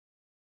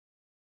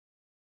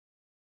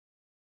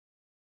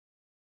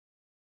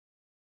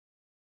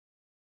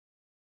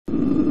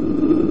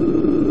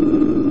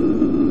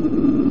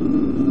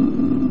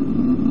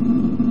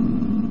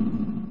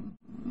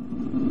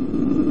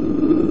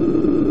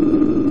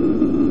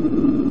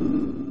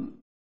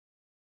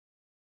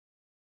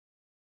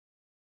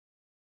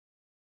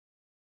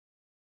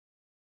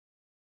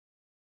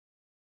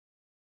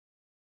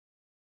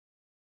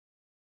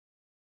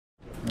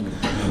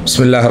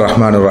بسم الله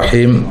الرحمن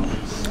الرحيم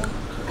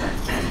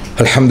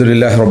الحمد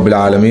لله رب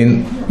العالمين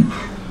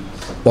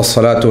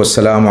والصلاة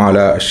والسلام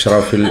على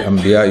أشرف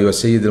الأنبياء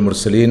وسيد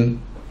المرسلين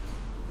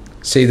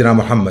سيدنا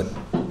محمد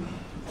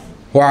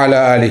وعلى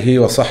آله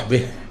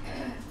وصحبه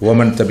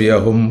ومن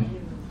تبعهم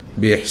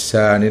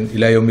بإحسان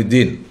إلى يوم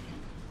الدين.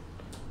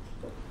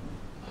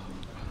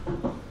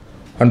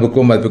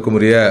 அன்புக்கும் மதிப்புக்கும்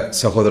உரிய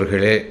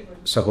சகோதரர்களே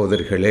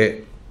சகோதரிகளே,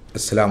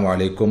 அஸ்ஸலாமு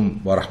அலைக்கும்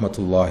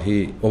வரஹ்மத்துல்லாஹி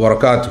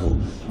வபரகாத்துஹு.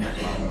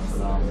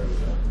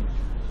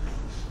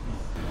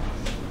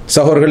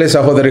 சகோதரர்களே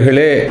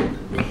சகோதரிகளே,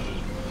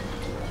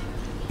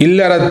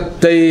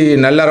 இல்லறத்தை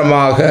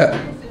நல்லறமாக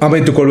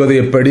அமைத்துக் கொள்வது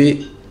எப்படி,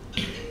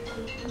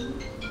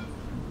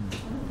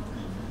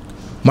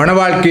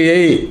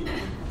 மணவாழ்க்கையை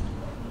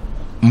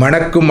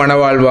மணக்கும்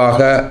மணவாழ்வாக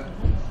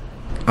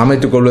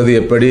அமைத்துக் கொள்வது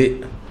எப்படி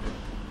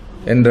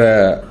என்ற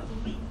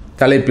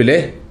தலைப்பிலே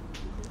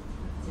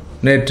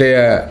நேற்றைய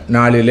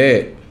நாளிலே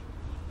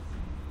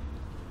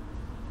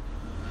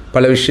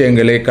பல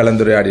விஷயங்களை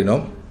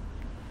கலந்துரையாடினோம்.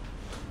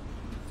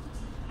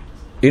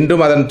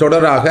 இன்றும் அதன்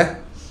தொடராக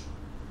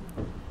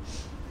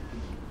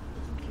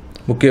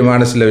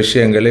முக்கியமான சில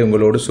விஷயங்களை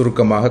உங்களோடு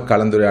சுருக்கமாக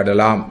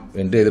கலந்துரையாடலாம்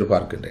என்று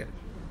எதிர்பார்க்கின்றேன்.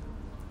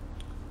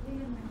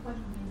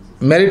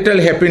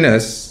 மெரிட்டல்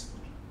ஹாப்பினஸ்,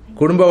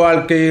 குடும்ப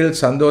வாழ்க்கையில்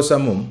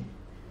சந்தோஷமும்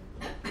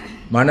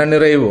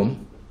மனநிறைவும்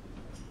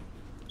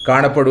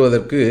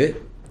காணப்படுவதற்கு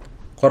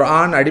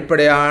குர்ஆன்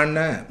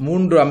அடிப்படையான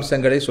 3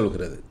 அம்சங்களை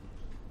சொல்கிறது.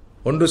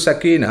 ஒன்று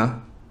சக்கீனா,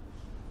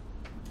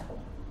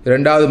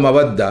 இரண்டாவது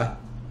மவத்தா,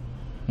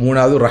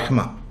 மூணாவது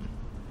ரஹ்மா.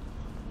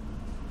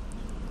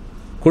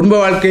 குடும்ப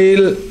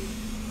வாழ்க்கையில்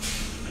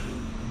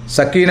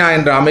சக்கீனா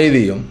என்ற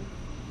அமைதியும்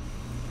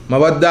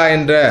மவத்தா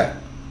என்ற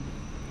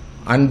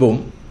அன்பும்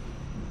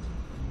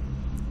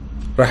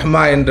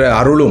ரஹ்மா என்ற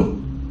அருளும்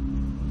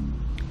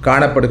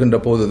காணப்படுகின்ற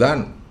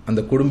போதுதான் அந்த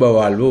குடும்ப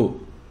வாழ்வு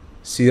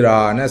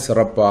சீரான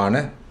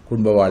சிறப்பான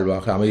குடும்ப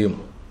வாழ்வாக அமையும்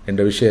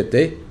என்ற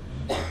விஷயத்தை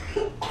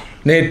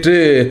நேற்று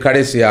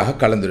கடைசியாக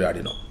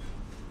கலந்துரையாடினோம்.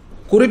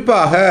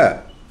 குறிப்பாக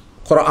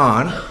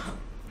குர்ஆன்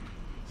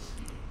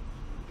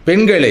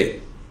பெண்களை,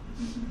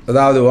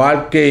 அதாவது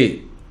வாழ்க்கை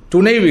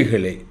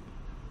துணைவிகளை,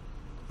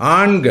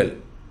 ஆண்கள்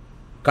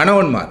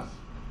கணவன்மார்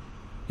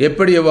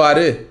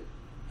எவ்வாறு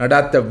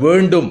நடாத்த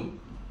வேண்டும்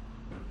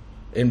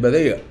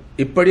என்பதை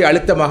இப்படி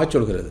அழுத்தமாக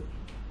சொல்கிறது.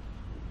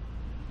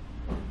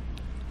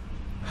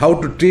 How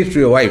to treat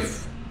your wife.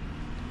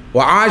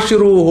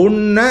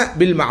 وَعَاشِرُوهُنَّ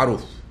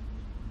بِالْمَعْرُوفِ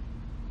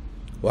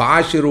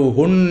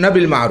وَعَاشِرُوهُنَّ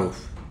بِالْمَعْرُوفِ.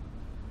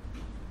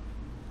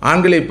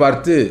 ஆண்களை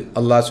பார்த்து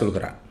அல்லாஹ்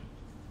சொல்கிறான்,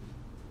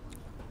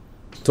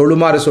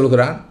 தொழுமாறு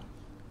சொல்கிறான்,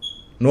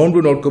 நோன்பு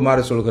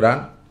நோக்குமாறு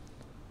சொல்கிறான்,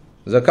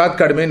 ஜகாத்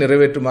கடமை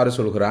நிறைவேற்றுமாறு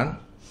சொல்கிறான்,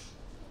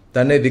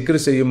 தன்னை திக்ரு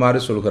செய்யுமாறு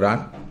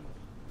சொல்கிறான்,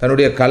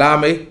 தன்னுடைய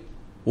கலாமை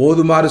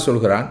ஓதுமாறு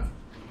சொல்கிறான்.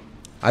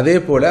 அதே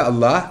போல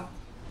அல்லாஹ்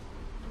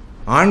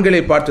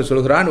ஆண்களை பார்த்து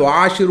சொல்கிறான்,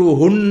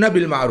 வாஷிருஹுன்ன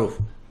பில் மஅரூஃப்.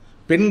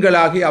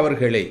 பெண்களாகிய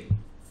அவர்களை,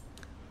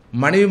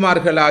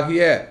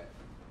 மனைவிமார்களாகிய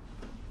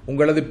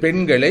உங்களது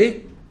பெண்களை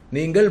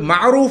நீங்கள்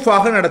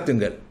மஅரூஃபாக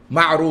நடத்துங்கள்.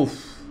 மஅரூஃப்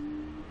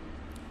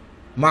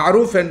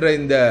மஅரூஃப் என்ற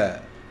இந்த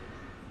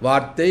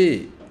வார்த்தை,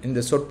 இந்த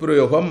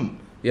சொற்பிரயோகம்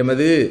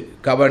எமது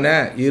கவன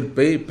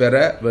ஈர்ப்பை பெற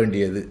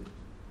வேண்டியது.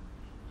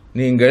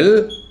 நீங்கள்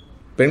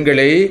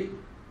பெண்களை,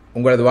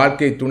 உங்களது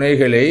வாழ்க்கை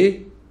துணைகளை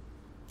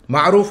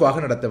மஅரூஃபாக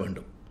நடத்த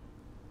வேண்டும்.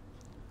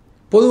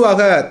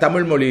 பொதுவாக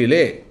தமிழ்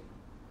மொழியிலே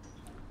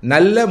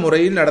நல்ல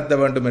முறையில் நடத்த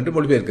வேண்டும் என்று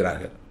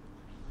மொழிபெயர்க்கிறார்கள்.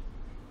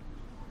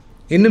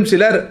 இன்னும்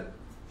சிலர்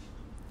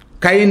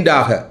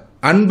கைண்டாக,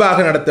 அன்பாக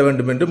நடத்த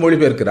வேண்டும் என்று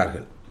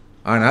மொழிபெயர்க்கிறார்கள்.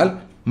 ஆனால்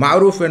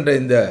மஅரூஃப் என்ற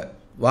இந்த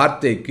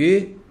வார்த்தைக்கு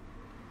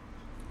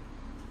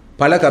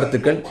பல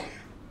கருத்துக்கள்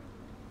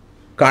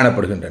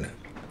காணப்படுகின்றன.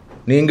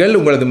 நீங்கள்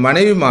உங்களது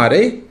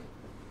மனைவிமாரை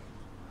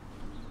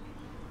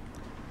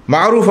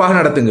மஅரூஃபாக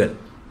நடத்துங்கள்,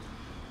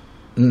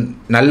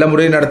 நல்ல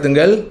முறையில்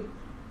நடத்துங்கள்,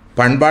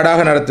 பண்பாடாக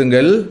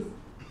நடத்துங்கள்,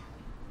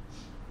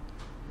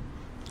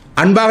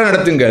 அன்பாக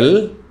நடத்துங்கள்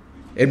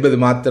என்பது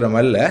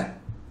மாத்திரமல்ல,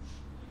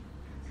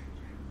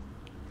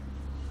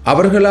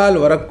 அவர்களால்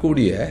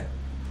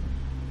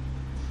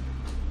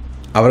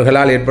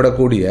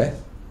ஏற்படக்கூடிய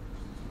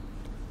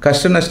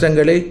கஷ்ட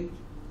நஷ்டங்களை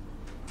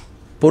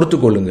பொறுத்து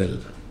கொள்ளுங்கள்.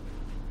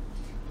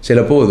 சில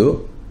போது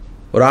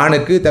ஒரு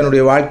ஆணுக்கு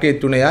தன்னுடைய வாழ்க்கை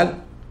துணையால்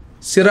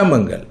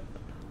சிரமங்கள்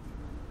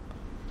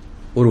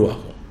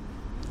உருவாகும்,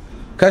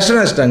 கஷ்ட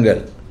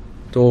நஷ்டங்கள்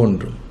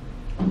தோன்றும்.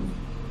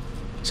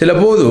 சில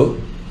போது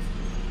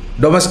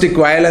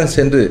டொமஸ்டிக் வயலன்ஸ்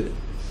என்று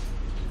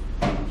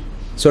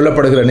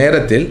சொல்லப்படுகிற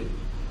நேரத்தில்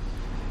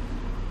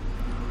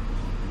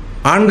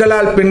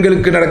ஆண்களால்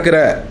பெண்களுக்கு நடக்கிற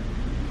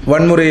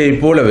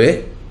வன்முறையைப் போலவே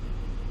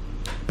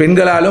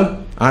பெண்களாலும்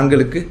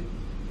ஆண்களுக்கு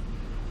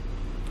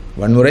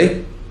வன்முறை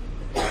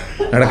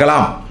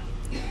நடக்கலாம்,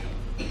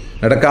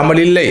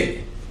 நடக்காமல் இல்லை.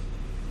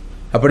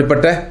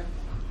 அப்படிப்பட்ட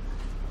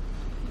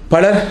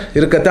பலர்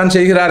இருக்கத்தான்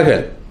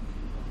செய்கிறார்கள்.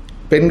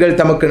 பெண்கள்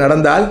தமக்கு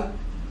நடந்தால்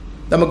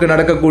நமக்கு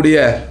நடக்கக்கூடிய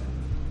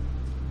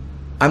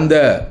அந்த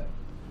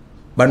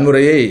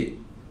வன்முறையை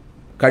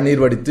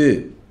கண்ணீர் வடித்து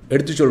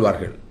எடுத்துச்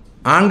சொல்வார்கள்.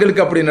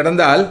 ஆண்களுக்கு அப்படி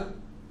நடந்தால்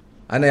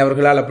அதனை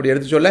அவர்களால் அப்படி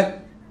எடுத்து சொல்ல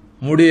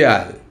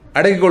முடியாது,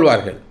 அடக்கிக்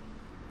கொள்வார்கள்.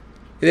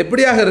 இது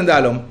எப்படியாக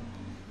இருந்தாலும்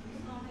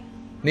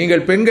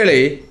நீங்கள் பெண்களை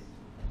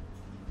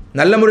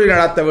நல்ல முறையில்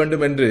நடத்த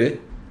வேண்டும் என்று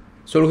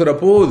சொல்கிற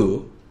போது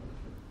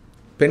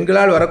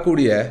பெண்களால்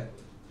வரக்கூடிய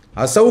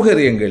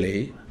அசௌகரியங்களை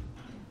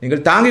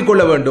நீங்கள் தாங்கிக்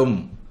கொள்ள வேண்டும்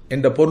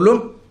என்ற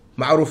பொருளும்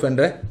மஅரூஃப்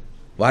என்ற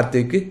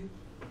வார்த்தைக்கு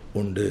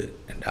உண்டு.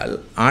 என்றால்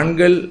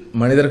ஆண்கள்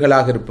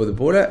மனிதர்களாக இருப்பது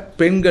போல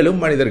பெண்களும்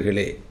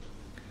மனிதர்களே.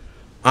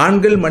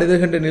 ஆண்கள்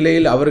மனிதர்கள் என்ற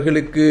நிலையில்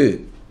அவர்களுக்கு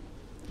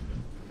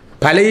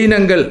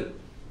பலவீனங்கள்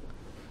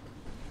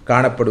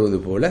காணப்படுவது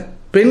போல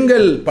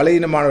பெண்கள்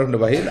பலவீனமானவர்கள் என்ற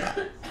வகையில்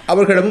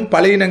அவர்களிடமும்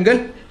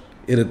பலவீனங்கள்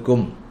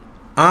இருக்கும்.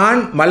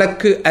 ஆண்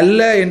மலக்கு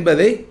அல்ல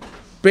என்பதை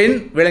பெண்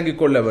விளங்கிக்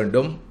கொள்ள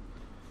வேண்டும்.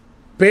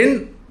 பெண்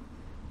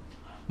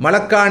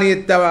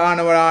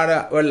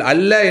மலக்காணியத்தவானவள்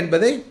அல்ல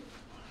என்பதை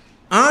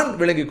ஆண்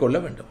விளங்கிக் கொள்ள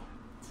வேண்டும்.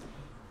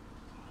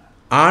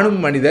 ஆணும்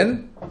மனிதன்,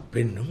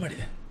 பெண்ணும்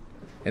மனிதன்.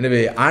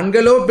 எனவே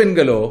ஆண்களோ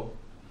பெண்களோ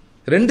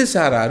ரெண்டு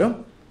சாராரும்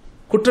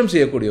குற்றம்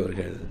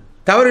செய்யக்கூடியவர்கள்,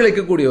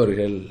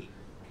 தவறிழைக்கக்கூடியவர்கள்,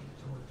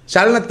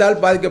 சலனத்தால்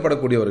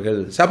பாதிக்கப்படக்கூடியவர்கள்,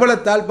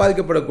 சபலத்தால்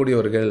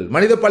பாதிக்கப்படக்கூடியவர்கள்,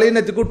 மனித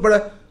பலவீனத்துக்கு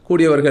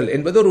உட்படக்கூடியவர்கள்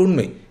என்பது ஒரு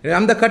உண்மை.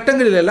 அந்த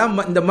கட்டங்களில் எல்லாம்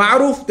இந்த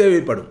மஅரூஃப்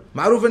தேவைப்படும்.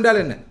 மஅரூஃப்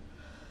என்றால் என்ன?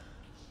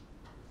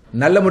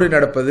 நல்ல முறை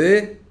நடப்பது,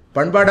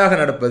 பண்பாடாக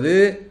நடப்பது,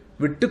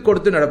 விட்டு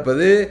கொடுத்து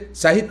நடப்பது,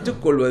 சகித்து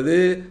கொள்வது,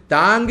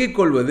 தாங்கிக்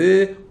கொள்வது,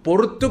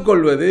 பொறுத்து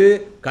கொள்வது,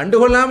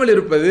 கண்டுகொள்ளாமல்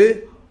இருப்பது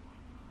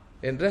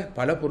என்ற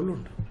பல பொருள்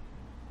உண்டு.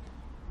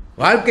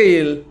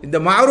 வாழ்க்கையில் இந்த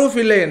மஅரூஃப்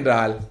இல்லை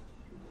என்றால்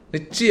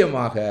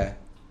நிச்சயமாக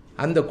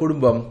அந்த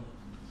குடும்பம்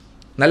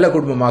நல்ல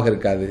குடும்பமாக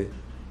இருக்காது,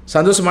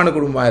 சந்தோஷமான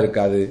குடும்பமாக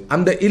இருக்காது,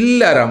 அந்த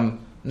இல்லறம்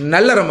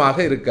நல்லறமாக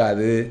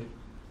இருக்காது,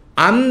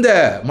 அந்த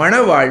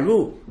மனவாழ்வு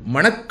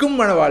மணக்கும்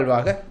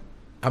மனவாழ்வாக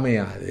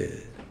அமையாது.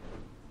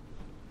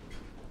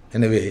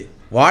 எனவே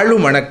வாழ்வு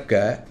மணக்க,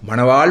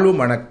 மனவாழ்வு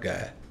மணக்க,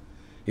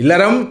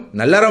 இல்லறம்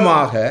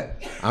நல்லறமாக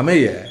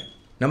அமைய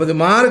நமது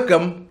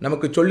மார்க்கம்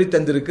நமக்கு சொல்லி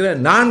தந்திருக்கிற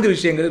 4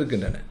 விஷயங்கள்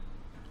இருக்கின்றன.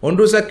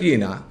 ஒன்று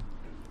சக்கீனா,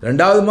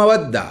 2வது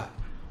மவத்தா,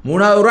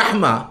 3வது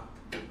ரஹ்மா,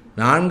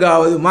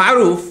 4வது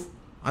மஅரூஃப்.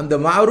 அந்த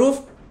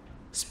மஅரூஃப்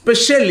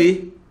ஸ்பெஷலி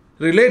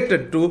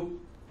ரிலேட்டட் டு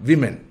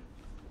விமென்.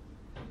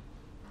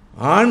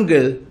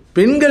 ஆண்கள்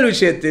பெண்கள்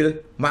விஷயத்தில்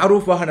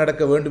மஅரூஃபாக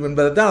நடக்க வேண்டும்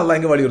என்பதை தான் அல்லாஹ்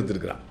இங்கே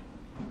வலியுறுத்தியிருக்கிறான்.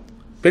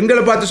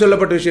 பெண்களை பார்த்து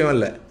சொல்லப்பட்ட விஷயம்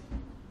அல்ல.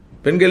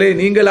 பெண்களை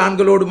நீங்கள்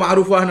ஆண்களோடு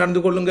மஅரூஃபாக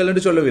நடந்து கொள்ளுங்கள்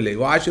என்று சொல்லவில்லை.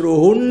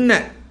 வாஷிருஹுன்ன,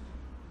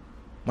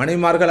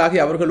 மனைவிமார்களாகி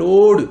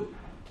அவர்களோடு,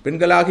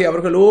 பெண்களாகி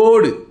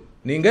அவர்களோடு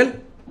நீங்கள்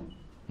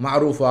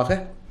மஅரூஃபாக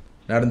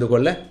நடந்து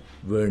கொள்ள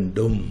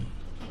வேண்டும்.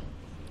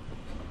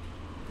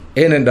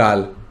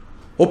 ஏனென்றால்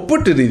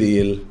ஒப்பீட்டு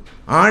ரீதியில்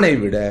ஆணை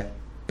விட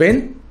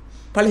பெண்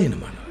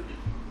பலவீனமானவர்.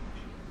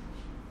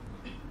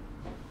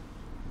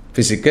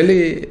 பிசிக்கலி,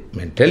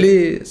 மென்டலி,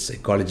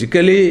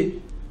 சைக்காலஜிக்கலி,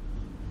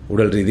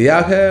 உடல்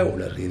ரீதியாக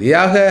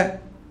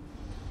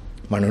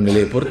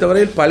மனநிலையை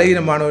பொறுத்தவரையில்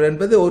பலவீனமானவர்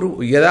என்பது ஒரு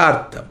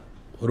யதார்த்தம்,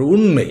 ஒரு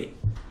உண்மை.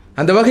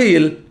 அந்த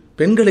வகையில்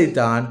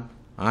பெண்களைத்தான்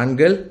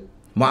ஆண்கள்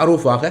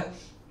மஅரூஃபாக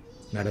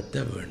நடத்த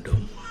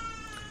வேண்டும்.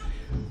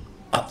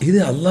 இது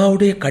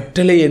அல்லாஹ்வுடைய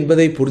கட்டளை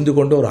என்பதை புரிந்து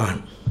கொண்ட ஒரு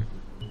ஆண்,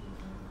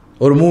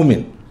 ஒரு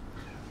மூமின்,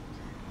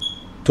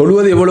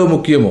 தொழுவது எவ்வளவு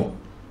முக்கியமோ,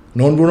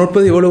 நோன்பு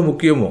நோற்பது எவ்வளவு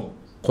முக்கியமோ,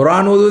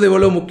 குர்ஆன் ஓதுவது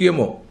எவ்வளவு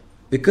முக்கியமோ,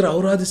 திக்ர்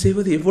ஔராது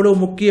செய்வது எவ்வளவு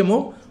முக்கியமோ,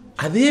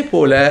 அதே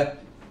போல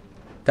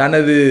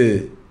தனது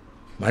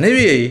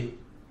மனைவியை,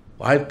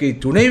 வாழ்க்கை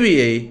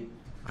துணைவியை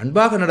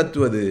அன்பாக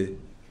நடத்துவது,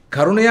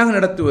 கருணையாக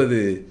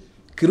நடத்துவது,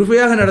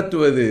 கிருபையாக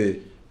நடத்துவது,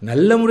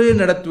 நல்ல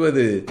முறையில்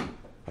நடத்துவது,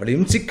 அவளை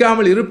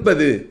இம்சிக்காமல்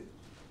இருப்பது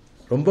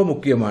ரொம்ப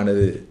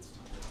முக்கியமானது.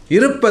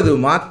 இருப்பது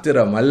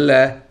மாத்திரமல்ல,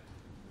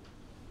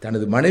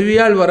 தனது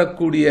மனைவியால்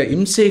வரக்கூடிய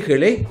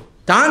இம்சைகளை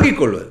தாங்கிக்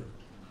கொள்வது,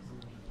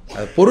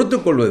 அதை பொறுத்து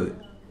கொள்வது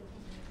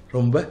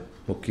ரொம்ப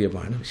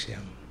முக்கியமான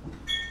விஷயம்.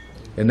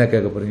 என்ன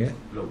கேட்க போறீங்க?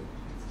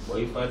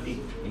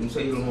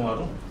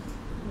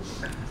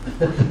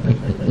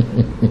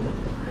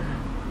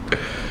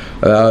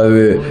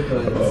 அதாவது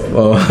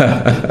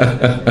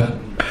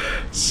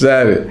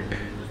சரி,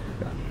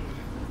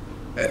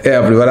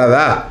 அப்படி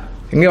வராதா?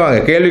 இங்கே வாங்க,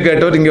 கேள்வி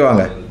கேட்டவர் இங்கே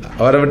வாங்க,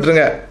 அவரை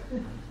விட்டுருங்க.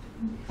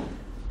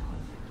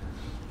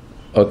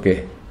 ஓகே.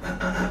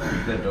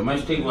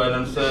 டொமஸ்டிக்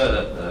வயலன்ஸை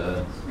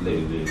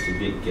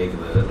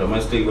கேட்குறது,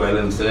 டொமஸ்டிக்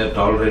வயலன்ஸை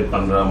டாலரேட்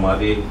பண்ணுற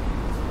மாதிரி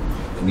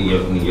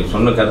நீங்கள்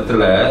சொன்ன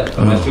கருத்தில்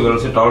டொமஸ்டிக்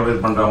வயலன்ஸை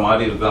டாலரேட் பண்ணுற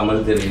மாதிரி இருக்கிற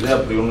மாதிரி தெரியுது.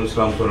 அப்படி ஒன்றும்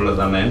இஸ்லாம் சொல்லலை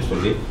தானேன்னு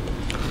சொல்லி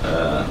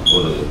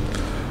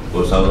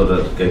ஒரு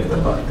சகோதரர்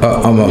கேட்குறப்பா.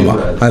 ஆமாம் ஆமாம்,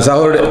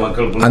 சகோதரருடைய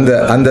மக்கள்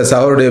அந்த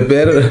சகோதரருடைய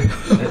பேர்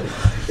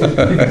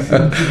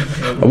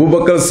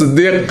அபூபக்கர்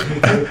சித்திக்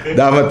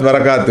தாமத்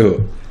பரகாத்து.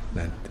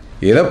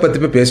 எதை பற்றி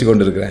போய் பேசி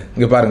கொண்டு இருக்கிறேன்.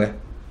 இங்கே பாருங்கள்,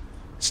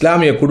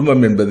 இஸ்லாமிய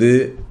குடும்பம் என்பது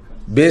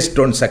based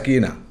on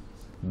Sakina,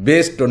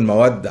 based on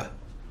மவத்தா,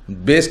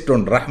 based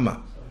on ரஹ்மா,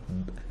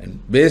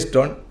 பேஸ்ட்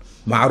ஆன்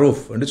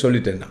மஅரூஃப் என்று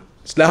சொல்லிட்டேன் நான்.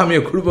 இஸ்லாமிய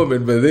குடும்பம்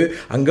என்பது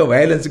அங்கே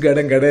வயலன்ஸுக்கு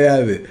இடம்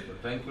கிடையாது.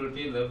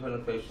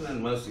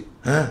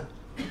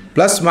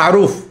 ப்ளஸ்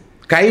மஅரூஃப்,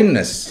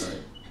 கைண்ட்னஸ்,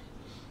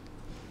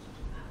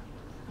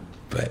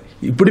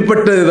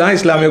 இப்படிப்பட்டது தான்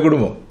இஸ்லாமிய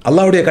குடும்பம்.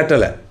 அல்லாஹ்வுடைய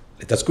கட்டளை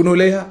தஸ்குனு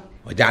இலைஹா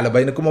வஜஅல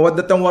பைனக்கும்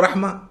மவத்தத்தம்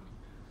வரஹ்மா.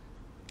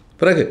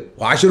 பிறகு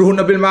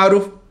வாஷிருஹுன்ன பில்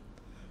மஅரூஃப்.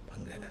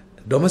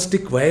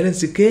 டொமஸ்டிக்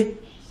வயலன்ஸுக்கே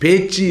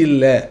பேச்சு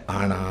இல்லை.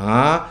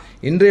 ஆனால்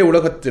இன்றைய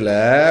உலகத்தில்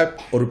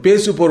ஒரு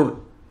பேசு பொருள்,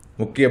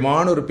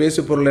 முக்கியமான ஒரு பேசு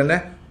பொருள் என்ன?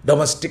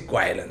 Domestic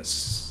violence.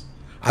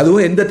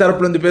 அதுவும் எந்த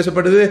தரப்புலேருந்து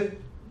பேசப்படுது?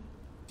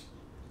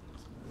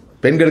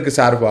 பெண்களுக்கு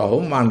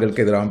சார்பாகவும்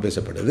ஆண்களுக்கு எதிராகவும்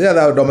பேசப்படுது.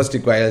 அதாவது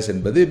டொமஸ்டிக் வயலன்ஸ்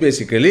என்பது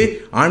பேசிக்கலி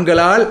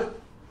ஆண்களால்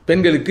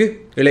பெண்களுக்கு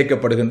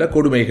இழைக்கப்படுகின்ற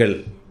கொடுமைகள்,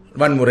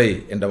 வன்முறை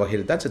என்ற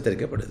வகையில் தான்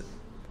சித்தரிக்கப்படுது.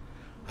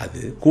 அது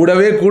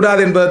கூடவே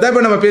கூடாது என்பதை தான்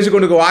இப்போ நம்ம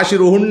பேசிக்கொண்டிருக்கோம்.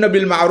 வாஷிருஹுன்ன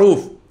பில்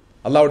மஅரூஃப்.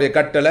 அல்லாஹ்வுடைய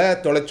கட்டளை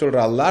தொலை சொல்கிற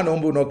அல்லாஹ்,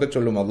 நோன்பு நோக்க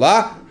சொல்லும்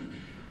அல்லாஹ்,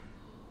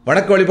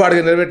 வணக்க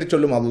வழிபாடுகள் நிறைவேற்றி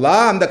சொல்லும்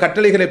அல்லாஹ், அந்த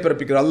கட்டளைகளை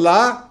பிறப்பிக்கிற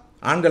அல்லாஹ்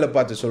ஆண்களை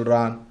பார்த்து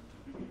சொல்கிறான்,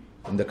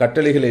 இந்த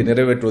கட்டளைகளை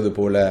நிறைவேற்றுவது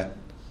போல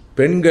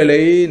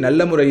பெண்களை நல்ல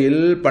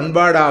முறையில்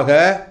பண்பாடாக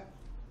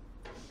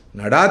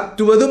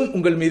நடாத்துவதும்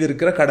உங்கள் மீது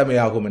இருக்கிற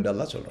கடமையாகும் என்று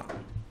அல்லாஹ் சொல்கிறான்.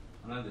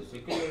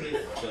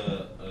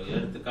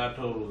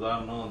 எடுத்துக்காட்டு ஒரு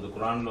உதாரணம், அந்த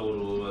குர்ஆன்ல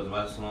ஒரு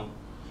வசனம்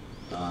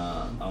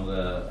அவங்க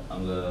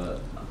அவங்க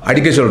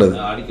அடிக்க சொல்றது.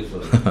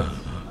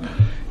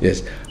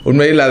 எஸ்,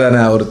 உண்மையில் அதை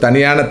நான் ஒரு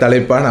தனியான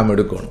தலைப்பாக நாம்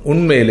எடுக்கணும்.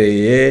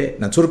 உண்மையிலேயே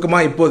நான்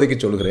சுருக்கமாக இப்போது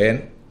சொல்கிறேன்.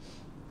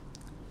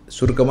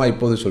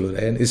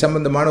 இது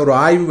சம்பந்தமான ஒரு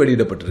ஆய்வு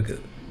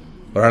வெளியிடப்பட்டிருக்குது,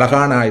 ஒரு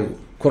அழகான ஆய்வு.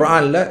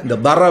 குர்ஆனில் இந்த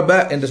தரப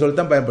என்ற சொல்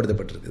தான்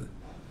பயன்படுத்தப்பட்டிருக்குது.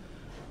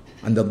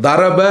 அந்த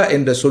தரப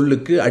என்ற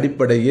சொல்லுக்கு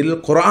அடிப்படையில்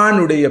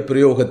குர்ஆனுடைய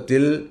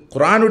பிரயோகத்தில்,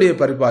 குர்ஆனுடைய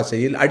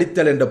பரிபாஷையில்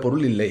அடித்தல் என்ற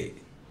பொருள் இல்லை.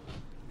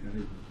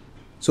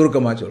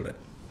 சுருக்கமாக சொல்கிறேன்,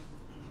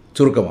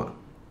 சுருக்கமாக.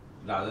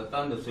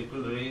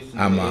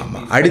 ஆமாம்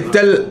ஆமாம்,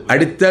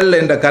 அடித்தல்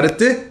என்ற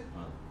கருத்து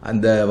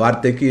அந்த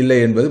வார்த்தைக்கு இல்லை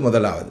என்பது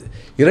முதலாவது.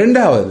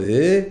 இரண்டாவது,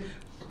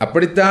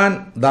 அப்படித்தான்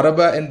தரப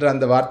என்ற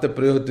அந்த வார்த்தை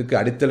பிரயோகத்துக்கு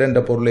அடித்தல் என்ற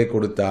பொருளை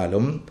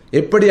கொடுத்தாலும்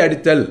எப்படி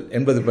அடித்தல்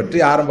என்பது பற்றி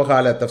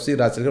ஆரம்பகால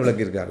தஃப்சீர் ஆசிரியர்கள்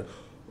விளக்கியிருக்கார்கள்.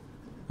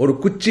 ஒரு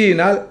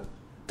குச்சியினால்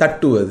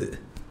தட்டுவது,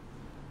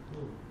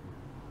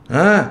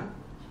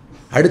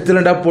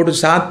 அடித்தலண்டா போட்டு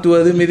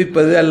சாத்துவது,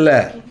 மிதிப்பது அல்ல,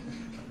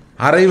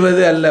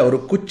 அரைவது அல்ல, ஒரு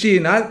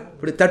குச்சியினால்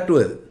இப்படி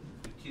தட்டுவது.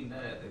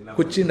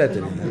 குச்சின்னா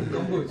தெரியும்,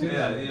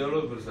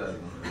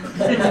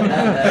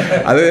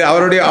 அது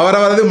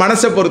அவரது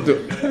மனசை பொறுத்து.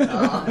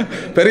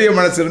 பெரிய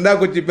மனசு இருந்தால்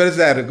குச்சி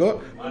பெருசாக இருக்கும்.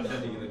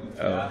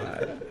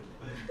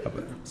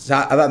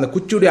 அதான் அந்த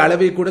குச்சியுடைய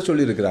அளவை கூட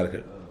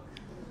சொல்லியிருக்கிறார்கள்.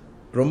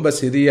 ரொம்ப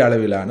சிறிய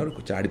அளவிலான ஒரு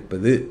குச்சி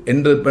அடிப்பது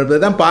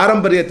என்பதுதான்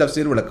பாரம்பரிய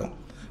தஃப்சீர் விளக்கம்.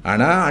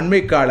 ஆனால்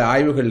அண்மை கால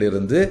ஆய்வுகளில்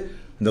இருந்து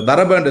இந்த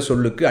தரப என்ற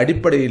சொல்லுக்கு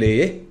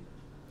அடிப்படையிலேயே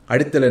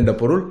அடித்தல் என்ற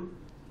பொருள்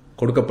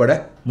கொடுக்கப்பட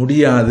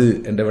முடியாது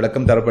என்ற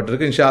விளக்கம்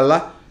தரப்பட்டிருக்கு. இன்ஷா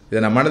அல்லாஹ்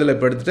இதை நான் மனதில்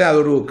படுத்துட்டு அது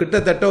ஒரு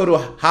கிட்டத்தட்ட ஒரு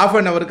 ½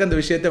 அன் ஹவருக்கு அந்த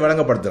விஷயத்தை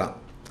விளங்கப்படுத்தலாம்.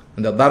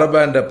 அந்த தரப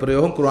என்ற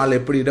பிரயோகம் குர்ஆனில்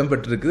எப்படி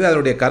இடம்பெற்றிருக்குது,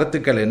 அதனுடைய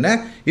கருத்துக்கள் என்ன,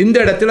 இந்த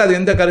இடத்தில் அது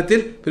எந்த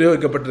கருத்தில்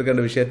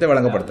பிரயோகிக்கப்பட்டிருக்கின்ற விஷயத்தை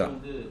விளங்கப்படுத்தலாம்.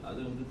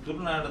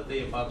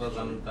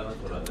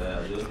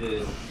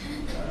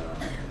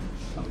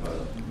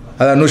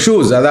 அதான்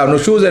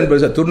நுஷூஸ்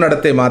என்பது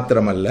துர்நடத்தை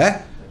மாத்திரமல்ல,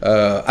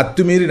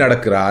 அத்துமீறி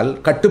நடக்கிறாள்,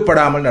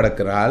 கட்டுப்படாமல்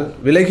நடக்கிறாள்,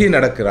 விலகி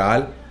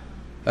நடக்கிறாள்,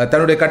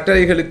 தன்னுடைய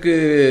கட்டளைகளுக்கு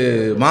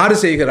மாறு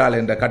செய்கிறாள்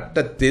என்ற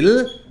கட்டத்தில்,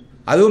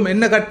 அதுவும்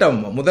என்ன கட்டம்?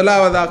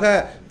 முதலாவதாக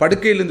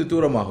படுக்கையிலிருந்து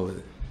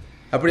தூரமாகுவது.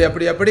 அப்படி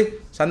அப்படி அப்படி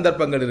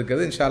சந்தர்ப்பங்கள்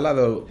இருக்கிறது. இன்ஷா அல்லாஹ்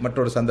அது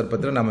மற்றொரு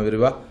சந்தர்ப்பத்தில் நம்ம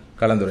விரிவாக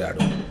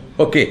கலந்துரையாடுவோம்.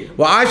 ஓகே,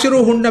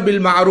 வாஷிருஹுன்ன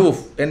பில்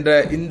மஅரூஃப் என்ற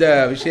இந்த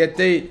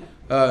விஷயத்தை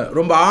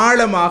ரொம்ப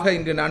ஆழமாக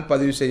இங்கு நான்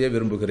பதிவு செய்ய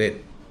விரும்புகிறேன்.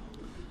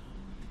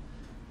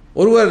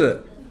 ஒருவர்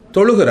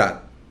தொழுகிறார்,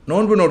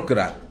 நோன்பு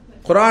நோட்கிறார்,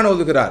 குர்ஆன்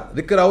ஓதுகிறார்,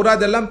 திக்ர்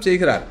அவுராத் எல்லாம்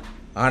செய்கிறார்.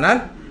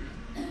 ஆனால்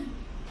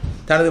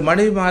தனது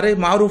மனைவிமாரை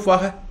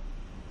மாரூஃபாக,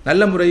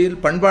 நல்ல முறையில்,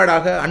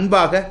 பண்பாடாக,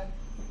 அன்பாக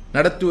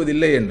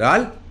நடத்துவதில்லை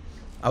என்றால்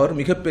அவர்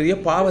மிகப்பெரிய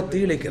பாவத்தை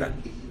இழைக்கிறார்.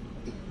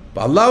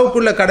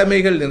 அல்லாஹ்வுக்குள்ள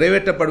கடமைகள்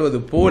நிறைவேற்றப்படுவது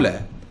போல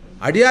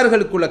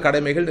அடியார்களுக்குள்ள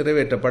கடமைகள்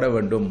நிறைவேற்றப்பட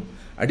வேண்டும்.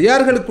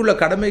 அடியார்களுக்குள்ள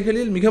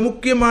கடமைகளில் மிக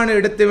முக்கியமான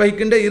இடத்தை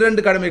வகிக்கின்ற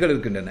 2 கடமைகள்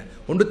இருக்கின்றன.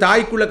 ஒன்று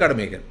தாய்க்குள்ள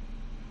கடமைகள்,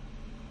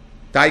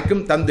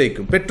 தாய்க்கும்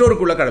தந்தைக்கும்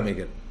பெற்றோருக்குள்ள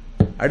கடமைகள்.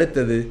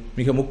 அடுத்தது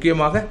மிக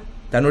முக்கியமாக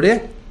தன்னுடைய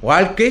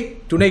வாழ்க்கை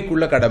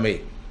துணைக்குள்ள கடமை,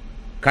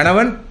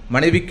 கணவன்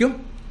மனைவிக்கும்,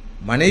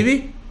 மனைவி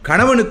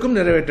கணவனுக்கும்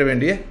நிறைவேற்ற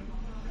வேண்டிய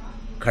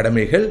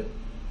கடமைகள்.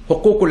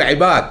 ஹுக்கூக்குல்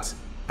இபாத்,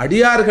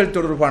 அடியார்கள்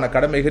தொடர்பான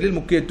கடமைகளில்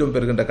முக்கியத்துவம்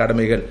பெறுகின்ற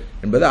கடமைகள்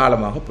என்பது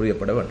ஆழமாக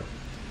புரியப்பட வேண்டும்.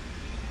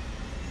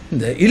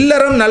 இந்த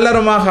இல்லறம்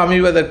நல்லறமாக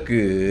அமைவதற்கு,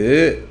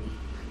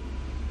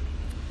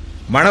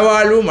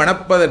 மணவாழ்வு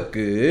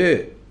மணப்பதற்கு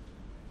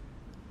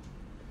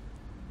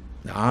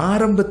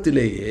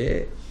ஆரம்பத்திலேயே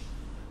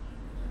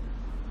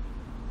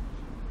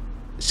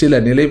சில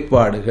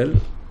நிலைப்பாடுகள்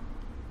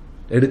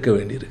எடுக்க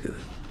வேண்டியிருக்குது.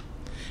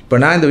 இப்போ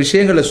நான் இந்த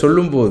விஷயங்களை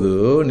சொல்லும்போது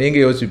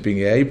நீங்கள்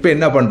யோசிப்பீங்க, இப்போ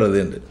என்ன பண்ணுறது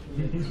என்று.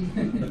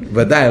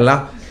 இப்போ தான்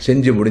எல்லாம்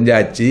செஞ்சு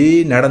முடிஞ்சாச்சு,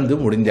 நடந்து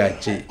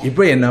முடிஞ்சாச்சு,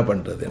 இப்போ என்ன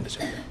பண்ணுறது என்று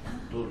சொல்லுவேன்.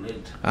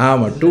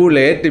 ஆமாம், டூ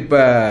லேட்,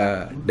 இப்போ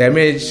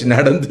டேமேஜ்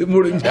நடந்து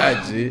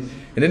முடிஞ்சாச்சு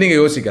என்று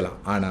நீங்கள் யோசிக்கலாம்.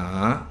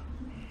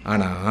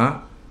 ஆனால்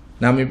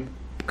நாம்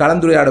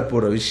கலந்துரையாட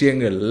போகிற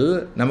விஷயங்கள்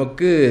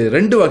நமக்கு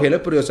 2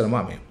 வகையில்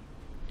பிரயோசனமாக அமையும்.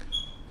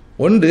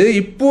 ஒன்று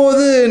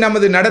இப்போது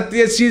நமது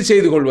நடத்திய சீர்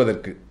செய்து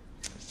கொள்வதற்கு,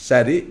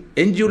 சரி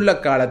எஞ்சியுள்ள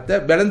காலத்தை,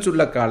 பேலன்ஸ்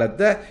உள்ள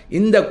காலத்தை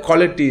இந்த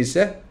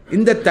குவாலிட்டிஸை,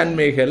 இந்த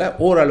தன்மைகளை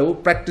ஓரளவு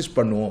ப்ராக்டிஸ்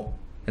பண்ணுவோம்,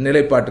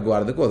 நிலைப்பாட்டுக்கு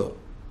வர்றதுக்கு உதவும்.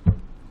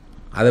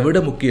 அதை விட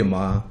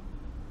முக்கியமாக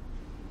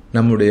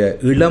நம்முடைய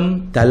இளம்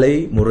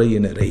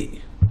தலைமுறையினரை,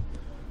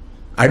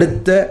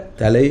 அடுத்த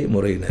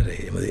தலைமுறையினரை,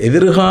 நமது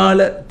எதிர்கால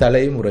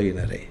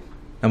தலைமுறையினரை,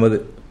 நமது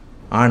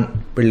ஆண்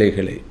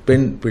பிள்ளைகளை,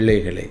 பெண்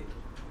பிள்ளைகளை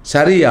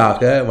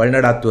சரியாக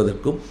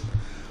வழிநடாத்துவதற்கும்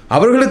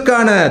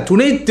அவர்களுக்கான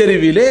துணை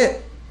தெரிவிலே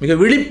மிக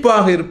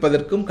விழிப்பாக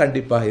இருப்பதற்கும்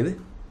கண்டிப்பாக இது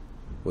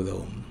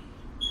உதவும்.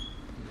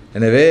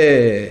 எனவே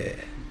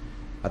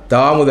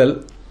அத்தா முதல்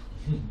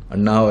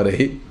அண்ணா வரை,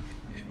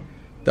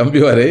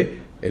 தம்பி வரை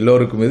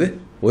எல்லோருக்கும் இது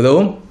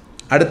உதவும்.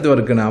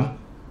 அடுத்தவருக்கு நாம்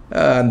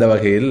அந்த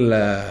வகையில்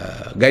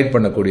கைட்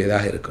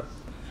பண்ணக்கூடியதாக இருக்கும்.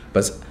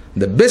 பஸ்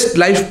இந்த பெஸ்ட்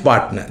லைஃப்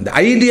பார்ட்னர், இந்த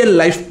ஐடியல்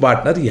லைஃப்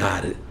பார்ட்னர்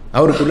யார்,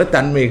 அவருக்குள்ள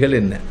தன்மைகள்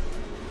என்ன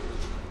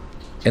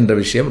என்ற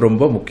விஷயம்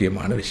ரொம்ப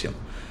முக்கியமான விஷயம்.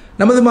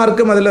 நமது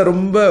மார்க்கம் அதில்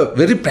ரொம்ப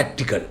வெரி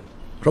ப்ராக்டிக்கல்,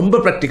 ரொம்ப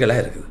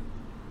ப்ராக்டிக்கலாக இருக்குது.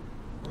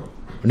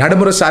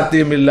 நடைமுறை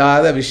சாத்தியம்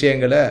இல்லாத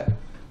விஷயங்களை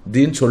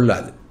தீன்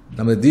சொல்லாது.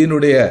 நம்ம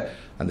தீனுடைய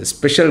அந்த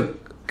ஸ்பெஷல்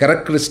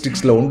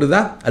கேரக்டரிஸ்டிக்ஸில் ஒன்று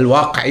தான் அல்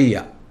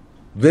வாக்கையா,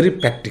 வெரி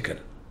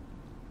ப்ராக்டிக்கல்.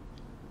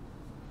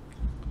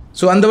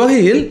 ஸோ அந்த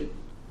வகையில்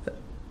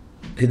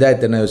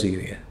ஹிதாயத் என்ன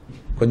யோசிக்கிறீங்க?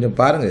 கொஞ்சம்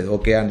பாருங்கள், இது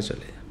ஓகேயான்னு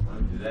சொல்லி.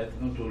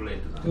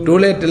 டூ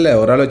லேட் இல்லை,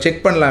 ஓரளவு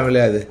செக் பண்ணலாம்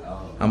இல்லையா? அது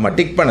ஆமாம்,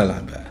 டிக் பண்ணலாம்.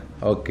 இப்போ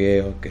ஓகே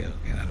ஓகே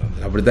ஓகே,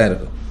 அப்படி தான்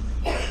இருக்கும்.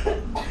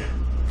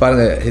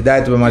 பாருங்கள்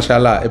ஹிதாயத் மாஷா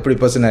அல்லாஹ் எப்படி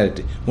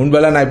பர்சனாலிட்டி.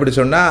 முன்பெல்லாம் நான் இப்படி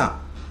சொன்னால்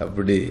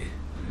அப்படி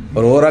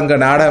ஒரு ஓரங்க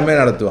நாடகமே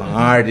நடத்துவான்,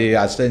 ஆடி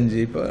அசைஞ்சு.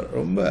 இப்போ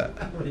ரொம்ப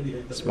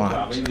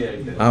ஸ்மார்ட்.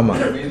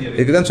 ஆமாம்,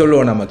 இதுக்கு தான்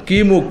சொல்லுவோம் நம்ம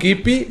கிமு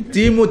கிபி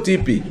தீமு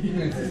தீபி,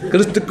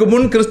 கிறிஸ்துக்கு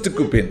முன்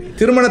கிறிஸ்துக்கு பின்,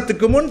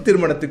 திருமணத்துக்கு முன்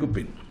திருமணத்துக்கு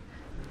பின்.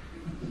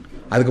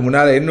 அதுக்கு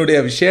முன்னால் என்னுடைய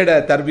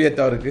விசேட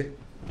தர்பியத்தை அவருக்கு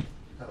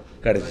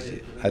கிடைச்சிச்சு.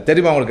 அது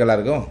தெரியுமா உங்களுக்கு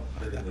எல்லாருக்கும்?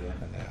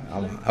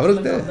 ஆமாம்,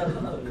 அவருக்கு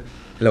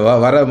இல்லை,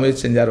 வர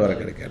முயற்சி செஞ்சார், வர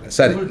கிடைக்கல.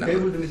 சரி,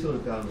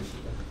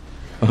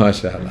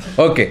 மாஷா அல்லாஹ்.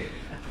 ஓகே,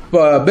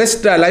 இப்போ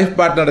பெஸ்ட் லைஃப்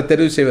பார்ட்னரை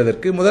தெரிவு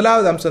செய்வதற்கு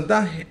முதலாவது அம்சம்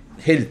தான்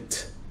health.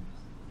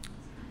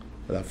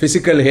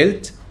 Physical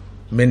health,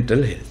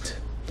 mental health.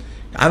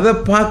 அதை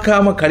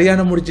பார்க்காம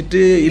கல்யாணம்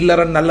முடிச்சுட்டு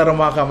இல்லறம்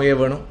நல்லறமாக அமைய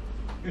வேணும்.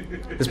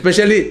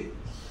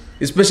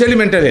 Especially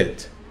mental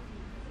health.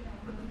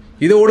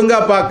 இதை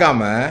ஒழுங்காக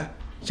பார்க்காம,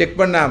 செக்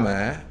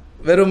பண்ணாமல்,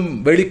 வெறும்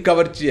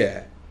வெளிக்கவர்ச்சியை,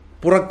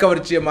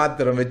 புறக்கவர்ச்சியை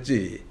மாத்திரம் வச்சு,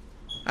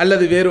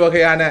 அல்லது வேறு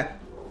வகையான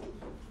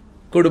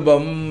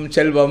குடும்பம்,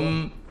 செல்வம்,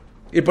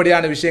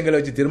 இப்படியான விஷயங்களை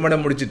வச்சு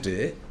திருமணம் முடிச்சுட்டு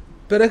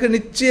பிறகு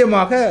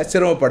நிச்சயமாக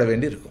சிரமப்பட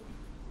வேண்டி இருக்கும்.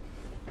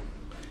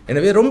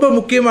 எனவே ரொம்ப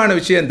முக்கியமான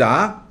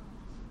விஷயந்தான்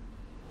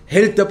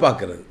ஹெல்த்தை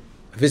பார்க்கறது.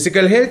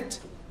 Physical health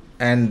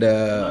and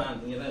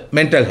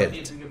mental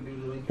health,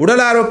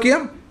 உடல்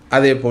ஆரோக்கியம்,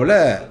 அதே போல்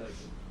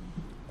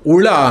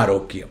உள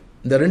ஆரோக்கியம்.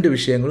 இந்த ரெண்டு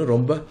விஷயங்களும்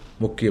ரொம்ப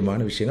முக்கியமான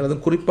விஷயங்கள்.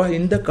 அதுவும் குறிப்பாக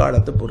இந்த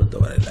காலத்தை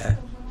பொறுத்தவரையில்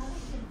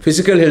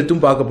ஃபிசிக்கல்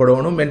ஹெல்த்தும்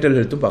பார்க்கப்படணும், மென்டல்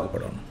ஹெல்த்தும்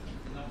பார்க்கப்படணும்.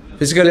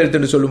 ஃபிசிக்கல்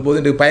ஹெல்த்னு சொல்லும்போது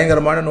இன்றைக்கு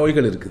பயங்கரமான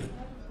நோய்கள் இருக்குது.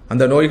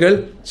 அந்த நோய்கள்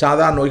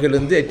சாதாரண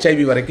நோய்கள்லேருந்து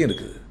HIV வரைக்கும்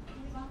இருக்குது.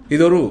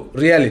 இது ஒரு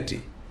ரியாலிட்டி.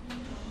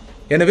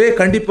 எனவே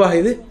கண்டிப்பாக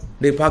இது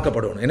இதை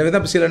பார்க்கப்படணும். எனவே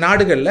தான் சில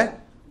நாடுகளில்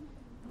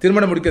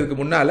திருமணம்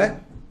முடிக்கிறதுக்கு முன்னால்,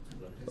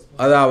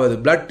 அதாவது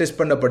பிளட் டெஸ்ட்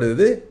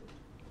பண்ணப்படுது,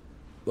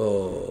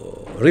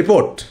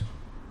 ரிப்போர்ட்,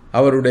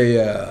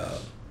 அவருடைய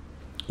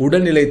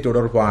உடல்நிலை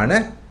தொடர்பான,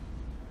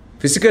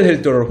 ஃபிசிக்கல்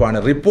ஹெல்த் தொடர்பான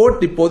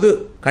ரிப்போர்ட் இப்போது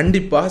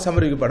கண்டிப்பாக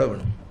சமர்ப்பிக்கப்பட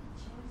வேணும்.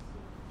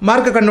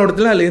 மார்க்க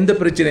கண்ணோட்டத்தில் அதில் எந்த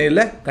பிரச்சனையும்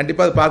இல்லை,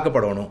 கண்டிப்பாக அது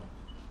பார்க்கப்படணும்.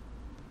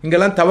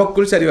 இங்கெல்லாம்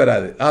தவக்குள் சரி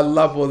வராது,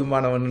 அல்லாஹ்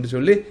போதுமானவன்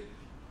சொல்லி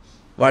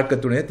வாழ்க்கை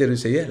துணையை தெரிவு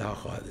செய்ய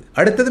ஆகாது.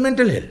 அடுத்தது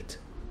மென்டல் ஹெல்த்.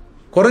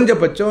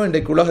 குறைஞ்சபட்சம்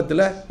இன்றைக்கு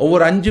உலகத்தில்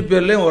ஒவ்வொரு 5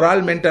 பேர்லேயும் ஒரு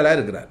ஆள் மென்டலாக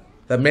இருக்கிறார்,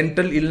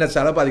 மென்டல்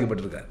இல்னஸால்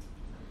பாதிக்கப்பட்டிருக்கார்.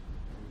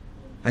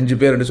 5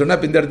 பேர்னு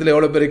சொன்னால் இந்த இடத்துல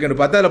எவ்வளோ பேர்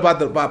இருக்குன்னு பார்த்தா அதில்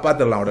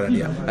பார்த்துடலாம்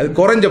உடனடியாக. அது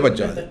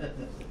குறைஞ்சபட்சம், அது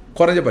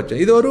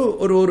குறைஞ்சபட்சம். இது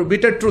ஒரு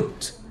பிட்டர்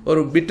ட்ரூத்,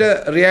 ஒரு பிட்டர்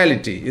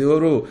ரியாலிட்டி. இது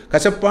ஒரு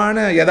கசப்பான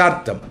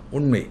யதார்த்தம்,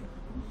 உண்மை.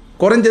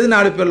 குறைஞ்சது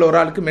 4 பேரில் ஒரு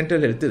ஆளுக்கு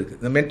மென்டல் ஹெல்த் இருக்குது,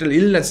 இந்த மென்டல்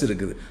இல்னஸ்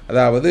இருக்குது.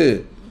 அதாவது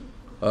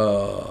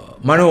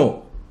மனோ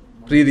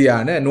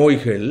ரீதியான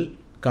நோய்கள்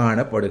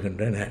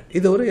காணப்படுகின்றன.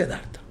 இது ஒரு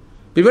யதார்த்தம்.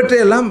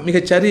 இவற்றையெல்லாம்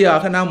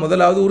மிகச்சரியாக நாம்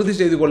முதலாவது உறுதி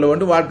செய்து கொள்ள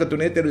வேண்டும், வாழ்க்கை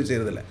துணையை தெரிவு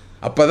செய்வதில்லை.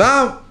 அப்போ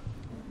தான்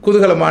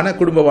குதூகலமான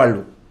குடும்ப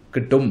வாழ்வு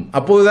கிட்டும்.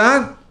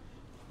 அப்போதுதான்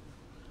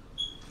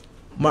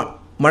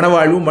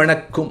மனவாழ்வு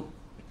மணக்கும்,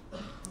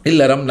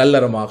 இல்லறம்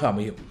நல்லறமாக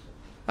அமையும்.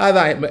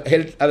 அதுதான்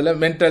ஹெல்த். அதில்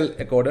மென்டல்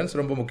அக்கோர்டன்ஸ்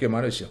ரொம்ப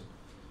முக்கியமான விஷயம்.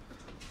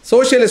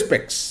 Social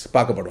aspects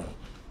பார்க்கப்படணும்.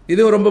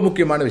 இது ரொம்ப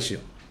முக்கியமான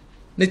விஷயம்.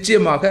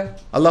 நிச்சயமாக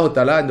அல்லாஹு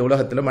தாலா இந்த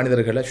உலகத்தில்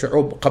மனிதர்களை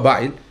ஷுஊப்,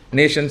 கபாயில்,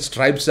 நேஷன்ஸ்,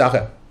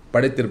 ட்ரைப்ஸாக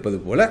படைத்திருப்பது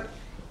போல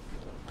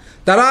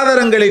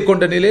தராதரங்களை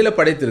கொண்ட நிலையில்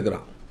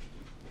படைத்திருக்கிறான்.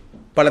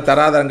 பல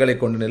தராதரங்களை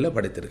கொண்ட நிலையில்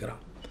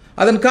படைத்திருக்கிறான்.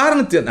 அதன்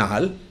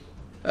காரணத்தினால்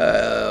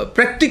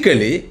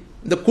ப்ராக்டிக்கலி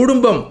இந்த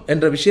குடும்பம்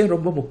என்ற விஷயம்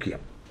ரொம்ப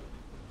முக்கியம்.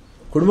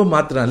 குடும்பம்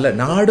மாத்திரம் இல்லை,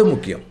 நாடு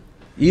முக்கியம்,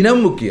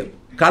 இனம் முக்கியம்,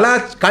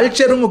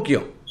 கல்ச்சரும்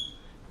முக்கியம்.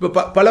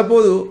 இப்போ பல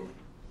போது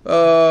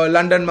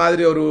லண்டன்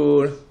மாதிரி ஒரு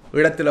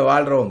இடத்துல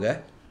வாழ்கிறவங்க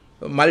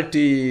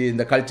மல்டி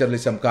இந்த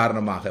கல்ச்சரலிசம்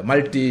காரணமாக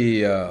மல்டி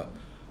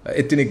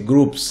எத்னிக்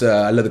குரூப்ஸ்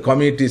அல்லது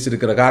கம்யூனிட்டிஸ்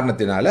இருக்கிற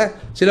காரணத்தினால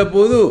சில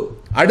போது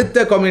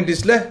அடுத்த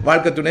கம்யூனிட்டிஸில்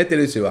வாழ்க்கை துணையை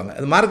தெரிவு செய்வாங்க.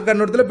 அது மார்க்க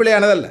கண்ணோட்டத்தில்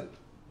பிழையானதல்ல,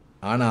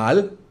 ஆனால்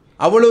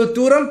அவ்வளவு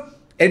தூரம்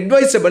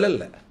அட்வைசபிள்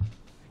இல்லை.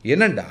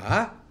 என்னண்டா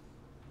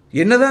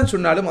என்னதான்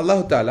சொன்னாலும்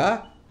அல்லாஹு தாலா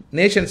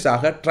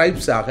நேஷன்ஸாக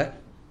ட்ரைப்ஸாக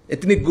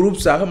எத்னிக்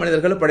குரூப்ஸாக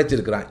மனிதர்களை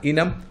படைச்சிருக்கிறான்.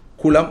 இனம்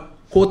குலம்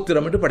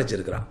கோத்திரம் என்று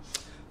படைச்சிருக்கிறான்.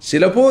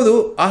 சில போது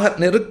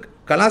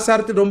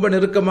கலாச்சாரத்தில் ரொம்ப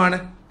நெருக்கமான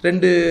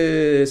 2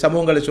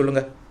 சமூகங்களை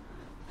சொல்லுங்கள்.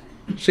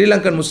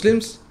 Sri Lankan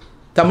Muslims,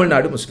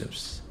 Tamil Nadu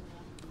Muslims.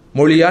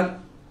 மொழியால்,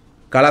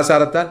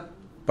 கலாச்சாரத்தால்,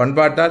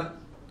 பண்பாட்டால்,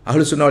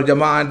 அஹ்லு சுன்னா வல்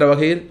ஜமாஅ என்ற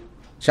வகையில்,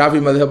 ஷாஃபி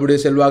மதஹபுடைய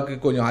செல்வாக்கு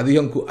கொஞ்சம்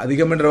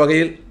அதிகம் என்ற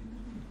வகையில்,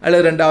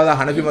 அல்லது 2வது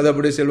ஹனஃபி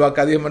மதஹபுடைய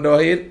செல்வாக்கு அதிகம் என்ற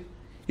வகையில்,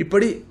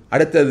 இப்படி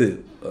அடுத்தது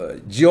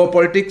ஜியோ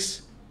பொலிட்டிக்ஸ்,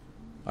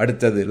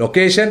 அடுத்தது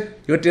லொக்கேஷன்,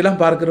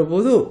 இவற்றையெல்லாம் பார்க்கிற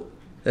போது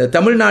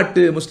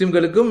தமிழ்நாட்டு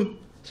முஸ்லீம்களுக்கும்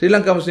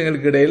ஸ்ரீலங்கா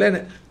முஸ்லீம்களுக்கு இடையில்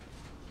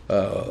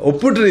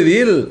ஒப்பீட்டு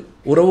ரீதியில்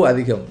உறவு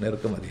அதிகம்,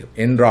 நெருக்கம் அதிகம்.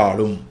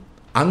 என்றாலும்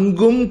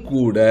அங்கும்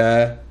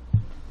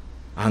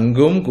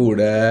கூட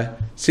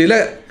சில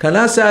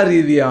கலாச்சார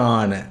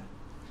ரீதியான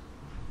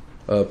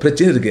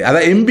பிரச்சனை இருக்குது.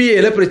 அதான்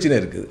எம்பிஏல பிரச்சனை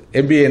இருக்குது.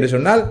 எம்பிஏ என்று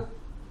சொன்னால்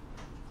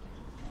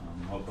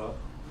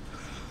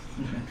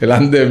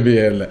அந்த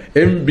எம்பிஏ இல்லை,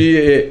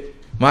 MBA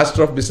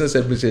master of business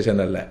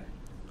administration அல்ல.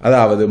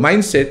 அதாவது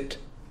மைண்ட் செட்,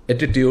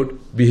 attitude,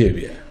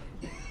 behavior.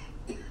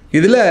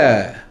 இதில்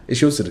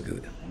இஷ்யூஸ்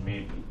இருக்குது.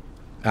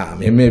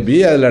 எம்ஏபி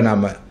அதில்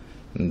நாம்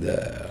இந்த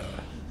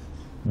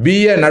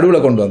பிஏ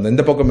நடுவில் கொண்டு வந்தோம்.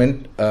 இந்த பக்கம்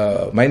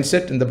மைண்ட்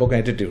செட், இந்த பக்கம்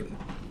attitude.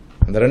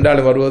 அந்த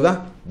 2 வருவது தான்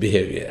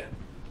பிஹேவியர்.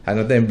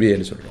 அதனால தான்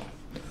எம்பிஏன்னு சொல்கிறோம்.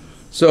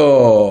 ஸோ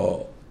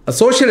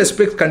சோஷியல்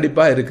எஸ்பெக்ட்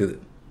கண்டிப்பாக இருக்குது.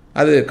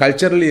 அது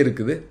கல்ச்சரலி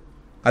இருக்குது.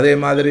 அதே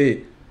மாதிரி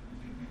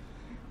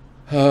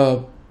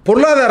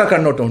பொருளாதார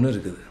கண்ணோட்டம் ஒன்று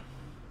இருக்குது.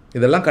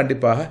 இதெல்லாம்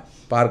கண்டிப்பாக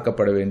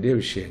பார்க்கப்பட வேண்டிய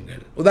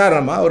விஷயங்கள்.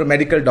 உதாரணமாக ஒரு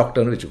மெடிக்கல்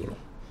டாக்டர்னு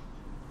வச்சுக்கிறோம்.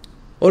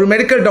 ஒரு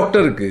மெடிக்கல்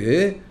டாக்டருக்கு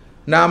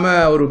நாம்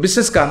ஒரு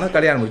பிஸ்னஸ்காரனை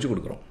கல்யாணம் முடிச்சு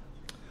கொடுக்குறோம்.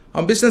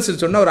 அவன் பிஸ்னஸ்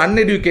சொன்னால் ஒரு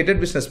அன்எடுக்கேட்டட்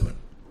பிஸ்னஸ்மேன்,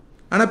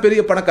 ஆனால்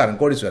பெரிய பணக்காரன்,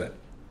 கோடீஸ்வரன்,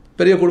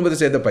 பெரிய குடும்பத்தை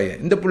சேர்ந்த பையன்.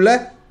 இந்த புள்ள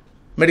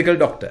மெடிக்கல்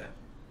டாக்டர்.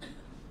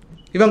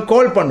 இவன்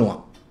கால்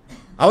பண்ணுவான்.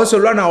 அவன்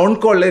சொல்லுவான் நான்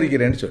ஒன் காலில்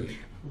இருக்கிறேன்னு சொல்லி.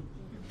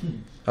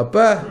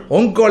 அப்போ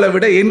ஒன் காலை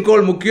விட என்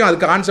கால் முக்கியம்,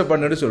 அதுக்கு ஆன்சர்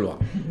பண்ணுன்னு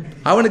சொல்லுவான்.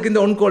 அவனுக்கு இந்த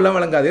ஒன் கோல்லாம்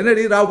வழங்காது.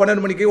 என்னடி ராவ்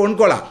 12 மணிக்கு ஒன்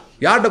கோலா,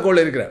 யார்கிட்ட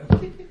கோல் இருக்கிறேன்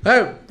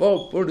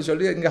போட்டு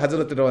சொல்லி இங்கே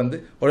ஹசரத்திட்ட வந்து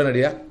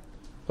உடனடியாக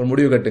ஒரு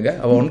முடிவு கட்டுங்க,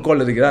 அவன் ஒன்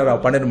கோல் இருக்கிறார்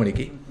ராவ் 12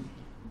 மணிக்கு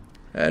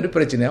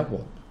பிரச்சனையாக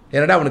போகும்.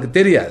 ஏன்னா அவனுக்கு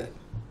தெரியாது.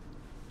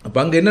 அப்போ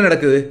அங்கே என்ன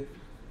நடக்குது?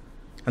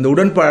 அந்த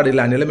உடன்பாடு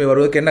இல்லா நிலைமை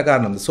வருவதற்கு என்ன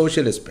காரணம்? இந்த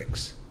சோஷியல்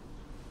எஸ்பெக்ட்ஸ்.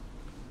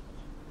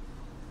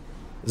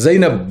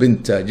 ஜைனப்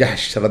பின்த்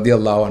ஜஹஷ்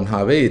ரலியல்லாஹு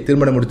அன்ஹாவை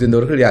திருமணம்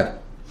முடித்திருந்தவர்கள் யார்?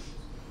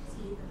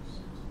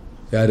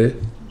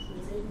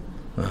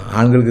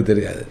 ஆண்களுக்கு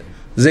தெரியாது.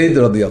 ஜெயித்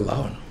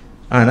ரலியல்லாஹு அன்ஹு.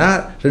 ஆனால்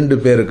 2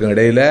 பேருக்கும்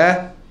இடையில்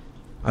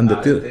அந்த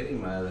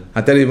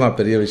தெரியுமா?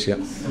 பெரிய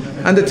விஷயம்.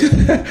 அந்த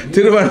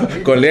திருமணம்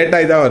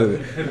லேட்டாகி தான் வருது,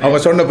 அவங்க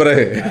சொன்ன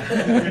பிறகு.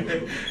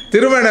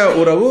 திருமண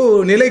உறவு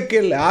நிலைக்கு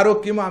இல்லை,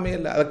 ஆரோக்கியமாக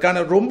அமையலை.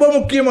 அதுக்கான ரொம்ப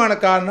முக்கியமான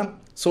காரணம்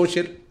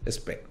சோஷியல்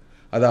எஸ்பெக்ட்.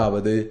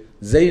 அதாவது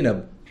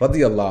ஜைனப்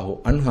ரலியல்லாஹு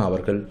அன்ஹா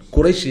அவர்கள்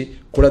குறைஷி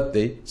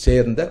குலத்தை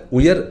சேர்ந்த,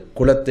 உயர்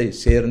குலத்தை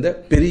சேர்ந்த,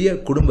 பெரிய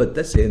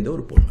குடும்பத்தை சேர்ந்த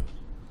ஒரு பொண்ணு.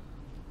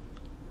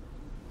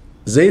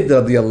 ஜெயித்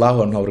ரலியல்லாஹு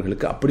அன்ஹு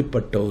அவர்களுக்கு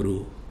அப்படிப்பட்ட ஒரு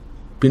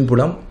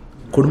பின்புலம்,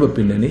 குடும்ப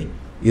பின்னணி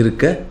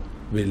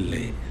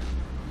இருக்கவில்லை.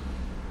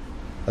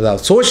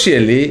 அதாவது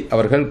சோஷியலி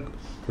அவர்கள்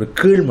ஒரு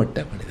கீழ்மட்ட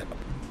மனிதர்.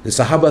 இது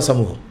சஹாபா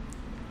சமூகம்.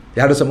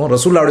 யாருடைய சமூகம்?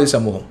 ரசூலுல்லாஹ்வுடைய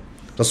சமூகம்.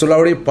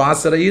 ரசூலுல்லாஹ்வுடைய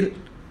பாசறையில்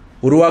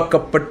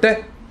உருவாக்கப்பட்ட,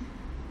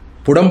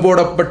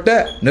 புடம்போடப்பட்ட,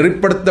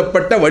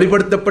 நெறிப்படுத்தப்பட்ட,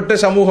 வழிபடுத்தப்பட்ட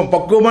சமூகம்,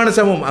 பக்குவமான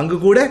சமூகம். அங்கு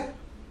கூட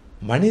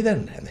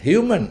மனிதன், அந்த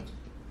ஹியூமன்,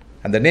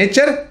 அந்த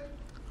நேச்சர்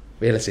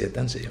வேலை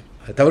செய்யத்தான் செய்யும்.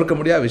 அது தவிர்க்க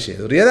முடியாத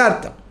விஷயம், ஒரு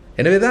யதார்த்தம்.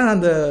 எனவே தான்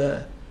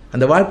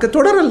அந்த வாழ்க்கை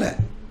தொடரல.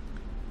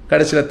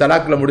 கடைசியில்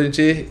தலாக்கில்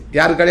முடிஞ்சு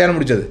யார் கல்யாணம்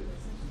முடிச்சது?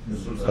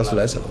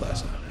 ரசூலுல்லாஹி ஸல்லல்லாஹு அலைஹி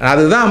வஸல்லம்.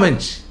 அதுதான்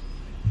அமைஞ்சு.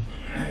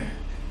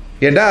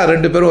 ஏண்டா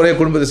 2 பேரும் ஒரே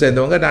குடும்பத்தை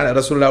சேர்ந்தவங்க. நான்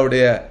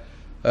ரசூலுல்லாஹ்வுடைய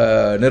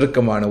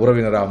நெருக்கமான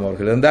உறவினராக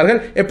அவர்கள் இருந்தார்கள்.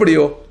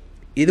 எப்படியோ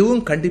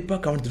இதுவும் கண்டிப்பாக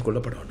கவனத்தில்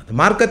கொள்ளப்பட வேண்டும்.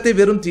 மார்க்கத்தை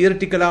வெறும்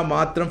தியரிட்டிக்கலாக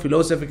மாத்திரம்,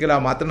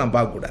 ஃபிலோசபிக்கலாக மாத்திரம் நாம்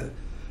பார்க்கக்கூடாது.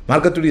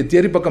 மார்க்கத்துடைய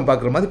தியரி பக்கம்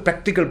பார்க்குற மாதிரி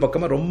ப்ராக்டிக்கல்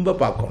பக்கமாக ரொம்ப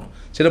பார்க்கணும்.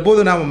 சில போது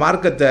நாம்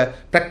மார்க்கத்தை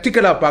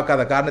ப்ராக்டிக்கலாக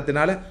பார்க்காத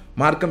காரணத்தினால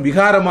மார்க்கம்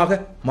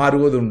விகாரமாக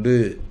மாறுவதுண்டு.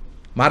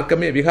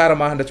 மார்க்கமே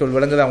விகாரமாக என்ற சொல்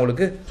விளங்குது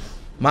அவங்களுக்கு.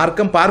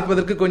 மார்க்கம்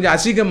பார்ப்பதற்கு கொஞ்சம்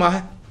அசிங்கமாக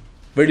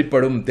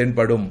வெளிப்படும்,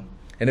 தென்படும்.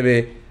 எனவே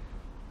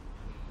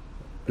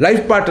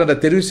லைஃப் பார்ட்னரை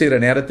தெரிவு செய்கிற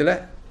நேரத்தில்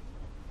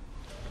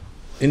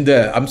இந்த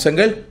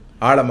அம்சங்கள்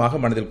ஆழமாக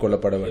மனதில்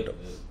கொள்ளப்பட வேண்டும்.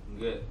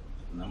 இங்கே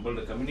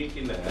நம்மளோட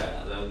கம்யூனிட்டியில்,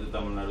 அதாவது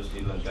தமிழ்நாடு,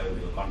 ஸ்ரீலங்கா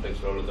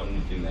கான்டெக்ட்ல உள்ள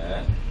கம்யூனிட்டியில்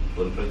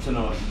ஒரு பிரச்சனை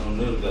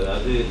ஒன்று இருக்குது.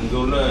 அதாவது இங்கே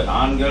உள்ள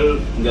ஆண்கள்,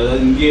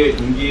 அதாவது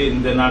இங்கே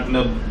இந்த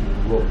நாட்டில்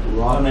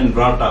born and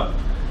brought up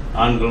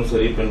ஆண்களும்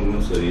சரி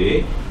பெண்களும் சரி,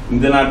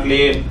 இந்த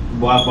நாட்டிலேயே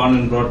born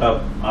and brought up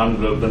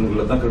ஆண்கள்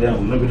பெண்களை தான் கல்யாணம்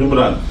பண்ண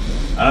விரும்புகிறாங்க.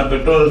 ஆனால்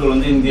பெற்றோர்கள்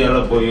வந்து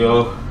இந்தியாவில் போயோ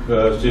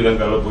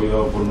ஸ்ரீலங்காவில் போயோ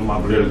பொண்ணு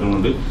மாப்பிள்ளை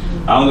எடுக்கணும்னு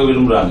அவங்க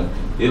விரும்புகிறாங்க.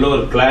 இதில்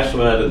ஒரு கிளாஷ்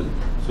வருது.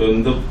 ஸோ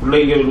இந்த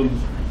பிள்ளைங்க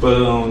இப்போ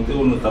வந்து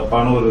ஒன்றும்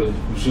தப்பான ஒரு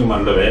விஷயம்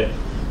அல்லவே.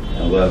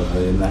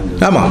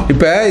 ஆமாம்,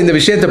 இப்போ இந்த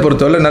விஷயத்தை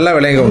பொறுத்தவரை நல்லா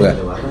விளங்குங்க.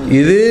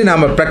 இது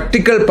நம்ம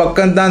ப்ராக்டிக்கல்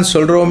பக்கம்தான்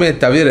சொல்கிறோமே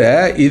தவிர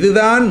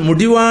இதுதான்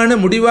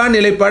முடிவான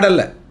நிலைப்பாடு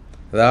அல்ல.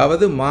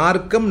 அதாவது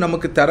மார்க்கம்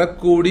நமக்கு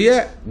தரக்கூடிய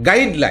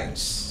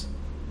கைட்லைன்ஸ்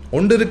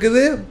ஒன்று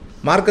இருக்குது,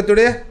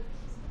 மார்க்கத்துடைய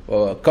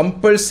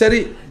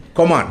கம்பல்சரி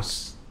கொமாண்ட்ஸ்,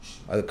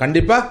 அது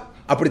கண்டிப்பாக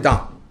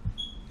அப்படித்தான்.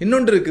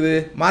 இன்னொன்று இருக்குது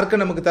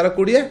மார்க்கம் நமக்கு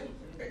தரக்கூடிய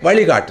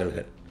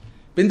வழிகாட்டல்கள்.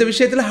 இந்த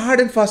விஷயத்தில்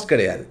ஹார்ட் அண்ட் ஃபாஸ்ட்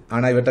கிடையாது.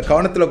 ஆனால் இவற்றை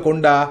கவனத்தில்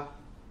கொண்டா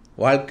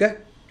வாழ்க்கை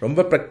ரொம்ப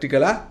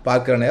ப்ராக்டிக்கலாக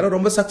பார்க்குற நேரம்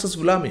ரொம்ப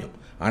சக்ஸஸ்ஃபுல்லாக அமையும்.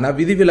 ஆனால்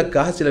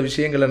விதிவிலக்காக சில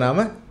விஷயங்களை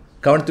நாம்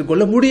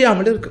கவனித்துக்கொள்ள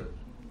முடியாமல் இருக்கும்.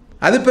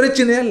 அது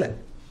பிரச்சனையே இல்லை.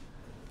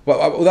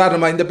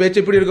 உதாரணமாக இந்த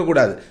பேச்சு இப்படி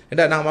இருக்கக்கூடாது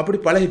ஏண்டா நாம் அப்படி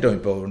பழகிட்டோம்.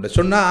 இப்போ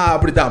சொன்னால்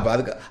அப்படி தான்,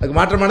 அதுக்கு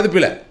மாற்றமானது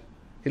பிள்ளை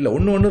இல்லை.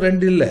 1 1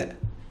 2 இல்லை,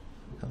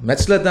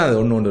 மேத்ஸில் தான் அது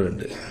 1 1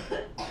 2.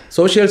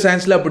 சோஷியல்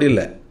சயின்ஸில் அப்படி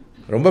இல்லை,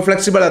 ரொம்ப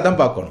ஃப்ளெக்சிபிளாக தான்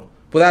பார்க்கணும்.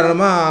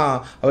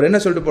 உதாரணமாக அவர் என்ன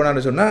சொல்லிட்டு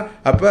போனான்னு சொன்னால்,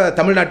 அப்போ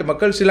தமிழ்நாட்டு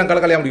மக்கள்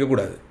ஸ்ரீலங்காவில் கல்யாணம்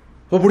முடிக்கக்கூடாது,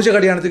 இப்போ பிடிச்ச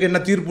கல்யாணத்துக்கு என்ன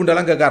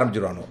தீர்ப்புண்டெல்லாம் கேட்க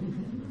ஆரம்பிச்சிடுவானோ.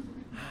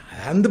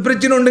 அந்த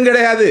பிரச்சனை ஒன்றும்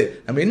கிடையாது.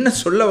 நம்ம என்ன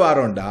சொல்ல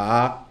வரோம்டா,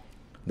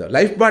 இந்த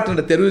லைஃப்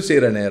பார்ட்னரை தெரிவு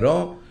செய்கிற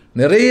நேரம்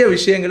நிறைய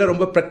விஷயங்களை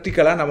ரொம்ப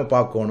ப்ராக்டிக்கலாக நம்ம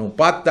பார்க்கணும்.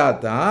 பார்த்தா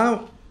தான்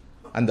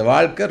அந்த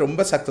வாழ்க்கை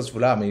ரொம்ப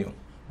சக்ஸஸ்ஃபுல்லாக அமையும்.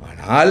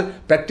 ஆனால்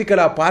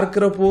ப்ராக்டிக்கலாக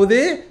பார்க்குற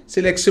போதே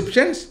சில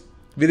எக்ஸெப்ஷன்ஸ்,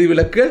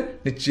 விதிவிலக்குகள்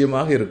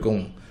நிச்சயமாக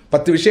இருக்கும்.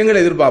 10 விஷயங்களை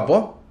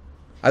எதிர்பார்ப்போம்,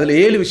 அதில்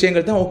 7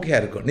 விஷயங்கள் தான்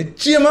ஓகேயாக இருக்கும்.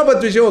 நிச்சயமாக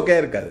 10 விஷயம்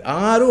ஓகேயாக இருக்காது,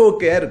 6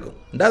 ஓகேயாக இருக்கும்.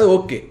 அது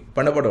ஓகே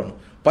பண்ணப்படணும்.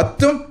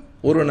 10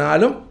 ஒரு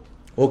நாளும்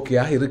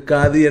ஓகேயாக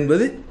இருக்காது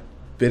என்பது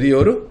பெரிய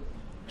ஒரு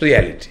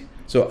ரியாலிட்டி.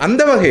 ஸோ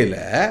அந்த வகையில்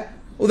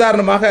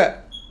உதாரணமாக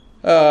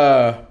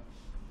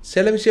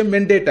சில விஷயம்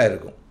மெண்டேட்டாக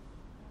இருக்கும்.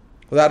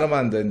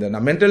 உதாரணமாக இந்த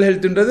மென்டல்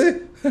ஹெல்த்துன்றது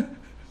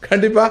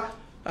கண்டிப்பாக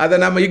அதை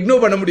நம்ம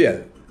இக்னோர் பண்ண முடியாது.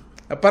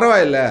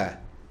 பரவாயில்ல,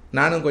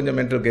 நானும் கொஞ்சம்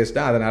மென்டல் கேஸ்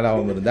தான், அதனால்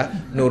அவங்க இருந்தால்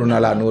 100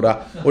 நாளாக 100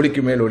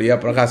 ஒளிக்கு மேல் ஒளியாக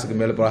பிரகாசுக்கு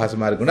மேலே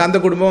பிரகாசமாக இருக்கணும். அந்த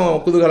குடும்பம்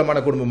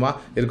குதூகலமான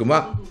குடும்பமாக இருக்குமா,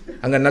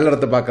 அங்கே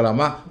நல்லறத்தை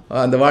பார்க்கலாமா,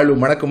 அந்த வாழ்வு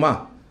மணக்குமா,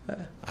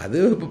 அது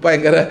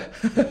பயங்கர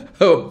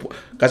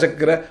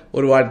கசக்கிற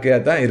ஒரு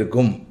வாழ்க்கையாக தான்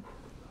இருக்கும்.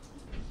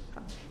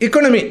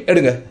 எக்கானமி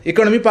எடுங்க,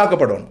 எக்கானமி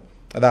பார்க்கப்படணும்.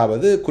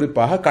 அதாவது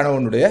குறிப்பாக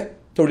கணவனுடைய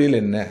தொழில்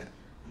என்ன,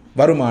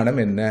 வருமானம்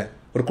என்ன,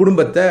 ஒரு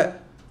குடும்பத்தை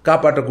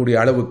காப்பாற்றக்கூடிய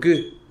அளவுக்கு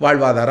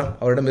வாழ்வாதாரம்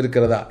அவரிடம்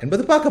இருக்கிறதா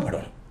என்பது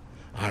பார்க்கப்படணும்.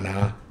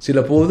 ஆனால் சில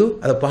போது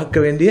அதை பார்க்க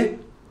வேண்டிய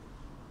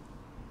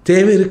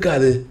தேவை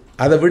இருக்காது.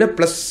 அதை விட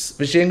ப்ளஸ்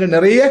விஷயங்கள்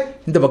நிறைய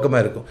இந்த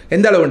பக்கமாக இருக்கும்.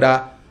 எந்த அளவுண்டா,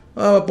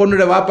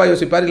 பொண்ணுடைய வாப்பா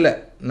யோசிப்பார், இல்லை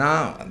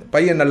நான் அந்த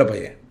பையன் நல்ல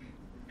பையன்,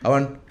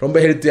 அவன் ரொம்ப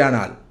ஹெல்த்தியான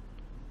ஆள்,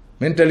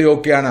 மென்டலி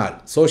ஓகேயான ஆள்,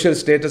 சோஷியல்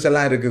ஸ்டேட்டஸ்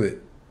எல்லாம் இருக்குது,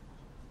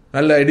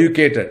 நல்ல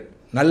எடியூகேட்டட்,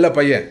 நல்ல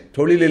பையன்,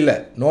 தொழில் இல்லை,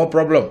 நோ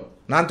ப்ராப்ளம்,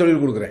 நான்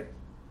தொழில் கொடுக்குறேன்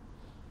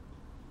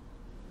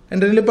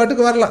என்ற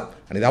நிலைப்பாட்டுக்கு வரலாம்.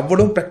 இது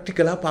அவ்வளவும்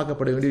ப்ராக்டிக்கலாக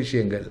பார்க்கப்பட வேண்டிய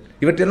விஷயங்கள்.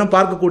 இவற்றையெல்லாம்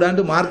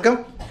பார்க்கக்கூடாது மார்க்கம்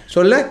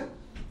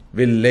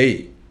சொல்லவில்லை.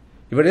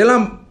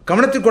 இவற்றையெல்லாம்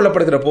கவனத்தில்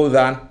கொள்ளப்படுகிற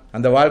போதுதான்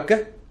அந்த வாழ்க்கை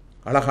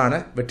அழகான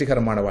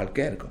வெற்றிகரமான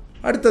வாழ்க்கையாக இருக்கும்.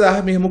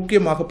 அடுத்ததாக மிக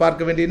முக்கியமாக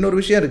பார்க்க வேண்டிய இன்னொரு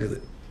விஷயம் இருக்குது.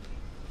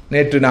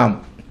 நேற்று நாம்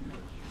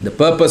இந்த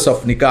பர்பஸ்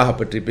ஆஃப் நிக்காக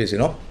பற்றி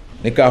பேசினோம்,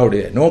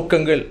 நிக்காவுடைய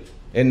நோக்கங்கள்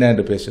என்ன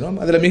என்று பேசினோம்.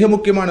 அதில் மிக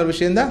முக்கியமான ஒரு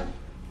விஷயம்தான்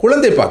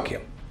குழந்தை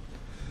பாக்கியம்.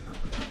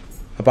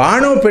 அப்போ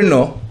ஆணோ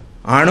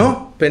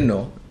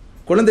பெண்ணோ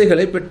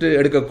குழந்தைகளை பெற்று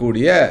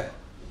எடுக்கக்கூடிய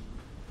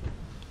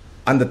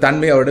அந்த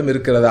தன்மை அவரிடம்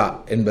இருக்கிறதா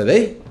என்பதை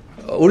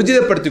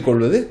உறுதிப்படுத்திக்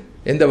கொள்வது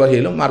எந்த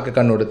வகையிலும் மார்க்க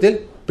கண்ணோட்டத்தில்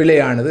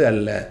பிழையானது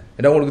அல்ல.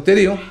 ஏன்னா உங்களுக்கு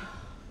தெரியும்,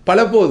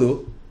 பல போது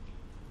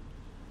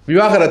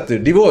விவாகரத்து,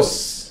 டிவோர்ஸ்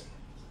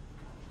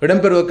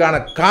இடம்பெறுவதற்கான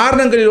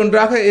காரணங்களில்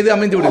ஒன்றாக எது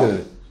அமைந்து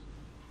விடுகிறது,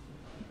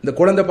 இந்த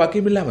குழந்தை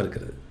பாக்கியம் இல்லாமல்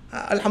இருக்கிறது.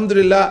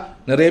 அல்ஹம்துலில்லாஹ்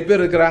நிறைய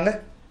பேர் இருக்கிறாங்க,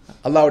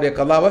 அல்லாஹ்வுடைய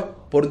கலாவை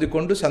பொருந்தி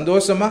கொண்டு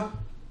சந்தோஷமாக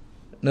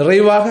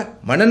நிறைவாக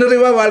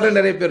மனநிறைவாக வாழ்கிற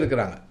நிறைய பேர்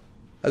இருக்கிறாங்க.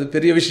 அது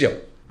பெரிய விஷயம்.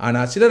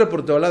 ஆனால் சிலரை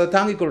பொறுத்தவரை அதை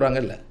தாங்கிக் கொள்கிறாங்க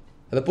இல்லை,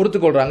 அதை பொறுத்து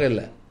கொள்கிறாங்க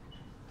இல்லை,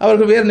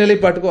 அவர்கள் வேறு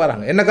நிலைப்பாட்டுக்கு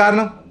வராங்க. என்ன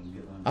காரணம்?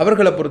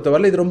 அவர்களை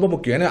பொறுத்தவரை இது ரொம்ப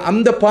முக்கியம். ஏன்னா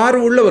அந்த பார்வை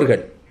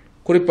உள்ளவர்கள்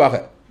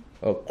குறிப்பாக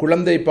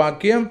குழந்தை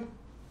பாக்கியம்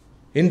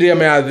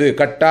இன்றியமையாது,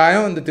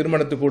 கட்டாயம் இந்த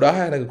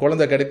திருமணத்துக்கூடாக எனக்கு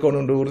குழந்தை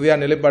கிடைக்கணுன்ற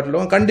உறுதியான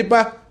நிலைப்பாட்டில்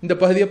கண்டிப்பாக இந்த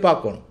பகுதியை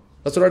பார்க்கணும்.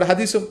 ரசூலோட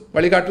ஹதீஸும்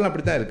வழிகாட்டலும்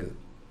அப்படி தான் இருக்குது.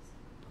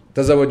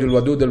 தஸவஜுல்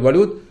வதூதல்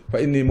வலூத்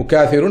ஃபஇன்னி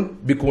முகாசிருன்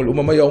பிக்குமுல்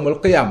உம்மம யௌமல்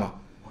கியாமா.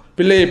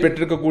 பிள்ளையை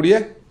பெற்றிருக்கக்கூடிய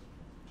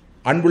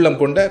அன்புள்ளம்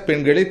கொண்ட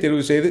பெண்களை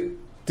தெரிவு செய்து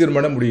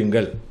திருமணம்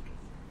முடியுங்கள்.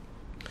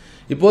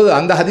 இப்போது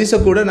அந்த ஹதீஸை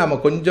கூட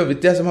நாம் கொஞ்சம்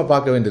வித்தியாசமாக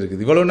பார்க்க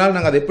வேண்டியிருக்குது. இவ்வளோ நாள்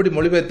நாங்கள் அதை எப்படி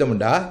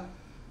மொழிபெயர்த்தோம்டா,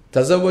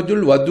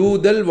 தஸவஜுல்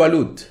வதூதல்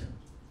வலூத்,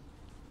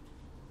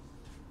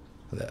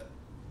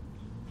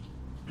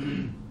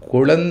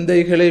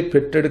 குழந்தைகளை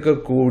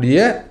பெற்றெடுக்கக்கூடிய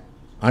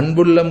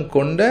அன்புள்ளம்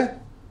கொண்ட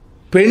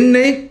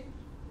பெண்ணை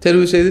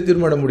தெரிவு செய்து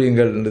திருமணம்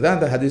முடியுங்கள் என்று தான்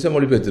அந்த ஹதீஸை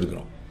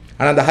மொழிபெயர்த்திருக்கிறோம்.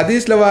 ஆனால் அந்த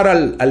ஹதீஸில் வர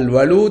அல்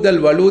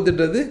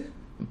வலூதுன்றது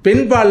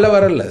பெண் பாலில்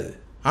வரல, அது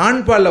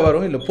ஆண் பாலில்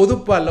வரும், இல்லை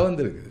பொதுப்பாலில்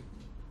வந்துருக்குது.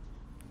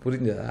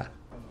 புரிஞ்சதா?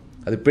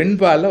 அது பெண்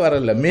பாலில்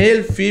வரல.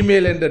 மேல்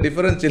ஃபீமேல் என்ற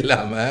டிஃபரன்ஸ்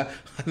இல்லாமல்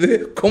அது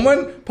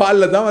கொமன்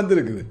பாலில் தான்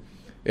வந்திருக்குது.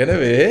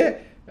 எனவே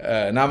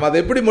நாம் அதை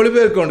எப்படி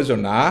மொழிபெயர்க்கணும்னு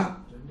சொன்னால்,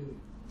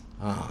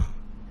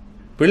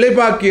 பிள்ளை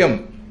பாக்கியம்,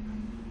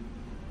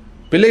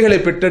 பிள்ளைகளை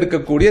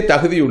பெற்றெடுக்கக்கூடிய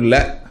தகுதியுள்ள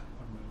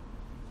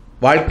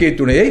வாழ்க்கை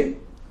துணையை,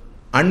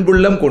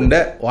 அன்புள்ளம் கொண்ட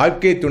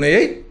வாழ்க்கை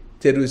துணையை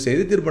தெரிவு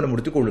செய்து திருமணம்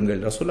முடித்துக் கொள்ளுங்கள்.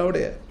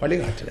 ரசூலுல்லாஹ்வுடைய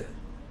வழிகாட்டுறது.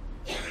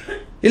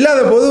 இல்லாத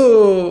போது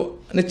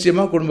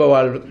நிச்சயமாக குடும்ப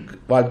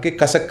வாழ்க்கை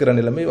கசக்கிற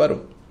நிலைமை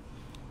வரும்.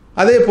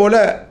 அதே போல்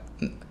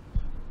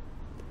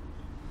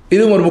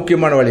இதுவும் ஒரு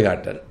முக்கியமான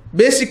வழிகாட்டல்.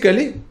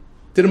 பேசிக்கலி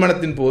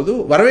திருமணத்தின் போது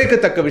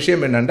வரவேற்கத்தக்க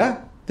விஷயம் என்னென்னா,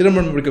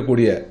 திருமணம்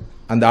முடிக்கக்கூடிய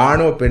அந்த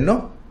ஆணோ பெண்ணோ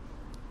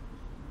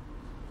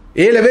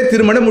ஏலவே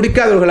திருமணம்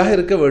முடிக்காதவர்களாக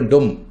இருக்க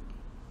வேண்டும்.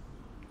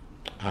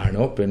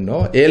 ஆணோ பெண்ணோ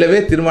ஏலவே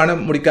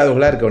திருமணம்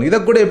முடிக்காதவர்களாக இருக்க வேண்டும். இதை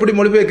கூட எப்படி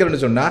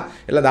மொழிபெயர்க்கிறேன்னு சொன்னால்,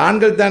 இல்லை அந்த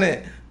ஆண்கள் தானே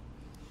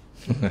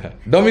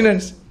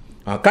டொமினன்ஸ்,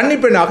 கன்னி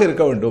பெண்ணாக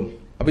இருக்க வேண்டும்.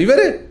 அப்போ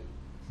இவர்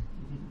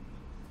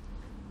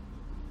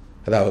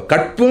அதாவது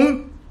கற்பும்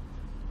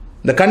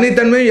இந்த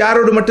கன்னித்தன்மையும்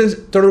யாரோடு மட்டும்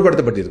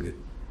தொடர்புபடுத்தப்பட்டிருக்கு?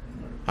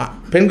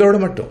 பெண்களோடு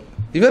மட்டும்.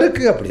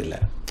 இவருக்கு அப்படி இல்லை.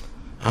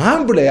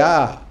 ஆம்பிளையா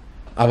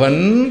அவன்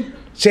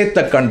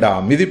சேத்த கண்டா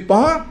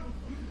மிதிப்பான்,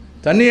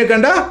 தண்ணியை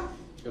கண்டா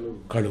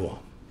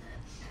கழுவான்.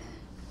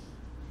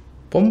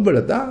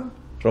 பொம்பளை தான்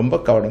ரொம்ப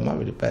கவனமாக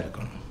விழிப்பாக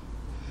இருக்கணும்.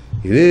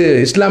 இது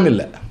இஸ்லாம்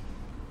இல்லை.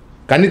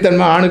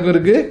 கன்னித்தன்மை ஆணுக்கும்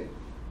இருக்குது,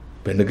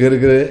 பெண்ணுக்கும்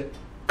இருக்குது.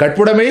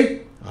 கற்புடைமை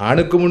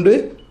ஆணுக்கும் உண்டு,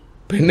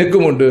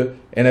 பெண்ணுக்கும் உண்டு.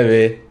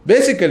 எனவே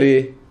பேசிக்கலி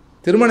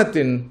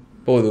திருமணத்தின்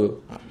போது,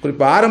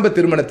 குறிப்பாக ஆரம்ப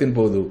திருமணத்தின்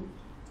போது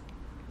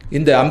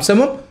இந்த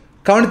அம்சமும்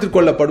கவனித்துக்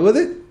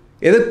கொள்ளப்படுவது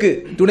எதற்கு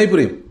துணை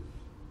புரியும்?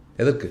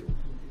 எதற்கு?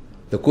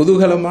 இந்த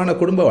குதூகலமான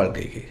குடும்ப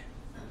வாழ்க்கைக்கு,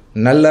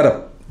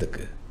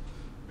 நல்லறத்துக்கு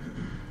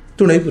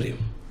துணை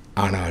புரியும்.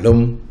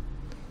 ஆனாலும்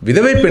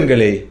விதவை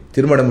பெண்களை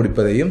திருமணம்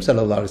முடிப்பதையும்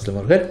ஸல்லல்லாஹு அலைஹி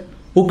வஸல்லம் அவர்கள்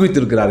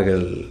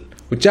ஊக்குவித்திருக்கிறார்கள்,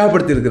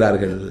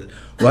 உற்சாகப்படுத்தியிருக்கிறார்கள்,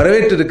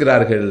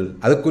 வரவேற்றிருக்கிறார்கள்,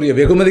 அதற்குரிய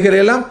வெகுமதிகளை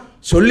எல்லாம்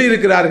சொல்லி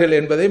இருக்கிறார்கள்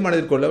என்பதை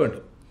மனதில் கொள்ள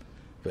வேண்டும்.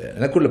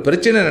 எனக்குள்ள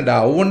பிரச்சனை என்னடா,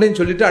 ஒவ்வொன்றையும்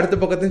சொல்லிட்டு அடுத்த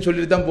பக்கத்தையும்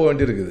சொல்லிட்டு தான் போக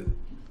வேண்டியிருக்குது.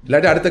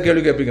 இல்லாட்டி அடுத்த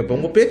கேள்வி கேட்பீங்க. இப்போ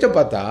உங்கள் பேச்சை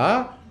பார்த்தா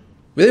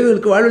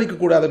விதவைகளுக்கு வாழ்வழிக்க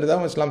கூடாதுன்னு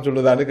தான் இஸ்லாம்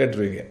சொல்லுதான்னு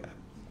கேட்டுருவீங்க.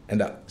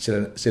 ஏண்டா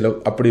சில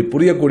அப்படி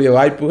புரியக்கூடிய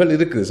வாய்ப்புகள்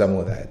இருக்குது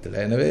சமுதாயத்தில்.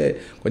 எனவே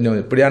கொஞ்சம்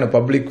இப்படியான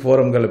பப்ளிக்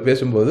ஃபோரம்களை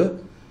பேசும்போது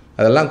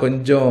அதெல்லாம்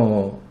கொஞ்சம்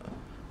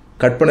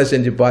கற்பனை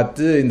செஞ்சு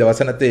பார்த்து இந்த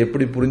வசனத்தை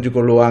எப்படி புரிஞ்சு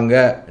கொள்ளுவாங்க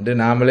என்று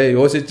நாமளே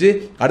யோசித்து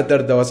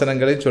அடுத்தடுத்த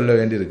வசனங்களையும் சொல்ல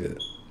வேண்டியிருக்குது.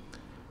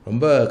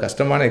 ரொம்ப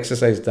கஷ்டமான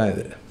எக்ஸசைஸ் தான்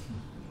இது,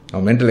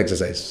 மென்டல்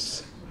எக்ஸசைஸ்.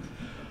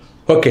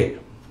 ஓகே,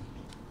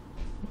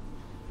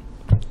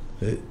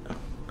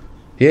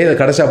 ஏன் இதை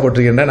கடைசா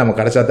போட்டிருக்கேன்னா, நம்ம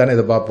கடைசா தானே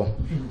இதை பார்ப்போம்.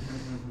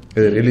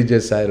 இது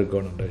ரிலீஜியஸாக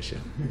இருக்கணுன்ற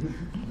விஷயம்.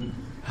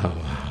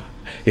 ஆமாம்,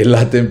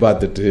 எல்லாத்தையும்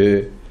பார்த்துட்டு,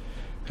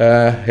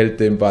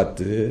 ஹெல்த்தையும்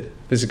பார்த்து,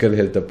 ஃபிசிக்கல்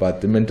ஹெல்த்தை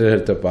பார்த்து, மென்டல்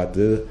ஹெல்த்தை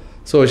பார்த்து,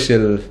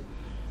 சோஷியல்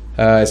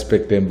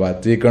ஆஸ்பெக்டையும்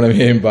பார்த்து,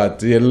 எக்கனாமியையும்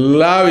பார்த்து,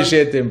 எல்லா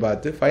விஷயத்தையும்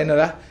பார்த்து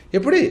ஃபைனலாக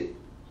எப்படி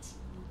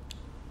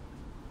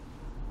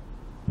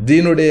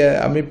தீனுடைய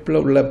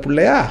அமைப்பில் உள்ள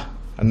பிள்ளையா?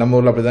 நம்ம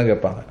ஊரில் அப்படி தான்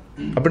கேட்பாங்க.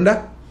 அப்படின்டா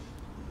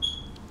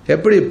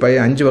எப்படி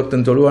பையன் 5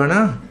 வக்தம் தொழுவானா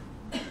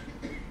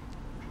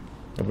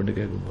அப்படின்னு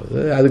கேட்கும்போது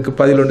அதுக்கு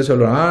பதில் ஒன்று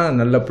சொல்லுவான்,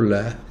 நல்ல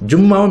பிள்ளை,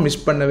 ஜும்மாவும்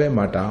மிஸ் பண்ணவே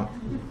மாட்டான்.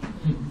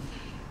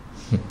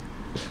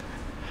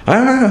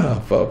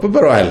 அப்போ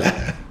பரவாயில்ல,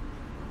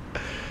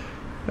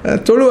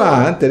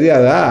 தொழுவான்,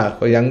 தெரியாதா?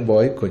 யங்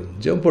பாய்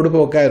கொஞ்சம்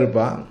பொடுப்போக்காக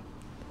இருப்பான்,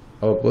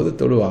 அவ்வப்போது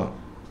தொழுவான்,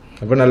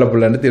 அப்போ நல்ல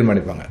பிள்ளைன்னு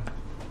தீர்மானிப்பாங்க.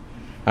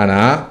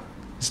 ஆனால்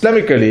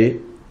இஸ்லாமிக்கலி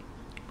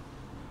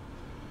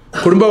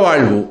குடும்ப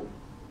வாழ்வு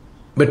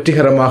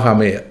வெற்றிகரமாக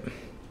அமைய,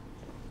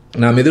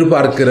 நாம்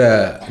எதிர்பார்க்கிற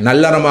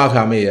நல்லறமாக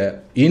அமைய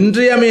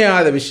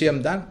இன்றியமையாத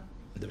விஷயம்தான்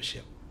இந்த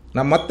விஷயம்.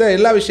 நாம் மற்ற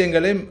எல்லா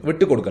விஷயங்களையும்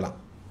விட்டு கொடுக்கலாம்,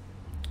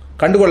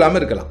 கண்டுகொள்ளாமல்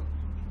இருக்கலாம்,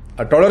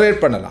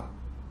 டொலரேட் பண்ணலாம்.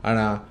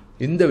 ஆனால்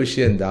இந்த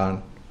விஷயம்தான்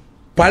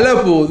பல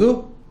போது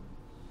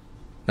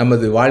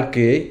நமது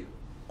வாழ்க்கையை,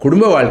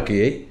 குடும்ப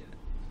வாழ்க்கையை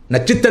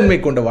நச்சுத்தன்மை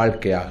கொண்ட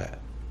வாழ்க்கையாக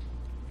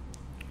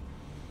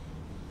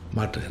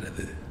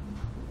மாற்றுகிறது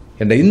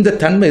என்ற இந்த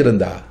தன்மை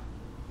இருந்தால்,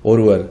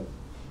 ஒருவர்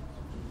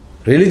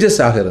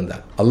ரிலிஜியஸாக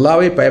இருந்தால்,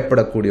 அல்லாஹ்வை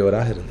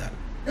பயப்படக்கூடியவராக இருந்தால்,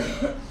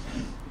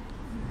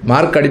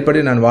 மார்க் அடிப்படை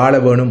நான் வாழ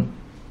வேணும்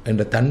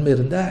என்ற தன்மை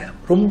இருந்தால்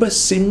ரொம்ப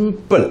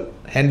சிம்பிள்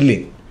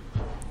ஹேண்ட்லிங்.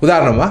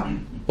 உதாரணமாக,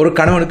 ஒரு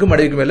கணவனுக்கு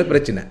மனைவிக்கு மேலே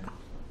பிரச்சனை.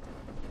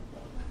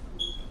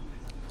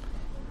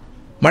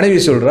 மனைவி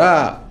சொல்கிறா,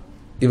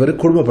 இவர்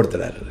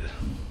குடும்பப்படுத்துகிறாரு,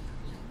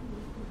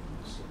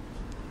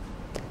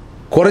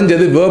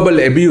 குறைஞ்சது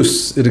வேர்பல் அபியூஸ்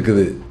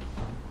இருக்குது,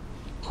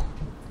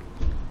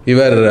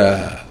 இவர்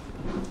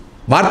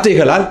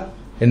வார்த்தைகளால்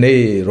என்னை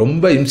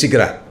ரொம்ப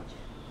இம்சிக்கிறார்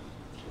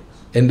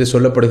என்று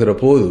சொல்லப்படுகிற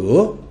போது,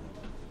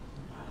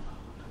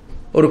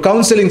 ஒரு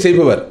கவுன்சிலிங்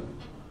செய்பவர்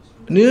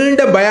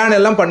நீண்ட பயான்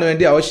எல்லாம் பண்ண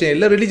வேண்டிய அவசியம்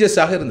இல்லை.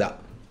 ரிலீஜியஸாக இருந்தால்,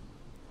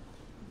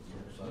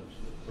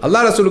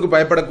 அல்லாஹ் ரசூலுக்கு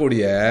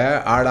பயப்படக்கூடிய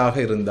ஆளாக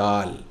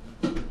இருந்தால்,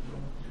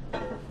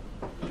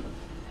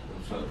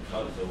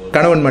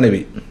 கணவன்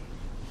மனைவி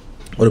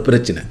ஒரு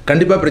பிரச்சனை,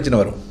 கண்டிப்பாக பிரச்சனை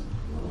வரும்.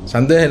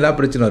 சந்தேகம் எல்லாம்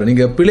பிரச்சனை வரும்.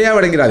 நீங்கள் பிழையாக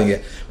வழங்கிறாதீங்க.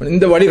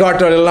 இந்த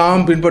வழிகாட்டல்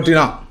எல்லாம்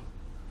பின்பற்றினா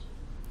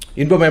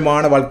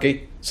இன்பமயமான வாழ்க்கை,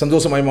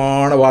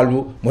 சந்தோஷமயமான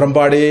வாழ்வு,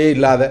 முரண்பாடே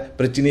இல்லாத,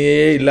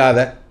 பிரச்சனையே இல்லாத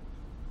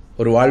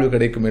ஒரு வாழ்வு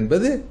கிடைக்கும்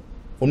என்பது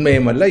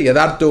உண்மையும் அல்ல,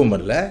 யதார்த்தமும்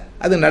அல்ல,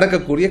 அது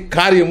நடக்கக்கூடிய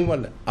காரியமும்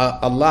அல்ல.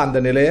 அல்லாஹ் அந்த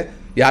நிலையை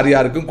யார்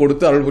யாருக்கும்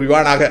கொடுத்து அருள்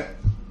புரிவானாக.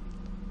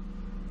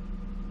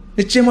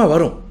 நிச்சயமாக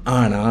வரும்.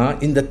 ஆனால்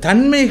இந்த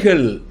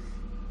தன்மைகள்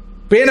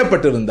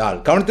பேணப்பட்டிருந்தால்,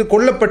 கவனத்தில்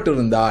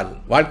கொள்ளப்பட்டிருந்தால்,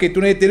 வாழ்க்கை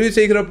துணையை தெரிவு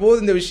செய்கிற போது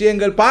இந்த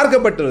விஷயங்கள்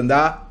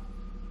பார்க்கப்பட்டிருந்தால்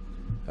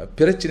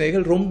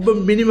பிரச்சனைகள் ரொம்ப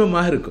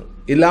மினிமமாக இருக்கும்.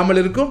 இல்லாமல்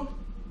இருக்கும்,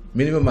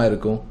 மினிமமாக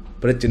இருக்கும்.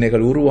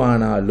 பிரச்சனைகள்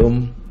உருவானாலும்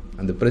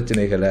அந்த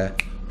பிரச்சனைகளை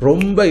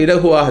ரொம்ப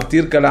இலகுவாக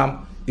தீர்க்கலாம்.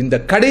 இந்த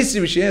கடைசி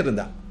விஷயம்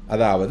இருந்தால்,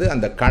 அதாவது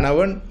அந்த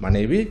கணவன்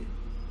மனைவி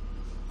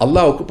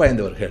அல்லாஹ்வுக்கு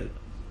பயந்தவர்கள்.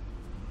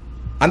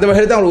 அந்த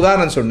வகையில் தான் ஒரு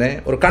உதாரணம் சொன்னேன்.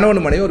 ஒரு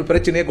கணவன் மனைவி ஒரு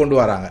பிரச்சனையை கொண்டு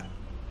வராங்க,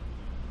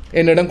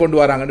 என்னிடம் கொண்டு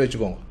வராங்கன்னு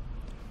வச்சுக்கோங்க.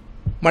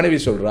 மனைவி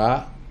சொல்கிறா,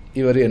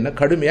 இவர் என்ன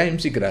கடுமையாக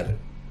இம்சிக்கிறாரு,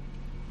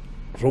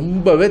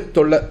 ரொம்பவே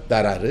தொல்லை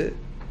தராரு,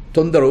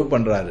 தொந்தரவு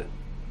பண்ணுறாரு,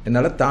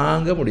 என்னால்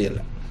தாங்க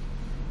முடியலை.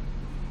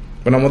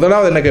 இப்போ நான்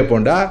முதலாவது என்ன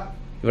கேட்போண்டா,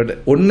 இவர்கிட்ட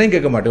ஒன்றையும்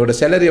கேட்க மாட்டோம், இவரோட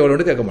சேலரி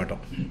எவ்வளோன்னு கேட்க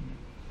மாட்டோம்,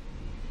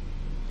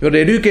 இவரோட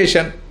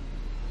எஜுகேஷன்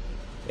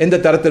எந்த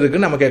தரத்தில்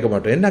இருக்குன்னு நம்ம கேட்க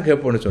மாட்டோம். என்ன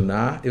கேட்போம்னு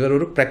சொன்னால், இவர்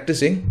ஒரு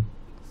ப்ராக்டிஸிங்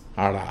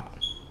ஆளா,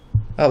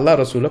 அல்லாஹ்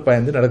ரசூலை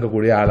பயந்து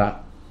நடக்கக்கூடிய ஆளா,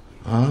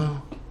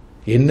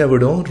 என்னை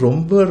விடவும்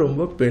ரொம்ப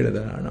ரொம்ப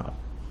பேணுதலான ஆள்,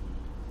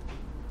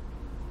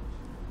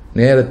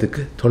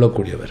 நேரத்துக்கு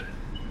தொழக்கூடியவர்,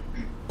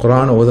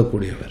 குர்ஆனை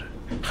ஓதக்கூடியவர்,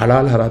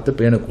 ஹலால் ஹராத்தை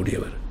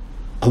பேணக்கூடியவர்,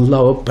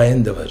 அல்லாஹ்வை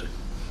பயந்தவர்,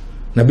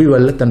 நபி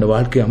வல்ல தன்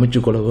வாழ்க்கையை அமைச்சு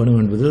கொள்ள வேணும்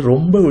என்பது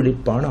ரொம்ப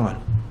விழிப்பான ஆள்.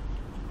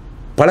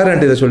 பலர்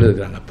ரெண்டு இதை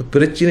சொல்லியிருக்கிறாங்க. இப்போ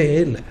பிரச்சனையே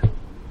இல்லை,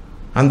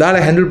 அந்த ஆளை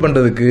ஹேண்டில்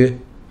பண்ணுறதுக்கு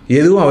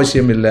எதுவும்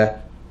அவசியம் இல்லை.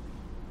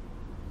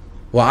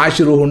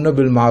 வாஷிருஹுன்ன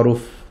பில்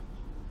மாரூஃப்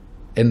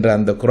என்ற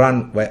அந்த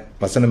குர்ஆன்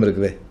வசனம்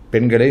இருக்குது,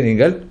 பெண்களை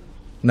நீங்கள்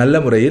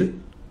நல்ல முறையில்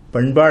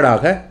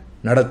பண்பாடாக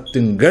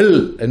நடத்துங்கள்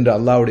என்று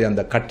அல்லாஹ்வுடைய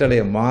அந்த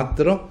கட்டளையை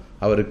மாத்திரம்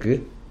அவருக்கு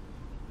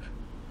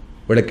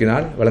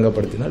விளக்கினால்,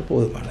 வழங்கப்படுத்தினால்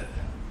போதுமானது.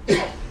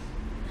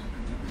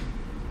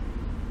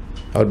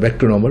 அவர் பேக்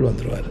டு நார்மல்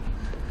வந்துடுவார்.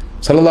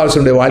 ஸல்லல்லாஹு அலைஹி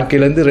வஸல்லம்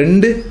வாழ்க்கையிலேருந்து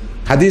 2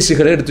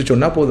 ஹதீஸுகளை எடுத்து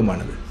சொன்னால்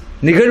போதுமானது,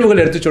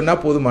 நிகழ்வுகள் எடுத்து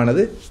சொன்னால்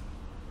போதுமானது.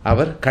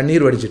 அவர்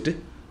கண்ணீர் வடிச்சிட்டு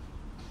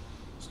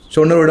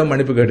சொன்னவரிடம்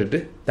மன்னிப்பு கேட்டுட்டு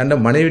தன்னை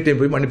மனைவிட்டையும்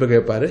போய் மன்னிப்பு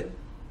கேட்பார்.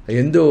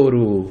 எந்த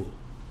ஒரு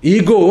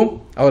ஈகோவும்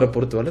அவரை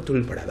பொறுத்தவரை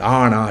தொழில்படாது.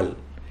 ஆனால்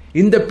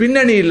இந்த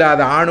பின்னணி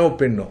இல்லாத ஆணோ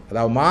பெண்ணோ,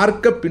 அதாவது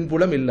மார்க்க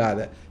பின்புலம் இல்லாத,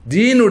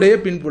 தீனுடைய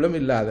பின்புலம்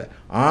இல்லாத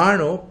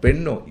ஆணோ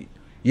பெண்ணோ,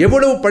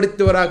 எவ்வளவு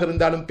படித்தவராக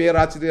இருந்தாலும்,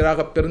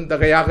 பேராசிரியராக,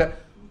 பெருந்தகையாக,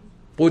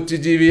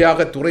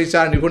 பூச்சிஜீவியாக,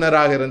 துறைசார்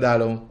நிபுணராக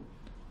இருந்தாலும்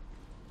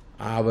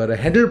அவரை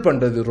ஹேண்டில்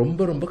பண்ணுறது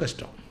ரொம்ப ரொம்ப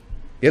கஷ்டம்.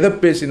 எதை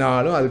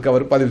பேசினாலும் அதுக்கு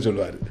அவர் பதில்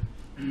சொல்லுவார்,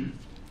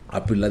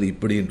 அப்படி இல்லாது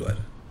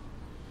இப்படின்வார்.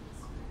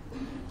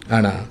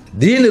 ஆனால்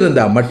தீன்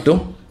இருந்தால்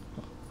மட்டும்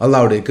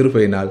அல்லாஹ்வுடைய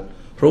கிருபையினால்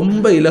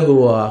ரொம்ப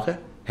இலகுவாக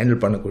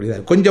ஹேண்டில்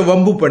பண்ணக்கூடியதாக. கொஞ்சம்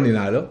வம்பு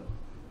பண்ணினாலும்,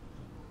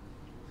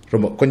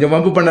 கொஞ்சம்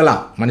வம்பு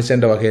பண்ணலாம்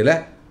மனுஷன்ற வகையில்,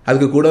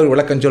 அதுக்கு கூட ஒரு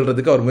விளக்கம்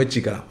சொல்கிறதுக்கு அவர்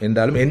முயற்சிக்கலாம்.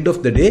 என்றாலும் எண்ட்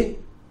ஆஃப் த டே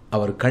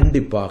அவர்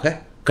கண்டிப்பாக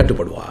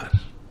கட்டுப்படுவார்.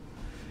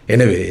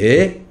 எனவே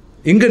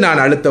இங்கு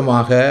நான்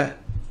அழுத்தமாக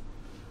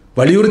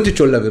வலியுறுத்தி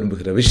சொல்ல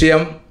விரும்புகிற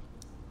விஷயம்,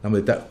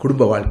 நமது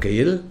குடும்ப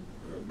வாழ்க்கையில்,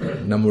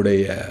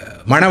 நம்முடைய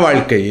மன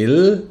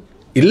வாழ்க்கையில்,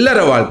 இல்லற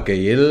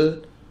வாழ்க்கையில்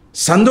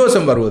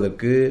சந்தோஷம்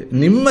வருவதற்கு,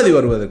 நிம்மதி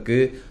வருவதற்கு,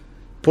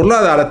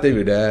 பொருளாதாரத்தை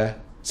விட,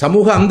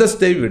 சமூக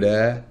அந்தஸ்தை விட,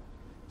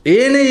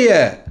 ஏனைய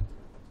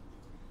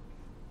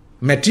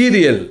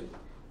மெட்டீரியல்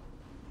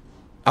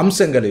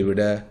அம்சங்களை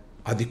விட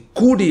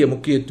அதிகூடிய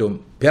முக்கியத்துவம்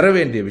பெற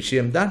வேண்டிய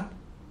விஷயம்தான்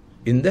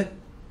இந்த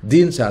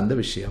தீன் சார்ந்த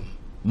விஷயம்,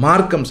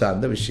 மார்க்கம்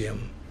சார்ந்த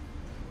விஷயம்.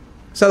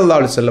 ஸல்லல்லாஹு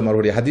அலைஹி வஸல்லம்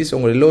அவருடைய ஹதீஸ்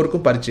உங்கள்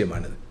எல்லோருக்கும்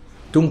பரிச்சயமானது.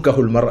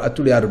 துன்கஹுல்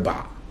மர்அத்து லிஅர்பா,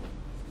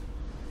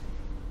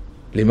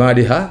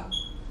 லிமாலிஹா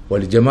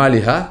வலி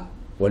ஜமாலிஹா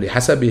வலி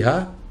ஹசபிஹா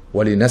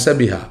வலி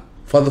நசபிஹா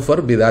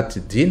ஃபத்ஃபர் பிதாத்தி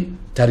தீன்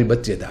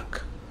தரிபத் யதாக்.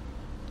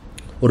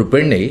 ஒரு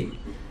பெண்ணை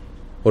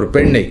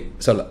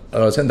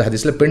இந்த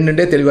ஹதீஸில்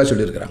பெண்ணுண்டே தெளிவாக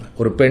சொல்லியிருக்கிறாங்க.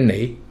 ஒரு பெண்ணை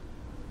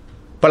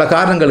பல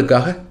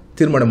காரணங்களுக்காக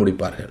திருமணம்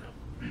முடிப்பார்கள்.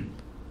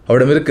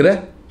 அவளிடம் இருக்கிற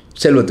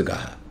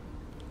செல்வத்துக்காக,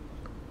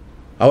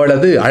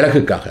 அவளது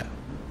அழகுக்காக,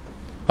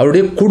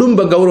 அவளுடைய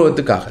குடும்ப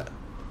கௌரவத்துக்காக,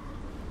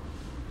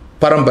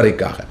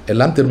 பரம்பரைக்காக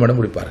எல்லாம் திருமணம்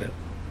முடிப்பார்கள்.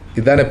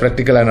 இதுதானே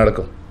ப்ராக்டிக்கலாக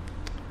நடக்கும்.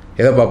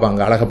 எதை பார்ப்பாங்க?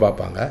 அழகை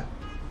பார்ப்பாங்க,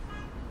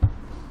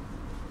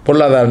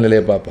 பொருளாதார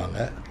நிலையை பார்ப்பாங்க.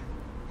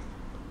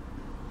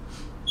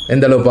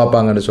 எந்த அளவு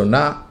பார்ப்பாங்கன்னு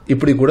சொன்னால்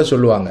இப்படி கூட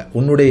சொல்லுவாங்க,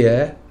 உன்னுடைய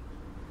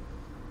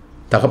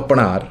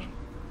தகப்பனார்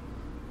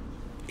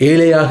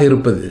ஏழையாக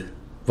இருப்பது,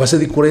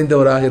 வசதி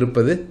குறைந்தவராக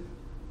இருப்பது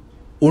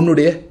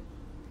உன்னுடைய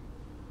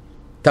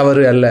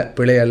தவறு அல்ல,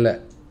 பிழை அல்ல,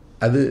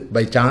 அது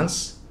பை சான்ஸ்,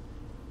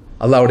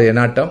 அல்லாஹ்வுடைய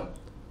நாட்டம்.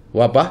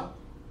 வாப்பா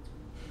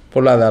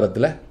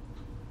பொருளாதாரத்தில்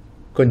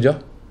கொஞ்சம்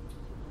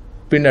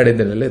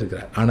பின்னடைந்த நிலையில்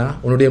இருக்கிறார். ஆனால்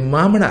உன்னுடைய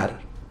மாமனார்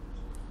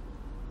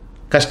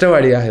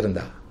கஷ்டவாளியாக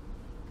இருந்தா,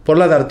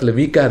 பொருளாதாரத்தில்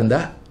வீக்காக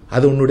இருந்தால்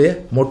அது உன்னுடைய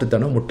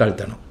மோட்டுத்தனம்,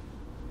 முட்டாள்தனம்.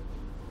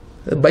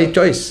 பை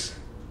சாய்ஸ்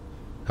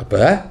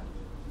அப்போ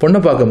பொண்ணை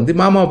பார்க்க முந்தி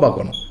மாமாவை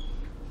பார்க்கணும்.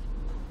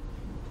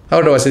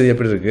 அவரோட வசதி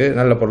எப்படி இருக்குது,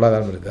 நல்ல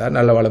பொருளாதாரம் இருக்குதா,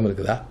 நல்ல வளம்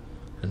இருக்குதா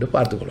என்று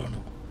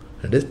பார்த்துக்கொள்ளணும்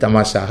என்று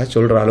தமாஷாக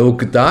சொல்கிற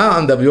அளவுக்கு தான்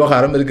அந்த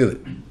விவகாரம் இருக்குது.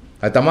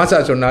 அது தமாஷா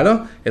சொன்னாலும்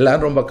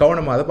எல்லோரும் ரொம்ப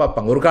கவனமாக அதை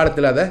பார்ப்பாங்க. ஒரு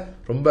காலத்தில் அதை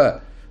ரொம்ப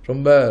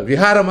ரொம்ப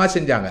விகாரமாக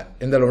செஞ்சாங்க.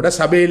 எங்களோட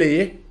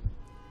சபையிலேயே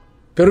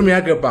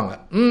பெருமையாக கேட்பாங்க,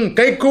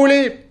 கைக்கூலி,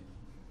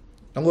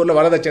 நம்ம ஊரில்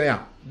வரதட்சணையா,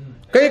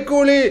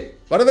 கைக்கூலி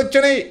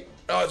வரதட்சணை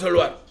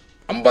சொல்லுவார்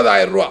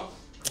 50,000 ரூபா.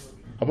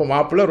 அப்போ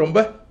மாப்பிள்ளை ரொம்ப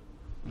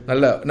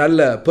நல்ல நல்ல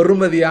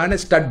பெருமதியான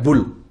ஸ்டட்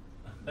புல்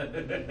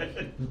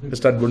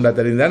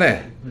தெரியும் தானே,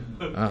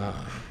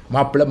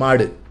 மாப்பிள்ளை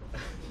மாடு.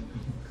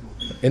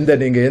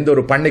 நீங்கள் எந்த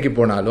ஒரு பண்ணைக்கு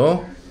போனாலும்,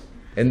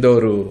 எந்த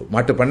ஒரு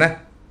மாட்டு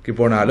பண்ணைக்கு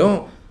போனாலும்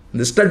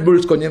இந்த ஸ்டட்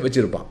புல்ஸ் கொஞ்சம்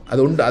வச்சுருப்பான். அது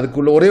உண்டு,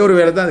 அதுக்குள்ள ஒரே ஒரு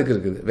வேலை தான் அதுக்கு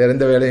இருக்குது, வேறு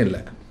எந்த வேலையும்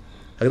இல்லை.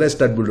 அதுதான்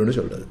ஸ்டட் புல்லுன்னு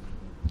சொல்கிறது.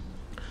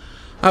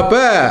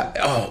 அப்போ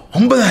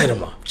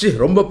 50,000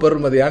 ரொம்ப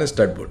பெருமதியான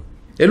ஸ்டட் புல்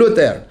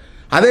 75,000.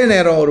 அதே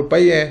நேரம் ஒரு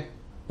பையன்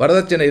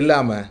வரதட்சணை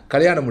இல்லாமல்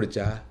கல்யாணம்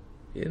முடித்தா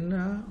என்ன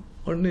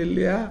ஒன்றும்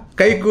இல்லையா,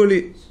 கைக்கூலி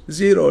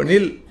 0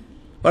 நில்,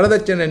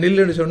 வரதட்சணை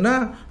நில்லுன்னு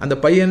சொன்னால் அந்த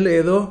பையனில்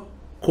ஏதோ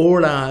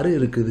கோளாறு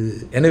இருக்குது.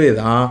 எனவே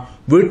தான்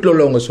வீட்டில்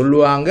உள்ளவங்க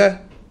சொல்லுவாங்க,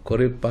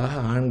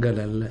 குறிப்பாக ஆண்கள்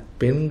அல்ல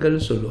பெண்கள்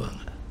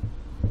சொல்லுவாங்க,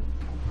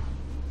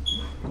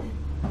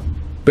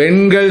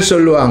 பெண்கள்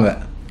சொல்லுவாங்க.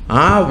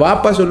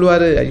 வாப்பா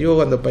சொல்லுவார், ஐயோ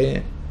அந்த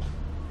பையன்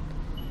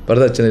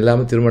வரதட்சணை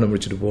இல்லாமல் திருமணம்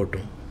முடிச்சுட்டு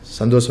போகட்டும்,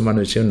 சந்தோஷமான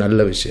விஷயம்,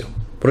 நல்ல விஷயம்,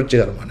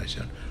 புரட்சிகரமான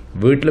விஷயம்.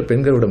 வீட்டில்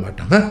பெண்கள் விட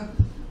மாட்டாங்க.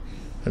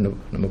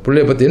 நம்ம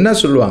பிள்ளைய பற்றி என்ன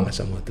சொல்லுவாங்க,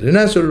 சமூகத்தில்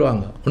என்ன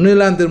சொல்லுவாங்க, ஒன்றும்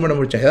இல்லாமல் திருமணம்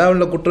முடித்தேன், ஏதாவது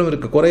உள்ள குற்றம்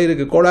இருக்குது, குறை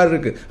இருக்குது, கோளாறு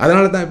இருக்குது,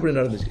 அதனால தான் இப்படி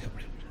நடந்துச்சு.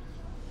 அப்படி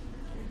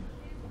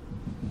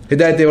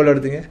ஹிதாயத்தை எவ்வளோ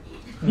எடுத்தீங்க?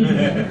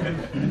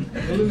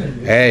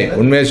 ஏய்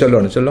உண்மையை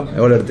சொல்லணும், சொல்லும்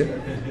எவ்வளோ எடுத்து?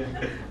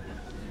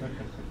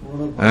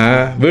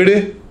 வீடு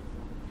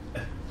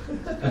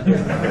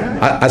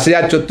அசையா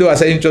சொத்து,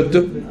 அசையும்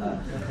சொத்து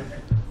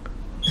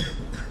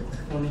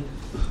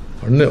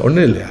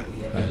ஒன்றும் இல்லையா?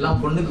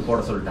 பொண்ணுக்கு போட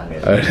சொல்லிட்டாங்க,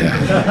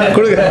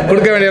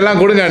 கொடுக்க வேண்டிய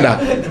எல்லாம் கொடுங்கண்டா.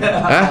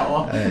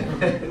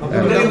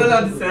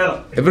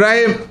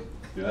 இப்ராஹிம்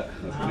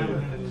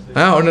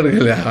ஒன்றும்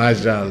இருக்கு இல்லையா?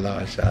 மாஷா அல்லா,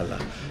 மாஷா அல்லா,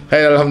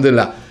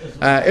 அல்ஹம்துலில்லாஹ்.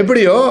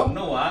 எப்படியோ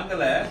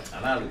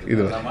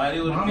இது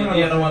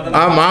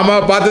மாமா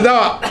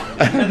பார்த்துதான்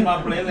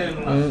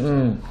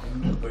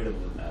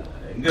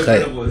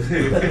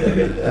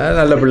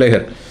நல்ல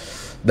பிள்ளைகள்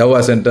தவா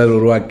சென்டர்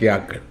உருவாக்கி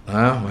ஆக்கள்.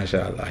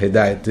 மாஷா அல்லா,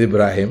 ஹிதாயத்,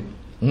 இப்ராஹிம்.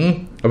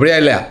 அப்படியா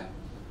இல்லையா?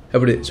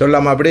 எப்படி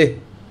சொல்லாமா? அப்படி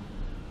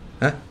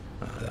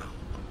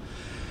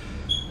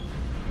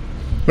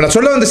நான்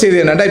சொல்ல வந்த செய்தி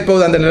என்னடா,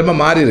 இப்போது அந்த நிலைமை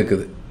மாறி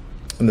இருக்குது.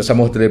 இந்த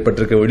சமூகத்தில்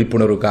ஏற்பட்டிருக்க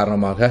விழிப்புணர்வு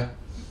காரணமாக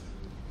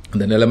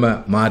அந்த நிலைமை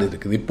மாறி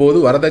இருக்குது. இப்போது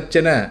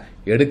வரதட்சணை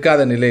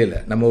எடுக்காத நிலையில்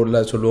நம்ம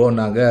ஊரில் சொல்லுவோம்,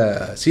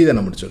 நாங்கள்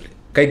சீதனம்னு சொல்லி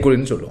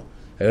கைக்கூலின்னு சொல்லுவோம்.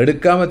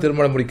 எடுக்காமல்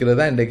திருமணம் முடிக்கிறது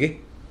தான் இன்றைக்கி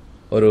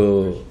ஒரு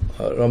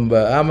ரொம்ப,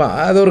 ஆமாம்,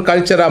 அது ஒரு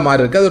கல்ச்சராக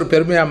மாறி இருக்குது, அது ஒரு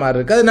பெருமையாக மாறி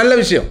இருக்குது. அது நல்ல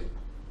விஷயம்.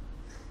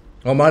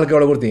 உங்கள் மகளுக்கு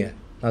எவ்வளோ கொடுத்தீங்க?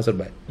 நான்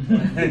சொல்பேன்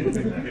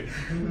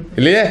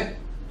இல்லையே,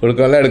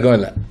 கொடுக்கல எடுக்கவும்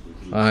இல்லை.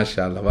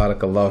 மாஷா அல்லா,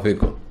 பாரக்கல்லாஹு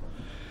ஃபீக்கும்.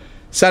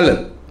 சல்,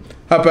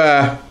 அப்போ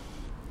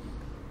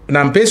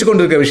நாம்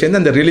பேசிக்கொண்டிருக்கிற விஷயம்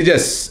தான் இந்த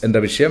ரிலிஜியஸ் என்ற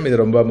விஷயம். இது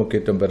ரொம்ப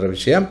முக்கியத்துவம் பெறுற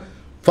விஷயம்.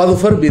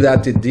 ஃபதுஃபர்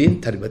பிதாத்தி தீன்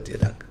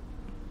தரிபத்தியதாக,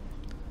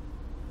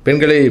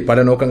 பெண்களை பல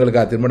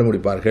நோக்கங்களுக்காக திருமணம்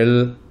முடிப்பார்கள்.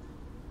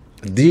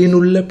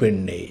 தீனுள்ள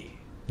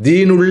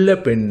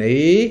பெண்ணை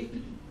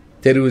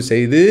தெரிவு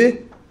செய்து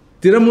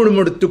திருமணம்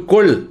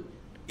எடுத்துக்கொள்.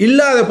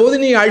 இல்லாத போது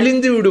நீ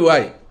அழிந்து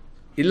விடுவாய்,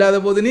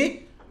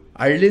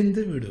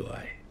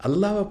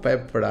 அல்லாஹ்வை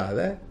பயப்படாத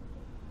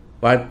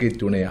வாழ்க்கை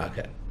துணையாக,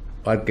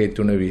 வாழ்க்கை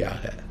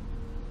துணைவியாக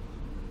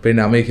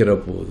பெண் அமைகிற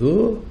போது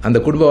அந்த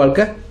குடும்ப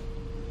வாழ்க்கை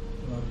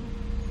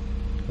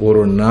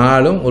ஒரு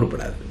நாளும்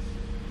உருப்படாது.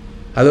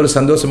 அது ஒரு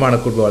சந்தோஷமான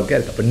குடும்ப வாழ்க்கையாக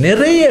இருக்கு. அப்போ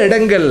நிறைய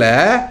இடங்களில்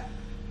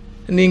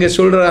நீங்கள்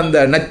சொல்கிற அந்த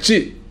நச்சு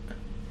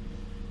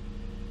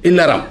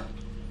இல்லறம்,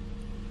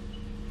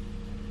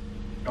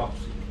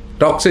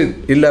 டாக்ஸிக்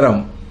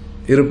இல்லறம்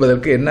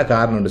இருப்பதற்கு என்ன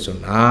காரணம்னு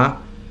சொன்னால்,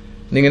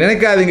 நீங்கள்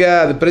நினைக்காதீங்க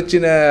அது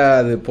பிரச்சனை,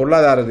 அது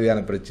பொருளாதார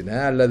ரீதியான பிரச்சனை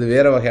அல்லது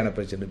வேறு வகையான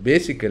பிரச்சனை.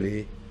 பேசிக்கலி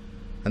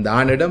அந்த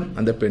ஆணிடம்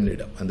அந்த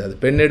பெண்ணிடம், அந்த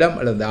பெண்ணிடம்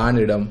அல்லது அந்த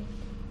ஆணிடம்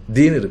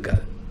தீன்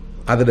இருக்காது.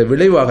 அதோட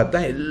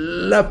விளைவாகத்தான்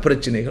எல்லா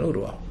பிரச்சனைகளும்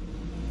உருவாகும்.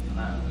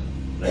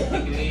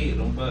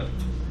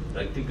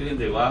 ப்ராக்டிக்கலி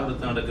இந்த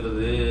விவாகரத்து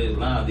நடக்கிறது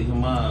எல்லாம்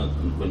அதிகமாக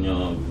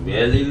கொஞ்சம்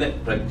வேலையில்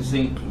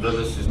ப்ராக்டிசிங்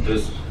பிரதர்ஸ்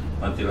சிஸ்டர்ஸ்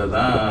மத்தியில்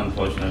தான்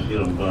அன்ஃபார்ச்சுனேட்லி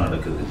ரொம்ப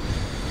நடக்குது.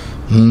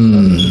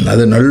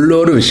 அது நல்ல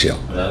ஒரு விஷயம்.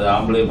 அதாவது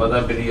ஆம்பளை பார்த்தா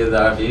பெரிய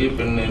தாடி,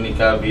 பெண்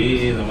நிக்காபி,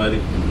 இந்த மாதிரி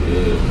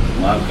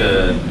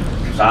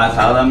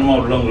சாதாரணமாக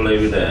உள்ளவங்களை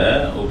விட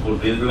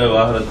இதில்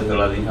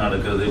விவாகரத்துகள் அதிகம்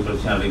நடக்கிறது,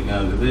 பிரச்சனை அதிகம்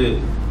இருக்குது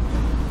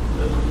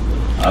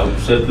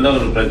அவுட்சைடில்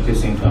ஒரு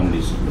ப்ராக்டிசிங்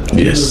ஃபேமிலிஸ்.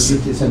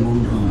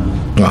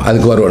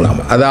 அதுக்கு வருவோம்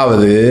நாம்.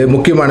 அதாவது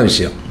முக்கியமான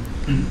விஷயம்,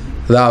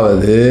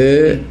 அதாவது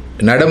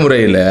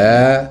நடைமுறையில்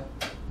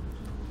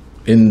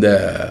இந்த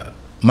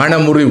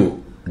மனமுறிவு,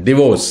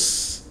 டிவோர்ஸ்,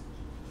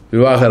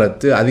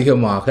 விவாகரத்து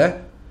அதிகமாக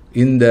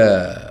இந்த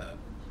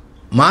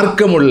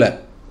மார்க்கமுள்ள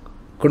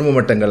குடும்ப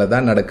மட்டங்களில்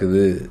தான்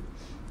நடக்குது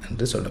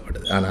என்று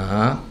சொல்லப்படுது.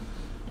 ஆனால்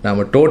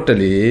நாம்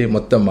டோட்டலி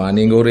மொத்தமாக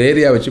நீங்கள் ஒரு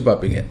ஏரியா வச்சு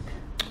பார்ப்பீங்க,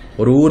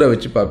 ஒரு ஊரை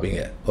வச்சு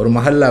பார்ப்பீங்க, ஒரு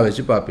மஹல்லா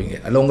வச்சு பார்ப்பீங்க,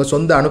 அல்ல உங்கள்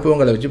சொந்த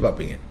அனுபவங்களை வச்சு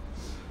பார்ப்பீங்க.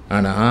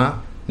 ஆனால்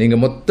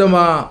நீங்கள்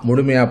மொத்தமாக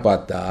முழுமையாக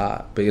பார்த்தா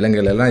இப்போ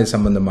இலங்கையிலலாம் இது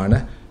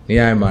சம்பந்தமான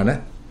நியாயமான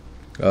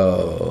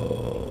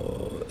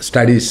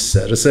ஸ்டடீஸ்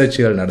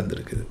ரிசர்ச்சுகள்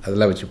நடந்திருக்குது.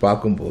 அதெல்லாம் வச்சு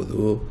பார்க்கும்போது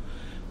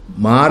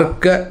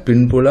மார்க்க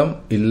பின்புலம்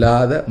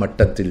இல்லாத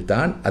மட்டத்தில்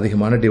தான்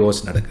அதிகமான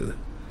டிவோர்ஸ் நடக்குது.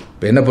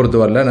 இப்போ என்னை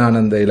பொறுத்தவரையில் நான்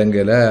அந்த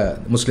இலங்கையில்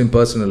முஸ்லீம்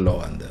பர்சனல் லா,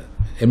 அந்த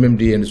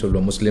MMDன்னு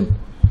சொல்லுவோம், முஸ்லீம்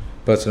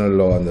பர்சனல்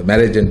லா, அந்த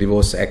மேரேஜ் அண்ட்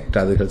டிவோர்ஸ் ஆக்ட்,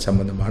 அதுகள்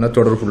சம்பந்தமான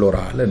தொடர்புள்ள ஒரு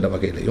ஆள் என்ற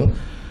வகையிலையும்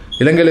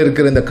இலங்கையில்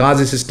இருக்கிற இந்த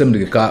காசி சிஸ்டம்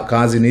இருக்குது,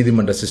 காசி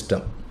நீதிமன்ற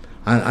சிஸ்டம்,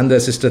 அந்த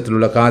சிஸ்டத்தில்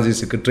உள்ள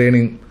காசிஸுக்கு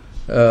ட்ரைனிங்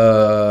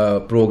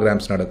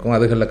ப்ரோக்ராம்ஸ் நடக்கும்,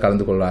 அதுகளில்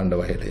கலந்து கொள்ளான்ற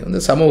வகையிலையும் இந்த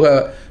சமூக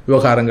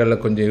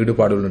விவகாரங்களில் கொஞ்சம்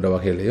ஈடுபாடு உள்ள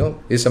வகையிலையும்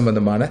இது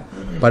சம்பந்தமான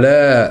பல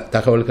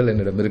தகவல்கள்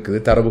என்னிடம் இருக்குது,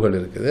 தரவுகள்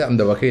இருக்குது.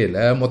 அந்த வகையில்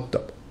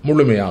மொத்தம்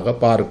முழுமையாக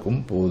பார்க்கும்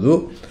போது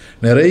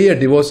நிறைய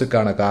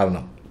டிவோர்ஸுக்கான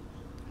காரணம்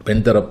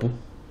பெண் தரப்பு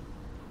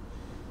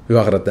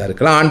விவாகரத்தாக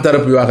இருக்கலாம், ஆண்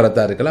தரப்பு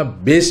விவாகரத்தாக இருக்கலாம்.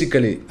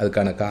 பேசிக்கலி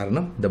அதுக்கான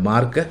காரணம் இந்த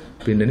மார்க்க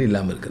பின்னணி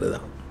இல்லாமல் இருக்கிறது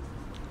தான்.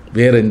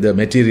 வேறு இந்த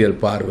மெட்டீரியல்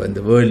பார்வை,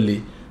 இந்த வேர்ல்ட்லி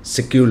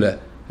செக்யூலர்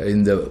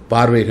இந்த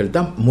பார்வைகள்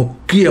தான்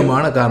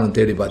முக்கியமான காரணம்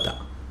தேடி பார்த்தா.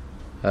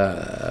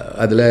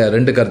 அதில்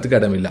ரெண்டு கருத்துக்கு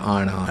இடமில்லை.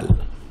 ஆனால்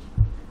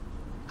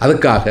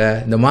அதுக்காக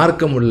இந்த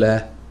மார்க்கம் உள்ள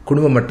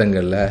குடும்ப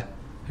மட்டங்களில்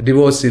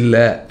டிவோர்ஸ்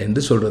இல்லை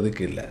என்று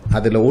சொல்கிறதுக்கு இல்லை.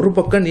 அதில் ஒரு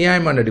பக்கம்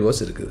நியாயமான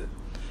டிவோர்ஸ் இருக்குது.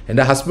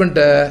 என்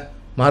ஹஸ்பண்ட்டை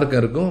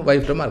மார்க்கம் இருக்கும்,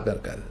 ஒய்ஃப்ட்ட மார்க்கம்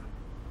இருக்காது.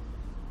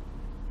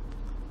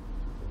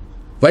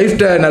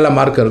 ஒய்ஃப்ட்ட நல்ல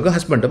மார்க்கம் இருக்கும்,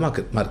 ஹஸ்பண்ட்டை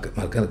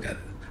மார்க்கம் இருக்காது.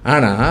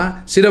 ஆனால்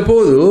சில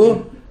போது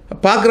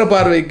பார்க்குற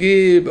பார்வைக்கு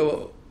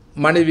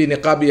மனைவி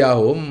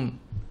நிக்காபியாகவும்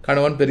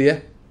கணவன் பெரிய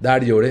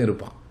தாடியோடு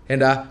இருப்பான்.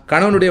 ஏண்டா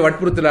கணவனுடைய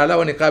வற்புறுத்தலால்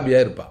அவன்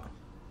நிக்காபியாக இருப்பான்.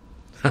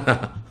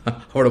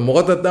 அவனோட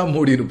முகத்தை தான்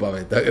மூடி இருப்பாவே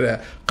தவிர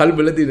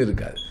கல்பில் தீனு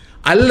இருக்காது.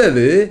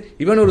 அல்லது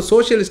இவன் ஒரு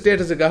சோஷியல்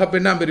ஸ்டேட்டஸுக்காக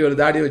பெண்ணாம்பெரிய ஒரு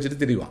தாடியை வச்சுட்டு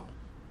திரிவான்.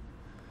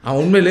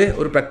 அவன் உண்மையிலே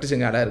ஒரு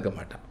ப்ராக்டிஸிங் ஆளாக இருக்க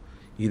மாட்டான்.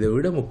 இதை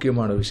விட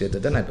முக்கியமான விஷயத்தை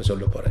தான் நான் இப்போ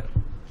சொல்ல போகிறேன்.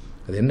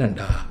 அது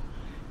என்னண்டா,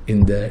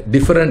 இந்த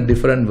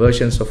டிஃப்ரெண்ட்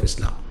வெர்ஷன்ஸ் ஆஃப்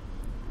இஸ்லாம்,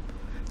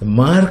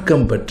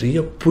 மார்க்கம்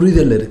பற்றிய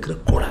புரிதல் இருக்கிற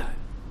கோளாறு.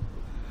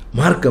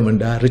 மார்க்கம்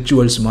என்றால்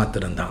ரிச்சுவல்ஸ்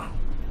மாத்திரம்தான்,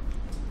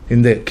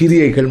 இந்த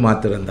கிரியைகள்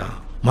மாத்திரம்தான்.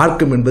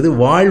 மார்க்கம் என்பது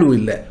வாழ்வு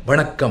இல்லை,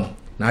 வணக்கம்.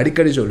 நான்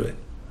அடிக்கடி சொல்லுவேன்,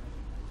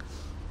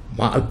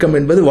 மார்க்கம்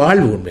என்பது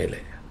வாழ்வு உண்மையில்,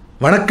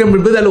 வணக்கம்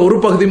என்பது அதில் ஒரு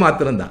பகுதி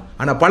மாத்திரம்தான்.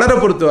 ஆனால் பலரை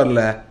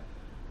பொறுத்தவரையில்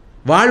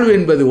வாழ்வு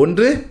என்பது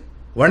ஒன்று,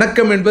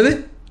 வணக்கம் என்பது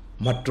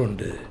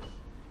மற்றொன்று.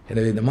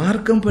 எனவே இந்த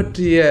மார்க்கம்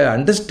பற்றிய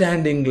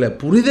அண்டர்ஸ்டாண்டிங்கில்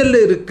புரிதலில்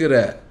இருக்கிற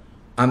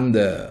அந்த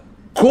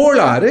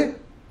கோளாறு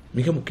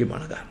மிக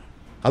முக்கியமான காரணம்.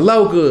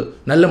 அல்லாஹ்வுக்கு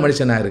நல்ல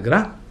மனுஷனாக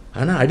இருக்கிறான்,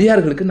 ஆனால்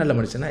அடியார்களுக்கு நல்ல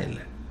மனுஷனாக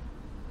இல்லை.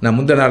 நான்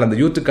முந்தின நாள் அந்த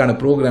யூத்துக்கான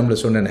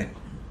ப்ரோக்ராமில் சொன்னேனே,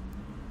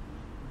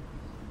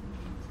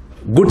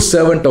 good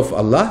servant of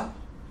Allah,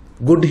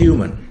 good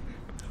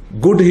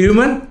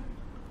human,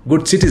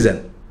 good citizen.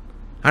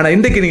 ஆனால்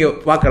இன்றைக்கு நீங்கள்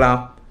பார்க்கலாம்,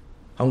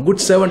 அவன்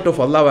குட் சர்வெண்ட்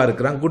ஆஃப் அல்லாவாக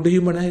இருக்கிறான், குட்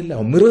ஹியூமனாக இல்லை,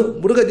 அவன்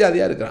மிருக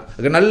ஜாதியாக இருக்கிறான்.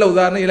 அதுக்கு நல்ல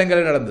உதாரணம்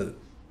இலங்கையில் நடந்தது,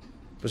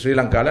 இப்போ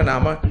ஸ்ரீலங்காவில்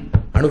நாம்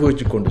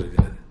அனுபவித்து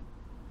கொண்டிருக்கிறது.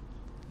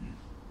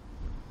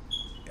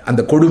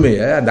 அந்த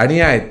கொடுமையை, அந்த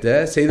அநியாயத்தை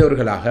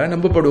செய்தவர்களாக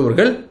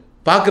நம்பப்படுபவர்கள்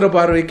பார்க்குற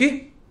பார்வைக்கு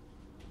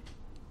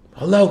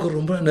அல்லாஹ்வுக்கு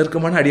ரொம்ப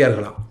நெருக்கமான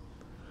அடியார்களாம்.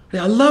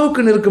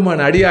 அல்லாஹ்வுக்கு நெருக்கமான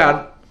அடியார்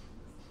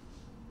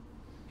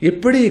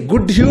எப்படி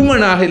குட்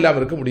ஹியூமனாக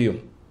இல்லாமல் இருக்க முடியும்?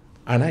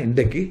 ஆனால்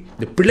இன்றைக்கு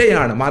இந்த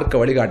பிழையான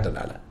மார்க்க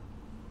வழிகாட்டலால்,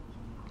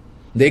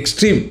 இந்த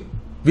எக்ஸ்ட்ரீம்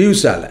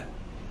வியூஸால்,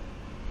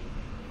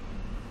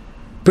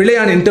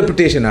 பிழையான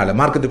இன்டர்பிரிட்டேஷனால்,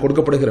 மார்க்கத்துக்கு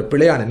கொடுக்கப்படுகிற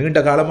பிழையான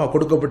நீண்ட காலமாக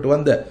கொடுக்கப்பட்டு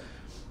வந்த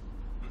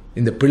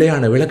இந்த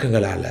பிழையான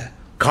விளக்கங்களால்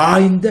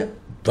காய்ந்த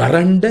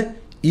வறண்ட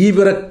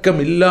ஈவிரக்கம்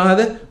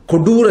இல்லாத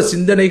கொடூர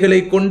சிந்தனைகளை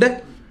கொண்ட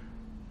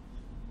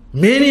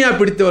மேனியா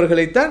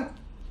பிடித்தவர்களைத்தான்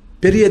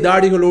பெரிய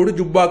தாடிகளோடு,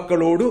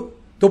 ஜுப்பாக்களோடு,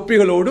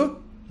 தொப்பிகளோடு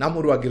நாம்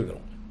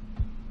உருவாக்கியிருக்கிறோம்.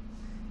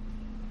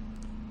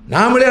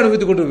 நாமளே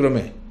அனுபவித்துக்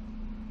கொண்டிருக்கிறோமே.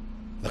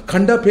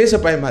 கண்டா பேச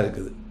பயமாக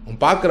இருக்குது.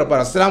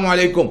 பார்க்குறப்ப அஸ்ஸலாமு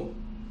அலைக்கும்,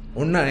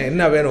 ஒன்றா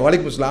என்ன வேணும்,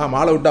 வலைக்கும் அஸ்ஸலாம்,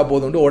 மாலை விட்டா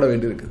போதும்னு ஓட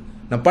வேண்டியிருக்குது.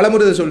 நான்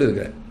பலமுறை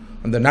சொல்லியிருக்கிறேன்.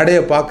 அந்த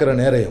நடையை பார்க்குற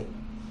நேரையும்,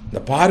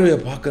 இந்த பார்வையை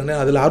பார்க்குற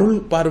நேரம், அதில் அருள்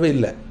பார்வை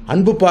இல்லை,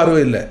 அன்பு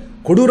பார்வை இல்லை,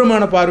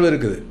 கொடூரமான பார்வை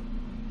இருக்குது.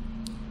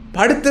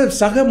 அடுத்த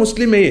சக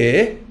முஸ்லீமையே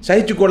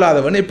சகிச்சு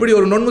கொள்ளாதவன் எப்படி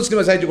ஒரு நான்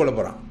முஸ்லீமை சகிச்சு கொள்ள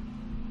போகிறான்?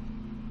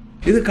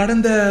 இது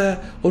கடந்த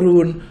ஒரு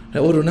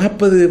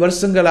 40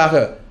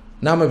 வருஷங்களாக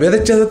நாம்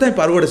விதைச்சதை தான்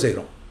இப்போ அறுவடை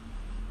செய்கிறோம்.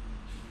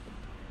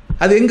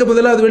 அது எங்கே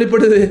முதலாவது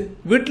வெளிப்படுது?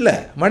 வீட்டில்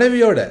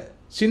மனைவியோட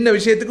சின்ன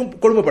விஷயத்துக்கும்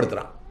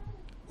கொடுமைப்படுத்துகிறான்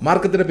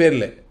மார்க்கத்தின்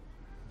பேரில்.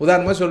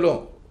 உதாரணமாக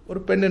சொல்லுவோம்,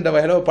 ஒரு பெண்ணுன்ற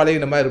வகையில்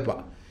பழகினமாக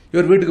இருப்பான்.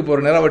 இவர் வீட்டுக்கு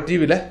போகிற நேரம் அவள்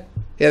டிவியில்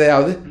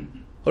எதையாவது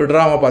ஒரு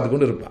ட்ராமா பார்த்து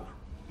கொண்டு இருப்பாள்.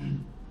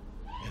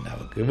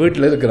 அவருக்கு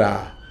வீட்டில் இருக்கிறா,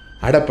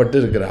 அடப்பட்டு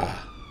இருக்கிறா,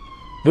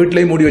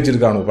 வீட்டிலையும் மூடி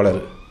வச்சுருக்காங்க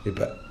பலர்.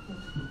 இப்போ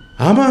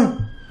ஆமாம்,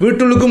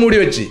 வீட்டுள்ளுக்கும் மூடி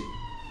வச்சு,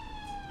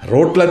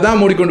 ரோட்டில் தான்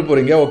மூடிக்கொண்டு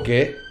போகிறீங்க, ஓகே,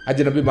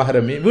 அஜ்னபி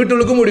மஹரமி,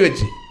 வீட்டுள்ளுக்கும் மூடி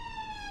வச்சு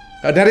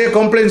நிறைய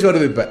கம்ப்ளைண்ட்ஸ்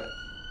வருது. இப்போ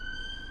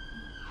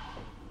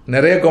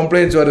நிறைய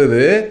கம்ப்ளைண்ட்ஸ்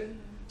வருது.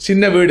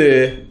 சின்ன வீடு,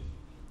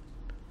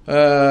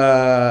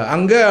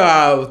 அங்கே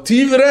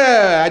தீவிர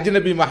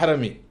அஜ்னபி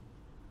மஹரமி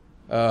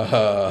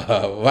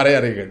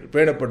வரையறைகள்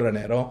பேணப்படுற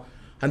நேரம்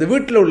அந்த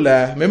வீட்டில் உள்ள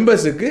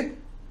மெம்பர்ஸுக்கு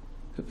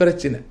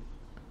பிரச்சனை.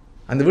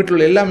 அந்த வீட்டில்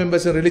உள்ள எல்லா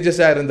மெம்பர்ஸும்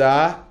ரிலீஜியஸாக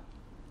இருந்தால்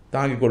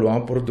தாங்கிக்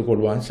கொள்வான், பொறுத்து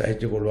கொள்வான்,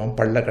 சகிச்சு கொள்வான்,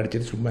 பல்ல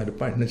கடிச்சிட்டு சும்மா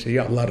இருப்பான். என்ன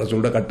செய்ய, அல்லாஹ்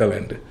ரசூலோட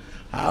கட்டளைன்ட்டு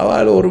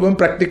அவள் ஒருவன்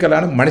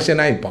ப்ராக்டிக்கலான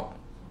மனுஷனாக இருப்பான்.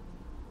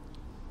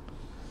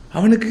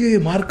 அவனுக்கு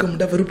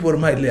மார்க்கம்டா வெறுப்பு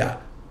வருமா இல்லையா?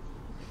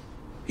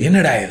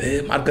 என்னடா இது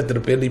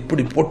மார்க்கத்தின் பேர்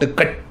இப்படி போட்டு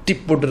கட்டி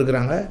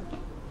போட்டுருக்குறாங்க,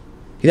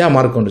 இதான்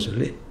மார்க்கம்னு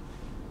சொல்லி.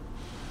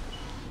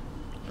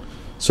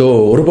 ஸோ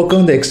ஒரு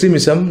பக்கம் இந்த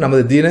எக்ஸ்ட்ரீமிசம்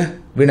நமது தீனை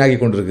வீணாகி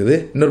கொண்டு இருக்குது,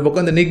 இன்னொரு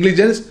பக்கம் இந்த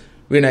நெக்லிஜென்ஸ்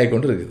வீணாகி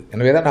கொண்டு இருக்குது.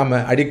 எனவே தான் நாம்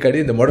அடிக்கடி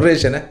இந்த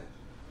மொடரேஷனை,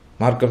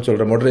 மார்க்கம்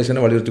சொல்கிற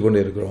மொடரேஷனை வலியுறுத்தி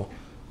கொண்டு இருக்கிறோம்.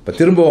 இப்போ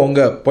திரும்ப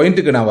உங்கள்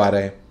பாயிண்ட்டுக்கு நான்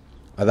வரேன்.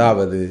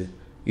 அதாவது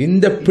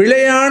இந்த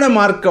பிழையான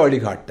மார்க்க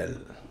வழிகாட்டல்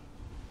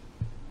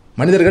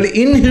மனிதர்கள்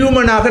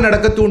இன்ஹியூமனாக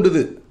நடக்க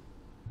தூண்டுது.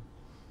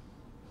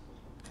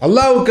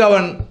 அல்லாஹ்வுக்கு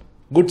அவன்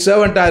குட்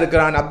சர்வெண்ட்டாக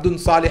இருக்கிறான்,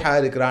 அப்துல் சாலிஹா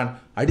இருக்கிறான்.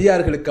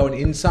 அடியார்களுக்கு அவன்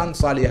இன்சான்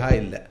சாலிஹா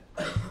இல்லை.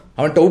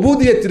 அவன்கிட்ட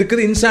உபூதியத்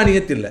இருக்குது,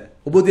 இன்சானியத் இல்லை.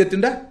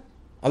 உபூதியத்துண்டா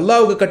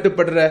அல்லாஹ்வுக்கு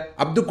கட்டுப்படுற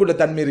அப்துக்குள்ள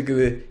தன்மை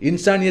இருக்குது.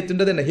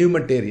 இன்சானியத்துன்றது என்ன,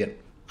 ஹியூமனிடேரியன்,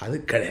 அது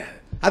கிடையாது.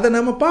 அதை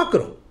நம்ம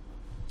பார்க்குறோம்,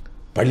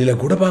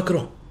 பள்ளியில் கூட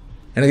பார்க்குறோம்.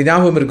 எனக்கு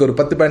ஞாபகம் இருக்குது, ஒரு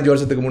 10-15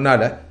 வருஷத்துக்கு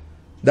முன்னால்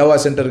தவா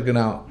சென்டருக்கு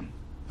நான்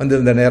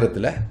வந்திருந்த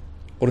நேரத்தில்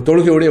ஒரு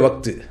தொழுகையுடைய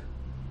வக்து,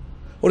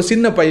 ஒரு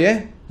சின்ன பையன்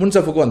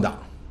முன்சஃபுக்கு வந்தான்.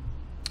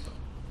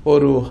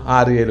 ஒரு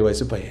 6-7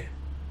 வயசு பையன்.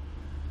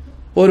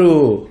 ஒரு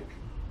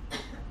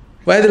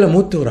வயதில்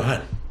மூத்த ஒரு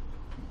ஆள்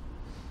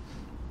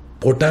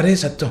போட்டாரே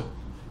சத்தம்,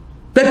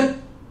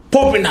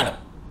 போ பின்னால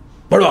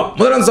படுவா,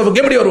 முதலாம்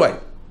சஃபுக்கு எப்படி வருவாய்,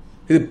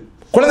 இது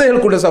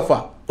குழந்தைகள் கூட சஃபா,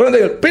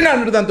 குழந்தைகள்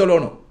பின்னாடி தான்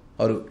தொழணும்.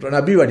 அவர்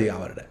நபிவாடி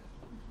அவரோட.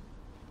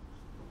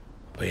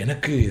 இப்போ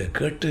எனக்கு இதை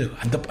கேட்டு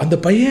அந்த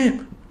பையன்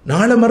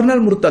நாளை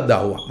மறுநாள் முர்த்தத்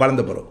ஆகுவான்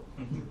வளர்ந்த பிறகு.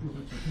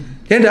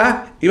 ஏண்டா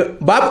இவ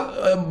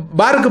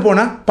பாருக்கு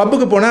போனால்,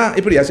 பப்புக்கு போனால்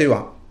இப்படியா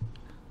செய்வான்.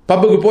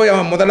 பப்புக்கு போய்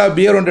அவன் முதல்ல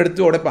பியர் ஒன்று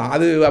எடுத்து உடைப்பான்,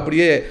 அது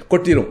அப்படியே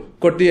கொட்டிடும்.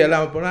 கொட்டி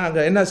எல்லாம் போனால்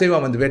அங்கே என்ன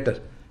செய்வான் வந்து waiter,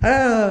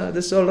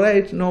 this all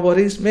right, no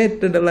worries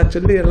mat எல்லாம்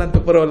சொல்லி எல்லாம்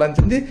துப்புரவெல்லாம்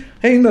செஞ்சு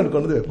இன்னொரு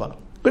கொண்டு வந்து வைப்பான்.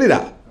 புரியுதா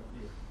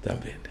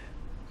தம்பி?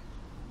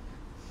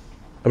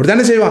 அப்படி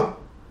தானே செய்வான்.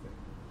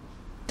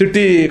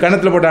 திட்டி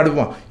கணத்தில் போட்டு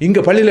அடுப்பான்.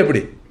 இங்கே பள்ளியில்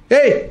எப்படி,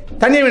 ஏய்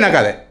தண்ணியை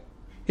வீணாக்காத,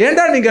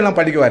 ஏண்டா நீங்கள் எல்லாம்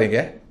படிக்க வாரீங்க,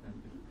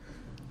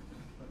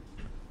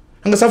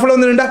 அங்கே சஃபில்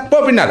வந்து நின்றா போ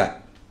பின்னால்.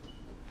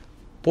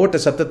 போட்ட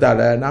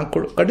சத்தத்தால் நான்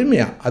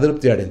கடுமையாக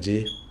அதிருப்தி அடைஞ்சு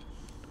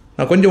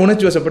நான் கொஞ்சம்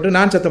உணர்ச்சி வசப்பட்டு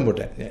நான் சத்தம்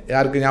போட்டேன்.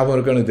 யாருக்கு ஞாபகம்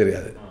இருக்குன்னு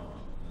தெரியாது.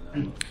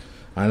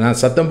 நான்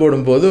சத்தம்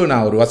போடும்போது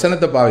நான் ஒரு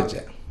வசனத்தை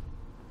பாவித்தேன்.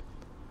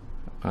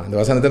 அந்த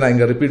வசனத்தை நான்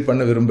இங்கே ரிப்பீட்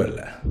பண்ண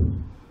விரும்பலை.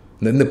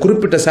 இந்த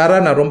குறிப்பிட்ட சாரா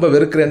நான் ரொம்ப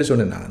வெறுக்கிறேன்னு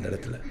சொன்னேன். நான் அந்த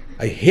இடத்துல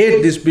ஐ ஹேட்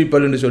திஸ்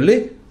பீப்புள்னு சொல்லி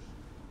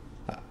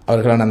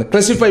அவர்களை நான்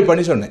கிளாசிஃபை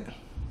பண்ணி சொன்னேன்.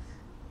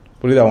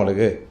 புரியுதா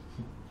உங்களுக்கு?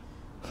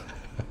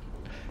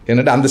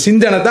 என்னட்டு அந்த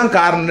சிந்தனை தான்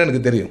காரணம்னு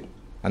எனக்கு தெரியும்.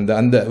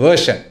 அந்த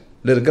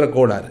வேர்ஷனில் இருக்கிற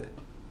கோளாறு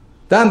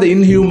தான் அந்த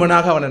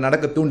இன்ஹியூமனாக அவனை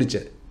நடக்க தூண்டிச்சு.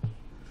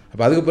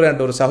 அப்போ அதுக்கப்புறம்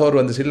என்கிட்ட ஒரு சகோதரர்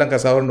வந்து, ஸ்ரீலங்கா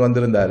சகோதரன்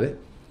வந்திருந்தார்.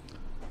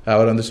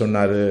 அவர் வந்து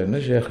சொன்னார்,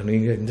 என்ன ஷேக்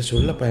நீங்கள் இந்த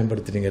சொல்ல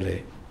பயன்படுத்துனீங்களே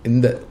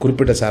இந்த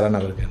குறிப்பிட்ட சாரான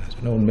அவருக்கு. நான்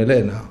சொன்னேன், உண்மையிலே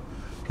நான்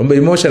ரொம்ப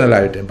இமோஷனல்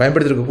ஆகிட்டேன்,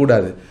 பயன்படுத்திருக்க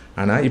கூடாது.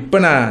 ஆனால் இப்போ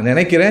நான்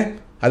நினைக்கிறேன்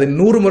அது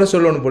 100 முறை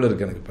சொல்லணும் போல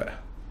இருக்கு எனக்கு இப்போ.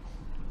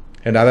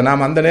 ஏன்னா அதை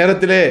நாம் அந்த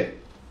நேரத்திலே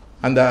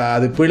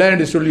அது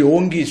பிழைன்னு சொல்லி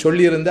ஓங்கி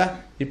சொல்லியிருந்தால்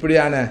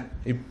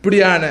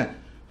இப்படியான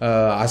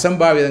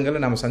அசம்பாவிதங்களை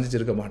நாம்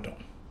சந்திச்சிருக்க மாட்டோம்.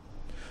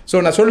 ஸோ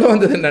நான் சொல்ல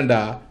வந்தது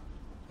என்னென்னா,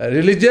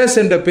 ரிலிஜியஸ்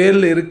என்ற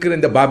பேரில் இருக்கிற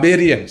இந்த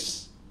பர்பேரியன்ஸ்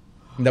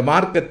இந்த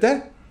மார்க்கத்தை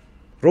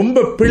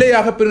ரொம்ப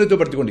பிழையாக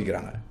பிரதிநிதித்துவப்படுத்தி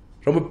கொண்டிருக்கிறாங்க,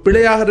 ரொம்ப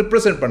பிழையாக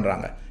ரிப்ரசன்ட்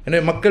பண்ணுறாங்க.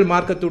 எனவே மக்கள்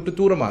மார்க்கத்தை விட்டு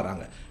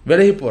தூரமாகறாங்க,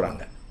 விலகி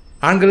போகிறாங்க.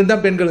 ஆண்களும்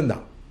தான் பெண்களும்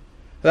தான்.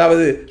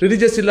 அதாவது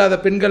ரிலிஜியஸ் இல்லாத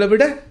பெண்களை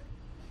விட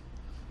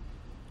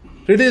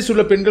ரிலிஜியஸ்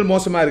உள்ள பெண்கள்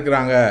மோசமாக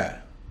இருக்கிறாங்க.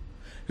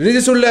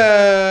 ரிலிஜியஸ் உள்ள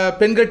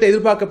பெண்கள்கிட்ட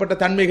எதிர்பார்க்கப்பட்ட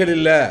தன்மைகள்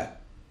இல்லை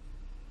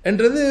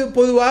என்றது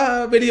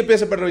பொதுவாக வெளியே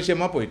பேசப்படுற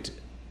விஷயமா போயிட்டு.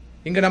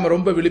 இங்கே நம்ம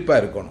ரொம்ப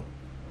விழிப்பாக இருக்கணும்.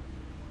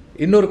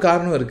 இன்னொரு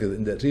காரணம் இருக்குது,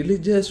 இந்த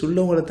ரிலிஜியஸ்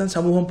உள்ளவங்களை தான்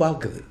சமூகம்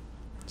பார்க்குது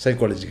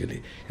சைக்காலஜிக்கலி.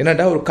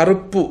 என்னடா ஒரு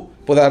கருப்பு,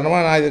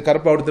 உதாரணமாக நான் இது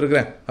கருப்பாக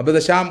எடுத்துருக்கிறேன், அப்போ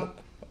இந்த ஷாம்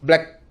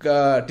பிளாக்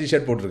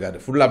டிஷர்ட் போட்டிருக்காரு,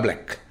 ஃபுல்லாக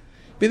பிளாக்.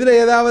 இதில்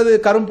ஏதாவது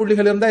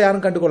கரும்புள்ளிகள் இருந்தால்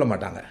யாரும் கண்டுகொள்ள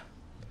மாட்டாங்க.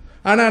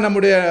 ஆனால்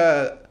நம்முடைய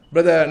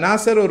பிரதர்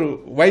நாசர் ஒரு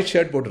ஒயிட்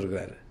ஷர்ட்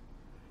போட்டிருக்கிறாரு,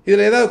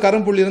 இதில் ஏதாவது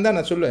கரும்புள்ளி இருந்தால்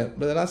நான் சொல்லுவேன்,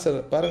 பிரதர் நாசர்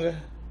பாருங்கள்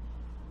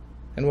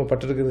என்னமோ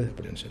பட்டிருக்குது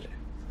அப்படின்னு சொல்லி.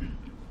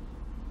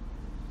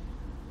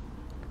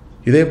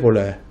 இதே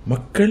போல்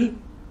மக்கள்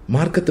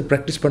மார்க்கத்தை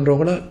ப்ராக்டிஸ்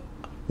பண்ணுறவங்கள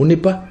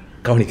உன்னிப்பாக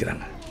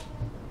கவனிக்கிறாங்க.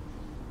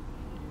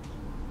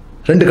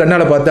 2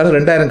 கண்ணால் பார்த்தாலும்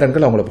 2000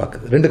 கண்கள் அவங்கள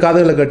பார்க்குது, 2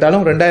 காதுகளை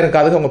கேட்டாலும் 2000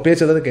 காதுகள் அவங்க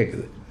பேசுறதை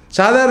கேட்குது.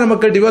 சாதாரண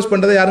மக்கள் டிவோர்ஸ்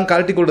பண்ணுறதை யாரும்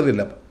கழட்டி கொள்வது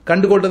இல்லை,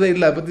 கண்டு கொள்றதே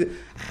இல்லை. அதை பற்றி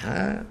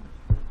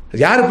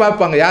யார்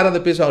பார்ப்பாங்க, யார்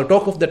அதை பேசுவாங்க,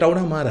 டாக் ஆஃப் த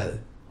டவுனாக மாறாது.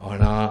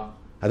 ஆனால்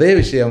அதே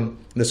விஷயம்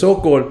இந்த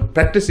சோகோல்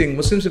ப்ராக்டிஸிங்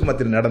முஸ்லீம்ஸுக்கு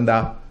மத்தியில்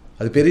நடந்தால்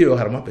அது பெரிய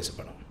விவகாரமாக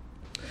பேசப்படும்.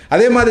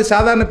 அதே மாதிரி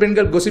சாதாரண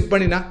பெண்கள் கொசிப்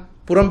பண்ணினா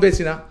புறம்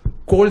பேசினா,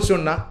 கோல்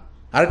சொன்னா,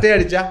 அரட்டை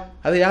அடித்தா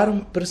அதை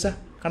யாரும் பெருசாக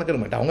கணக்கிட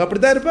மாட்டாங்க. அவங்க அப்படி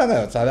தான் இருப்பாங்க,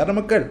 சாதாரண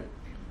மக்கள்.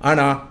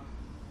 ஆனால்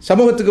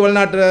சமூகத்துக்கு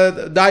வெளிநாட்டு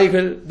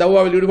தாய்கள்,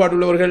 தவ்வாவில் ஈடுபாடு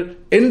உள்ளவர்கள்,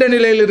 எந்த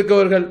நிலையில்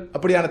இருக்கவர்கள்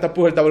அப்படியான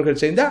தப்புகள்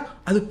தவறுகள் செய்தால்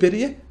அது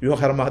பெரிய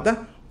விவகாரமாக தான்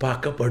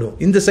பார்க்கப்படும்.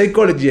 இந்த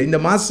சைக்காலஜியை, இந்த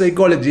மாஸ்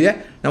சைக்காலஜியை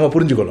நம்ம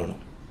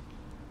புரிஞ்சுக்கொள்ளணும்.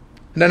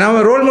 இந்த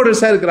நாம் ரோல்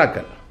மாடல்ஸாக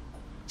இருக்கிறாக்கள்.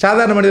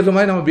 சாதாரண மனிதர்கள்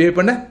மாதிரி நம்ம பிஹேவ்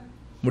பண்ண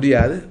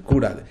முடியாது,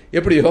 கூடாது.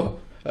 எப்படியோ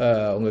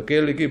உங்கள்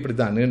கேள்விக்கு இப்படி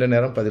தான் நீண்ட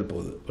நேரம் பதில்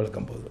போகுது,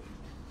 விளக்கம் போகுது.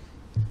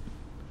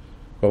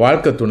 இப்போ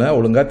வாழ்க்கை துணை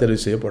ஒழுங்காக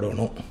தெரிவு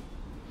செய்யப்படணும்.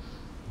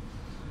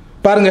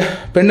 பாருங்கள்,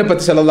 பெண்ணை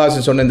பற்றி ஸல்லல்லாஹு அலைஹி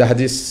வஸல்லம் சொன்ன இந்த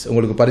ஹதீஸ்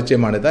உங்களுக்கு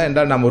பரிச்சயமானது தான்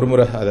என்றால் நாம் ஒரு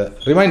முறை அதை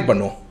ரிமைண்ட்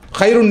பண்ணுவோம்.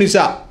 ஹைருன்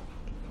நிசா,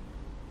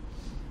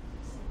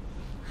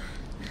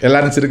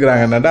 எல்லாரும்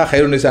சிரிக்கிறாங்க. என்னடா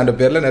ஹைருன் நிசான்ற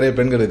பேரில் நிறைய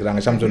பெண்கள்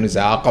இருக்கிறாங்க. ஷம்சுன்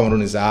நிசா,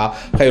 கமருன் நிசா,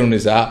 ஹைருன்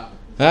நிசா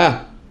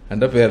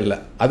என்ற பேரில்.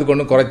 அதுக்கு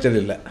ஒன்றும் குறைச்சல்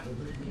இல்லை.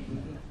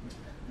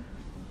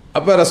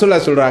 அப்போ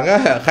ரசூலுல்லாஹ் சொல்கிறாங்க,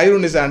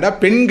 ஹைருன் நிசாண்டா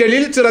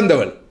பெண்களில்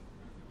சிறந்தவள்,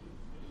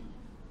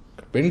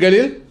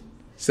 பெண்களில்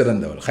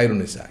சிறந்தவள்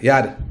ஹைருன் நிசா.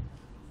 யார்?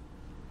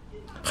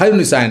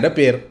 ஹைருன் நிசா என்ற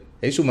பேர்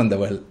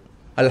சுமந்தவள்.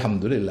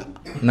 அல்ஹம்துலில்லாஹ்,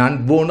 நான்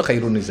போன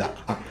ஹைருன் நிசா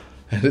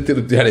என்று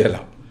திருப்தி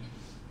அடையலாம்.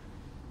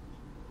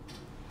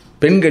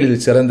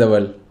 பெண்களில்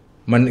சிறந்தவள்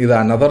மன் இதா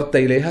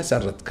நதர்த இலைஹா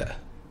சர்ரத்க,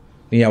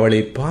 நீ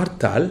அவளை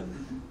பார்த்தால்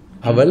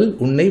அவள்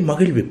உன்னை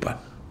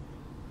மகிழ்விப்பாள்.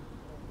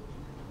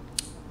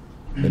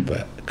 இப்போ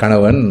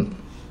கணவன்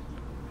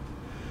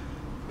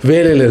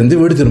வேலையிலிருந்து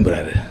வீடு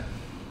திரும்புகிறாரு.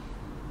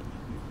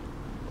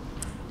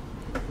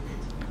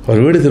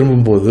 அவர் வீடு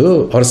திரும்பும்போது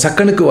அவர்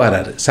சக்கனுக்கு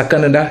வராரு.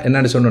 சக்கன்டா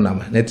என்னன்னு சொன்னோம்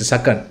நாம நேற்று.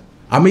 சக்கன்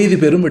அமைதி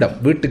பெறும் இடம்.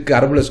 வீட்டுக்கு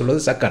அரபுல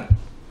சொல்வது சக்கன்.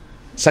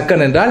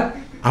 சக்கன் என்றால்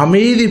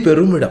அமைதி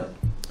பெறும் இடம்.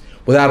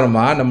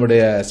 உதாரணமாக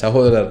நம்முடைய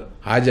சகோதரர்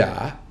ஆஜா,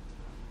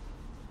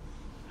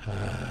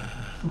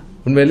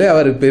 உண்மையிலே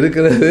அவர் இப்போ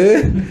இருக்கிறது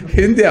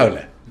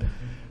இந்தியாவில்.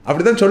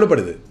 அப்படி தான்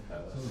சொல்லப்படுது,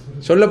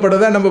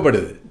 சொல்லப்படுறதா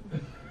நம்பப்படுது.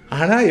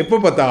 ஆனால் எப்போ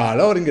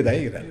பார்த்தாலும் அவர் இங்கே தான்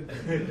இருக்கிறார்,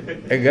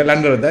 எங்கள்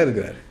லண்டனில் தான்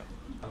இருக்கிறார்.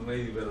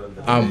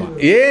 ஆமாம்,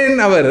 ஏன்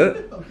அவர்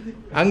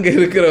அங்கே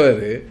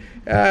இருக்கிறவர்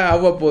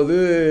அவ்வப்போது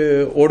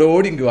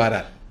ஓடி இங்கே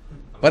வாரார்.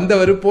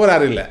 வந்தவர்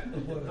போறார் இல்லை,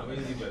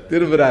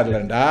 திரும்புகிறார்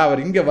இல்லைண்டா.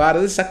 அவர் இங்கே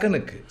வாரது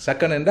சக்கனுக்கு.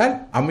 சக்கன் என்றால்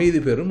அமைதி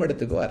பெறும்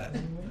இடத்துக்கு வரார்.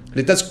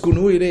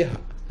 லிதஸ்குனு இலைஹா.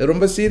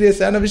 ரொம்ப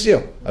சீரியஸான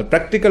விஷயம்.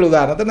 ப்ராக்டிக்கல்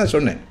உதாரணத்தை நான்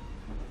சொன்னேன்.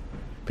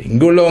 இப்போ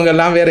இங்கே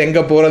உள்ளவங்கெல்லாம் வேறு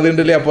எங்கே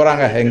போகிறதுன்னு இல்லையா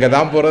போகிறாங்க. எங்கே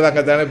தான் போகிறது,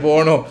 அங்கே தானே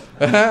போகணும்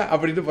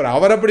அப்படின்ட்டு போகிறார்.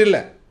 அவர் அப்படி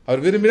இல்லை,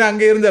 அவர் விரும்பினா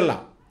அங்கே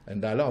இருந்துடலாம்.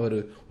 என்றாலும் அவர்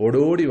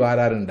ஓடோடி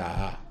வாராருண்டா,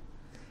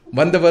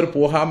 வந்தவர்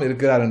போகாமல்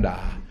இருக்கிறாருண்டா.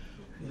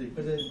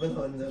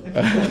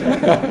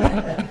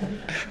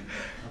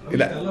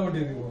 இல்லை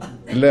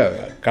இல்லை,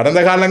 கடந்த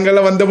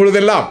காலங்களில் வந்த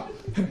பொழுதெல்லாம்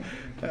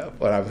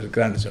போகாமல்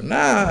இருக்கிறான்னு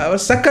சொன்னால்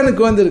அவர்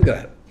சக்கனுக்கு வந்து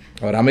இருக்கிறார்.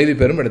 அவர் அமைதி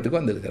பெறும் இடத்துக்கு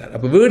வந்திருக்கிறார்.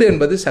 அப்போ வீடு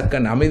என்பது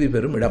சக்கன், அமைதி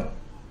பெறும் இடம்.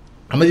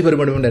 அமைதி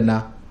பெறும் இடம் என்ன?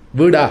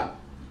 வீடா?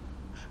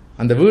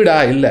 அந்த வீடா?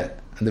 இல்லை,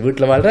 அந்த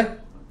வீட்டில் வாழ்கிற.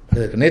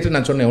 நேற்று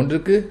நான் சொன்னேன்,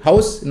 ஒன்றுக்கு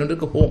ஹவுஸ்,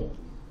 இன்னொன்றுக்கு ஹோம்.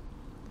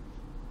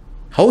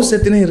 ஹவுஸ்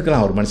எத்தனை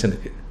இருக்கலாம் ஒரு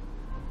மனுஷனுக்கு,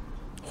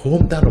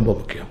 ஹோம் தான் ரொம்ப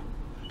முக்கியம்.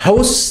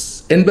 ஹவுஸ்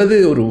என்பது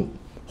ஒரு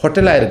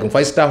ஹோட்டலாக இருக்கும்,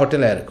 5 ஸ்டார்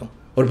ஹோட்டலாக இருக்கும்,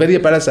 ஒரு பெரிய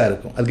பேலஸாக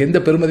இருக்கும், அதுக்கு எந்த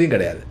பெருமதியும்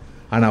கிடையாது.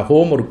 ஆனால்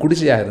ஹோம் ஒரு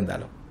குடிசையாக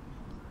இருந்தாலும்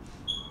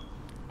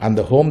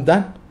அந்த ஹோம்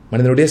தான்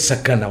மனிதனுடைய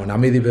சக்கன், அவன்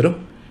அமைதி பெறும்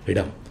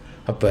இடம்.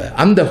 அப்போ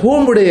அந்த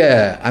ஹோமுடைய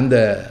அந்த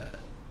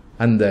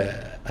அந்த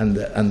அந்த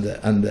அந்த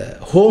அந்த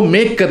ஹோம்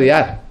மேக்கர்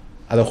யார்?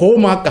 அதை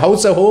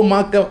ஹவுஸை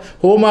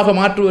ஹோமாக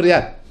மாற்றுவர்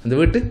யார்? அந்த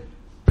வீட்டு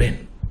பெண்.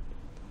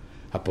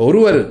 அப்போ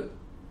ஒருவர்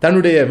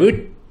தன்னுடைய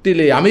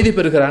வீட்டிலே அமைதி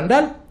பெறுகிறார்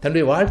என்றால்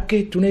தன்னுடைய வாழ்க்கை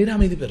துணையில்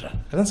அமைதி பெறுறார்.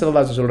 அதான்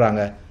ஸல்லல்லாஹு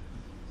சொல்கிறாங்க,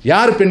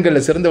 யார்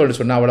பெண்களில் சிறந்தவள்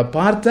சொன்னால் அவளை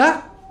பார்த்தா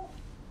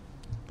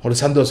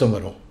அவளுக்கு சந்தோஷம்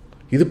வரும்.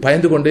 இது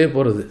பயந்து கொண்டே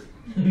போகிறது.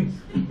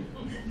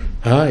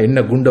 என்ன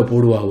குண்டை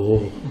போடுவாவோ,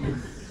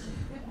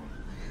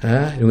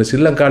 இவங்க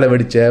ஸ்ரீலங்காவில்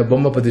வெடித்த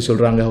பொம்மை பற்றி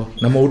சொல்கிறாங்க.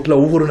 நம்ம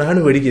வீட்டில் ஒவ்வொரு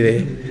நாளும் வெடிக்குதே,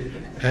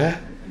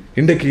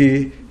 இன்றைக்கு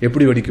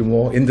எப்படி வெடிக்குமோ,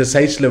 எந்த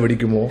சைஸில்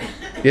வெடிக்குமோ,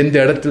 எந்த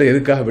இடத்துல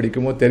எதுக்காக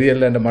வெடிக்குமோ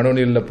தெரியல, அந்த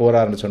மனோநிலையில்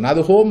போகிறாருன்னு சொன்னால்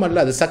அது ஹோம் அல்ல,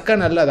 அது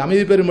சக்கன் அல்ல, அது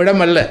அமைதி பெறும்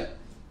இடம் அல்ல.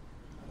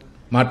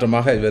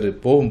 மாற்றமாக இவர்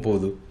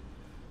போகும்போது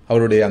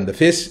அவருடைய அந்த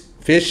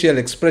ஃபேஷியல்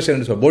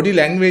எக்ஸ்பிரஷன், பாடி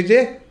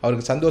லாங்குவேஜே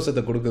அவருக்கு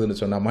சந்தோஷத்தை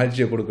கொடுக்குதுன்னு சொன்னால்,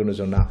 மகிழ்ச்சியை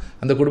கொடுக்குன்னு சொன்னால்,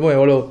 அந்த குடும்பம்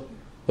எவ்வளோ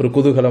ஒரு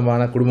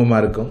குதூகலமான குடும்பமாக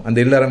இருக்கும், அந்த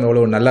இல்லறம்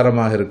எவ்வளோ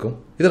நல்லறமாக இருக்கும்.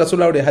 இது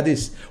ரசூலுல்லாஹ்வுடைய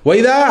ஹதீஸ்.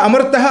 வைதா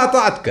அமர்த்தஹா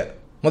தாத்க,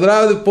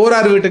 முதலாவது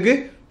போறார் வீட்டுக்கு,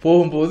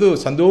 போகும்போது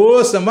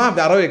சந்தோஷமாக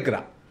அப்படி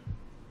வரவேற்கிறான்,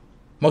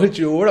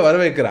 மகிழ்ச்சியோடு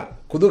வரவேற்கிறான்,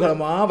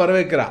 குதூகலமாக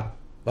வரவேற்கிறான்.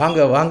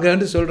 வாங்க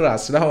வாங்கன்னு சொல்கிறா.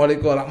 அஸ்ஸலாமு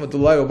அலைக்கும்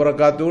வரஹ்மத்துல்லாஹி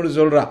வபரகாத்துஹுன்னு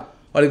சொல்கிறா.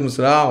 வலைக்கும்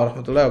அஸ்ஸலாம்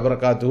வரஹ்மத்துல்லாஹி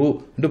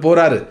வபரகாத்துஹுன்னு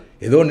போகிறாரு.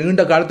 ஏதோ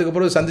நீண்ட காலத்துக்கு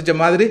பிறகு சந்தித்த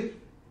மாதிரி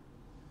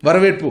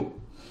வரவேற்பு.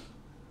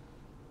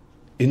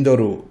 இந்த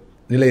ஒரு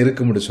நிலை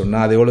இருக்கும்னு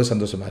சொன்னால் அது எவ்வளோ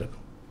சந்தோஷமாக இருக்கும்.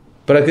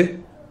 பிறகு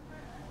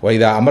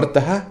வைதா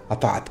அமர்த்தஹா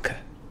அதாத்க,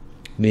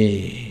 நீ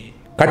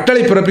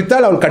கட்டளை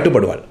பிறப்பித்தால் அவள்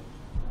கட்டுப்படுவாள்.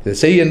 இதை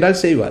செய் என்றால்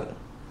செய்வாள்,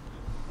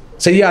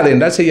 செய்யாத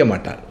என்றால் செய்ய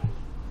மாட்டாள்.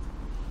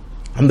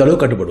 அந்த அளவு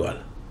கட்டுப்படுவாள்.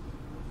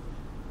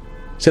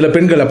 சில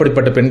பெண்கள்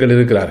அப்படிப்பட்ட பெண்கள்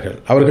இருக்கிறார்கள்.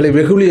 அவர்களை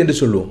வெகுளி என்று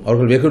சொல்லுவோம்.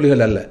 அவர்கள்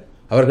வெகுளிகள் அல்ல,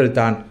 அவர்கள்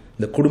தான்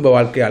இந்த குடும்ப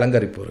வாழ்க்கையை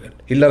அலங்கரிப்பவர்கள்,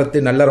 இல்லறத்தை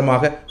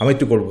நல்லறமாக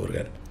அமைத்துக்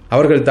கொள்பவர்கள்.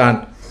 அவர்கள் தான்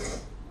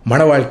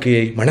மன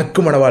வாழ்க்கையை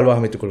மணக்கும் மனவாழ்வாக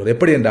அமைத்துக் கொள்வார்.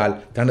 எப்படி என்றால்,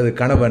 தனது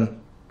கணவன்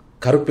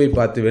கருப்பை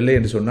பார்த்து வெள்ளை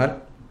என்று சொன்னால்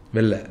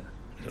வெள்ளை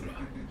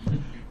சொல்லுவார்,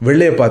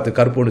 வெள்ளையை பார்த்து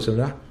கருப்புன்னு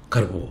சொன்னால்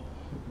கருப்பு.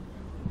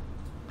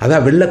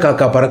 அதான் வெள்ளை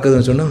காக்கா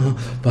பறக்குதுன்னு சொன்னால்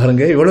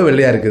பாருங்க எவ்வளோ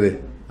வெள்ளையாக இருக்குது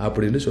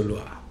அப்படின்னு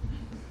சொல்லுவாள்.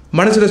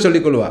 மனசில்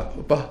சொல்லிக்கொள்வா,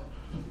 அப்பா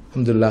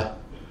அல்ஹம்துலில்லாஹ்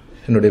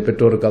என்னுடைய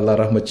பெற்றோருக்கு அல்லாஹ்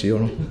ரஹ்மத்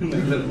செய்யணும்,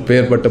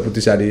 பெயர்பட்ட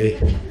புத்திசாலியை,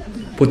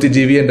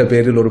 புத்திஜீவி என்ற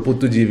பெயரில் ஒரு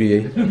புத்துஜீவியை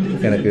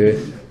எனக்கு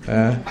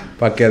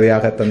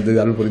பாக்கியதையாக தந்து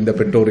அருள் புரிந்த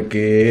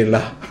பெற்றோருக்கே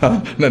எல்லாம்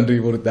நன்றி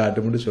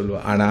பொறுத்தாட்டும்னு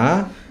சொல்லுவாள். ஆனால்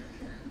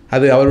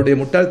அது அவருடைய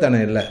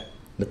முட்டாள்தனம் இல்லை,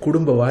 இந்த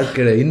குடும்ப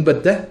வாழ்க்கையில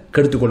இன்பத்தை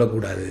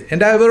கெடுத்துக்கொள்ளக்கூடாது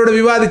என்றால் இவரோட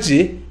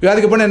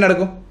விவாதிக்க போனால் என்ன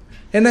நடக்கும்?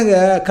 என்னங்க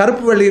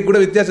கருப்பு வெள்ளைக்கு கூட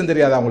வித்தியாசம்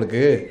தெரியாதா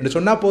அவங்களுக்கு என்று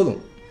சொன்னால் போதும்,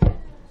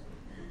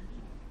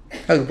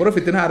 அதுக்கு பிறகு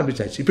ஃபித்னா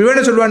ஆரம்பிச்சாச்சு. இப்போ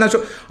வேணும் சொல்லுவான்,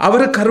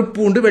 அவரை கருப்பு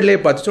உண்டு வெள்ளையை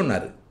பார்த்து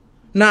சொன்னார்,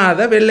 நான்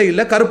அதை வெள்ளை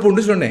இல்லை கருப்பு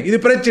உண்டு சொன்னேன், இது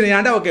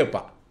பிரச்சனையாண்டா அவ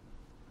கேட்பான்.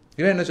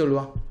 இவன் என்ன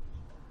சொல்லுவான்,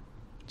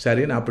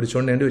 சரி நான் அப்படி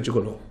சொன்னேன்னு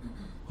வச்சுக்கொள்வோம்,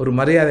 ஒரு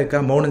மரியாதைக்கா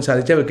மௌனம்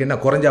சாதிச்சா அவருக்கு என்ன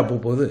குறைஞ்சா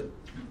போகுது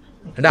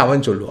ஏண்டா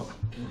அவன் சொல்லுவான்,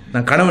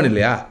 நான் கணவன்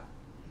இல்லையா.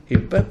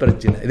 இப்போ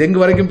பிரச்சனை இது எங்கே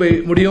வரைக்கும் போய்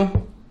முடியும்?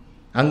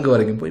 அங்கே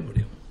வரைக்கும் போய்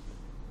முடியும்.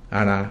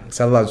 ஆனால்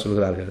ஸல்லல்லாஹு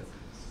சொல்கிறார்கள்,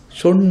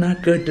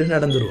 சொன்னால் கேட்டு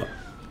நடந்துருவான்.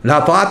 லா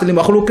தாஅத்த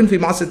மக்லூக்கின் ஃபீ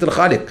மாஸியத்தில்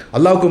காலிக்,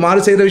 அல்லாஹ்வுக்கு மாறு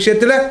செய்கிற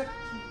விஷயத்தில்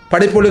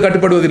படைப்பொருள்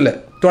கட்டுப்படுவதில்லை,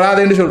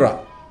 தொழாதேன்னு சொல்கிறான்.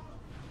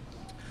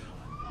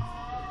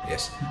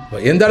 எஸ்,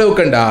 எந்த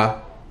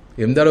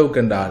அளவுக்கு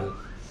என்றால்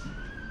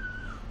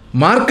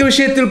மார்க்க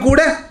விஷயத்தில் கூட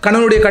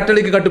கணவனுடைய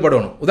கட்டளைக்கு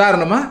கட்டுப்படணும்.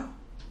 உதாரணமாக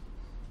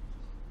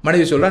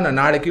மனைவி சொல்கிறா, நான்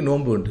நாளைக்கு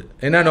நோன்பு உண்டு.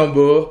 என்ன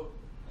நோன்பு?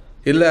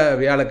 இல்லை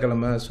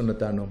வியாழக்கிழமை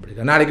சுன்னத்தான் நோன்பு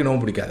பிடிக்காது, நாளைக்கு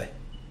நோன்பு பிடிக்காதே.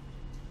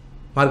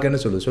 மார்க்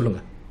என்ன சொல்லுது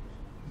சொல்லுங்கள்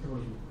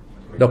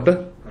டாக்டர்?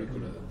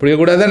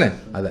 பிடிக்கக்கூடாது தானே?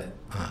 அதை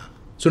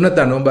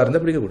சுன்னத்தான் நோன்பாக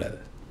இருந்தால் பிடிக்கக்கூடாது.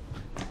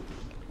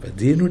 இப்போ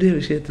தீனுடைய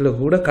விஷயத்தில்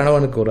கூட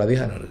கணவனுக்கு ஒரு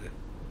அதிகாரம் இருக்குது.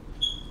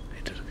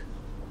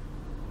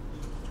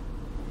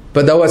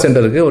 இப்போ தவா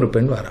சென்டருக்கு ஒரு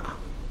பெண் வரா,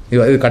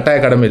 இது கட்டாய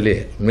கடமை இல்லையே,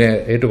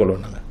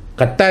 ஏற்றுக்கொள்வோம் நாங்கள்,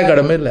 கட்டாய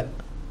கடமை இல்லை.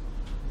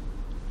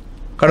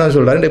 கணவன்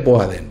சொல்கிறாரு, டே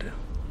போகாதே என்று.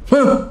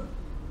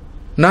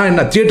 நான்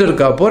என்ன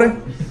தியேட்டருக்கா போகிறேன்,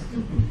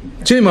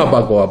 சினிமா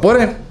பார்க்கவா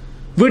போகிறேன்,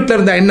 வீட்டில்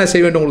இருந்தால் என்ன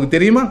செய்ய வேண்டும் உங்களுக்கு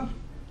தெரியுமா?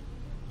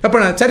 அப்போ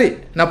நான் சரி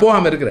நான்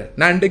போகாமல் இருக்கிறேன்,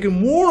 நான் இன்றைக்கு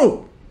 3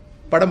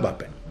 படம்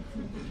பார்ப்பேன்.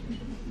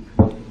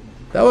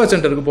 தவா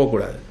சென்டருக்கு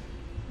போகக்கூடாது.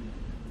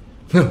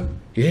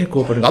 ஏன்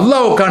கோவப்படுங்க?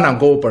 அல்லாஹ்வுக்கா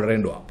நான்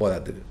கோவப்படுறேன்டுவா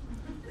போதாதுக்கு.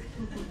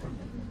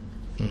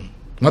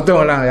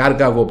 மற்றவங்களாம்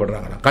யாருக்காக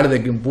கோவப்படுறாங்களா?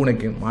 கழுதைக்கும்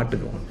பூனைக்கும்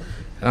மாட்டுக்கும்,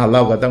 ஆனால்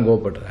அல்லாஹ்வுக்கா தான்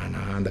கோவப்படுறேன்.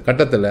 ஆனால்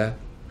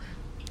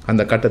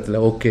அந்த கட்டத்தில்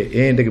ஓகே,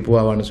 ஏன் இன்றைக்கு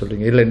போவான்னு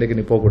சொல்கிறீங்க? இல்லை இன்றைக்கு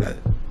நீ போகக்கூடாது,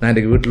 நான்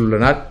இன்றைக்கு வீட்டில் உள்ள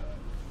நாள்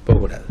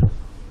போகக்கூடாது.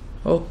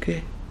 ஓகே,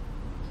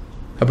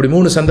 அப்படி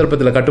 3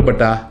 சந்தர்ப்பத்தில்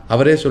கட்டுப்பட்டா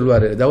அவரே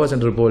சொல்லுவார், தவா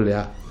சென்டர்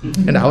போகலையா?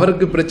 ஏன்னா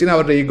அவருக்கு பிரச்சனை,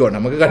 அவருடைய ஈகோ,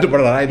 நமக்கு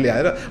கட்டுப்படுறா இல்லையா?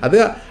 அது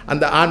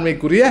அந்த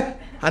ஆண்மைக்குரிய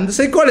அந்த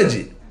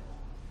சைக்காலஜி.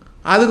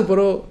 அதுக்கு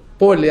பிறகு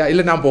போகலையா?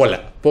 இல்லை நான்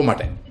போக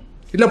மாட்டேன்,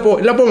 இல்லை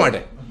போக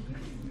மாட்டேன்,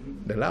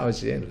 இதெல்லாம்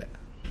அவசியம் இல்லை.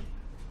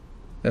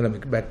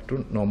 நிலைமைக்கு பேக் டு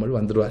நார்மல்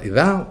வந்துடுவார்.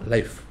 இதுதான்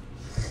லைஃப்.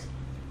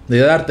 இந்த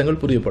யதார்த்தங்கள்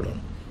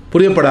புரியப்படணும்.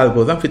 புரியப்படாத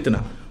போது தான் ஃபித்னா.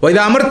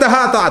 வைதா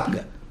அமர்த்தஹா தாத்க,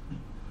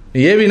 நீ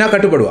ஏவினா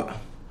கட்டுப்படுவா.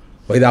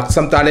 வைதா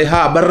அக்ஸம் தாலேஹா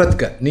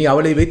அபர்ரத்க, நீ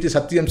அவளை வைத்து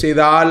சத்தியம்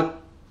செய்தால்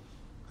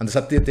அந்த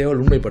சத்தியத்தை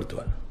அவள்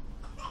உண்மைப்படுத்துவாள்.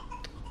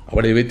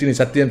 அவளை வைத்து நீ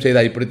சத்தியம்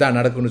செய்தால் இப்படித்தான்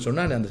நடக்கும்னு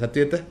சொன்னால் அந்த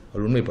சத்தியத்தை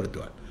அவள்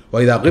உண்மைப்படுத்துவாள்.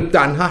 வைதா கிப்த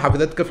அன்ஹா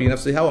ஹபிதத்க ஃபீ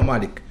நஃப்ஸிஹா வ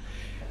மாலிக்,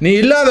 நீ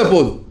இல்லாத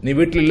போது, நீ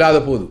வீட்டில் இல்லாத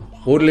போது,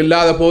 ஊரில்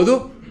இல்லாத போது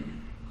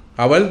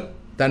அவள்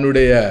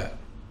தன்னுடைய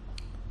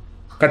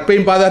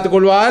கற்பையும் பாதுகாத்துக்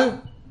கொள்வாள்,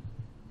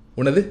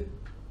 உனது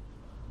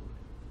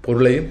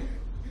பொருளையும்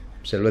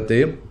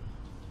செல்வத்தையும்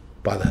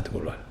பாதுகாத்துக்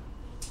கொள்வாள்.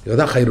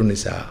 இதுதான் ஹைரு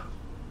நிசா,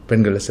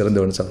 பெண்களில்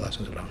சிறந்தவன் ஸல்லல்லாஹு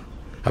அலைஹி வஸல்லம்.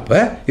 அப்போ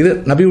இது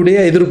நபியுடைய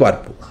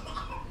எதிர்பார்ப்பு.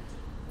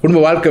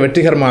 குடும்ப வாழ்க்கை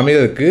வெற்றிகரமாக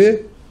அமைவதற்கு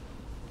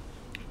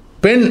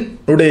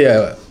பெண்ணுடைய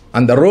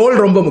அந்த ரோல்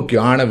ரொம்ப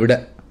முக்கியம், ஆணை விட.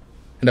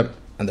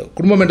 அந்த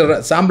குடும்பம் என்ற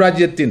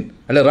சாம்ராஜ்யத்தின்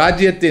அல்ல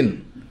ராஜ்யத்தின்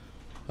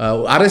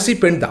அரசி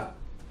பெண் தான்.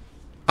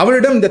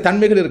 அவளிடம் இந்த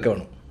தன்மைகள் இருக்க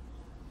வேணும்.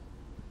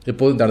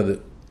 எப்போதும் தனது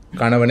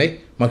கணவனை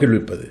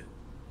மகிழ்விப்பது,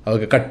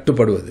 அவருக்கு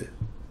கட்டுப்படுவது,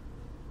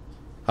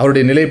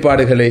 அவருடைய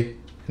நிலைப்பாடுகளை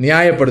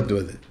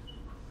நியாயப்படுத்துவது,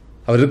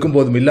 அவர் இருக்கும்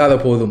போதும் இல்லாத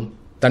போதும்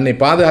தன்னை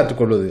பாதுகாத்துக்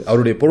கொள்வது,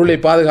 அவருடைய பொருளை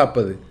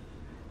பாதுகாப்பது,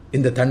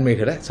 இந்த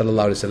தன்மைகளை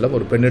ஸல்லல்லாஹு அலைஹி வஸல்லம்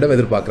ஒரு பெண்ணிடம்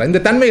எதிர்பார்க்கிறார்.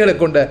 இந்த தன்மைகளை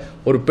கொண்ட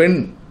ஒரு பெண்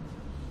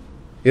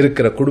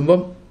இருக்கிற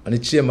குடும்பம்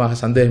நிச்சயமாக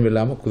சந்தேகம்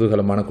இல்லாமல்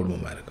குதூகலமான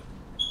குடும்பமாக இருக்கும்.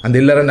 அந்த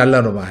இல்லறம்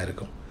நல்லறமாக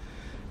இருக்கும்.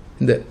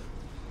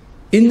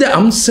 இந்த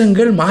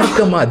அம்சங்கள்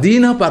மார்க்கமாக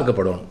தீனாக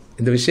பார்க்கப்படணும்.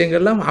 இந்த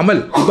விஷயங்கள்லாம்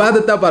அமல்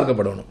இபாதத்தாக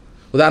பார்க்கப்படணும்.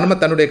 உதாரணமாக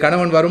தன்னுடைய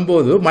கணவன்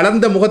வரும்போது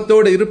மலர்ந்த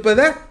முகத்தோடு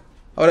இருப்பதை,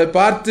 அவரை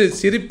பார்த்து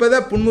சிரிப்பதை,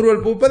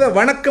 புன்முறுவல் பூப்பதை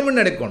வணக்கம்னு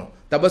நினைக்கணும்.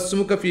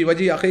 தபஸ்ஸுமுக ஃபீ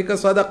வஜி அகைக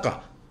சதக்கா,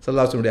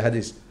 ஸல்லல்லாஹு அலைஹி வஸல்லம்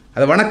ஹதீஸ்.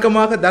 அதை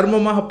வணக்கமாக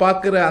தர்மமாக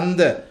பார்க்குற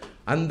அந்த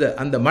அந்த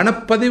அந்த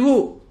மனப்பதிவு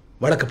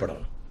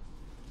வளர்க்கப்படணும்.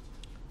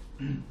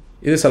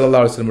 இது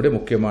ஸல்லல்லாஹு அலைஹி வஸல்லம்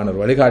முக்கியமான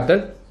ஒரு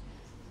வழிகாட்டல்.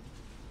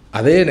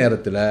 அதே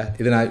நேரத்தில்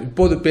இது நான்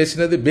இப்போது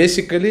பேசினது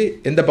பேசிக்கலி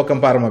எந்த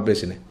பக்கம் பாரமாக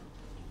பேசினேன்?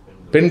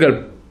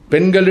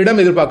 பெண்களிடம்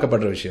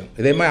எதிர்பார்க்கப்படுற விஷயம்,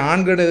 இதே மாதிரி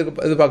ஆண்களிடம்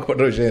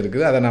எதிர்பார்க்கப்படுற விஷயம்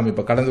இருக்குது. அதை நாம்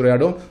இப்போ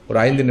கலந்துரையாடும். ஒரு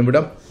 5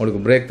 நிமிடம்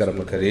உங்களுக்கு பிரேக்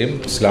தரப்ப கரீம்.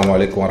 அஸ்ஸலாமு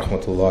அலைக்கும்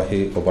வரஹ்மத்துல்லாஹி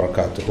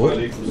வபரகாத்துஹு.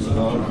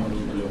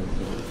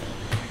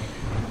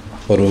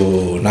 ஒரு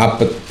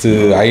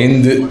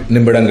 45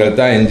 நிமிடங்கள்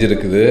தான்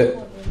எஞ்சிருக்குது.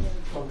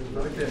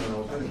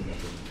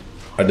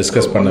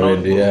 டிஸ்கஸ் பண்ண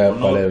வேண்டிய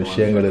பல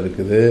விஷயங்கள்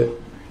இருக்குது.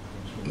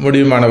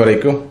 முடியுமான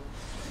வரைக்கும்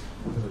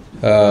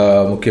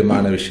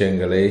முக்கியமான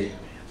விஷயங்களை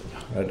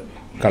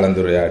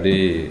கலந்துரையாடி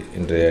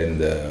இன்றைய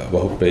இந்த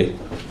வகுப்பை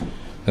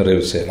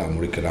நிறைவு செய்யலாம்,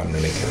 முடிக்கலாம்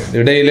நினைக்கிறேன்.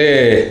 இடையிலே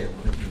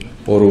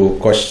ஒரு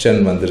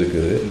கொஸ்டின்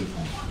வந்திருக்குது.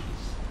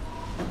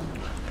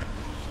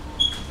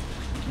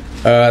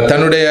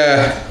 தன்னுடைய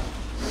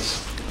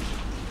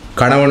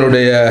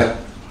கணவனுடைய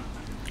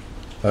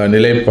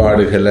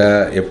நிலைப்பாடுகளை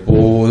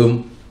எப்போதும்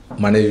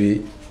மனைவி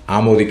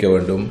ஆமோதிக்க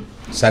வேண்டும்,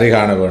 சரி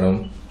காண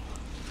வேணும்.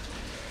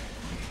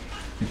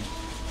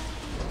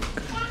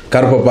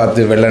 கருப்பை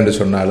பார்த்து வெள்ளைன்னு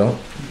சொன்னாலும்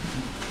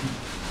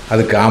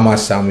அதுக்கு ஆமா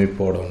சாமி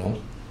போடணும்.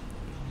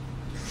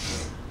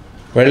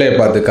 வெள்ளையை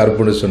பார்த்து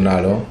கருப்புன்னு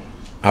சொன்னாலும்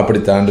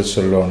அப்படித்தாண்டு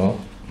சொல்லணும்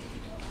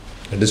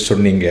என்று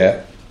சொன்னீங்க.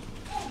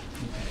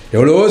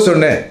 எவ்வளோ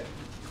சொன்னேன்,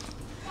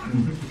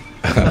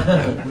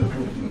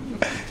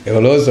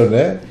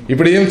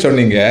 இப்படியும்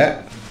சொன்னீங்க.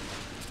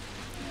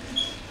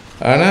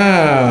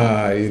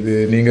 ஆனால் இது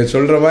நீங்கள்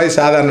சொல்கிற மாதிரி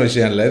சாதாரண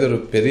விஷயம் இல்லை. இது ஒரு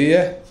பெரிய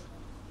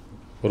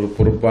ஒரு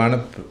பொறுப்பான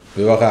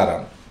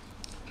விவகாரம்.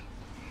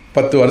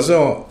 10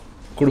 வருஷம்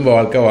குடும்ப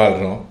வாழ்க்கை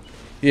வாழ்கிறோம்.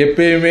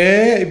 எப்பயுமே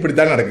இப்படி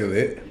தான்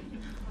நடக்குது.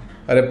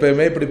 அவர்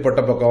எப்பயுமே இப்படி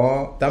பொட்ட பக்கம்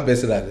தான்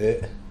பேசுகிறாரு.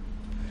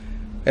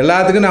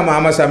 எல்லாத்துக்கும் நாம்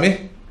ஆமாசாமி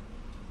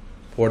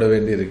போட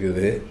வேண்டி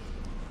இருக்குது.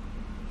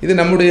 இது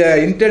நம்முடைய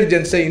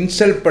இன்டெலிஜென்ஸை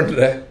இன்சல்ட்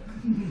பண்ணுற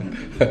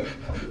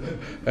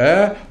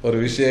ஒரு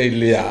விஷயம்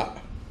இல்லையா?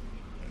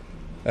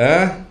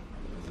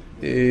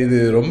 இது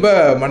ரொம்ப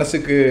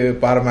மனசுக்கு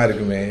பாரமாக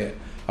இருக்குமே.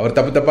 அவர்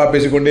தப்பாக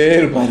பேசிக்கொண்டே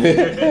இருப்பார்,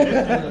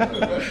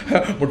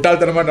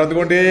 முட்டாள்தனமாக நடந்து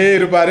கொண்டே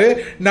இருப்பார்.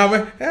 நாம்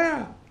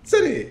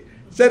சரி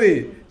சரி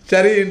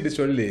சரி என்று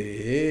சொல்லி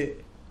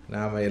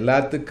நாம்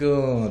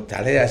எல்லாத்துக்கும்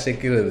தலையை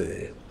அசைக்கிறது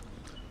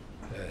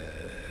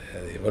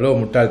எவ்வளோ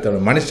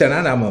முட்டாள்தனம். மனுஷனா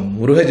நாம்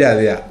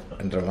முருகஜாதியா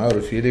என்ற மாதிரி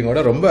ஒரு ஃபீலிங்கோட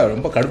ரொம்ப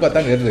ரொம்ப கடுப்பாக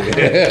தான்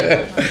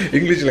கேட்டிருக்கேன்.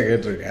 இங்கிலீஷில்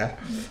கேட்டிருக்கேன்,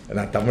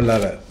 நான்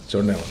தமிழில்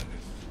சொன்னேன்.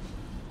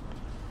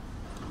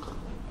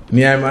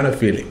 நியாயமான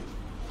ஃபீலிங்,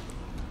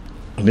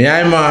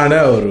 நியாயமான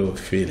ஒரு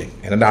ஃபீலிங்.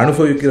 என்னென்ன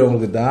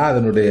அனுபவிக்கிறவங்களுக்கு தான்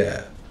அதனுடைய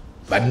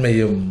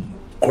வன்மையும்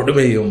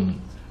கொடுமையும்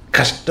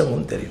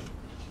கஷ்டமும் தெரியும்.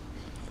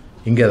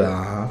 இங்கே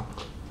தான்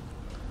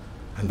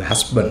அந்த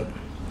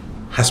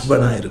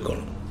ஹஸ்பண்டாக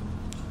இருக்கணும்.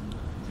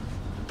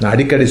 நான்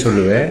அடிக்கடி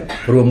சொல்லுவேன்,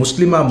 ஒரு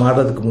முஸ்லீமாக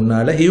மாறுறதுக்கு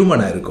முன்னால்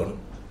ஹியூமனாக இருக்கணும்,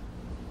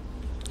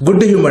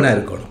 குட் ஹியூமனாக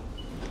இருக்கணும்.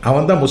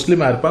 அவன் தான்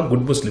முஸ்லீமாக இருப்பான்,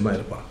 குட் முஸ்லீமாக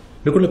இருப்பான்.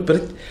 இதுக்குள்ள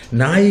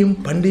நாயும்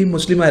பண்டியும்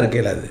முஸ்லீமாக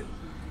இருக்க இயலாது,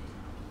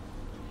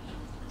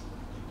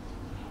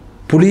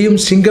 புலியும்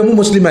சிங்கமும்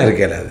முஸ்லீமாக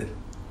இருக்க இயலாது.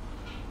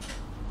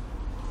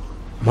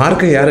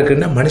 மார்க்கம்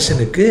யாருக்குன்னா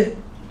மனுஷனுக்கு,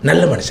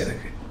 நல்ல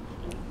மனுஷனுக்கு.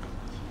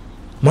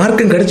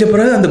 மார்க்கம் கிடைச்ச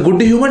பிறகு அந்த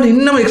குட் ஹியூமன்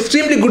இன்னும்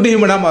எக்ஸ்ட்ரீம்லி குட்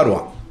ஹியூமனாக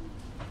மாறுவான்.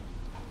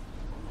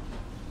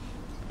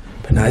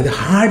 நான் இது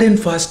ஹார்ட் அண்ட்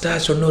ஃபாஸ்ட்டாக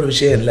சொன்ன ஒரு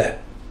விஷயம் இல்லை.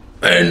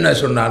 என்ன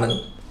சொன்னாலும்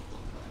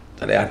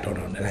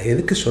தலையாட்டணும். நான்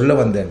எதுக்கு சொல்ல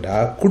வந்தேன்டா,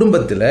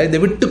 குடும்பத்தில் இந்த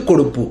விட்டு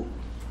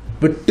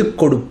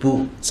கொடுப்பு,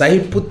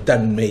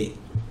 சகிப்புத்தன்மை,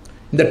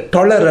 இந்த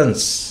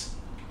டாலரன்ஸ்,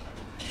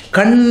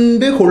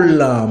 கண்டு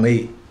கொள்ளாமை,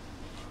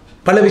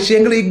 பல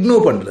விஷயங்களை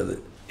இக்னோர் பண்ணுறது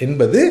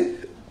என்பது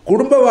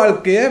குடும்ப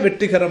வாழ்க்கையை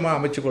வெற்றிகரமாக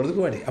அமைச்சு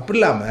கொடுறதுக்கு வழி. அப்படி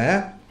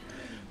இல்லாமல்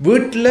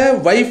வீட்டில்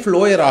வைஃப்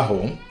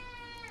லோயராகவும்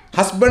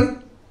ஹஸ்பண்ட்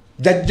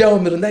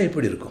ஜட்ஜாகவும் இருந்தால்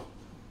எப்படி இருக்கும்?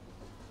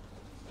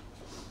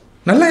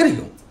 நல்லா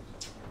இருக்கும்.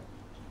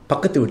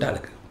 பக்கத்து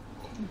வீட்டாளுக்கு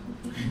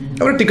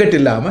அப்புறம் டிக்கெட்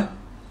இல்லாமல்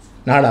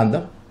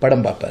நாளாந்தம்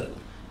படம் பார்ப்பார்.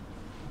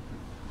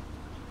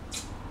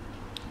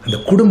 அந்த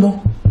குடும்பம்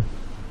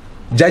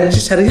ஜட்ஜ்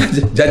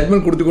சரியாக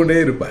ஜட்மெண்ட் கொடுத்து கொண்டே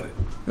இருப்பார்,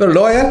 இவர்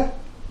லோயர்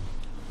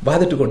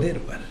வாதிட்டு கொண்டே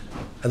இருப்பார்.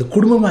 அது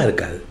குடும்பமாக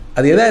இருக்காது.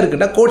 அது எதாக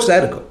இருக்குன்னா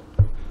கோர்ட்ஸாக இருக்கும்.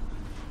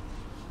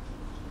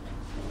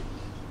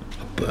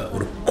 அப்போ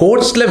ஒரு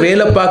கோர்ட்ஸில்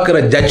வேலை பார்க்குற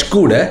ஜட்ஜ்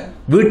கூட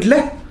வீட்டில்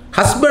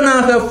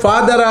ஹஸ்பண்டாக,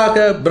 ஃபாதராக,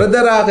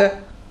 பிரதராக,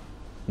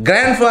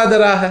 கிராண்ட்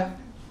ஃபாதராக,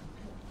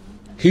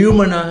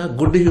 ஹியூமனாக,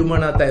 குட்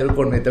ஹியூமனாக தான்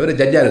இருக்கணுமே தவிர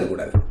ஜட்ஜாக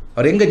இருக்கக்கூடாது.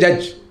 அவர் எங்கே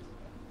ஜட்ஜ்?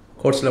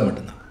 கோர்ட்ஸில்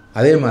மட்டும்தான்.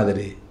 அதே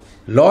மாதிரி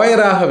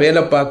லாயராக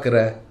வேலை பார்க்குற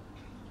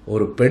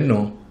ஒரு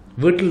பெண்ணும்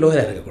வீட்டில்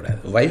லோயராக இருக்கக்கூடாது,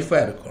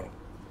 ஒய்ஃபாக இருக்கணும்,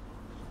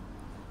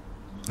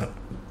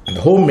 அந்த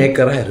ஹோம்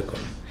மேக்கராக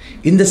இருக்கணும்.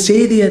 இந்த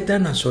செய்தியை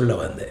தான் நான் சொல்ல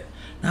வந்தேன்.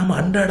 நாம்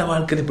அன்றாட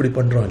வாழ்க்கையில் இப்படி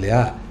பண்ணுறோம்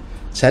இல்லையா?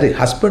 சரி,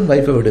 ஹஸ்பண்ட்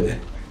ஒய்ஃபை விடுங்க.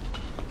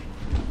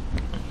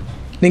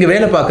 நீங்கள்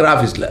வேலை பார்க்குற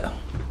ஆஃபீஸில்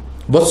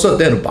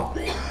பொஸ்ஸத்தை இருப்பான்,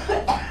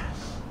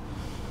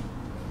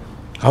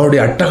 அவருடைய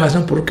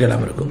அட்டகாசம் பொறுக்க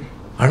இல்லாமல் இருக்கும்,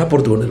 ஆனால்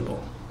பொறுத்து கொண்டு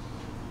இருப்போம்.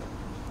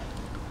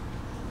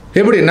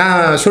 எப்படி?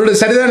 நான்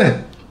சொல்கிறது சரிதானே?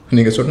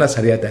 நீங்கள் சொன்னால்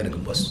சரியாக தான்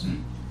இருக்கும் பாஸ்.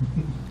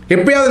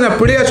 எப்பயாவது நான்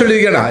பிள்ளையாக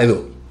சொல்லியிருக்கேனா?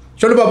 எதுவும்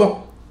சொல்லு பார்ப்போம்.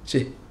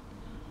 சரி,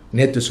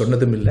 நேற்று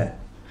சொன்னதும் இல்லை,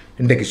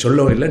 இன்றைக்கு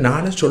சொல்லவும் இல்லை,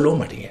 நானும்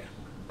சொல்லவும் மாட்டீங்க.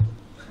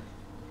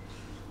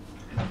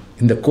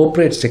 இந்த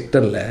கோஆப்ரேட்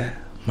செக்டரில்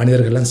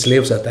மனிதர்கள்லாம்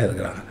ஸ்லேவ்ஸாக தான்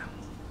இருக்கிறாங்க.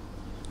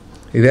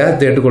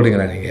 இதையாவது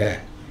ஏற்றுக்கொள்றீங்களா நீங்கள்?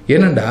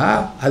 ஏனண்டா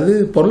அது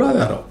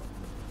பொருளாதாரம்,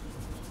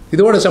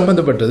 இதோட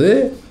சம்பந்தப்பட்டது.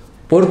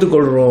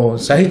 பொறுத்துக்கொள்கிறோம்,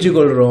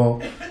 சகிச்சுக்கொள்கிறோம்,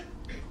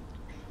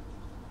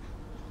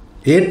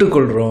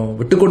 ஏற்றுக்கொள்கிறோம்,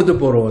 விட்டு கொடுத்து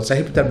போகிறோம்,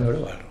 சகிப்புத்தன்மையோடு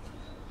வாழ்கிறோம்.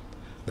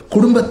 இந்த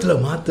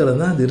குடும்பத்தில்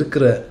மாத்திரம்தான் அது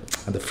இருக்கிற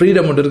அந்த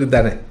ஃப்ரீடம் ஒன்று இருக்குது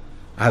தானே,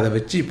 அதை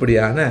வச்சு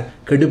இப்படியான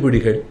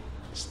கெடுபிடிகள்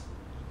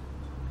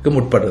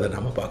முற்படுறதை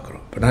நாம்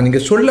பார்க்குறோம். இப்போ நான்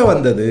இங்கே சொல்ல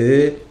வந்தது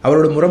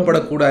அவரோட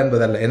முரண்படக்கூடாது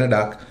என்பதல்ல.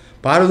 என்னடா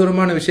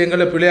பாரதூரமான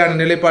விஷயங்களில் பிழையான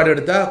நிலைப்பாடு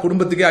எடுத்தால்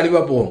குடும்பத்துக்கே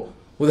அழிவாக போகும்.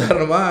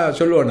 உதாரணமாக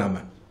சொல்லுவோம், நாம்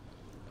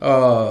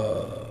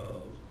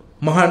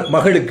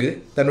மகளுக்கு,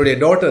 தன்னுடைய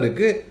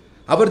டாட்டருக்கு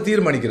அவர்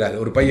தீர்மானிக்கிறார்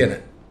ஒரு பையனை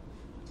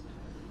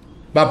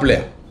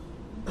மாப்பிள்ளையா.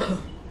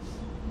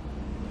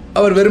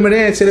 அவர்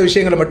வெறுமனே சில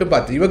விஷயங்களை மட்டும்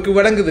பார்த்து, இவக்கு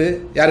விளங்குது,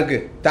 யாருக்கு,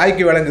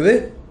 தாய்க்கு விளங்குது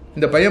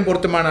இந்த பையன்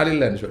பொருத்தமான ஆள்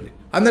இல்லைன்னு சொல்லி.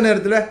 அந்த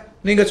நேரத்தில்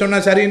நீங்கள்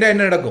சொன்னால் சரின்னா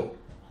என்ன நடக்கும்?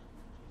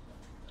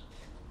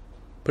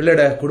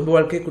 பிள்ளையோட குடும்ப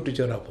வாழ்க்கையை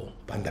குட்டிச்சோராக போகும்.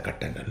 அந்த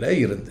கட்டங்களில்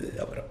இருந்து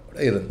அவரோட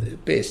இருந்து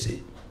பேசி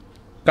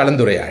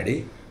கலந்துரையாடி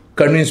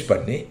கன்வின்ஸ்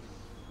பண்ணி,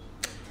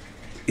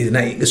 இது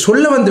நான் இங்கே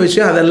சொல்ல வந்த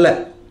விஷயம் அதல்ல.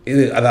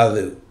 இது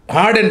அதாவது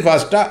ஹார்ட் அண்ட்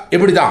ஃபாஸ்ட்டாக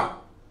எப்படி தான்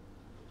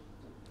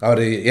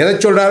அவர் எதை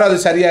சொல்கிறாரோ அது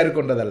சரியாக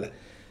இருக்குன்றதல்ல.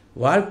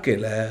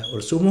 வாழ்க்கையில்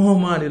ஒரு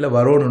சுமூகமான நிலை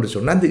வரணும்னு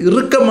சொன்னால் அந்த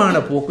இறுக்கமான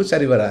போக்கு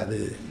சரி வராது,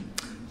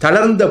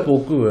 தளர்ந்த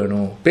போக்கு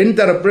வேணும். பெண்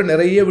தரப்பில்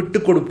நிறைய விட்டு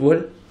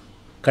கொடுப்புகள்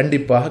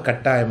கண்டிப்பாக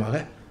கட்டாயமாக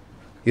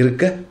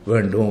இருக்க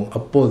வேண்டும்.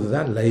 அப்போது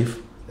தான் லைஃப்.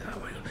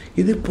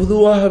 இது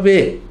பொதுவாகவே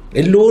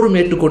எல்லோரும்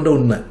ஏற்றுக்கொண்ட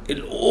உண்மை,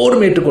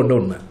 எல்லோரும் ஏற்றுக்கொண்ட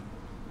உண்மை.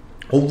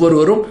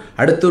 ஒவ்வொருவரும்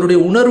அடுத்தவருடைய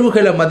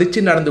உணர்வுகளை மதித்து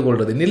நடந்து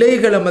கொள்வது,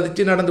 நிலைகளை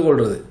மதித்து நடந்து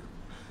கொள்வது.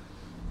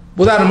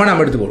 உதாரணமாக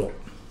நாம் எடுத்துக்கொள்வோம்.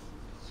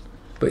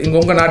 இப்போ இங்கே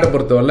உங்கள் நாட்டை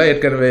பொறுத்தவரை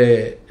ஏற்கனவே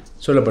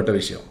சொல்லப்பட்ட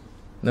விஷயம்,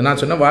 இந்த நான்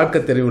சொன்ன வாழ்க்கை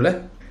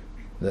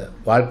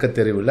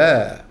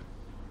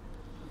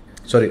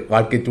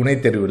துணை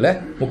தெரிவில்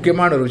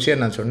முக்கியமான ஒரு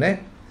விஷயம் நான் சொன்னேன்.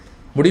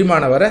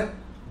 முடியுமானவரை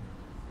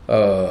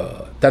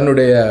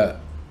தன்னுடைய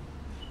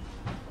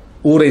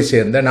ஊரை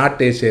சேர்ந்த,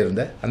 நாட்டை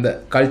சேர்ந்த அந்த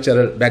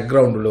கல்ச்சரல்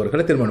பேக்ரவுண்ட்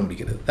உள்ளவர்களை திருமணம்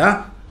முடிக்கிறது தான்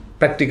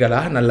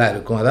ப்ராக்டிக்கலாக நல்லா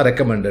இருக்கும், அதான்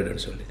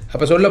ரெக்கமெண்டட்னு சொல்லி.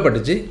 அப்போ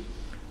சொல்லப்பட்டுச்சு,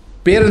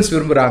 பேரண்ட்ஸ்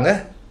விரும்புகிறாங்க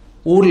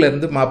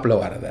ஊர்லேருந்து மாப்பிள்ளை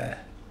வரதை.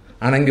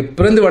 ஆனால் இங்கே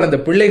பிறந்து வளர்ந்த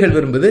பிள்ளைகள்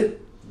விரும்புது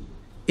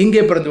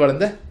இங்கே பிறந்து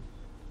வளர்ந்த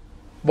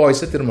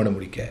பாய்ஸை திருமணம்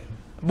முடிக்க.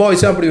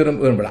 பாய்ஸும் அப்படி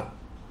விரும்பலாம்.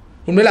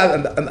 உண்மையில்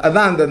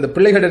அதுதான் அந்த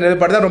பிள்ளைகளோட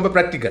நிலைப்பாடு தான் ரொம்ப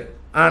ப்ராக்டிக்கல்.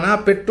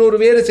 ஆனால் பெற்றோர்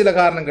வேறு சில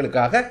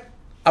காரணங்களுக்காக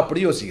அப்படி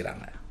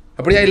யோசிக்கிறாங்க.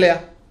 அப்படியா இல்லையா?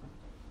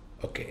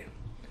 ஓகே,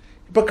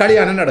 இப்போ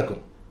கல்யாணம்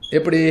நடக்கும்.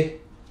 எப்படி?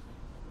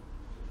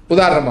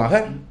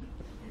 உதாரணமாக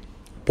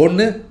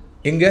பொண்ணு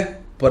இங்கே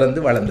பிறந்து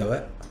வளர்ந்தவ,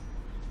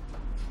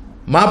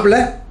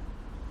 மாப்பிள்ளை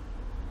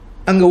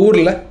அங்கே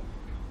ஊரில்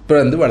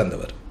பிறந்து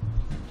வளர்ந்தவர்.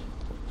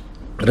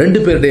 ரெண்டு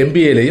பேருடைய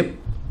MBAலையும்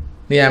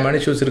நியாயமான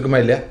இஷ்யூஸ் இருக்குமா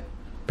இல்லையா?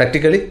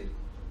 ப்ராக்டிக்கலி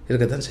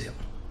இருக்கத்தான் செய்யும்.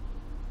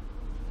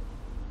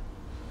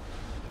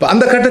 இப்போ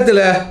அந்த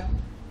கட்டத்தில்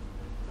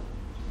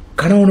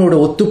கணவனோட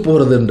ஒத்து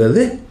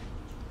போகிறதுன்றது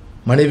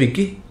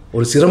மனைவிக்கு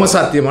ஒரு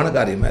சிரமசாத்தியமான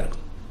காரியமாக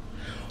இருக்கும்.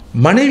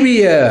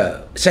 மனைவியை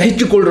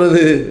சகிச்சு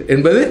கொள்வது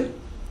என்பது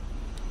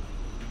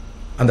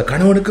அந்த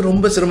கணவனுக்கு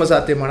ரொம்ப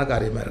சிரமசாத்தியமான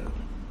காரியமாக இருக்கும்.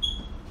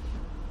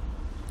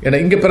 ஏன்னா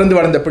இங்கே பிறந்து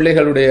வளர்ந்த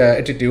பிள்ளைகளுடைய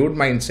ஆட்டிடியூட்,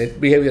 மைண்ட் செட்,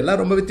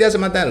 பிஹேவியர்லாம் ரொம்ப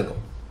வித்தியாசமாக தான்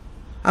இருக்கும்.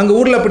 அங்கே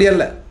ஊரில் அப்படி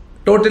அல்ல,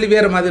 டோட்டலி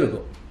வேறு மாதிரி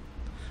இருக்கும்.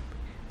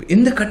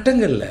 இந்த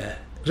கட்டங்களில்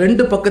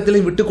ரெண்டு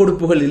பக்கத்துலேயும் விட்டு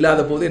கொடுப்புகள்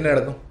இல்லாத போது என்ன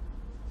நடக்கும்?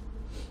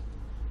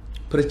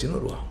 பிரச்சனை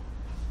உருவாகும்.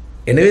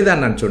 எனவே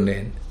தான் நான்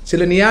சொன்னேன்,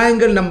 சில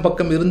நியாயங்கள் நம்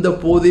பக்கம் இருந்த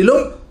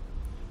போதிலும்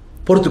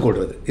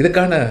பொறுத்துக்கொள்வது,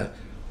 இதுக்கான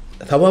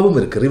தவாபும்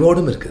இருக்குது,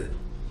 ரிவார்டும் இருக்குது.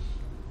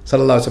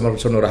 ஸல்லல்லாஹு அலைஹி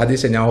வஸல்லம் சொன்ன ஒரு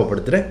ஹதீஸை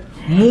ஞாபகப்படுத்துகிறேன்.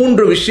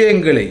 3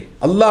 விஷயங்களை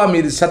அல்லாஹ்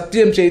மீது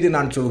சத்தியம் செய்து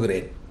நான்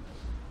சொல்கிறேன்,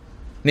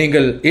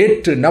 நீங்கள்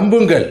ஏற்று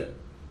நம்புங்கள்.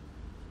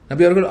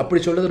 நபி அவர்கள்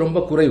அப்படி சொல்றது ரொம்ப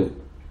குறைவு,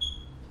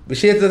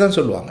 விஷயத்தை தான்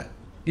சொல்லுவாங்க.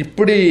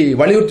 இப்படி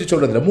வலியுறுத்தி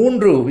சொல்றதில்லை.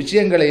 3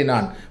 விஷயங்களை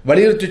நான்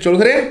வலியுறுத்தி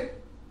சொல்கிறேன்,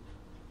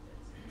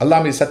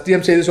 அல்லாஹ் மீது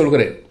சத்தியம் செய்து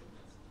சொல்கிறேன்.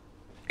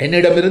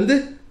 என்னிடமிருந்து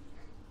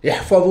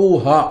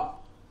இஹ்ஃபதுஹா,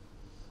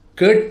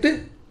 கேட்டு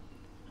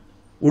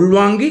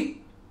உள்வாங்கி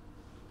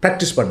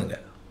ப்ராக்டிஸ் பண்ணுங்க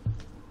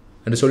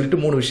என்று சொல்லிட்டு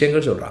 3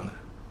 விஷயங்கள் சொல்றாங்க.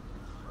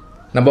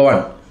 நம்பர்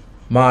 1,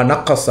 மா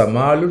நக்கஸ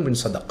மாலுன்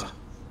மின் சதக்கா,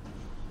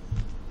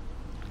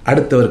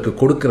 அடுத்தவருக்கு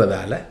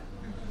கொடுக்கிறதால,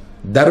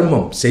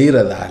 தர்மம்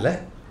செய்கிறதால,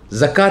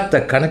 ஜகாத்தை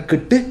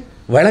கணக்கிட்டு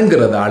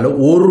வழங்குறதால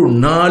ஒரு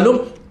நாளும்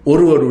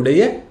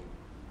ஒருவருடைய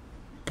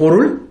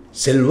பொருள்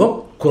செல்வம்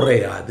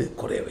குறையாது,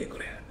 குறையவே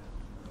குறையாது.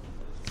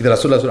 இது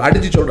ரசூலுல்லாஹ் சொல்ல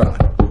அடிச்சு சொல்றாங்க.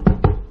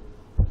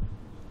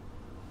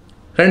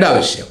 ரெண்டாவது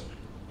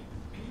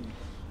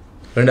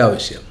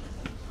விஷயம்,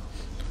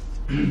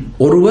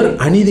 ஒருவர்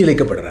அநீதி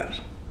இழைக்கப்படுறார்.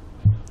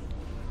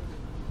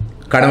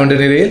 கணவன்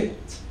நிலையில்,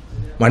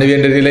 மனைவி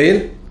என்ற நிலையில்,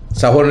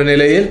 சகோதர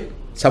நிலையில்,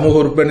 சமூக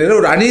உறுப்பினர் நிலையில்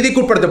ஒரு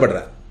அநீதிக்கு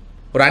உட்படுத்தப்படுறார்.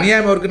 ஒரு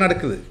அநியாயம் அவருக்கு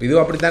நடக்குது.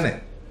 இதுவும் அப்படித்தானே.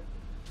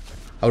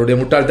 அவருடைய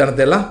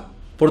முட்டாள்தனத்தை எல்லாம்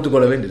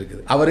பொறுத்துக்கொள்ள வேண்டி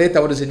இருக்குது. அவரே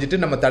தவறு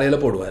செஞ்சுட்டு நம்ம தலையில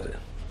போடுவார்.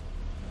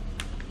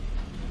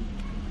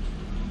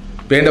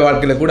 வேண்ட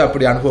வாழ்க்கையில் கூட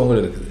அப்படி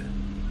அனுபவங்கள் இருக்குது.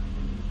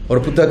 ஒரு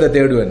புத்தகத்தை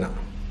தேடுவேன்,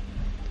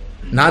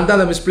 நான் தான்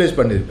அதை மிஸ்பிளேஸ்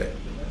பண்ணியிருப்பேன்.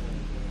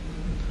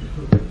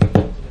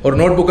 ஒரு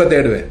நோட் புக்கை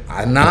தேடுவேன்,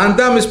 நான்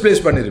தான்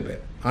மிஸ்பிளேஸ்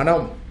பண்ணியிருப்பேன்.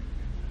 ஆனால்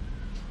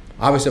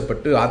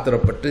ஆவேசப்பட்டு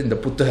ஆத்திரப்பட்டு இந்த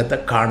புத்தகத்தை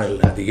காணல,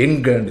 அது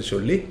எங்கன்னு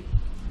சொல்லி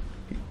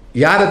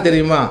யாரை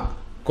தெரியுமா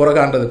குறை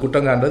காண்றது,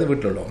 குற்றம் காண்றது?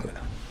 வீட்டில் உள்ளவங்கள.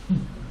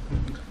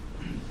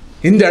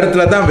 இந்த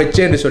இடத்துல தான்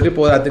வச்சேன்னு சொல்லி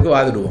போதாத்துக்கு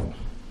வாதிடுவோம்.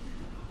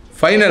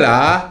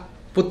 ஃபைனலாக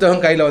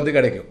புத்தகம் கையில் வந்து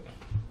கிடைக்கும்.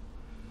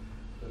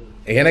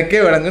 எனக்கே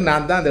விளங்கு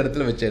நான் தான் அந்த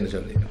இடத்துல வச்சேன்னு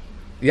சொல்லி.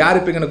 யார்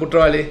இப்போ இங்கே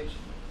குற்றவாளி?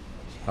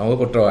 அவங்க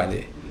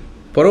குற்றவாளி.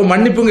 பிறகு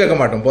மன்னிப்பும் கேட்க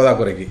மாட்டோம். போதா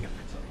குறைக்கு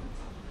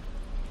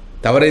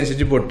தவறையும்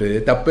செஞ்சு போட்டு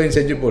தப்பையும்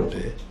செஞ்சு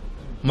போட்டு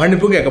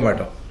மன்னிப்பும் கேட்க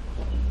மாட்டோம்.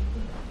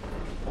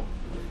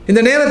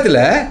 இந்த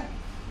நேரத்தில்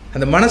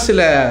அந்த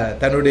மனசில்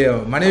தன்னுடைய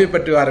மனைவி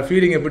பற்றி வர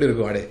ஃபீலிங் எப்படி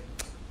இருக்கும்? அடே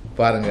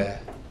பாருங்க,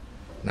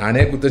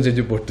 நானே குத்தம்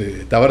செஞ்சு போட்டு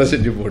தவறை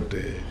செஞ்சு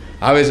போட்டு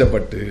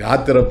ஆவேசப்பட்டு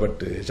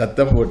ஆத்திரப்பட்டு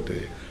சத்தம் போட்டு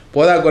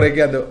போதா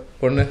குறைக்கு அந்த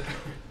பொண்ணு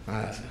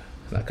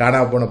காணா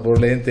போன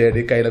பொருளையும்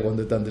தேடி கையில்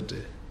கொண்டு தந்துட்டு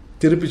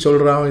திருப்பி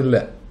சொல்கிறாவும்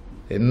இல்லை.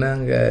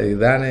 என்னங்க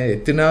இதானே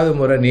எத்தனாவது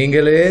முறை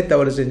நீங்களே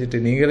தவறு செஞ்சுட்டு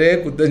நீங்களே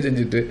குத்தம்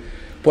செஞ்சுட்டு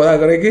போதா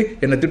குறைக்கு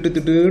என்னை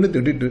திட்டுன்னு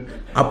திட்டிட்டு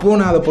அப்போது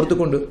நான் அதை பொறுத்து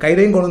கொண்டு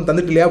கையிலையும் கொண்டு வந்து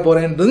தந்துட்டு இல்லையா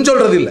போகிறேன்னு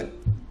சொல்கிறது இல்லை.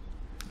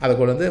 அதை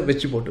கொண்டு வந்து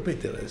வச்சு போட்டு போய்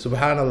தருது.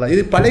 சுபஹானல்லாஹ்.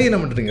 இது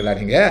பழையினம்ன்றீங்களா?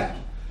 நீங்கள்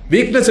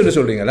வீக்னஸ்ன்னு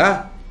சொல்கிறீங்களா?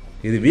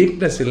 இது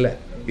வீக்னஸ் இல்லை,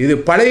 இது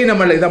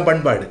பழையினமல்ல. இதுதான்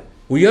பண்பாடு,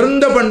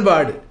 உயர்ந்த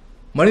பண்பாடு,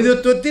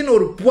 மனிதத்துவத்தின்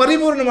ஒரு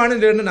பரிபூர்ணமான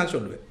நிலைன்னு நான்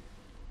சொல்லுவேன்.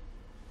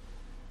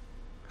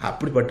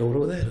 அப்படிப்பட்ட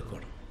உறவு தான்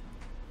இருக்கணும்.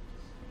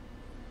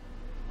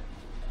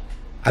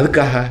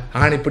 அதுக்காக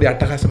ஆண் இப்படி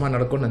அட்டகாசமாக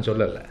நடக்கும்னு நான்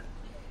சொல்லலை.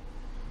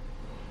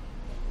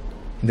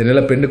 இந்த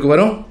நிலை பெண்ணுக்கு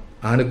வரும்,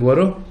 ஆணுக்கு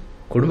வரும்.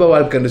 குடும்ப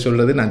வாழ்க்கை என்று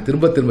சொல்றது நான்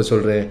திரும்ப திரும்ப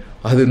சொல்கிறேன்,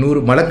 அது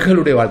 100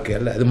 மலக்குகளுடைய வாழ்க்கை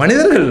அல்ல, அது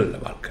மனிதர்கள்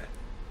வாழ்க்கை.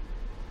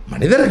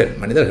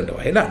 மனிதர்கள்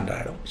வயல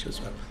அன்றாடம்.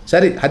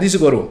 சரி,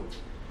 ஹதீஸுக்கு வருவோம்.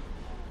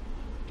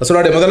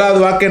 ரசூலுடைய முதலாவது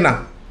வாக்கு என்ன?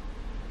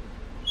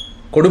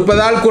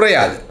 கொடுப்பதால்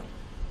குறையாது.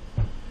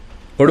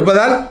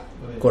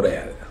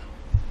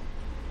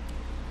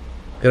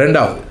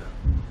 இரண்டாவது,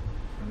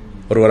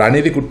 ஒருவர்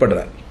அநீதிக்கு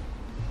உட்படுறார்,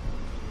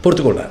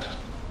 பொறுத்துக்கொள்றார்.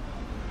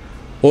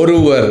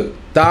 ஒருவர்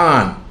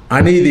தான்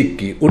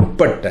அநீதிக்கு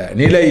உட்பட்ட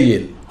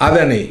நிலையில்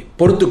அதனை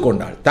பொறுத்து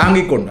கொண்டால்,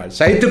 தாங்கிக் கொண்டால்,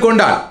 சகித்து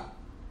கொண்டால்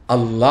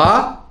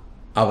அல்லாஹ்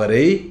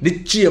அவரை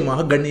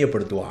நிச்சயமாக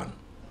கண்ணியப்படுத்துவான்.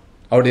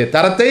 அவருடைய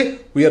தரத்தை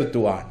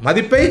உயர்த்துவான்,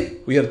 மதிப்பை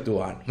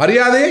உயர்த்துவான்,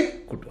 மரியாதையை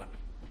கூட்டுவான்.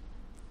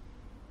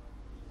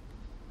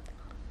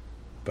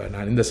 இப்போ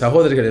நான் இந்த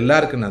சகோதரிகள்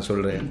எல்லாருக்கும் நான்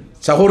சொல்கிறேன்,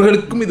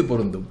 சகோதரர்களுக்கும் இது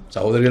பொருந்தும்,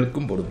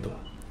 சகோதரிகளுக்கும் பொருந்தும்,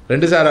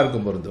 2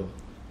 சாராருக்கும் பொருந்தும்.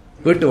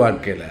 வீட்டு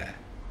வாழ்க்கையில்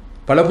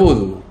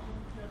பலபோது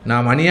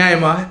நாம்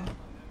அநியாயமாக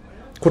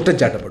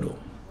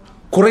குற்றச்சாட்டப்படுவோம்,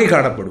 குறை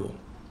காணப்படுவோம்,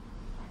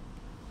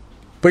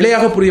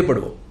 பிழையாக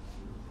புரியப்படுவோம்.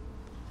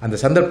 அந்த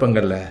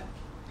சந்தர்ப்பங்களில்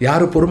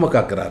யார் பொறுமை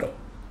காக்கிறாரோ,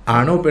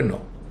 ஆணோ பெண்ணோ,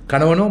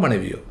 கணவனோ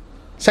மனைவியோ,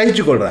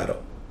 சகிச்சு கொள்கிறாரோ,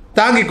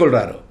 தாங்கிக்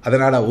கொள்கிறாரோ,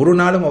 அதனால் ஒரு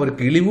நாளும்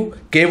அவருக்கு இழிவு,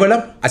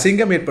 கேவலம்,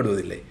 அசிங்கம்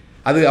ஏற்படுவதில்லை.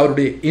 அது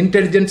அவருடைய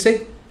இன்டெலிஜென்ஸை,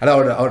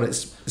 அதாவது அவருடைய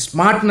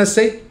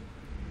ஸ்மார்ட்னஸை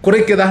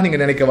குறைக்கதாக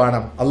நீங்கள் நினைக்க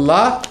வேணாம்.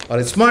 அல்லாஹ்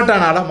அவரை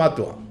ஸ்மார்ட்டான ஆளாக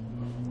மாற்றுவான்.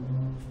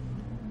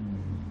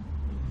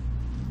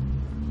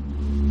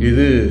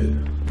 இது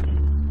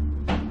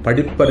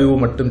படிப்பறிவு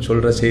மட்டும்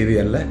சொல்கிற செய்தி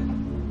அல்ல,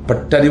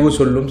 பட்டறிவு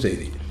சொல்லும்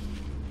செய்தி.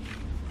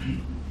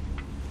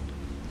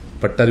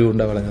 பட்டறிவு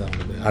உண்டா வழங்குதான்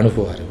உங்களுக்கு,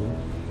 அனுபவ அறிவு,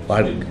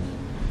 வாழ்க்கை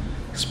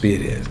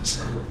எக்ஸ்பீரியன்ஸ்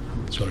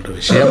சொல்கிற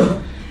விஷயம்.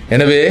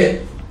 எனவே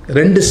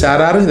 2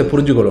 சாராரும் இதை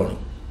புரிஞ்சுக்கொள்ளணும்.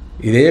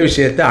 இதே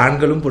விஷயத்தை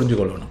ஆண்களும்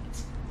புரிஞ்சுக்கொள்ளணும்.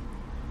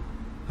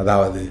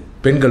 அதாவது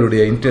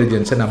பெண்களுடைய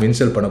இன்டெலிஜென்ஸை நாம்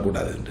இன்சல்ட்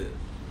பண்ணக்கூடாது என்று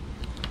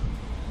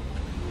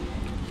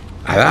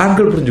அதை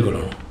ஆண்கள்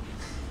புரிஞ்சுக்கொள்ளணும்.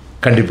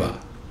 கண்டிப்பாக.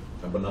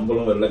 அப்போ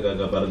நம்மளும்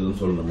வெள்ளைக்காக்கா பாருங்கன்னு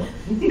சொல்லணுமா?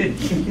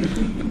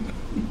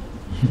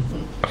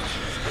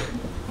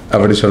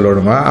 அப்படி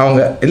சொல்லணுமா?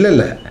 அவங்க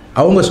இல்லை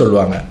அவங்க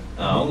சொல்லுவாங்க,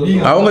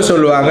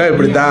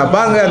 இப்படி தான்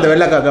பாங்க அந்த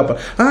வெள்ளைக்காக்கா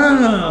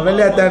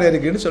வெள்ளையாத்தானே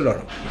இருக்குன்னு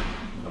சொல்லணும்.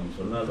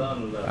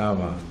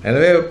 ஆமாம்.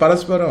 எனவே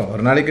பரஸ்பரம்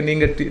ஒரு நாளைக்கு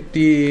நீங்கள்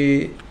டீ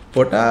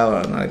போட்டால்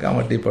ஒரு நாளைக்கு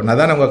அவங்க டீ போடணும்.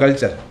 அதான் உங்கள்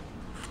கல்ச்சர்.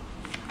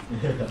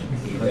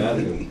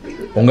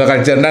 உங்கள்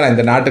கல்ச்சர்னா நான்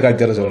இந்த நாட்டு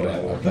கல்ச்சரை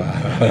சொல்கிறேன்.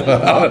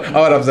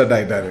 அவர் அப்செட்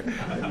ஆகிட்டார்.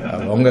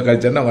 உங்கள்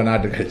கல்ச்சர்னா உங்கள்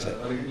நாட்டு கல்ச்சர்.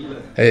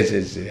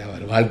 சரி,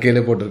 அவர்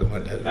வாழ்க்கையிலே போட்டிருக்க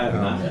மாட்டார்,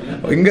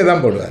 இங்கே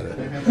தான் போடுவார்.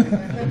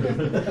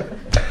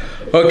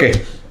 ஓகே,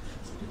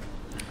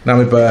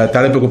 நாம் இப்போ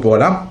தலைப்புக்கு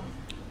போகலாம்.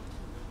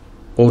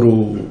 ஒரு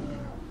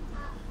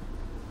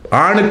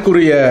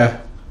ஆணுக்குரிய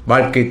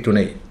வாழ்க்கை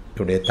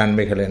துணையுடைய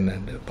தன்மைகள்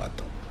என்னன்னு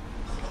பார்த்தோம்.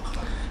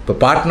 இப்போ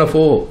பார்ட்னர்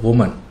ஃபார்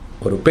உமன்,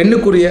 ஒரு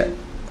பெண்ணுக்குரிய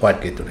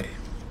வாழ்க்கை துணை.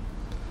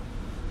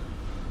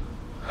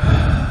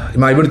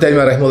 இமாம் இப்னு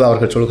தைமியா ரஹ்மத்துல்லாஹி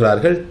அவர்கள்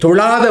சொல்கிறார்கள்,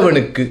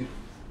 தொழாதவனுக்கு,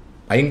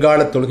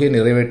 ஐங்கால தொழுகை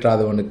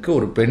நிறைவேற்றாதவனுக்கு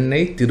ஒரு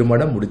பெண்ணை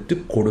திருமணம் முடித்து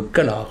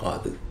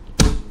கொடுக்கலாகாது.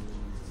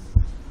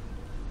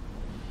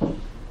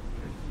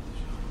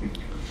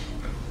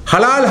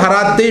 ஹலால்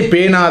ஹராத்தை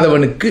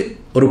பேணாதவனுக்கு,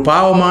 ஒரு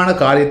பாவமான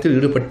காரியத்தில்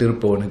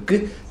ஈடுபட்டிருப்பவனுக்கு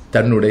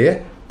தன்னுடைய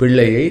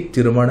பிள்ளையை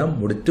திருமணம்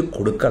முடித்து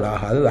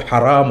கொடுக்கலாகாது,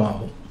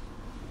 ஹராமாகும்.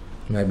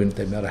 இப்னு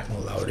தைமியா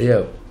ரஹ்மத்துல்லாஹியுடைய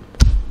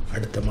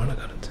அழுத்தமான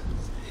கருத்து.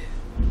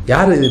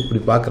 யார் இது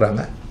இப்படி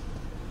பார்க்குறாங்க?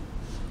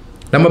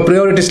 நம்ம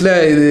ப்ரையாரிட்டிஸில்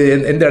இது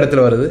எந்த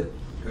இடத்துல வருது?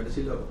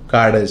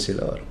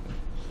 கடைசியில் வரும்.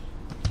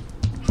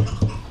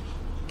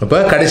 அப்போ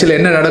கடைசியில்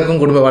என்ன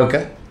நடக்கும்? குடும்ப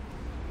வாழ்க்கை.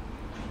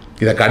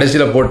 இதை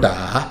கடைசியில்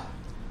போட்டால்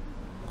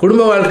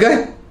குடும்ப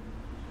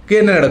வாழ்க்கைக்கு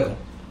என்ன நடக்கும்?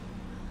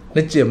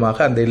 நிச்சயமாக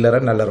அந்த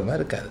இல்லறம் நல்லறமாக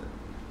இருக்காது.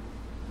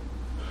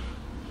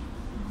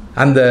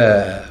 அந்த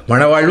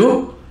மனவாழ்வும்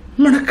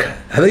மணக்க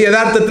அது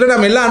யதார்த்தத்தில்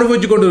நம்ம எல்லாம்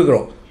அனுபவிச்சு கொண்டு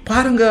இருக்கிறோம்.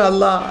 பாருங்க,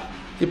 அல்லாஹ்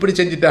இப்படி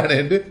செஞ்சுட்டானே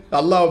என்று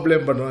அல்லாஹ்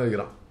ப்ளேம் பண்ணுவோம்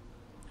இருக்கிறோம்.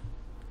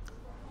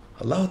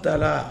 அல்லாஹ்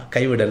தாலா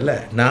கைவிடல.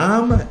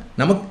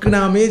 நமக்கு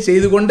நாமே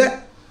செய்து கொண்ட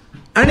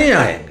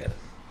அநியாயங்கள்.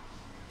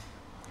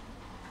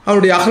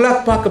 அவருடைய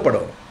அஹ்லாக்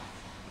பார்க்கப்படணும்,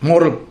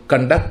 மோரல்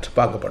கண்டக்ட்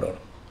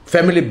பார்க்கப்படணும்,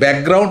 ஃபேமிலி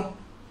பேக்ரவுண்ட்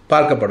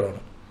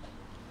பார்க்கப்படணும்.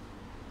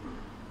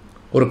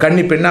 ஒரு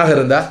கன்னி பெண்ணாக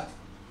இருந்தால்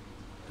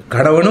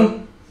கணவனும்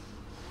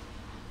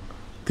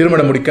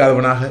திருமணம்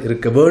முடிக்காதவனாக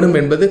இருக்க வேண்டும்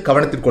என்பது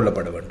கவனத்தில்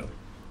கொள்ளப்பட வேண்டும்.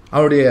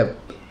 அவருடைய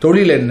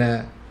தொழில் என்ன,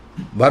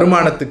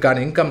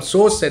 வருமானத்துக்கான இன்கம்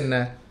சோர்ஸ் என்ன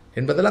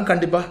என்பதெல்லாம்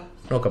கண்டிப்பாக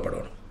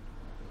நோக்கப்படணும்.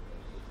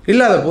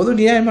 இல்லாத போது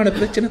நியாயமான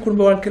பிரச்சனை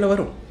குடும்ப வாழ்க்கையில்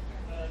வரும்.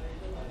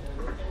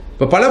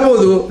 இப்போ பல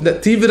போது இந்த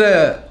தீவிர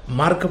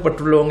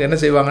மார்க்கப்பட்டுள்ளவங்க என்ன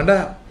செய்வாங்கன்னா,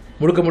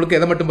 முழுக்க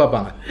எதை மட்டும்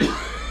பார்ப்பாங்க?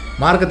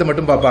 மார்க்கத்தை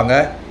மட்டும் பார்ப்பாங்க.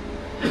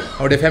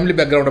 அவனுடைய ஃபேமிலி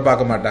பேக்ரவுண்டை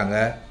பார்க்க மாட்டாங்க,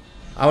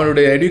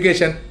 அவனுடைய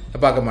எஜுகேஷன்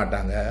பார்க்க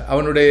மாட்டாங்க,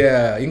 அவனுடைய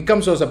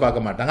இன்கம் சோர்ஸை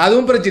பார்க்க மாட்டாங்க.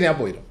 அதுவும் பிரச்சனையாக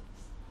போயிடும்.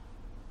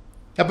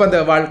 அப்போ அந்த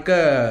வாழ்க்கை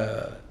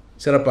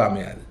சிறப்பாக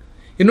அமையாது.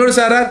 இன்னொரு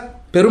சாரார்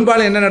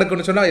பெரும்பாலும் என்ன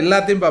நடக்கும்னு சொன்னால்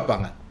எல்லாத்தையும்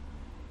பார்ப்பாங்க,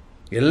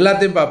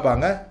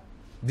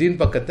 தீன்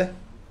பக்கத்தை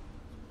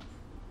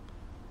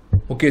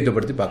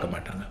முக்கியத்துவப்படுத்தி பார்க்க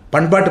மாட்டாங்க,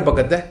 பண்பாட்டு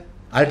பக்கத்தை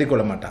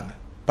அலட்டிக்கொள்ள மாட்டாங்க.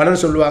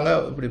 பலர் சொல்லுவாங்க,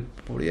 இப்படி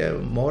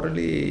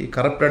மோரலி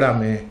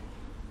கரப்டடாமே,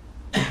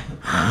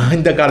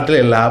 இந்த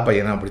காலத்தில் எல்லா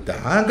பையனும்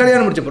அப்படித்தான்.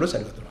 கல்யாணம் முடிச்ச பிறகு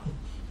சரி வந்துடுவான்.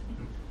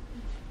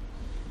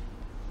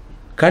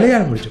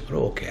 கல்யாணம் முடிச்ச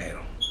பிறகு ஓகே ஆயிரும்.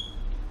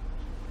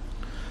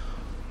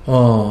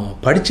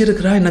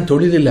 படிச்சிருக்கிறா, என்ன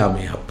தொழில்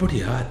இல்லாமே?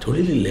 அப்படியா,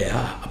 தொழில்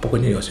இல்லையா? அப்போ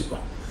கொஞ்சம்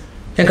யோசிப்போம்.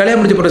 என் கல்யாணம்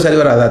முடிச்ச பிறகு சரி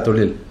வராதா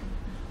தொழில்?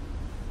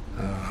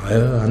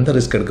 அந்த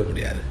ரிஸ்க் எடுக்க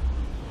முடியாது.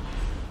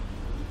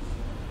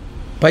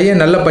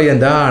 பையன் நல்ல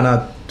பையன்தான்,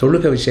 ஆனால்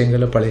தொழுக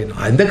விஷயங்களை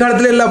பழையணும். அந்த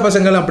காலத்தில் எல்லா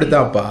பசங்களும்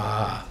அப்படித்தான்ப்பா.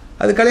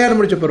 அது கல்யாணம்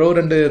முடிச்ச பிறகு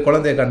 2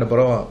 குழந்தைய கண்ட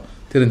பிறகு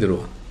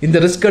தெரிஞ்சிருவான். இந்த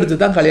ரிஸ்க் எடுத்து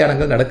தான்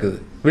கல்யாணங்கள் நடக்குது.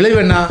 விளைவு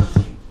என்ன?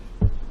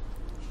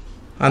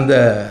 அந்த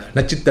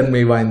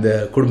நச்சுத்தன்மை வாய்ந்த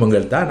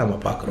குடும்பங்கள் தான் நம்ம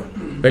பார்க்குறோம்.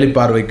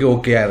 வெளிப்பார்வைக்கு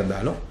ஓகேயாக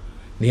இருந்தாலும்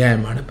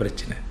நியாயமான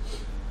பிரச்சனை.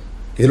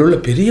 இதில் உள்ள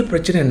பெரிய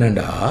பிரச்சனை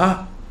என்னண்டா,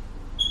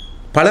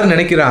 பலர்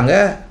நினைக்கிறாங்க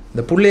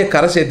இந்த புள்ளைய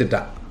கரை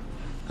சேர்த்துட்டா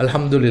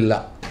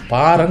அல்ஹம்துலில்லாஹ்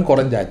பாரம்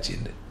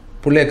குறைஞ்சாச்சுன்னு.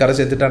 புள்ளைய கரை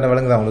சேர்த்துட்டாண்டா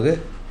விளங்குதா அவங்களுக்கு?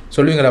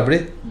 சொல்லுவீங்களா அப்படி?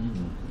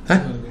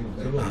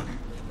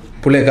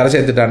 பிள்ளைய கரை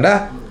சேர்த்துட்டாண்டா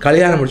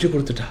கல்யாணம் முடிச்சு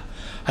கொடுத்துட்டா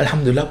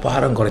அல்ஹம்துலில்லாஹ்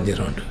பாரம்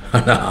குறைஞ்சிடும்.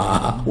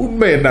 ஆனால்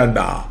உண்மை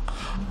என்னண்டா,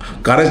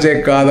 கரை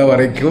சேர்க்காத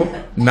வரைக்கும்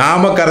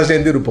நாம கரை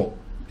சேர்ந்து இருப்போம்.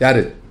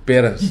 யாரு?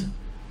 பேரண்ட்ஸ்.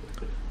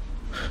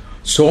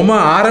 சும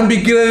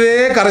ஆரம்பிக்கிறதே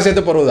கரை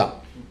சேர்த்த பிறகுதான்.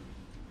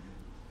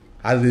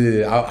 அது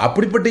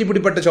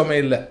இப்படிப்பட்ட சுமை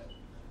இல்லை.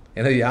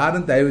 எனவே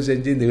யாரும் தயவு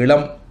செஞ்சு இந்த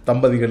இளம்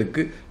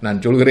தம்பதிகளுக்கு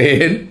நான்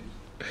சொல்கிறேன்,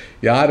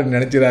 யாரும்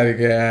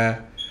நினைச்சிடாதீங்க,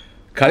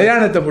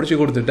 கல்யாணத்தை முடிச்சு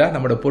கொடுத்துட்டா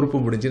நம்மளோட பொறுப்பு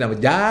முடிஞ்சு நம்ம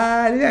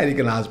ஜாலியாக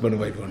இருக்கலாம்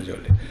ஹஸ்பண்ட் ஒய்ஃப்னு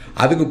சொல்லி.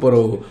 அதுக்கு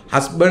பிறகு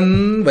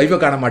ஹஸ்பண்ட் ஒய்ஃபை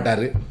காண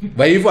மாட்டார்,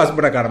 ஒய்ஃபு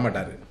ஹஸ்பண்டை காண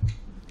மாட்டார்.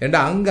 ஏண்டா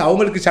அங்கே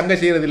அவங்களுக்கு சண்டை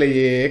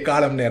செய்கிறதுலையே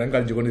காலம் நேரம்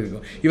கழிச்சு கொண்டு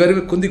இருக்கும். இவர்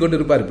குந்தி கொண்டு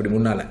இருப்பார் இப்படி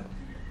முன்னால்,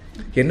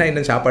 என்ன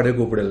இன்னும் சாப்பாடே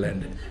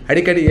கூப்பிடலன்னு.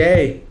 அடிக்கடி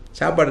ஏய்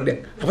சாப்பாடு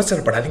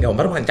அவசரப்படாதீங்க, அவன்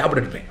மருமகன்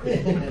சாப்பிட்டு இருப்பேன்,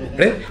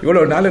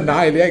 இவ்வளோ நாள்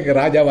நான் இல்லையா இங்கே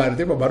ராஜாவாக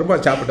இருந்தேன், இப்போ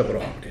மருமகன் சாப்பிட்ட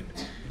போகிறோம் அப்படின்னு.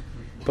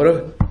 பிறகு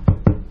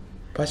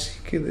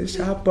பசிக்குது,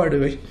 சாப்பாடு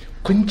வை,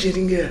 கொஞ்சம்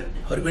இருங்க,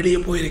 அவர் வெளியே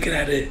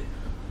போயிருக்கிறாரு.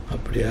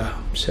 அப்படியா,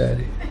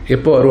 சரி,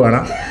 எப்போ வருவானா?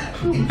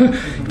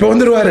 இப்போ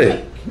வந்துடுவார்.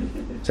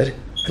 சரி,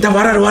 அந்த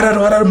வராரு,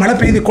 மழை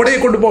பெய்யுது, கொடையை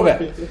கொண்டு போக.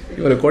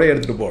 இவர் கொடையை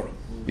எடுத்துகிட்டு போகணும்.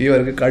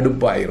 இவருக்கு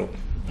கடுப்பாயிரும்.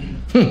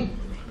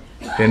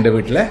 எந்த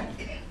வீட்டில்,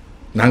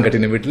 நான்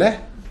கட்டின வீட்டில்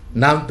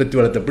நான் பெற்று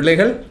வளர்த்த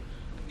பிள்ளைகள்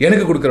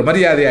எனக்கு கொடுக்குற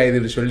மரியாதை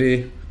ஆயுதுன்னு சொல்லி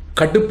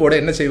கட்டுப்போட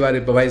என்ன செய்வார்?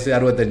 இப்போ வயசு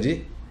 65,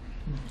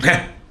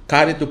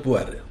 காரி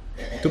துப்புவார்.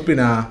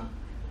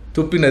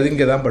 துப்பினது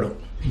இங்கே தான் படும்,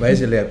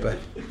 வயசு இல்லையா இப்போ.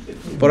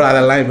 அப்புறம்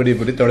அதெல்லாம்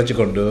இப்படி தொடச்சி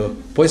கொண்டு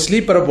போய்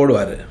ஸ்லீப்பரை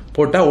போடுவார்.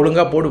 போட்டால்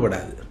ஒழுங்காக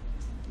போடுபடாது,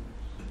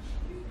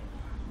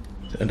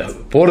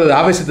 போடுறது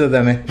ஆவேசத்தை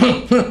தானே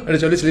அப்படி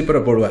சொல்லி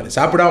ஸ்லீப்பரை போடுவார்.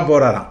 சாப்பிடாமல்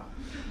போகிறாராம்.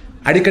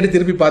 அடிக்கடி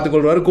திருப்பி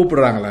பார்த்துக்கொள்வார்,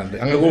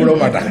 கூப்பிடுறாங்களான்னு. அங்கே கூப்பிட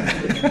மாட்டாங்க,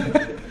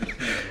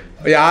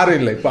 யாரும்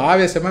இல்லை. இப்போ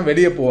ஆவேசமாக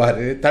வெளியே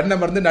போவார், தன்னை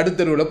மறந்து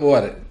நடுத்தருவில்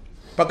போவார்.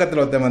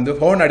 பக்கத்தில் ஒருத்தன் வந்து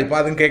ஃபோன் அடிப்பா,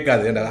 அதுவும்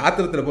கேட்காது. என்ன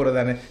ஆத்திரத்தில் போகிறது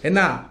தானே, என்ன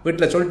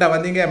வீட்டில் சொல்லிட்டா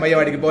வந்தீங்க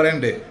மையவாடிக்கு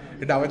போகிறேன்ட்டு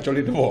அவன்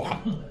சொல்லிட்டு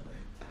போவான்.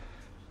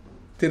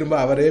 திரும்ப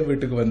அவரே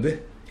வீட்டுக்கு வந்து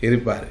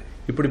இருப்பார்.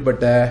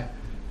 இப்படிப்பட்ட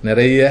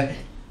நிறைய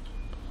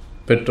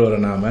பெற்றோரை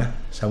நாம்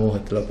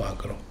சமூகத்தில்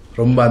பார்க்குறோம்.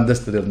 ரொம்ப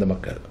அந்தஸ்தில் இருந்த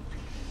மக்கள்,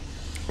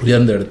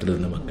 உயர்ந்த இடத்துல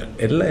இருந்த மக்கள்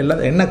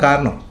எல்லாம் என்ன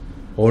காரணம்?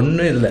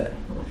 ஒன்றும் இல்லை,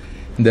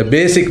 இந்த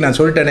பேசிக் நான்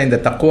சொல்லிட்டேனே, இந்த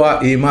தக்வா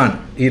ஈமான்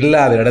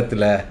இல்லாத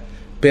இடத்துல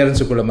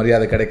பேரண்ட்ஸுக்குள்ள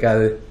மரியாதை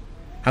கிடைக்காது,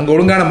 அங்கே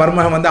ஒழுங்கான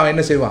மருமகன் வந்து அவன்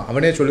என்ன செய்வான்,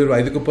 அவனே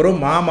சொல்லிடுவான், இதுக்கு பிறகு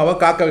மாமாவை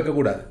காக்க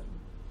வைக்கக்கூடாது,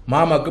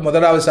 மாமாவுக்கு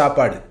முதலாவது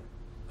சாப்பாடு,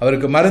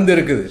 அவருக்கு மருந்து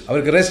இருக்குது,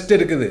 அவருக்கு ரெஸ்ட்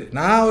இருக்குது,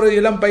 நான் ஒரு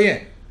இளம்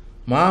பையன்,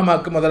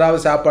 மாமாவுக்கு முதலாவது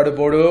சாப்பாடு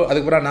போடு,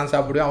 அதுக்கப்புறம் நான்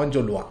சாப்பிடுவேன் அவன்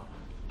சொல்லுவான்.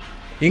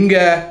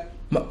 இங்கே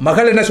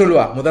மகள் என்ன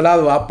சொல்லுவா,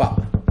 முதலாவது வாப்பா,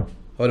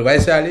 அவர்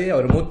வயசாளி,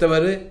 அவர்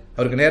மூத்தவர்,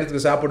 அவருக்கு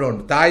நேரத்துக்கு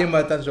சாப்பிடணும், தாயும்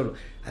தான் சொல்லுவோம்.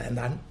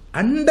 அந்த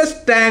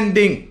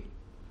அண்டர்ஸ்டாண்டிங்,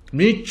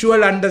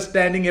 மியூச்சுவல்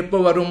அண்டர்ஸ்டாண்டிங் எப்போ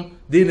வரும்,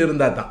 தீன்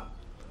இருந்தால் தான்.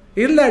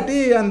 இல்லாட்டி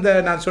அந்த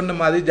நான் சொன்ன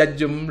மாதிரி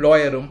ஜட்ஜும்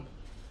லாயரும்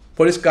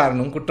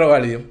போலீஸ்காரனும்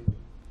குற்றவாளியும்,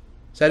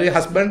 சரி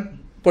ஹஸ்பண்ட்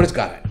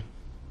போலீஸ்காரன்,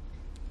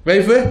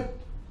 ஒய்ஃபு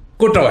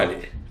குற்றவாளி,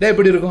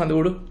 எப்படி இருக்கும் அந்த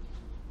வீடு?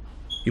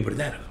 இப்படி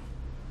தான் இருக்கும்.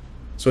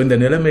 ஸோ இந்த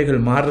நிலைமைகள்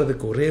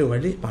மாறுறதுக்கு ஒரே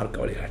வழி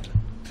மார்க்க வழிகாட்டல்.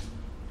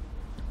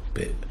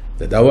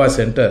 இந்த தவா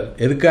சென்டர்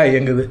எதுக்காக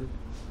இயங்குது?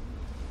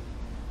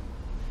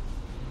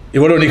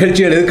 இவ்வளோ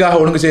நிகழ்ச்சிகள் எதுக்காக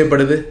ஒழுங்கு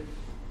செய்யப்படுது?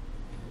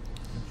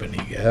 இப்போ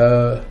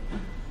நீங்கள்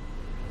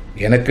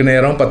எனக்கு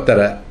நேரம்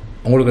 10:30,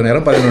 உங்களுக்கு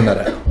நேரம்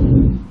 11:30,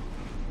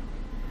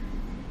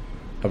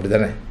 அப்படி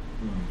தானே?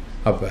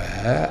 அப்போ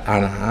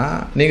ஆனால்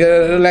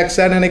நீங்கள்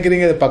ரிலாக்ஸாக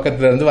நினைக்கிறீங்க,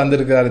 பக்கத்தில் இருந்து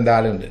வந்திருக்கிறார் இந்த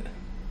ஆளுண்டு,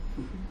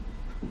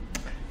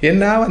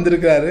 என்ன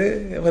வந்திருக்கிறாரு,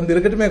 வந்து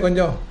இருக்கட்டுமே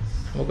கொஞ்சம்,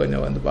 நம்ம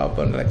கொஞ்சம் வந்து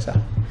பார்ப்போம் ரிலாக்ஸாக.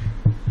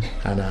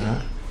 ஆனால்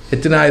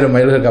எத்தனை ஆயிரம்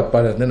மைல்களுக்கு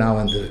அப்பால் இருந்து நான்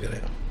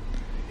வந்திருக்கிறேன்,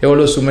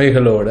 எவ்வளோ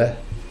சுமைகளோடு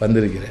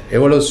வந்திருக்கிறேன்,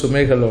 எவ்வளோ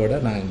சுமைகளோடு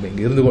நான்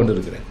இங்கே இருந்து கொண்டு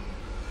இருக்கிறேன்.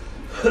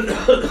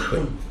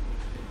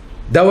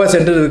 தவா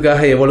சென்டர்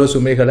இதுக்காக எவ்வளோ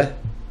சுமைகளை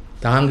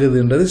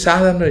தாங்குதுன்றது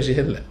சாதாரண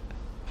விஷயம் இல்லை.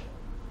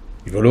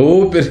 இவ்வளோ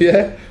பெரிய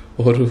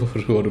ஒரு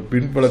ஒரு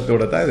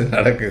பின்புலத்தோடு தான் இது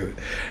நடக்குது.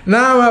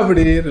 நாம்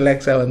அப்படி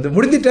ரிலாக்ஸாக வந்து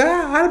முடிஞ்சிட்டா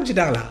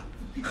ஆரம்பிச்சிட்டாங்களா,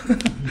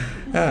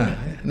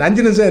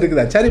 5 நிமிஷம்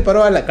இருக்குதா, சரி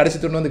பரவாயில்ல, கடைசி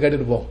துணி வந்து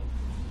கேட்டுட்டு போம்,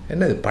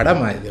 என்னது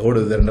படமா இது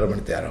ஓடுது 2:30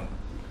 மணி நேரம்,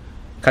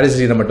 கடைசி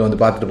சீனை மட்டும்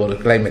வந்து பார்த்துட்டு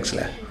போகிறது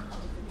கிளைமேக்ஸில்.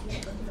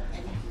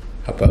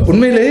 அப்போ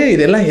உண்மையிலே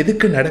இதெல்லாம்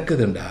எதுக்கு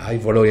நடக்குதுண்டா,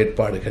 இவ்வளோ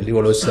ஏற்பாடுகள்,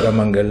 இவ்வளோ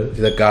சிரமங்கள்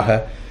இதற்காக.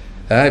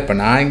 இப்போ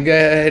நான் இங்கே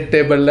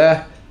டேபிளில்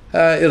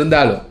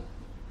இருந்தாலும்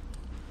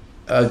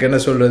அதுக்கு என்ன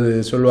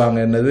சொல்லுவாங்க,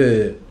 என்னது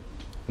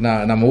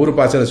நம்ம ஊர்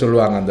பாசையில்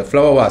சொல்லுவாங்க, அந்த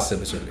ஃப்ளவர்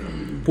வாஷ்ன்னு சொல்லி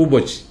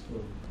பூபோச்சு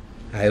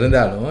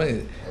இருந்தாலும்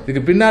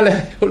இதுக்கு பின்னால்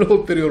எவ்வளோ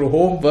பெரிய ஒரு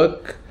ஹோம்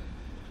ஒர்க்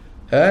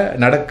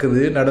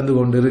நடந்து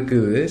கொண்டு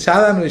இருக்குது,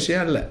 சாதாரண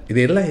விஷயம் இல்லை.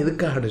 இதெல்லாம்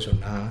எதுக்காக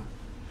சொன்னால்,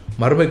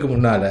 மறுமைக்கு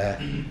முன்னால்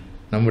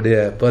நம்முடைய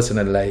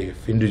personal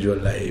life,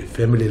 individual life,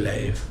 family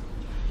life,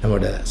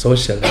 நம்மளோட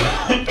சோஷியல்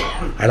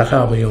அழகாக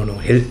அமையணும்,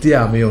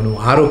 ஹெல்த்தியாக அமையணும்,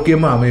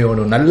 ஆரோக்கியமாக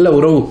அமையணும், நல்ல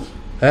உறவு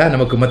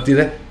நமக்கு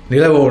மத்தியில்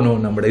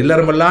நிலவணும், நம்முடைய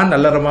இல்லறமெல்லாம்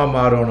நல்லறமாக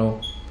மாறணும்,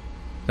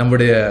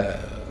 நம்முடைய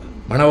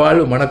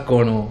மனவாழ்வு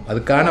மணக்கணும்,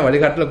 அதுக்கான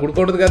வழிகாட்டில்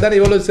கொடுக்கறதுக்காக தானே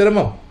இவ்வளோ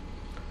சிரமம்.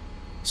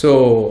 ஸோ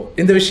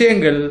இந்த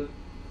விஷயங்கள்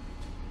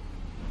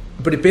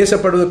இப்படி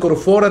பேசப்படுவதற்கு ஒரு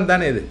ஃபோரம்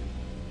தானே இது.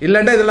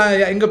 இல்லைண்டா இதெல்லாம்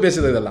எங்கே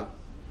பேசுது, இதெல்லாம்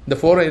இந்த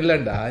ஃபோரம்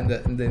இல்லைண்டா, இந்த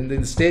இந்த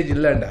இந்த ஸ்டேஜ்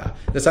இல்லைண்டா,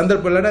 இந்த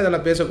சந்தர்ப்பம் இல்லைண்டா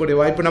இதெல்லாம் பேசக்கூடிய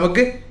வாய்ப்பு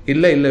நமக்கு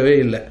இல்லவே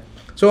இல்லை.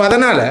 ஸோ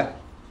அதனால்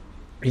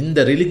இந்த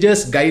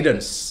ரிலிஜியஸ்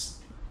கைடன்ஸ்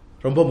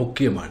ரொம்ப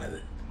முக்கியமானது.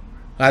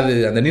 அது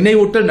அந்த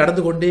நினைவூட்டல்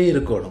நடந்து கொண்டே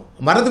இருக்கணும்,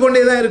 மறந்து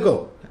கொண்டே தான்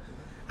இருக்கும்.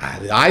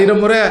 அது 1000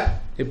 முறை.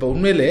 இப்போ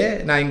உண்மையிலே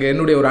நான் இங்கே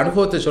என்னுடைய ஒரு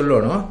அனுபவத்தை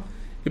சொல்லணும்.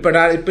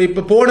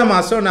 இப்போ போன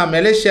மாதம் நான்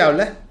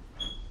மலேசியாவில்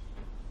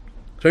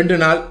 2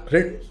 நாள்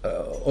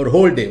ஒரு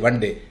ஹோல் டே, 1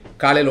 டே,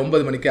 காலையில்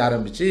 9 மணிக்கு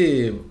ஆரம்பித்து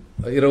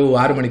இரவு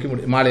 6 மணிக்கு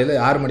மாலையில்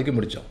 6 மணிக்கு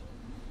முடித்தோம்.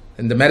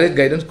 இந்த மேரேஜ்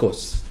கைடன்ஸ்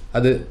கோர்ஸ்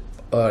அது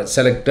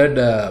செலக்டட்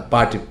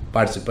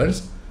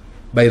பார்ட்டிசிபெண்ட்ஸ்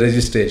பை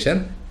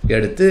ரெஜிஸ்ட்ரேஷன்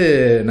எடுத்து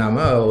நாம்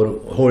ஒரு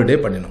ஹோல் டே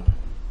பண்ணினோம்.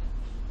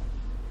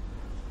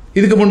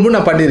 இதுக்கு முன்பு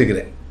நான்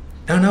பண்ணியிருக்கிறேன்.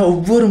 ஆனால்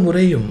ஒவ்வொரு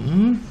முறையும்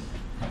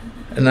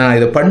நான்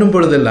இதை பண்ணும்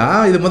பொழுதெல்லாம்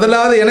இது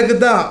முதலாவது எனக்கு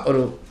தான்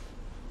ஒரு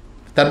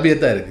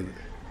தர்பியத்தாக இருக்குது.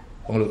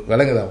 உங்களுக்கு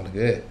விளங்குதா?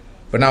 உங்களுக்கு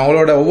இப்போ நான்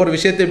அவங்களோட ஒவ்வொரு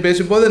விஷயத்தையும்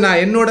பேசும்போது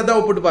நான் என்னோட தான்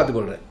ஒப்பிட்டு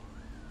பார்த்துக்கொள்கிறேன்.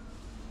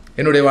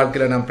 என்னுடைய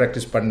வாழ்க்கையில் நான்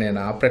ப்ராக்டிஸ்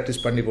பண்ணேனா,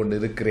 ப்ராக்டிஸ் பண்ணி கொண்டு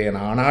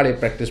இருக்கிறேனா, நாளை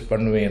ப்ராக்டிஸ்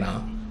பண்ணுவேனா.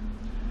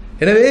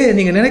 எனவே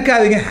நீங்கள்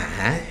நினைக்காதீங்க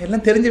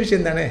எல்லாம் தெரிஞ்ச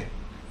விஷயம் தானே,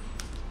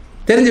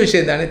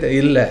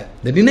 இல்லை.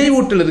 இந்த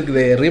நினைவூட்டல்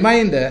இருக்குது,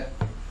 ரிமைண்டர்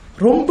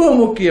ரொம்ப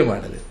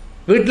முக்கியமானது.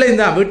 வீட்டில்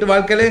இந்த வீட்டு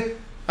வாழ்க்கையிலே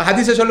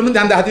ஹதீஸை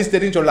சொல்லும்போது அந்த ஹதீஸ்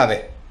தெரியும் சொல்லாதே,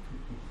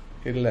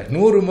 இல்லை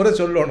 100 முறை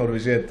சொல்லணும் ஒரு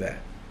விஷயத்தை,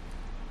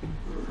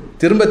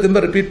 திரும்ப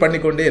ரிப்பீட்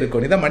பண்ணிக்கொண்டே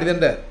இருக்கணும். இதான்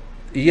மனிதன்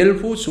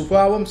இயல்பு,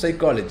 சுபாவம்,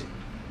 சைக்காலஜி.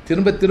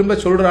 திரும்ப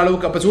சொல்கிற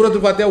அளவுக்கு. அப்போ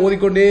சூரத்துல் ஃபாத்திஹா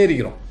ஓதிக்கொண்டே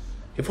இருக்கிறோம்.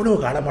 எவ்வளோ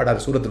காலமாடாது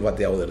சூரத்துல்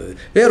ஃபாத்திஹா ஓதுறது,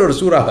 வேறொரு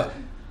சூறாவை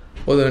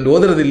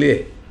ஓதுறது இல்லையே.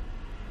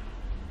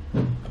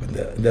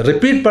 இந்த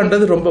ரிப்பீட்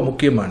பண்ணுறது ரொம்ப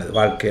முக்கியமானது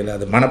வாழ்க்கையில்.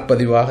 அது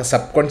மனப்பதிவாக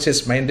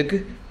சப்கான்ஷியஸ் மைண்டுக்கு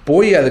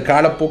போய் அது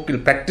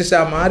காலப்போக்கில்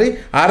ப்ராக்டிஸாக மாறி,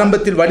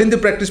 ஆரம்பத்தில் வலிந்து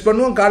ப்ராக்டிஸ்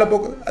பண்ணுவோம்,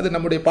 காலப்போக்கு அது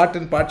நம்முடைய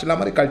பாட்ஸ்லாம்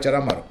மாதிரி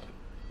கல்ச்சராக மாறும்.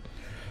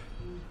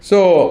 ஸோ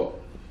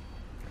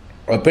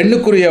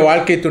பெண்ணுக்குரிய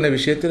வாழ்க்கை துணை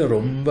விஷயத்தில்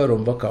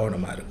ரொம்ப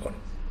கவனமாக இருக்கணும்.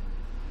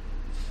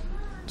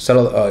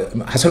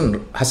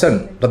 ஹசன்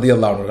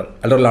ரதியல்லாஹு அவர்கள்,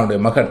 அல்லாஹ்வுடைய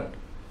மகன்,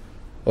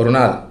 ஒரு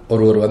நாள்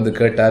ஒருவர் வந்து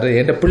கேட்டார்,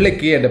 என்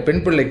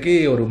பெண் பிள்ளைக்கு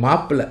ஒரு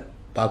மாப்பிள்ளை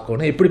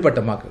பார்க்கணும், எப்படிப்பட்ட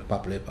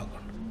மாப்பிள்ளையை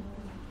பார்க்கணும்,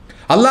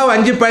 அல்லாஹ்வை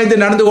அஞ்சு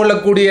பயந்து நடந்து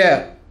கொள்ளக்கூடிய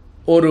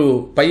ஒரு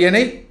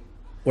பையனை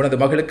உனது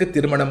மகளுக்கு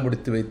திருமணம்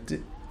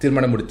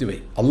முடித்து வை.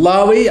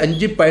 அல்லாஹ்வை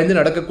அஞ்சி பயந்து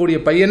நடக்கக்கூடிய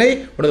பையனை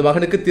உனது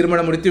மகனுக்கு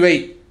திருமணம் முடித்து வை.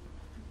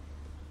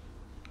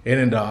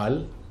 ஏனென்றால்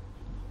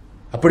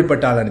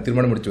அப்படிப்பட்ட ஆளை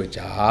திருமணம் முடித்து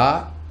வச்சா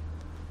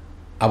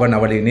அவன்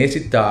அவளை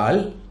நேசித்தால்,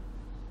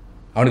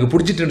 அவனுக்கு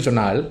பிடிச்சிட்டுன்னு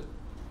சொன்னால்,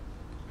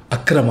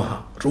 அக்கிரமஹா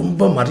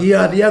ரொம்ப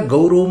மரியாதையாக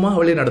கௌரவமாக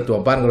அவளை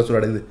நடத்துவான். பாருங்க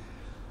சொல்லுது,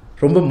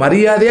 ரொம்ப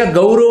மரியாதையாக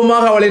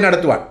கௌரவமாக அவளை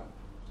நடத்துவான்.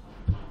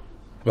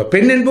 இப்போ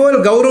பெண்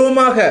என்பவள்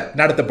கௌரவமாக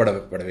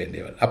நடத்தப்பட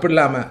வேண்டியவள். அப்படி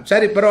இல்லாமல்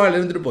சரி பரவாயில்ல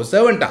இருந்துட்டு போ,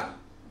 சர்வெண்டா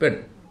பெண்,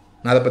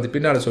 நான் அதை பற்றி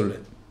பின்னால்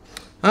சொல்லுவேன்.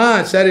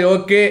 சரி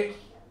ஓகே,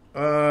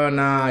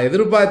 நான்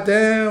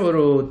எதிர்பார்த்தேன்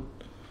ஒரு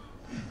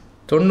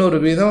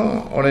 90%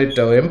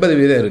 உனக்கிட்ட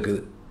 80%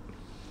 இருக்குது.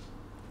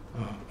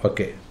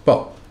 ஓகே போ.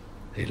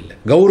 இல்லை,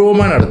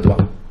 கௌரவமாக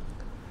நடத்துவான்.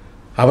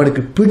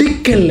 அவனுக்கு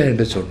பிடிக்கல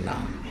என்று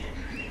சொன்னான்,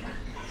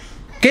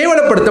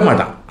 கேவலப்படுத்த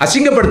மாட்டான்,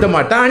 அசிங்கப்படுத்த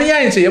மாட்டான்,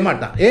 அநியாயம் செய்ய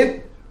மாட்டான். ஏன்?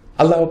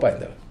 அல்லாஹ்வை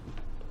பயந்தவன்.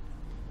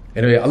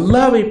 எனவே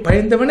அல்லாஹ்வை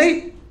பயந்தவனை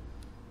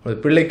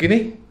பிள்ளைக்கு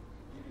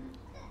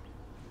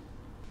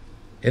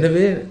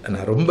எனவே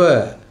நான் ரொம்ப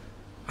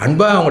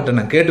அன்பாக அவங்ககிட்ட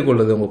நான்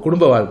கேட்டுக்கொள்வது, உங்கள்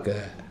குடும்ப வாழ்க்கை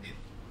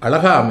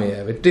அழகாக அமைய,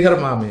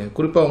 வெற்றிகரமாக அமைய,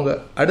 குறிப்பாக அவங்க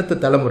அடுத்த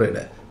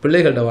தலைமுறையில்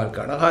பிள்ளைகளோட வாழ்க்கை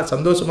அழகாக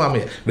சந்தோஷமாக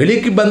அமைய.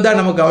 வெளிக்கு வந்தால்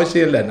நமக்கு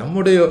அவசியம் இல்லை.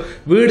 நம்முடைய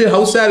வீடு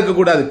ஹவுஸாக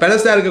இருக்கக்கூடாது,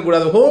 பேலஸாக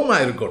இருக்கக்கூடாது,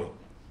 ஹோமாக இருக்கணும்.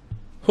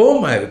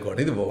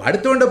 இது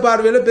அடுத்தவண்ட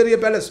பார்வையில் பெரிய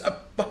பேலஸ்,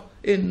 அப்பா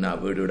என்ன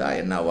வீடுடா,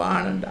 என்ன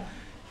வானண்டா,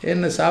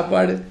 என்ன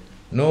சாப்பாடு.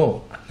 நோ,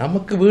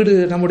 நமக்கு வீடு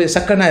நம்முடைய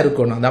சக்கனாக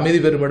இருக்கணும், அந்த அமைதி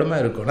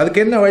பெருமிடமாக இருக்கணும்.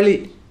 அதுக்கு என்ன வழி?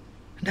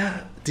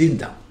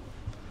 தீன் தான்.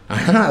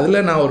 ஆனால்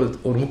அதில் நான்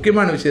ஒரு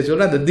முக்கியமான விஷயம்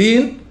சொல்கிறேன், அந்த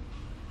தீன்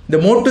இந்த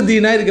மோட்டு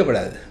தீனாக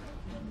இருக்கப்படாது.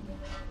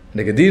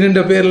 இன்றைக்கு தீன்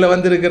என்ற பேரில்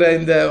வந்திருக்கிற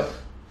இந்த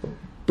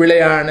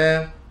பிழையான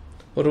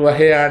ஒரு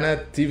வகையான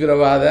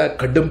தீவிரவாத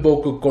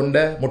கடும்போக்கு கொண்ட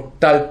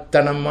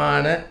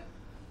முட்டாள்தனமான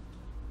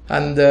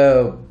அந்த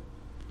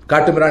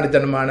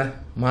காட்டுமிராண்டித்தனமான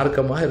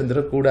மார்க்கமாக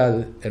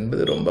இருந்துடக்கூடாது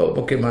என்பது ரொம்ப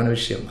முக்கியமான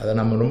விஷயம். அதை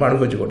நம்ம ரொம்ப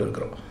அனுபவிச்சு கொண்டு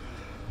இருக்கிறோம்.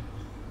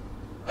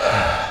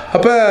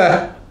 அப்போ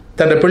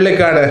தன்னை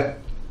பிள்ளைக்கான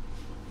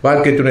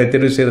வாழ்க்கை துணை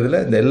தெரிவு செய்கிறதுல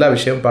இந்த எல்லா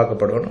விஷயமும்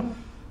பார்க்கப்படணும்.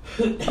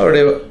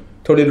 அவருடைய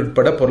தொழில்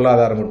உட்பட,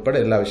 பொருளாதாரம் உட்பட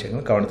எல்லா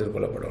விஷயங்களும் கவனத்தில்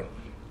கொள்ளப்படணும்.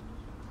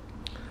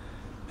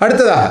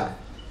 அடுத்ததாக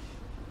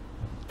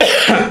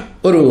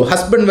ஒரு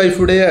ஹஸ்பண்ட்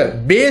ஒய்ஃபுடைய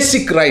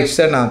பேசிக்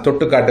ரைட்ஸை நான்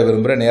தொட்டு காட்ட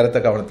விரும்புகிற நேரத்தை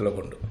கவனத்தில்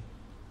கொண்டு,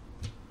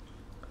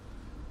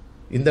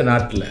 இந்த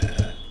நாட்டில்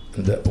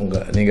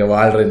நீங்கள்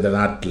வாழ்கிற இந்த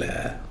நாட்டில்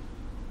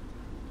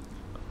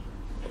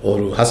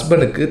ஒரு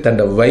ஹஸ்பண்டுக்கு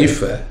தன்னோட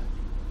ஒய்ஃபை,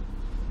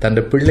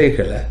 தன்னோட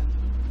பிள்ளைகளை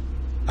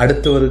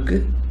அடுத்தவருக்கு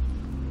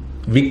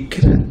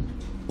விற்கிற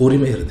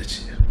உரிமை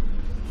இருந்துச்சு.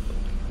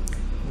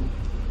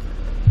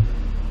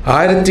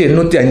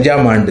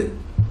 1805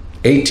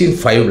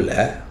 1805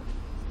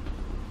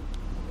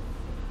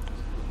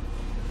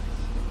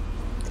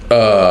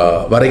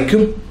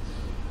 வரைக்கும்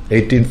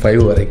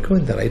 1805 வரைக்கும்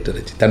இந்த ரைட்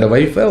இருந்துச்சு. தன்னோட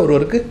ஒய்ஃபை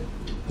ஒருவருக்கு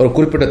ஒரு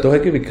குறிப்பிட்ட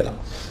தொகைக்கு விற்கலாம்,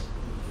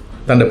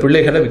 தன்னோட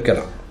பிள்ளைகளை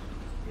விற்கலாம்.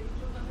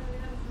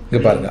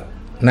 இங்கே பாருங்க,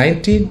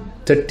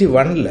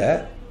 1931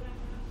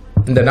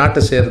 இந்த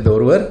நாட்டை சேர்ந்த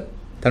ஒருவர்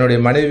தன்னுடைய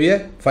மனைவியை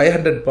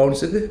 500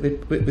 பவுண்ட்ஸுக்கு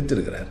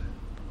விற்றுருக்கிறார்.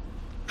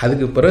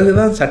 அதுக்கு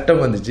பிறகுதான்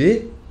சட்டம் வந்துச்சு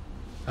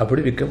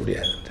அப்படி விற்க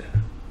முடியாது.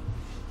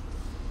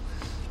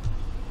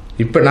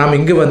 இப்போ நாம்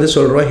இங்கே வந்து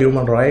சொல்கிறோம்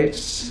ஹியூமன்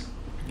ரைட்ஸ்,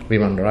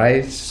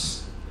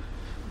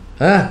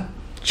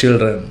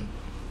 சில்ட்ரன்,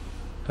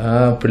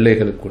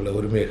 பிள்ளைகளுக்குள்ள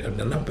உரிமைகள்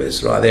எல்லாம்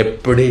பேசுகிறோம். அதை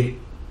எப்படி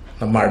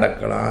நம்ம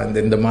அடக்கலாம்?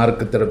 இந்த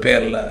மார்க்கத்திற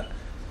பேரில்,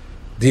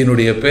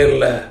 தீனுடைய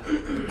பேரில்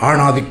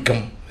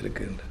ஆணாதிக்கம்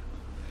இருக்குன்ற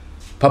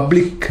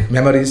public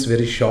memory is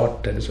very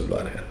short என்று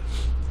சொல்லுவார்கள்.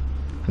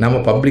 நம்ம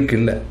பப்ளிக்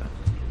இல்லை,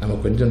 நம்ம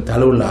கொஞ்சம்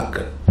தலைவுள்ள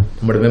ஆக்கள்.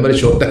 நம்மளோட மெமரி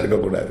ஷார்ட்டாக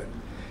இருக்கக்கூடாது.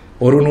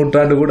 1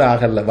 நூற்றாண்டு கூட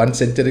ஆகலை, 1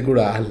 செஞ்சுரி கூட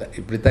ஆகலை.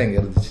 இப்படி தான் இங்கே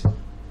இருந்துச்சு.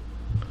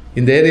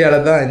 இந்த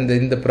ஏரியாவில் தான்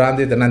இந்த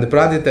பிராந்தியத்தை, நான் இந்த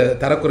பிராந்தியத்தை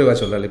தரக்குறைவாக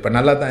சொல்லலை, இப்போ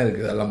நல்லா தான்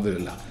இருக்குது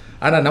அல்ஹம்துலில்லாஹ்.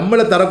 ஆனால்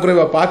நம்மளை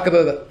தரக்குறைவாக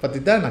பார்க்குறத பற்றி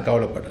தான் நான்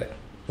கவலைப்படுறேன்.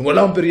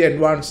 இவங்கெல்லாம் பெரிய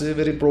advance,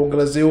 very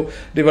progressive,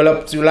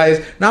 develop, civilise,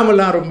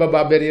 நாமெல்லாம் ரொம்ப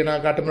பாபேரியனா,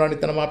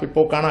 காட்டுமிராண்டித்தனமாக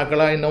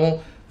பிற்போக்கானாக்களாக, இன்னமும்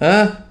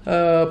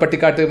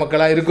பட்டிக்காட்டு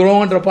மக்களாக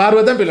இருக்கிறோன்ற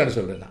பார்வை தான் பிள்ளைன்னு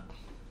சொல்கிறேன் நான்.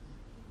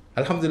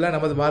 அல்ஹம்துலில்லாஹ்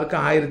நமது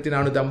மார்க்கம்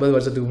 1450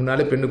 வருஷத்துக்கு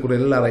முன்னாலே பெண்ணுக்குள்ள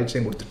எல்லா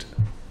ரைட்ஸையும் கொடுத்துட்டு,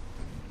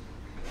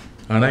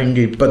 ஆனால்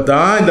இங்கே இப்போ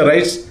தான் இந்த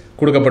ரைட்ஸ்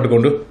கொடுக்கப்பட்டு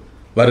கொண்டு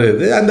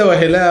வருது. அந்த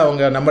வகையில்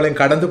அவங்க நம்மளையும்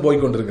கடந்து போய்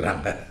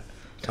கொண்டிருக்கிறாங்க.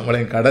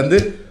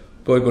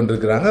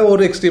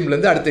 ஒரு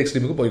எக்ஸ்ட்ரீம்லேருந்து அடுத்த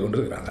எக்ஸ்ட்ரீமுக்கு போய்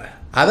கொண்டிருக்கிறாங்க.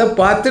 அதை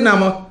பார்த்து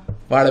நாம்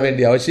வாழ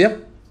வேண்டிய அவசியம்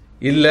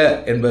இல்லை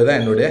என்பது தான்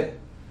என்னுடைய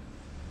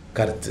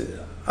கருத்து.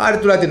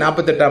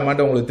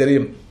 1948 உங்களுக்கு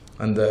தெரியும்,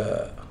 அந்த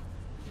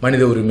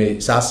மனித உரிமை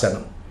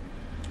சாசனம்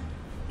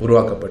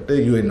உருவாக்கப்பட்டு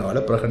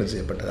யூஎன்ஓவால் பிரகடனம்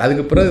செய்யப்பட்டது.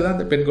 அதுக்கு பிறகு தான்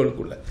இந்த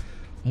பெண்களுக்குள்ள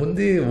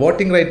முந்தி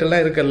ஓட்டிங்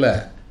ரைட்டெல்லாம் இருக்கல்ல,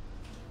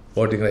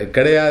 ஓட்டிங் ரைட்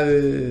கிடையாது.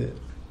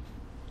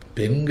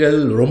 பெண்கள்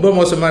ரொம்ப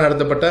மோசமாக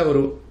நடத்தப்பட்ட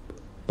ஒரு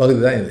பகுதி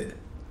தான் இது.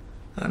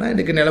 ஆனால்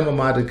இன்றைக்கி நிலைமை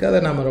மாறி இருக்குது. அதை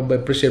நம்ம ரொம்ப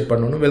அப்ரிஷியேட்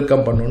பண்ணணும்,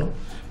 வெல்கம் பண்ணணும்.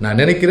 நான்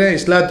நினைக்கிறேன்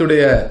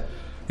இஸ்லாத்துடைய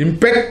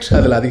இம்பேக்ட்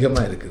அதில்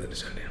அதிகமாக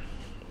இருக்குதுன்னு சொல்லி.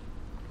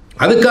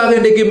 அதுக்காக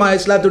இன்றைக்கி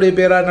இஸ்லாத்துடைய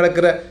பேராக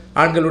நடக்கிற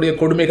ஆண்களுடைய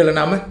கொடுமைகளை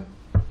நாம்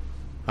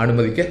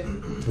அனுமதிக்க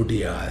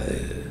முடியாது.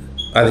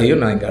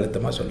 அதையும் நான் இங்கே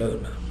அழுத்தமாக சொல்ல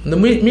விரும்புகிறேன். இந்த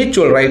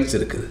மியூச்சுவல் ரைட்ஸ்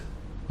இருக்குது.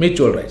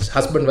 மியூச்சுவல் ரைட்ஸ்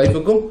ஹஸ்பண்ட்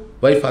ஒய்ஃபுக்கும்,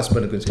 ஒய்ஃப்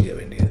ஹஸ்பண்டுக்கும் செய்ய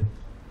வேண்டியது.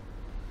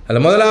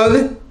 அதில் முதலாவது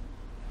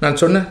நான்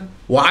சொன்னேன்,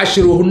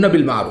 வாஷிருஹுன்ன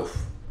பில் மாரூஃப்.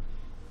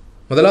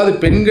 முதலாவது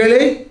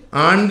பெண்களை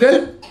ஆண்கள்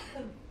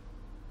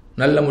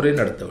நல்ல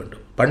முறையில் நடத்த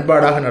வேண்டும்,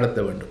 பண்பாடாக நடத்த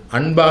வேண்டும்,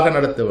 அன்பாக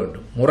நடத்த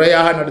வேண்டும்,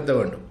 முறையாக நடத்த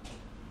வேண்டும்.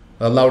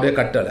 அல்லாஹ்வுடைய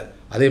கட்டளை.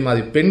 அதே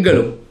மாதிரி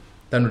பெண்களும்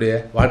தன்னுடைய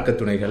வாழ்க்கை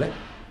துணைகளை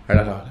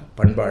அழகாக,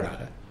 பண்பாடாக,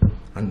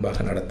 அன்பாக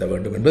நடத்த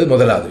வேண்டும் என்பது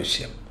முதலாவது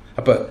விஷயம்.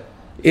 அப்போ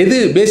எது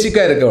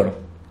பேசிக்காக இருக்க வேணும்?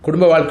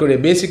 குடும்ப வாழ்க்கையுடைய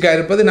பேசிக்காக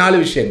இருப்பது 4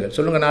 விஷயங்கள்.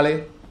 சொல்லுங்கள், 4.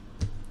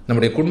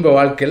 நம்முடைய குடும்ப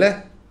வாழ்க்கையில்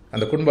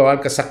அந்த குடும்ப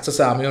வாழ்க்கை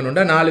சக்ஸஸாக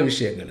அமையணுன்னா 4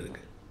 விஷயங்கள்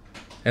இருக்குது.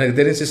 எனக்கு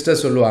தெரியும்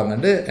சிஸ்டர்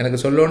சொல்லுவாங்கன்னு எனக்கு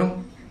சொல்லணும்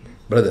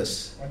பிரதர்ஸ்.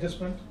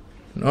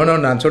 நோ,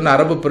 நான் சொன்ன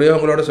அரபு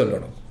பிரயோகங்களோடு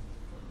சொல்லணும்.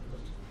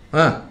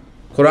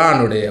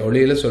 குரானுடைய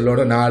ஒளியில்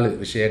சொல்லணும் 4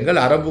 விஷயங்கள்.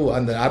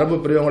 அந்த அரபு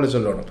பிரயோகங்களோட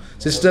சொல்லணும்.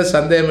 சிஸ்டர்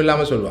சந்தேகம்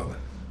இல்லாமல் சொல்லுவாங்க.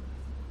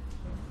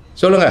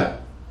 சொல்லுங்க.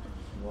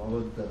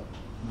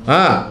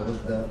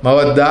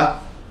 மவத்தா.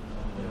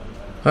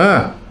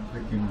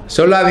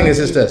 சொல்லாதீங்க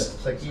சிஸ்டர்ஸ்.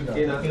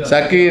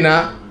 சக்கீனா.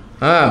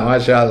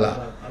 மாஷா அல்லாஹ்.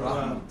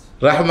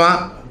 ரஹ்மா.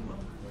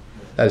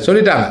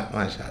 சொல்லிட்டாங்க.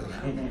 மாஷா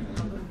அல்லாஹ்.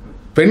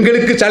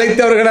 பெண்களுக்கு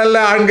சளைத்தவர்கள் அல்ல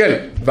ஆண்கள்.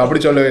 இப்போ அப்படி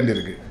சொல்ல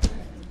வேண்டியிருக்கு.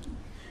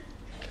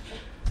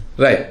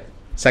 ரைட்.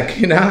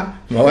 சக்கீனா,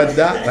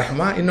 மவத்தா,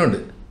 ரஹ்மா. இன்னொன்று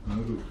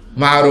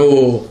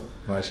மாரூஃப்.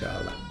 மாஷா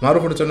அல்லாஹ்.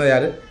 மாரூஃப்னு சொன்னது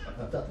யாரு?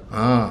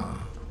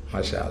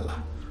 மாஷா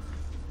அல்லாஹ்.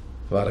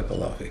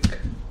 பாரக்கல்லாஹு ஃபீக்.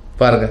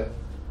 பாருங்க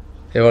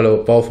எவ்வளோ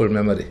பவர்ஃபுல்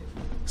மெமரி.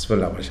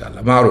 பிஸ்மில்லாஹ் மாஷா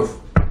அல்லாஹ். மாரூஃப்.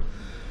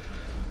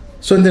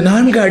 ஸோ இந்த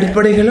 4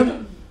 அடிப்படைகளும்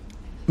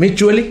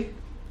மியூச்சுவலி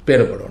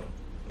பேணப்படணும்.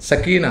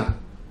 சக்கீனா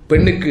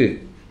பெண்ணுக்கு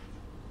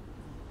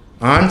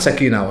ஆண்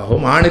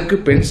சக்கீனாவாகவும், ஆணுக்கு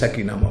பெண்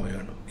சக்கீனாவாகவும்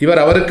வேணும்.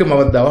 இவர் அவருக்கு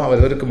மவத்தாவும், அவர்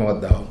இவருக்கு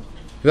மவத்தாவும்,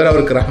 இவர்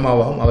அவருக்கு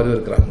ரஹ்மாவாகவும், அவர்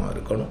இவருக்கு ரஹ்மாவும்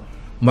இருக்கணும்.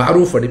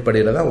 மாரூஃப்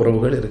அடிப்படையில் தான்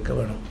உறவுகள் இருக்க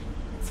வேணும்.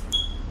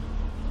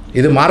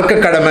 இது மார்க்க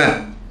கடமை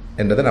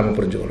என்றதை நம்ம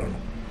புரிஞ்சு கொள்ளணும்.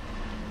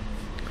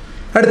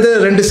 அடுத்து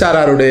 2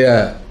 சாராருடைய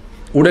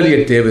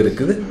உடலியல் தேவை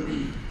இருக்குது.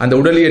 அந்த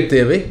உடலியல்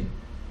தேவை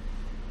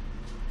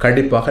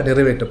கண்டிப்பாக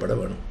நிறைவேற்றப்பட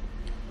வேணும்.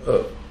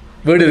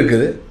 வீடு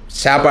இருக்குது,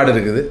 சாப்பாடு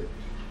இருக்குது,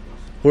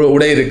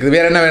 உடை இருக்குது,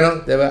 வேறு என்ன வேணும்?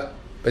 தேவை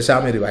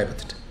பேசாமல் வாய்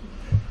பார்த்துட்டு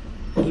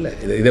இல்லை.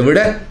 இதை விட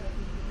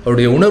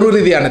அவருடைய உணர்வு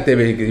ரீதியான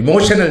தேவை இருக்குது,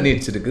 இமோஷனல்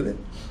நீட்ஸ் இருக்குது,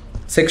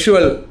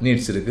 செக்ஷுவல்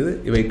நீட்ஸ் இருக்குது.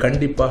 இவை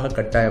கண்டிப்பாக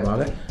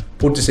கட்டாயமாக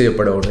பூர்த்தி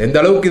செய்யப்பட வேண்டும். எந்த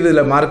அளவுக்கு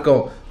இதில்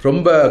மார்க்கம்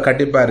ரொம்ப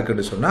கண்டிப்பாக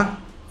இருக்குன்னு சொன்னால்,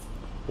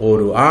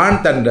 ஒரு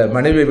ஆண் தன்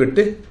மனைவியை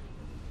விட்டு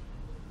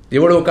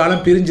எவ்வளவு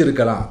காலம்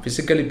பிரிஞ்சிருக்கலாம்,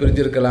 ஃபிசிக்கலி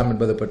பிரிஞ்சிருக்கலாம்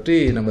என்பதை பற்றி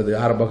நமது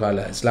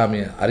ஆரம்பகால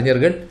இஸ்லாமிய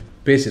அறிஞர்கள்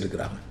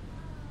பேசியிருக்கிறாங்க.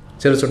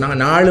 சிலர் சொன்னாங்க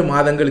 4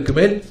 மாதங்களுக்கு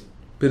மேல்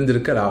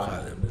பிரிஞ்சிருக்க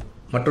ஆகாது.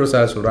 மற்றொரு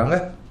சார் சொல்கிறாங்க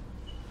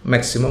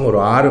மேக்சிமம் ஒரு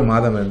 6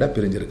 மாதம் வேண்டாம்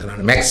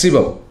பிரிஞ்சிருக்கிறாங்க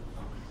மேக்சிமம்.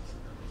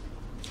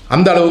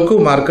 அந்த அளவுக்கு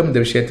மார்க்கம்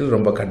இந்த விஷயத்தில்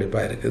ரொம்ப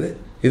கண்டிப்பாக இருக்குது.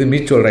 இது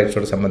மியூச்சுவல்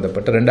ரைட்ஸோடு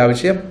சம்மந்தப்பட்ட 2வது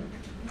விஷயம்.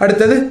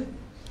 அடுத்தது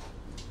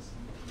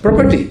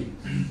ப்ராப்பர்ட்டி.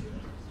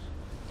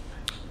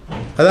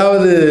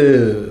 அதாவது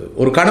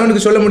ஒரு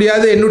கணவனுக்கு சொல்ல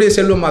முடியாது என்னுடைய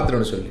செல்வம்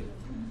மாத்திரம்னு சொல்லி.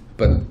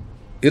 இப்போ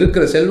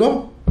இருக்கிற செல்வம்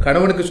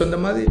கணவனுக்கு சொந்த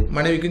மாதிரி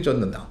மனைவிக்கும்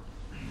சொந்தம் தான்.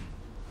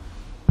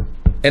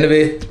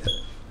 எனவே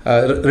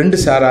 2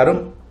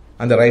 சாராரும்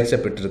அந்த ரைட்ஸை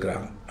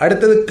பெற்றிருக்கிறாங்க.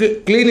 அடுத்தது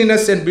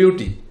cleanliness and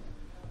beauty.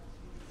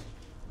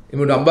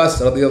 Ibn Abbas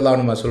ரலியல்லாஹு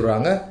அன்ஹு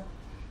சொல்கிறாங்க,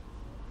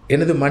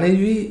 எனது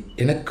மனைவி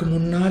எனக்கு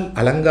முன்னால்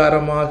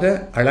அலங்காரமாக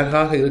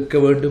அழகாக இருக்க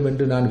வேண்டும்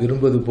என்று நான்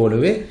விரும்புவது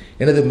போலவே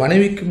எனது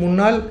மனைவிக்கு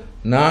முன்னால்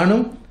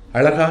நானும்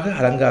அழகாக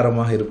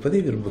அலங்காரமாக இருப்பதை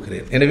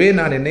விரும்புகிறேன். எனவே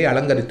நான் என்னை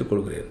அலங்கரித்துக்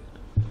கொள்கிறேன்.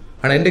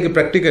 ஆனால் இன்றைக்கு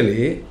ப்ராக்டிக்கலி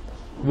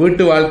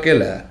வீட்டு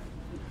வாழ்க்கையில்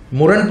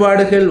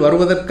முரண்பாடுகள்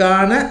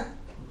வருவதற்கான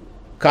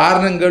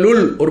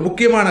காரணங்களுள் ஒரு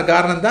முக்கியமான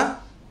காரணம் தான்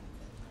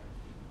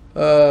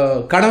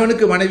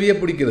கணவனுக்கு மனைவியை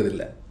பிடிக்கிறது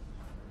இல்லை.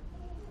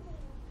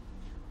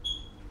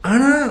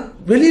 ஆனால்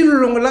வெளியில்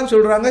உள்ளவங்கெல்லாம்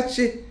சொல்கிறாங்க,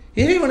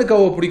 ஏன் இவனுக்கு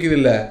அவள்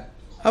பிடிக்கிறதில்லை,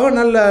 அவள்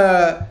நல்ல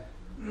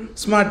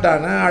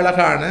ஸ்மார்ட்டான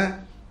அழகான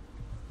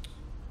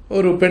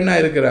ஒரு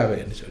பெண்ணாக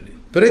இருக்கிறாவேன்னு சொல்லி.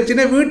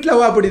 பிரச்சனை வீட்டில்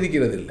அவள் அப்படி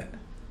இருக்கிறது இல்லை.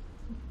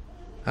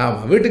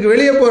 ஆமாம், வீட்டுக்கு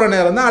வெளியே போகிற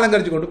நேரம் தான்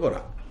அலங்கரித்து கொண்டு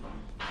போகிறான்.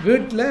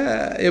 வீட்டில்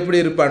எப்படி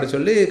இருப்பான்னு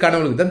சொல்லி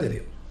கணவனுக்கு தான்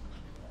தெரியும்.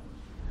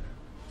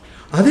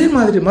 அதே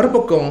மாதிரி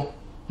மறுபக்கம்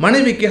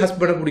மனைவிக்கு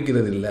ஹஸ்பண்டை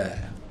பிடிக்கிறது இல்லை.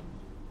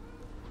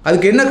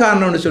 அதுக்கு என்ன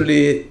காரணம்னு சொல்லி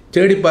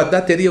தேடி பார்த்தா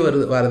தெரிய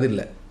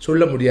வரதில்லை,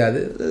 சொல்ல முடியாது.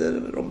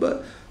 ரொம்ப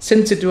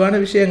சென்சிட்டிவான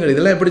விஷயங்கள்.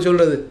 இதெல்லாம் எப்படி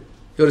சொல்கிறது?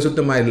 இவர்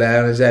சுத்தமாக இல்லை,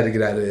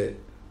 விசாரிக்கிறாரு,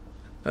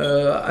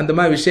 அந்த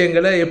மாதிரி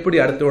விஷயங்களை எப்படி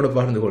அடுத்தோடு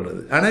பகிர்ந்து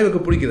கொள்வது? ஆனால்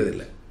இவருக்கு பிடிக்கிறது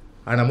இல்லை.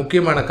 ஆனால்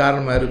முக்கியமான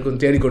காரணமாக இருக்கும்,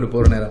 தேடிக்கொண்டு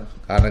போகிற நேரம்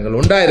காரணங்கள்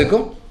உண்டாக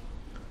இருக்கும்.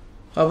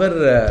 அவர்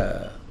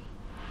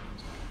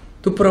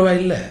துப்புரவா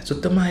இல்லை,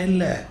 சுத்தமாக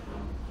இல்லை.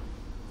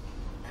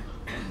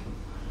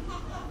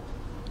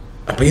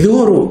 அப்போ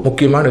இதுவும் ஒரு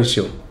முக்கியமான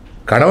விஷயம்.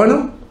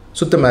 கணவனும்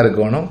சுத்தமாக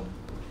இருக்கணும்,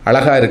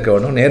 அழகாக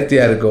இருக்கணும்,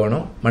 நேர்த்தியாக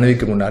இருக்கணும்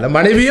மனைவிக்கு முன்னால்.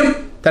 மனைவியும்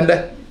தன்னை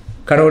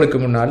கணவனுக்கு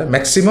முன்னால்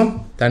மேக்சிமம்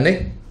தன்னை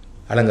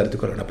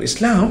அலங்கரித்துக் கொள்ளணும். அப்போ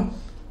இஸ்லாம்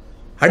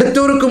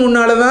அடுத்தவருக்கு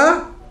முன்னால் தான்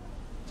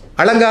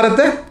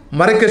அலங்காரத்தை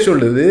மறைக்க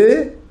சொல்லுது,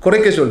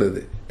 குறைக்க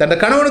சொல்லுது.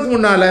 தன் கணவனுக்கு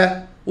முன்னால்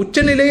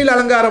உச்சநிலையில்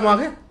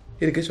அலங்காரமாக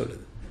இருக்க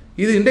சொல்லுது.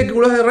 இது இன்றைக்கு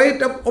உலக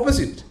ரைட்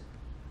ஆப்போசிட்.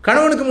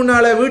 கணவனுக்கு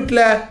முன்னால்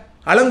வீட்டில்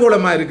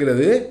அலங்கோலமாக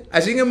இருக்கிறது,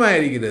 அசிங்கமாக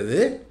இருக்கிறது,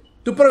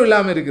 துப்புரவு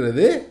இல்லாமல்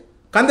இருக்கிறது,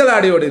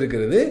 கந்தலாடியோடு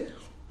இருக்கிறது.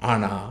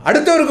 ஆனால்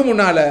அடுத்தவருக்கு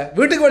முன்னால்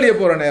வீட்டுக்கு வெளியே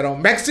போகிற நேரம்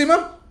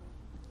மேக்சிமம்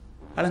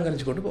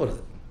அலங்கரித்து கொண்டு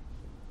போகிறது.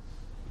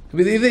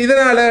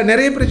 இதனால்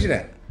நிறைய பிரச்சனை,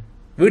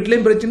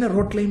 வீட்லேயும் பிரச்சனை,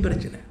 ரோட்லேயும்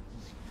பிரச்சனை.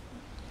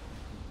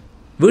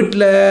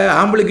 வீட்டில்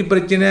ஆம்பளைக்கு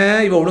பிரச்சனை,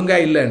 இவ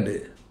ஒழுங்காக இல்லைண்டு.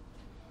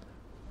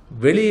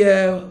 வெளியே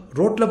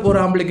ரோட்டில் போகிற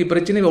ஆம்பளைக்கு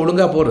பிரச்சனை, இவ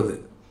ஒழுங்காக போகிறது.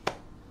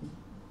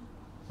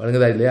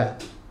 ஒழுங்குதா இல்லையா?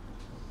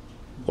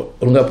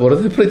 ஒழுங்காக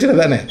போகிறது பிரச்சனை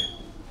தானே.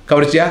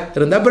 கவர்ச்சியாக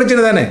இருந்தால்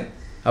பிரச்சனை தானே.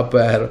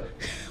 அப்போ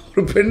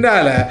ஒரு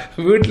பெண்ணால்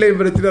வீட்லேயும்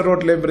பிரச்சனை,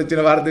 ரோட்லேயும்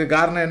பிரச்சனை வர்றதுக்கு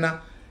காரணம் என்ன?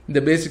 இந்த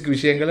பேசிக்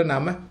விஷயங்களை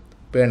நாம்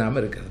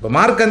பேணாமல் இருக்கிறது. இப்போ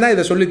மார்க்கம் தான்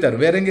இதை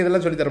சொல்லித்தரும். வேற எங்கே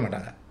இதெல்லாம் சொல்லித்தர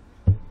மாட்டாங்க.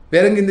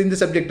 வேற எங்கே இந்த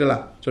சப்ஜெக்ட்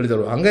எல்லாம் சொல்லி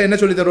தருவாங்க. அங்கே என்ன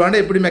சொல்லி தருவாங்க?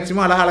 எப்படி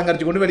மேக்ஸிமம் அழகாக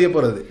அலங்கரிச்சு கொண்டு வெளியே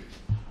போகிறது,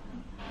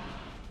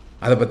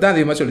 அதை பற்றி தான்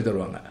அதிகமாக சொல்லி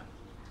தருவாங்க.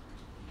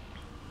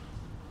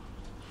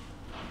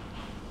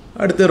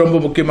 அடுத்து ரொம்ப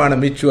முக்கியமான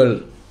மியூச்சுவல்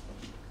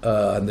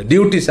அந்த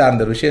டியூட்டி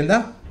சார்ந்த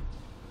விஷயந்தான்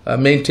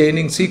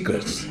மெயின்டைனிங்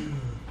சீக்ரெட்ஸ்.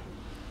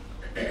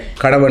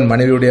 கணவன்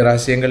மனைவியுடைய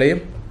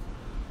ரகசியங்களையும்,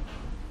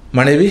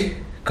 மனைவி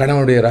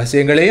கணவனுடைய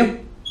ரகசியங்களையும்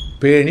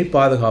பேணி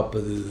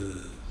பாதுகாப்பது.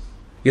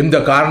 எந்த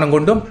காரணம்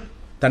கொண்டும்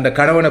தன்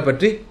கணவனை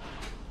பற்றி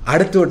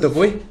அடுத்துவிட்டு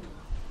போய்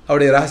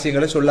அவருடைய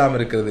ரகசியங்களை சொல்லாமல்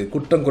இருக்கிறது,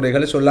 குற்றம்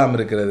குறைகளை சொல்லாமல்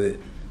இருக்கிறது.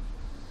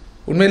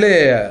 உண்மையிலே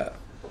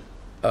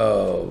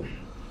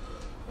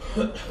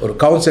ஒரு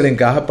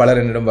கவுன்சிலிங்காக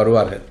பலர் என்னிடம்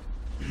வருவார்கள்.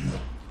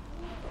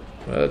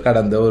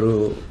 கடந்த ஒரு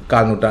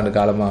 4 நூற்றாண்டு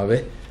காலமாகவே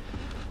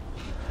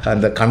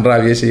அந்த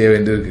கன்றாவியே செய்ய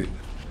வேண்டியிருக்கு.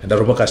 என்ற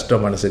ரொம்ப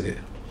கஷ்டம் மனசுக்கு.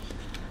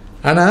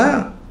 ஆனால்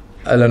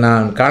அதில்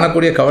நான்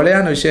காணக்கூடிய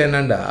கவலையான விஷயம்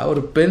என்னென்னா,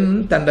 ஒரு பெண்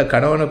தன்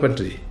கணவனை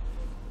பற்றி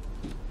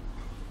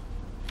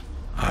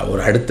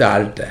ஒரு அடுத்த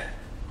ஆள்கிட்ட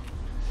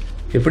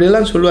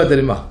எப்படியெல்லாம் சொல்லுவா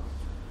தெரியுமா?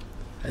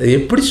 அது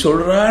எப்படி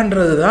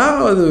சொல்கிறான்றது தான்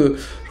அது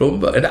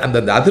ரொம்ப அந்த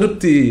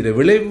அதிருப்தி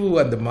விளைவு,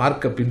 அந்த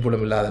மார்க்க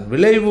பின்புலம் இல்லாத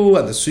விளைவு,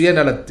 அந்த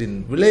சுயநலத்தின்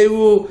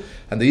விளைவு,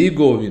 அந்த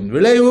ஈகோவின்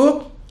விளைவு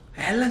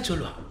எல்லாம்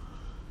சொல்லுவான்.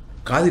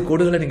 காதி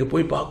கோடுகளை நீங்கள்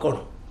போய்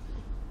பார்க்கணும்.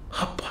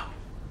 அப்பா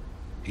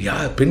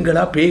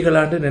பெண்களா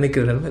பேய்களான்னு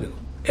நினைக்கிற நிலைமை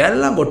இருக்கும்.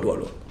 எல்லாம் போட்டு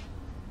வாழ்வோம்.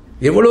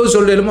 எவ்வளோ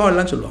சொல்லலுமோ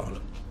எல்லாம் சொல்லுவாங்களோ.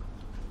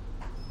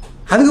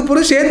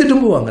 அதுக்கப்புறம்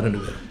சேர்ந்துட்டும் போவாங்க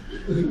 2 பேரும்.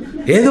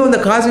 ஏதோ அந்த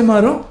காசி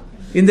மாறும்.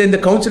 இந்த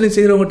கவுன்சிலிங்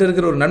செய்கிறவங்ககிட்ட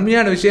இருக்கிற ஒரு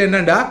நன்மையான விஷயம்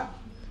என்னண்டா,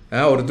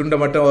 ஒரு துண்டை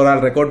மட்டும் ஒரு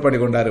ஆள் ரெக்கார்ட் பண்ணி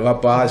கொண்டாரு,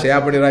 வாப்பா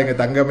ஷேர் பண்ணிடுவா எங்கள்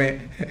தங்கமே,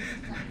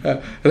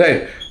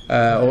 ரைட்,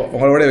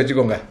 உங்களோட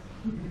வச்சுக்கோங்க.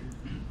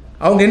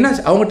 அவங்க என்ன,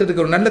 அவங்ககிட்ட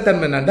இருக்கிற ஒரு நல்ல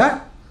தன்மை என்னண்டா,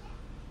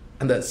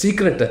 அந்த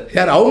சீக்ரெட்டை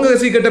யார் அவங்க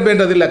சீக்ரெட்டை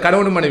பேண்டது இல்லை,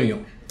 கணவனும்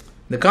மனைவியும்.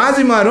 இந்த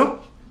காசி மாறும்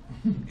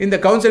இந்த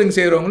கவுன்சிலிங்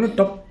செய்கிறவங்களும்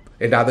டப்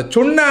ஏட்டா அதை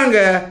சொன்னாங்க.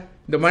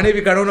 இந்த மனைவி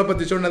கணவனை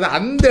பற்றி சொன்னதை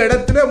அந்த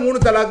இடத்துல 3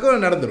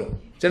 தலாக்கும் நடந்துடும்.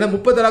 சில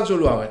 30 தலாக்கு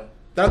சொல்லுவாங்க.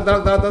 தலாக்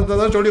தலாக் தலாக்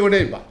தலாக் சொல்லிக்கொண்டே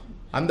இருப்பான்.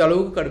 அந்த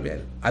அளவுக்கு கடுமையாக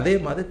இருக்கும். அதே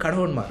மாதிரி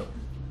கணவன் மாறும்.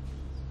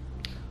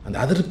 அந்த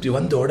அதிருப்தி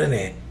வந்த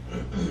உடனே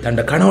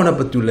தன் கணவனை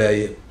பற்றி உள்ள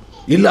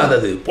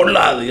இல்லாதது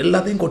பொல்லாது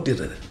எல்லாத்தையும்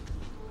கொட்டிடுறது.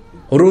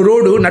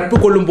 ஒருவரோடு நட்பு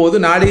கொள்ளும் போது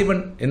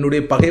நாளைவன்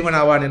என்னுடைய பகைவன்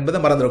ஆவான்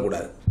என்பதை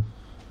மறந்துடக்கூடாது.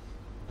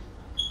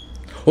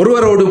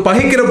 ஒருவரோடு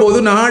பகைக்கிற போது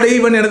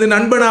நாளைவன் எனது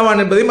நண்பன்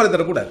ஆவான் என்பதை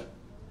மறந்துடக்கூடாது.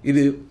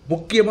 இது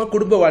முக்கியமாக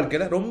குடும்ப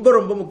வாழ்க்கையில் ரொம்ப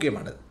ரொம்ப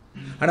முக்கியமானது.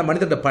 ஆனால்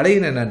மனிதனோட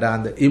பழையின என்னண்டா,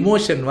 அந்த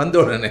இமோஷன் வந்த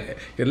உடனே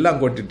எல்லாம்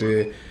கொட்டிட்டு,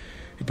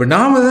 இப்போ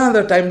நாம தான்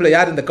அந்த டைமில்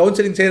யார் இந்த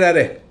கவுன்சிலிங்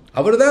செய்கிறாரே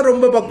அவர் தான்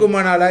ரொம்ப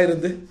பக்குவமான ஆளாக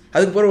இருந்து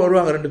அதுக்கு பிறகு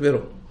வருவாங்க 2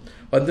 பேரும்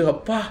வந்து,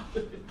 அப்பா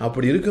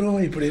அப்படி இருக்கிறோம்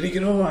இப்படி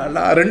இருக்கிறோம்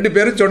எல்லாம் 2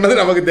 பேரும்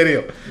சொன்னது நமக்கு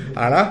தெரியும்.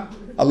 ஆனால்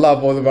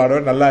அல்லாஹ்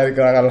போதுமானவர், நல்லா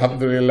இருக்கிறாங்க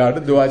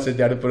அல்ஹம்துலில்லாஹ்னு துவா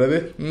செஞ்சு அனுப்புறது.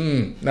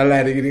 நல்லா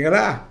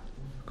இருக்கிறீங்களா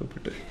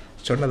கூப்பிட்டு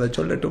சொன்னதை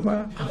சொல்லட்டுமா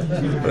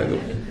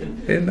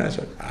என்ன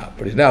சொல்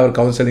அப்படின்னா அவர்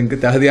கவுன்சிலிங்க்கு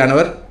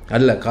தகுதியானவர்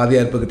அல்ல,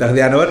 காதியார்ப்புக்கு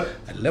தகுதியானவர்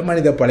அல்ல.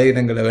 மனித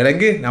பழையினங்களை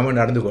விளங்கி நம்ம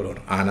நடந்து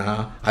கொள்ளணும்.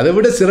 ஆனால் அதை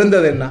விட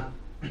சிறந்தது என்ன?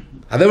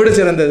 அதை விட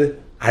சிறந்தது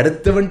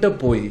அடுத்தவன்கிட்ட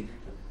போய்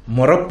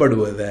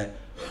முறப்படுவதை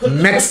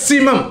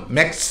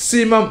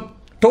மேக்சிமம்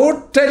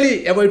டோட்டலி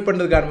அவாய்ட்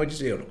பண்ணுறதுக்கான முயற்சி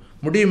செய்யணும்.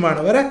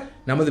 முடியுமானவரை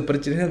நமது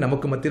பிரச்சனைகளை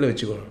நமக்கு மத்தியில்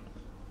வச்சுக்கொள்ளணும்,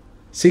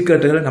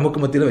 சீக்கிரட்டுகளை நமக்கு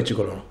மத்தியில்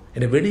வச்சுக்கொள்ளணும்.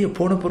 ஏன்னா வெளியே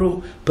போன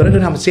பிறகு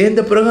நாம்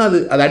சேர்ந்த பிறகு அது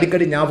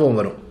அடிக்கடி ஞாபகம்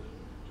வரும்.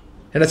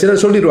 ஏன்னா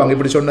சிலர் சொல்லிடுவாங்க,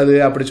 இப்படி சொன்னது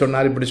அப்படி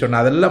சொன்னார் இப்படி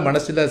சொன்னார், அதெல்லாம்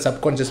மனசில்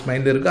சப்கான்ஷியஸ்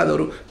மைண்டில் இருக்குது. அது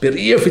ஒரு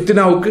பெரிய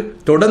ஃபித்னாவுக்கு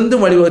தொடர்ந்து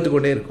வழிவகுத்து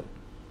கொண்டே இருக்கும்.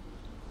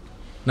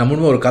 நான்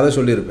முன்பு ஒரு கதை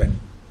சொல்லியிருப்பேன்.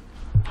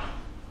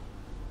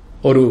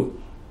 ஒரு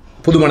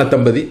புதுமண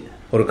தம்பதி,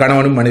 ஒரு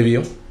கணவனும்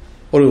மனைவியும்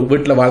ஒரு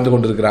வீட்டில் வாழ்ந்து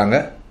கொண்டிருக்கிறாங்க.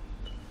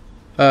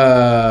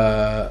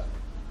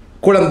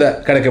 குழந்தை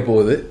கிடைக்க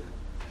போகுது.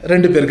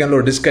 2 பேருக்கு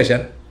ஒரு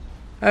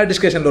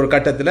டிஸ்கஷனில் ஒரு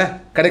கட்டத்தில்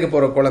கிடைக்க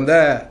போகிற குழந்தை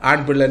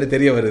ஆண் பிள்ளைன்னு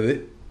தெரிய வருது.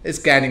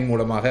 ஸ்கேனிங்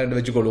மூலமாக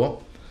வச்சுக்கொள்வோம்.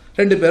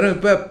 2 பேரும்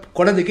இப்போ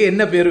குழந்தைக்கு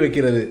என்ன பேர்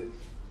வைக்கிறது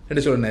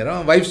என்று சொல்ல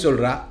நேரம் வைஃப்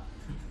சொல்கிறா,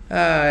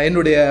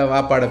 என்னுடைய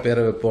வாப்பாட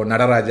பேரை வைப்போம்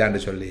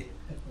நடராஜான்னு சொல்லி.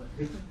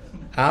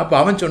 அப்போ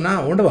அவன்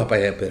சொன்னான், உண்ட வாப்பா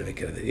என் பேர்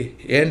வைக்கிறது,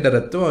 ஏண்ட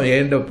ரத்தம்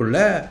ஏண்ட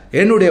பிள்ளை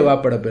என்னுடைய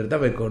வாப்பாட பேர்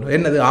தான் வைக்கணும்,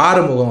 என்னது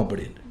ஆறுமுகம்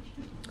அப்படின்னு.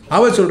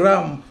 அவள் சொல்கிறா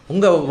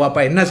உங்கள்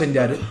வாப்பா என்ன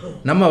செஞ்சார்,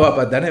 நம்ம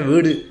வாப்பா தானே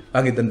வீடு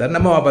வாங்கி தந்தார்,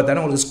 நம்ம வாப்பா தானே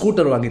உங்களுக்கு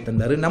ஸ்கூட்டர் வாங்கி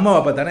தந்தார், நம்ம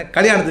வாப்பா தானே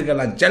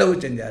கல்யாணத்துக்கெல்லாம் செலவு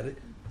செஞ்சார்,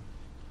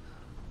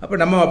 அப்போ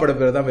நம்ம வாப்போட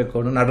பேரை தான்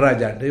வைக்கணும்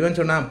நடராஜான்ட்டு. இவன்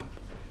சொன்னான்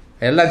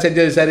எல்லாம்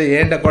செஞ்சது சரி,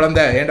 ஏண்ட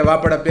குழந்தை ஏண்ட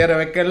வாப்போட பேரை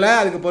வைக்கல,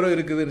 அதுக்கு பிறகு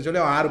இருக்குதுன்னு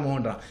சொல்லி அவன்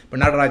ஆறுமுகன்றான். இப்போ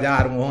நடராஜா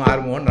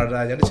ஆறுமுகம்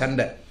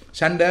நடராஜான்னு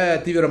சண்டை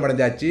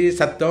தீவிரமடைஞ்சாச்சு,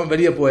 சத்தம்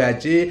வெளியே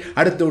போயாச்சு,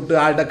 அடுத்து விட்டு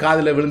ஆள்கிட்ட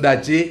காதில்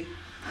விழுந்தாச்சு.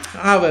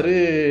 அவர்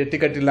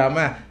டிக்கெட்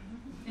இல்லாமல்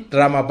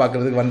ட்ராமா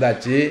பார்க்குறதுக்கு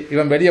வந்தாச்சு.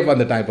 இவன் வெளியே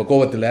வந்துட்டான். இப்போ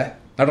கோவத்தில்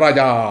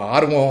நடராஜா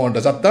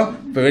ஆறுமுகம்ன்ற சத்தம்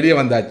இப்போ வெளியே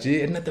வந்தாச்சு.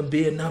 என்ன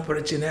தம்பி என்ன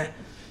பிரச்சனை?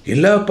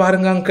 இல்லை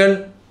பாருங்க அங்கிள்,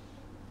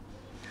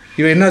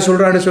 இவன் என்ன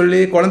சொல்கிறான்னு சொல்லி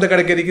குழந்தை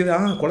கிடைக்கிறதுக்குதா,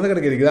 குழந்தை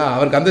கிடைக்கிறதுக்குதா,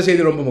 அவருக்கு அந்த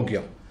செய்தி ரொம்ப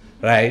முக்கியம்.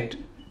 ரைட்,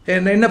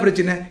 என்ன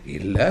பிரச்சனை?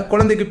 இல்லை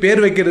குழந்தைக்கு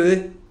பேர் வைக்கிறது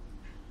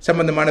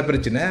சம்பந்தமான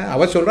பிரச்சனை.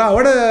 அவள் சொல்கிறா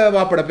அவட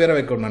வாப்பட பேரை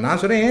வைக்கணும். நான்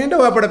சொல்கிறேன் ஏன்ட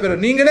வாப்பட பேரை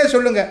நீங்களே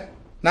சொல்லுங்கள்,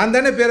 நான்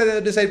தானே பேரை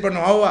டிசைட்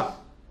பண்ணோம். அவ்வா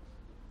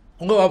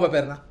உங்கள் வாப்பா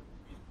பேர் தான்,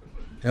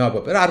 என்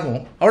வாப்பா பேர்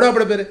ஆறுமுகம், அவட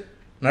வாப்பட பேர்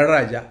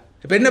நடராஜா.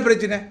 இப்போ என்ன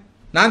பிரச்சனை?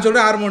 நான்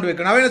சொல்கிறேன் ஆறுமுகம்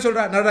வைக்கணும், அவன் என்ன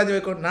சொல்கிறா நடராஜா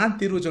வைக்கணும். நான்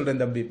தீர்வு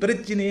சொல்கிறேன் தம்பி,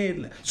 பிரச்சனையே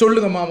இல்லை,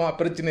 சொல்லுங்கள் மாமா,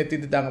 பிரச்சனையை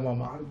தீர்த்துட்டாங்க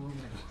மாமா.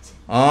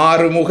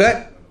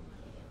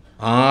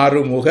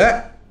 ஆறுமுக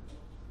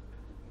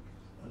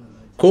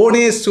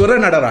கோணேஸ்வர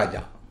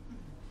நடராஜா.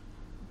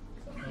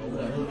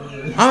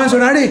 அவன்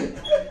சொன்னாடி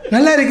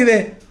நல்லா இருக்குதே,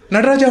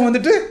 நடராஜா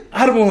வந்துட்டு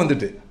ஆறுமுகம்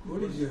வந்துட்டு.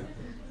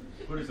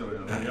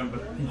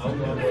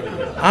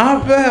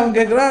 அப்ப அவன்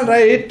கேட்குறான்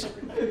ரைட்,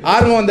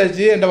 ஆறுமுகம்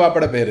வந்தாச்சு என்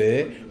வாப்பட பேரு,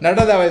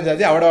 நடராஜா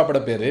வந்தாச்சு அவட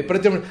வாப்பட பேரு,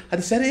 பிரச்சனை.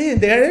 அது சரி,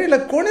 இந்த இடையில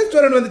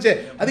கோணேஸ்வரன் வந்துச்சு,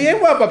 அது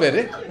ஏன் வாப்பா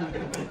பேரு?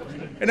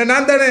 என்ன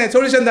நான் தானே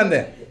சொல்யூஷன்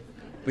தந்தேன்.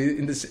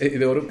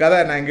 இது ஒரு கதை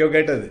நான் எங்கேயோ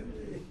கேட்டது.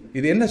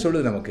 இது என்ன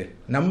சொல்லுது நமக்கு?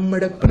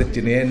 நம்மட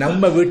பிரச்சனையை,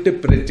 நம்ம வீட்டு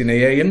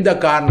பிரச்சனையை எந்த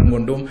காரணம்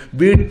கொண்டும்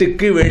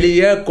வீட்டுக்கு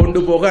வெளியே கொண்டு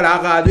போக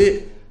ஆகாது,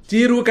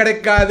 தீர்வு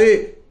கிடைக்காது.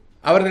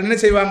 அவர்கள் என்ன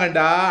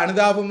செய்வாங்கண்டா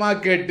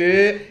அனுதாபமாக கேட்டு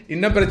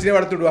இன்னும் பிரச்சனையை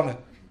வளர்த்து விடுவாங்க.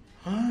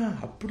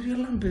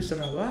 அப்படியெல்லாம்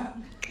பேசுகிறாவா,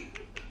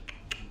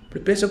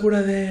 இப்படி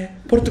பேசக்கூடாது,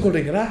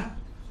 பொறுத்துக்கொள்றீங்களா,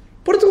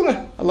 பொறுத்துக்கோங்க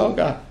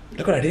அல்லாவுக்கா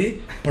அடி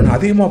இப்போ நான்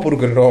அதிகமாக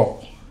பொறுக்கிறோம்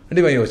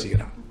அப்படி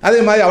யோசிக்கிறான். அதே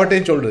மாதிரி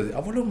அவட்டையும் சொல்கிறது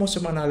அவ்வளோ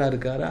மோசமான ஆளாக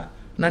இருக்காரா,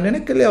 நான்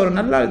நினைக்கல அவர்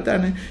நல்லா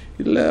தானே,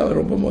 இல்லை அவர்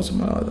ரொம்ப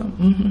மோசமாக தான்,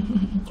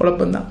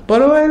 குழப்பந்தான்,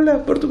 பரவாயில்ல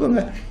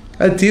பொறுத்துக்கோங்க.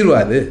 அது தீர்வு?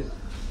 அது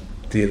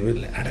தீர்வு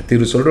இல்லை. ஆனால்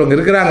தீர்வு சொல்கிறவங்க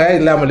இருக்கிறாங்க,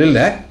 இல்லாமல்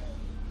இல்லை.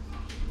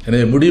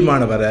 எனவே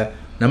முடியுமான வர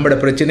நம்மளோட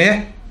பிரச்சனையை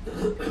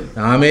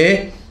நாமே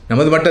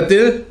நமது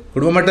மட்டத்தில்,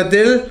 குடும்ப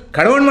மட்டத்தில்,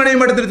 கணவன் மனைவி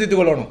மட்டத்தில் தீர்த்து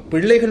கொள்ளணும்.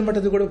 பிள்ளைகள்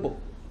மட்டத்துக்கு கூட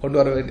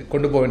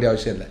கொண்டு போக வேண்டிய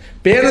அவசியம் இல்லை.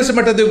 பேரண்ட்ஸ்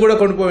மட்டத்துக்கு கூட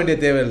கொண்டு போக வேண்டிய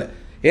தேவையில்லை.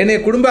 ஏனைய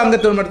குடும்ப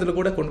அங்கத்தோர் மட்டத்தில்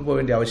கூட கொண்டு போக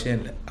வேண்டிய அவசியம்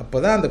இல்லை. அப்போ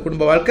தான் அந்த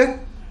குடும்ப வாழ்க்கை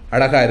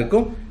அழகாக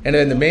இருக்கும்.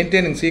 எனவே இந்த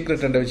மெயின்டைனிங்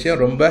சீக்ரெட் என்ற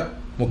விஷயம் ரொம்ப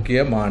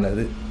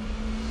முக்கியமானது.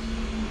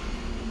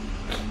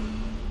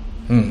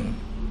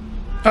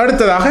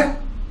 அடுத்ததாக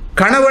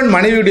கணவன்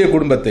மனைவியுடைய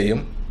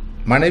குடும்பத்தையும்,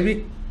 மனைவி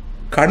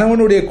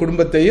கணவனுடைய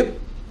குடும்பத்தையும்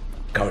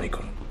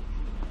கவனிக்கணும்.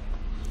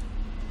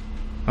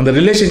 அந்த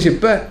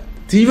ரிலேஷன்ஷிப்பை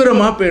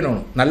தீவிரமாக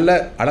பேணணும். நல்ல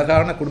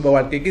அழகான குடும்ப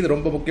வாழ்க்கைக்கு இது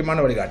ரொம்ப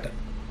முக்கியமான வழிகாட்டல்.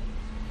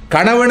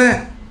 கணவனை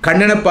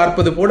கண்ணனை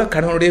பார்ப்பது போல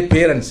கணவனுடைய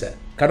பேரண்ட்ஸை,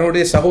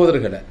 கணவனுடைய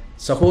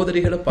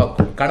சகோதரிகளை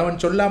பார்க்கணும். கணவன்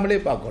சொல்லாமலே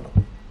பார்க்கணும்.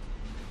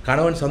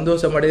 கணவன்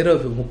சந்தோஷம் அடைகிற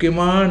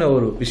முக்கியமான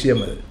ஒரு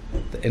விஷயம் அது.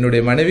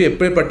 என்னுடைய மனைவி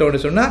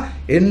எப்படிப்பட்டவன்னு சொன்னால்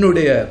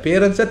என்னுடைய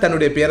பேரண்ட்ஸை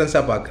தன்னுடைய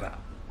பேரண்ட்ஸாக பார்க்குறான்,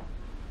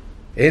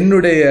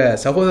 என்னுடைய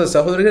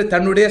சகோதரிகள்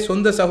தன்னுடைய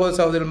சொந்த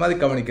சகோதரர்கள் மாதிரி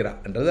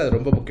கவனிக்கிறான்ன்றது அது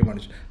ரொம்ப முக்கியமான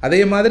விஷயம்.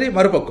 அதே மாதிரி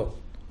மறுபக்கம்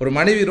ஒரு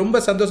மனைவி ரொம்ப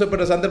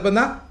சந்தோஷப்படுற சந்தர்ப்பம்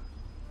தான்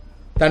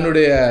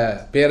தன்னுடைய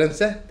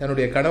பேரண்ட்ஸை,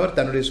 தன்னுடைய கணவர்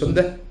தன்னுடைய சொந்த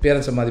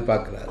பேரண்ட்ஸை மாதிரி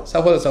பார்க்குறாரு,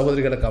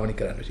 சகோதரிகளை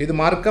கவனிக்கிறார். இது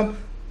மார்க்கம்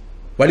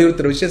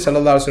வலியுறுத்துகிற விஷயம்.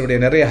 ஸல்லல்லாஹு அலைஹி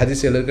வஸல்லம் நிறைய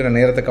ஹதீஸ்கள் இருக்கிற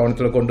நேரத்தை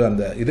கவனத்தில் கொண்டு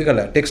அந்த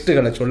இதுகளை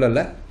டெக்ஸ்ட்டுகளை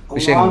சொல்லலை,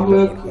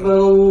 விஷயங்கள்.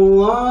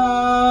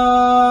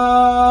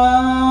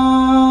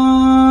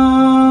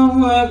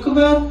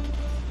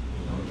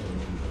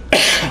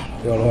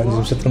 எவ்வளோ 5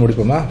 நிமிஷத்தில்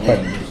முடிப்போமா?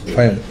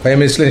 5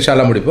 மினிட்ஸில்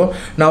இன்ஷால்லா முடிப்போம்.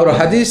 நான் ஒரு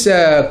ஹதீஸை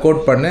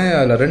கோட் பண்ணேன்,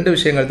 அதில் 2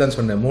 விஷயங்கள் தான்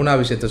சொன்னேன்,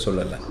 3ஆவது விஷயத்த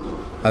சொல்லலை.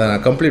 அதை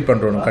நான் கம்ப்ளீட்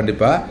பண்ணுறோம்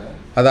கண்டிப்பாக.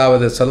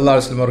 அதாவது ஸல்லல்லாஹு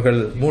அலைஹி வஸல்லம் அவர்கள்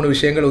 3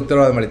 விஷயங்கள்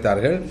உத்தரவாதம்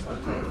அளித்தார்கள்.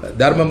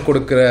 தர்மம்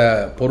கொடுக்கிற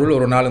பொருள்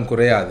ஒரு நாளும்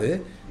குறையாது.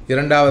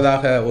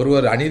 2ஆவதாக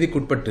ஒருவர்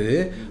அநீதிக்குட்பட்டு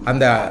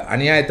அந்த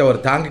அநியாயத்தை அவர்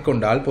தாங்கிக்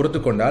கொண்டால்,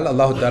 பொறுத்து கொண்டால்,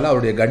 அல்லாஹு தஆலா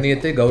அவருடைய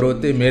கண்ணியத்தை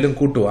கௌரவத்தை மேலும்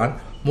கூட்டுவான்.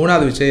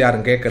 3ஆவது விஷயம்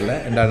யாரும் கேட்கல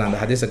என்றால் நான் அந்த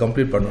ஹதீஸை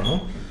கம்ப்ளீட்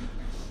பண்ணணும்.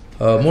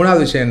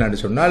 3ஆவது விஷயம் என்னன்னு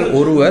சொன்னால்,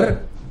 ஒருவர்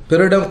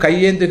பிறரிடம்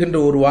கையேந்துகின்ற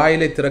ஒரு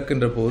வாயிலை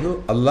திறக்கின்ற போது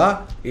அல்லாஹ்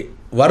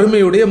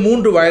வறுமையுடைய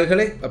 3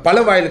 வாயில்களை, பல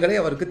வாயில்களை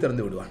அவருக்கு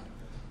திறந்து விடுவான்.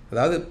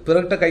 அதாவது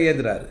பிறர்கிட்ட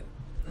கையேந்துறாரு,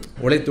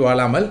 உழைத்து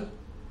வாழாமல்,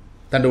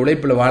 தன்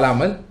உழைப்பில்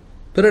வாழாமல்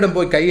பிறரிடம்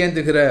போய்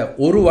கையேந்துகிற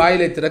ஒரு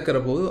வாயிலை திறக்கிற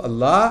போது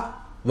அல்லாஹ்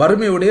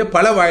வறுமையுடைய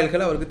பல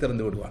வாயில்களை அவருக்கு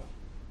திறந்து விடுவான்.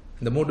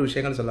 இந்த 3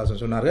 விஷயங்கள்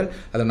ஸல்லல்லாஹு சொன்னார்கள்.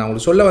 அதை நான்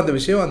உங்களுக்கு சொல்ல வந்த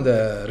விஷயம் அந்த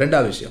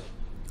 2ஆவது விஷயம்.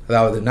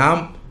 அதாவது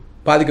நாம்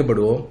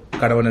பாதிக்கப்படுவோம்,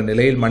 கணவன்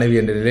நிலையில், மனைவி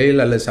என்ற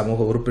நிலையில், அல்லது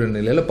சமூக உறுப்பினர்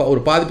நிலையில்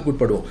ஒரு பாதிப்புக்கு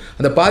உட்படுவோம்.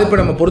 அந்த பாதிப்பை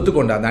நம்ம பொறுத்து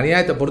கொண்டா, அந்த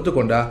அநியாயத்தை பொறுத்து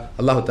கொண்டா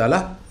அல்லாஹு தஆலா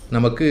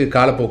நமக்கு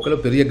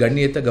காலப்போக்கில் பெரிய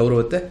கண்ணியத்தை,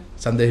 கௌரவத்தை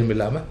சந்தேகம்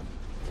இல்லாமல்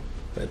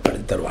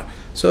ஏற்படுத்தி தருவான்.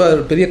 ஸோ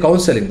அது பெரிய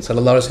கவுன்சிலிங்,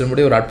 ஸல்லல்லாஹு அலைஹி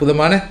வஸல்லம் ஒரு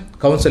அற்புதமான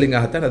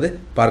கவுன்சிலிங்காகத்தான் அது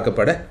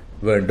பார்க்கப்பட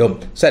வேண்டும்.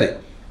 சரி,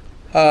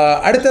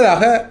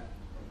 அடுத்ததாக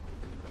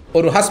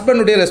ஒரு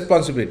ஹஸ்பண்டுடைய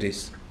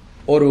ரெஸ்பான்சிபிலிட்டிஸ்,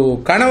 ஒரு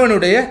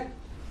கணவனுடைய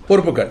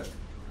பொறுப்புகள்.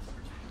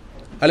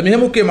 அது மிக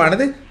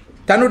முக்கியமானது.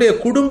 தன்னுடைய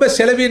குடும்ப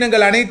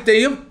செலவினங்கள்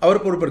அனைத்தையும்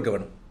அவர் பொறுப்பெடுக்க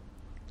வேண்டும்.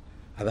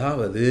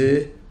 அதாவது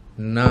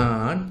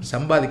நான்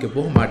சம்பாதிக்க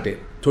போக மாட்டேன்,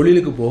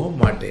 தொழிலுக்கு போக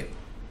மாட்டேன்,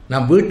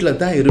 நான் வீட்டில்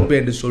தான்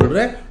இருப்பேன் என்று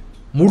சொல்கிற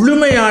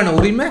முழுமையான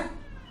உரிமை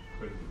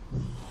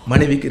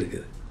மனைவிக்கு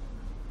இருக்குது.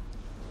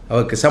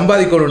 அவருக்கு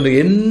சம்பாதிக்கணும்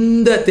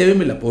எந்த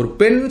தேவையும் இல்லை. ஒரு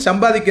பெண்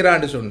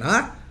சம்பாதிக்கிறான்னு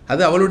சொன்னால்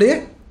அது அவளுடைய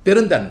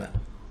பெருந்தன்மை.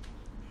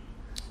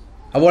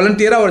 அவள்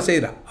வாலண்டியராக அவள்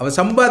செய்கிறான். அவள்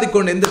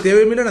சம்பாதிக்கணும் எந்த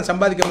தேவையும் இல்லை, நான்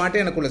சம்பாதிக்க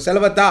மாட்டேன், எனக்குள்ள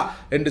செலவத்தா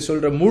என்று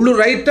சொல்கிற முழு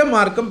ரைட்டம்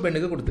மார்க்கம்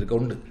பெண்ணுக்கு கொடுத்துருக்க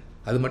உண்டு.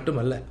 அது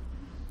மட்டுமல்ல,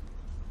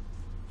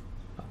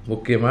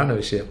 முக்கியமான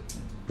விஷயம்,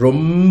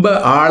 ரொம்ப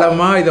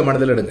ஆழமாக இதை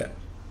மனதில் எடுங்க.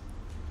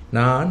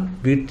 நான்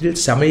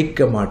வீட்டில்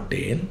சமைக்க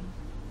மாட்டேன்,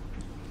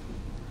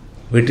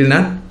 வீட்டில்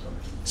நான்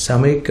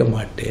சமைக்க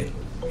மாட்டேன்,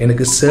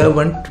 எனக்கு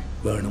சர்வன்ட்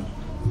வேணும்,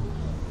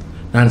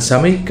 நான்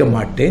சமைக்க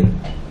மாட்டேன்,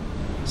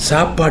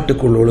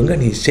 சாப்பாட்டுக்குள்ள ஒழுங்க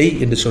நீ செய்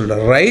என்று சொல்கிற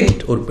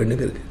ரைட் ஒரு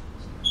பெண்ணுக்கு இருக்கு.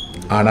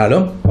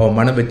 ஆனாலும் அவன்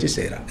மனம் வச்சு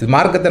செய்கிறான். இது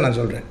மார்க்கத்தை நான்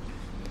சொல்கிறேன்.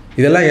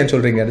 இதெல்லாம் ஏன்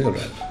சொல்கிறீங்கன்னு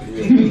சொல்கிறேன்.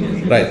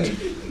 ரைட்.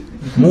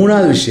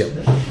 மூணாவது விஷயம்,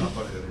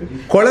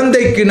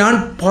 குழந்தைக்கு நான்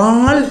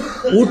பால்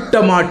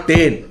ஊட்ட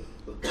மாட்டேன்,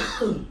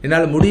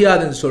 என்னால்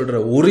முடியாதுன்னு சொல்கிற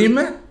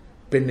உரிமை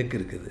பெண்ணுக்கு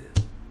இருக்குது.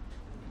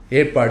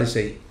 ஏற்பாடு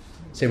செய்,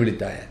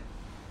 செவிலித்தாய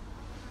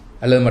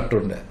அல்லது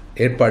மற்றொன்று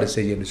ஏற்பாடு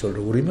செய் என்று சொல்கிற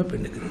உரிமை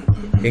பெண்ணுக்கு.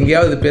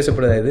 எங்கேயாவது இது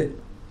பேசப்படுதா? இது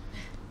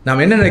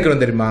நாம் என்ன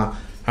நினைக்கிறோம் தெரியுமா?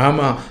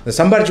 ஆமாம், இந்த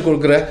சம்பாரித்து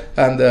கொடுக்குற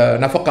அந்த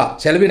நஃபக்கா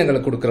செலவினங்களை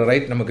கொடுக்குற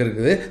ரைட் நமக்கு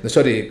இருக்குது,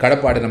 இந்த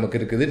கடப்பாடு நமக்கு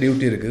இருக்குது,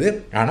 டியூட்டி இருக்குது.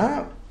 ஆனால்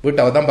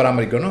வீட்டை அவள் தான்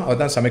பராமரிக்கணும், அவள்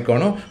தான்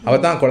சமைக்கணும்,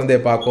 அவள் தான் குழந்தைய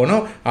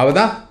பார்க்கணும், அவள்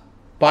தான்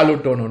பால்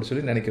ஊட்டணும்னு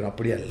சொல்லி நினைக்கிறோம்.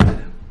 அப்படியா இல்லை.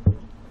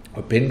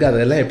 பெண்கள்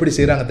அதெல்லாம் எப்படி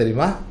செய்கிறாங்க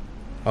தெரியுமா?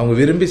 அவங்க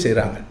விரும்பி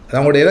செய்கிறாங்க. அது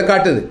அவங்களுடைய இதை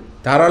காட்டுது,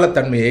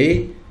 தாராளத்தன்மையை,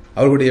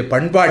 அவர்களுடைய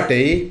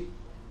பண்பாட்டை,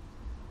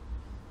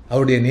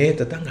 அவருடைய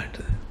நேயத்தை தான்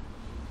காட்டுது.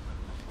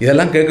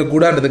 இதெல்லாம்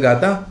கேட்கக்கூடாதுன்றதுக்காக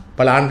தான்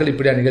பல ஆண்கள்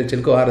இப்படியா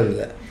நிகழ்ச்சிகளுக்கு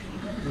வாரதில்லை.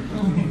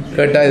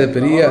 கேட்டால் இது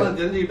பெரிய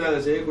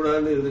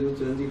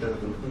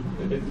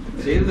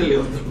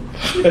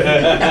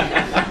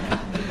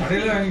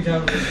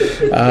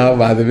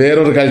அது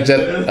வேறொரு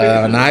கல்ச்சர்.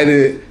 நான் இது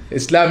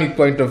இஸ்லாமிக்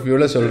பாயிண்ட் ஆஃப்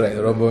வியூவில் சொல்கிறேன்.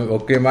 இது ரொம்ப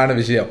முக்கியமான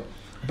விஷயம்.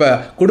 இப்போ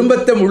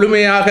குடும்பத்தை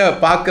முழுமையாக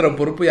பார்க்குற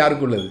பொறுப்பு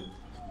யாருக்குள்ளது?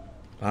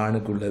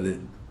 ஆணுக்குள்ளது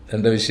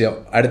என்ற விஷயம்.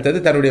 அடுத்தது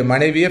தன்னுடைய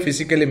மனைவியை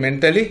ஃபிசிக்கலி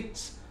மென்டலி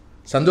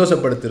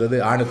சந்தோஷப்படுத்துறது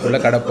ஆணுக்குள்ள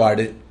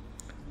கடப்பாடு.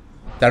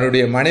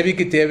 தன்னுடைய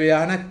மனைவிக்கு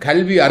தேவையான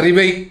கல்வி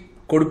அறிவை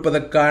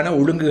கொடுப்பதற்கான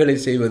ஒழுங்குகளை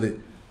செய்வது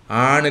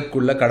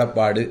ஆணுக்குள்ள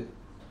கடப்பாடு.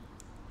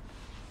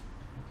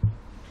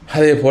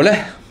 அதே போல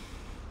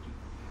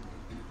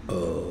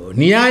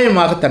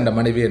நியாயமாக தன்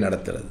மனைவியை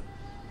நடத்துறது,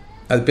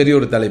 அது பெரிய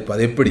ஒரு தலைப்பு.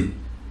 அது எப்படி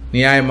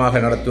நியாயமாக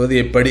நடத்துவது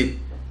எப்படி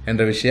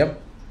என்ற விஷயம்,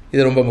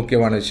 இது ரொம்ப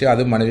முக்கியமான விஷயம்.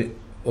 அது மனைவி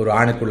ஒரு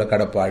ஆணுக்குள்ள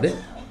கடப்பாடு.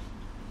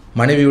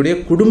 மனைவியுடைய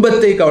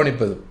குடும்பத்தை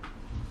கவனிப்பது,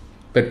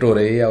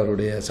 பெற்றோரை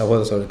அவருடைய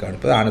சகோதர சகோதரி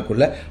கவனிப்பது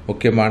ஆணுக்குள்ள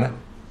முக்கியமான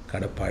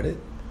கடப்பாடு.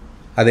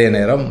 அதே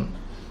நேரம்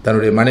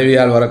தன்னுடைய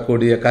மனைவியால்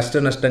வரக்கூடிய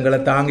கஷ்ட நஷ்டங்களை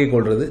தாங்கிக்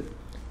கொள்வது,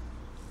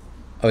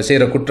 அவர்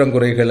செய்கிற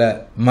குற்றங்குறைகளை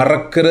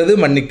மறக்கிறது,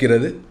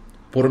 மன்னிக்கிறது,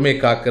 பொறுமை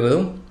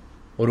காக்கிறதும்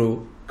ஒரு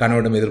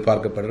கணவனிடம்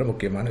எதிர்பார்க்கப்படுற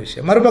முக்கியமான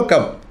விஷயம்.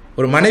 மறுபக்கம்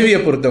ஒரு மனைவியை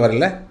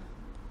பொறுத்தவரையில்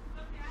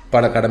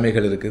பல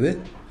கடமைகள் இருக்குது.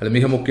 அது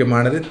மிக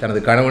முக்கியமானது தனது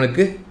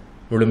கணவனுக்கு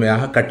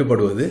முழுமையாக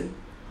கட்டுப்படுவது.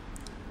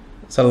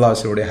 ஸல்லல்லாஹு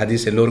அலைஹி வஸல்லம்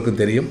ஹதீஸ்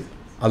எல்லோருக்கும் தெரியும்.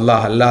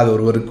 அல்லாஹ் அல்லாத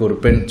ஒருவருக்கு ஒரு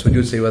பெண்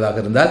சுஜூத் செய்வதாக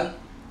இருந்தால்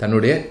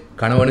தன்னுடைய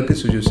கணவனுக்கு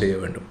சுஜூத் செய்ய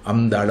வேண்டும்.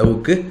 அந்த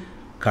அளவுக்கு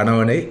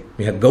கணவனை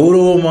மிக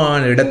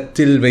கௌரவமான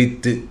இடத்தில்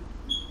வைத்து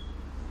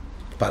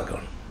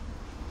பார்க்கணும்.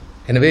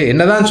 எனவே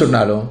என்னதான்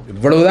சொன்னாலும்,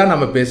 இவ்வளவுதான்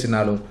நம்ம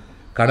பேசினாலும்,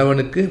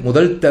 கணவனுக்கு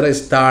முதல் தர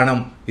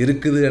ஸ்தானம்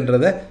இருக்குது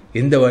என்றதை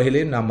எந்த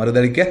வகையிலையும் நாம்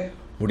மறுதளிக்க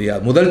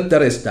முடியாது. முதல்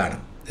தர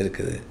ஸ்தானம்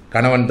இருக்குது.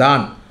 கணவன்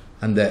தான்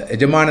அந்த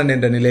எஜமானன்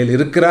என்ற நிலையில்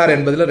இருக்கிறார்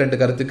என்பதில் ரெண்டு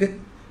கருத்துக்கு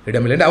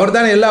இடமில்லை. அவர்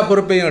தான் எல்லா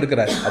பொறுப்பையும்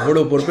எடுக்கிறார்,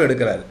 அவ்வளவு பொறுப்பை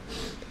எடுக்கிறார்.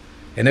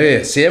 எனவே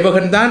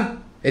சேவகன் தான்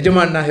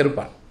எஜமானாக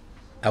இருப்பான்.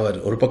 அவர்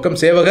ஒரு பக்கம்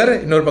சேவகர்,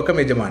 இன்னொரு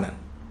பக்கம் எஜமானன்.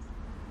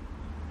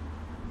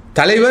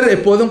 தலைவர்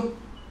எப்போதும்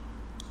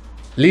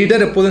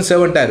லீடர், எப்போதும்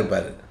சர்வெண்ட்டாக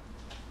இருப்பார்.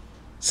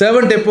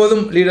 சர்வெண்ட்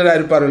எப்போதும் லீடராக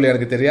இருப்பார் இல்லை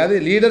எனக்கு தெரியாது.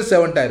 லீடர்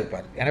சர்வெண்ட்டாக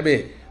இருப்பார். எனவே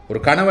ஒரு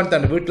கணவன்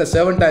தன் வீட்டில்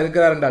சர்வெண்ட்டாக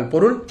இருக்கிறார் என்றால்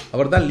பொருள்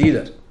அவர் தான்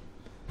லீடர்.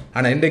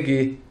 ஆனால் இன்றைக்கு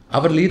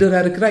அவர்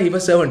லீடராக இருக்கிறார்,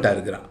 இவர் சர்வெண்ட்டாக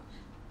இருக்கிறார்.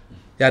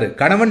 யார்?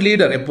 கணவன்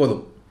லீடர்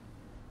எப்போதும்,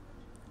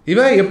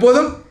 இவன்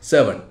எப்போதும்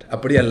சர்வெண்ட்.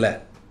 அப்படி அல்ல.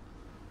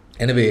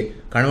 எனவே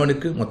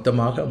கணவனுக்கு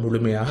மொத்தமாக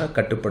முழுமையாக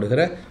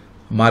கட்டுப்படுகிற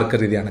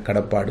மார்க்க ரீதியான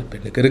கடப்பாடு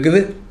பெண்ணுக்கு இருக்குது.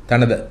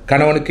 தனது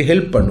கணவனுக்கு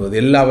ஹெல்ப் பண்ணுவது,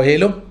 எல்லா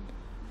வகையிலும்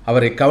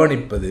அவரை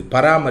கவனிப்பது,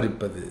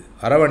 பராமரிப்பது,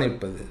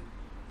 அரவணைப்பது,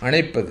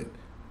 அணைப்பது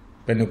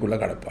பெண்ணுக்குள்ள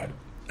கடப்பாடு.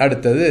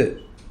 அடுத்தது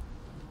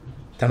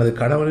தனது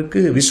கணவனுக்கு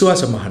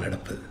விசுவாசமாக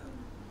நடப்பது,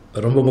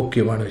 ரொம்ப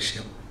முக்கியமான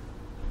விஷயம்.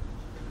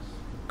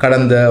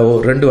 கடந்த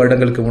 2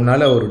 வருடங்களுக்கு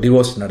முன்னால் ஒரு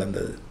டிவோர்ஸ்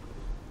நடந்தது.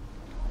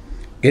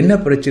 என்ன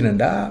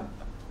பிரச்சனைண்டா,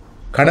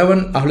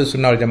 கணவன் அஹ்லு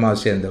சுன்னா வல் ஜமாஅவை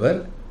சேர்ந்தவர்,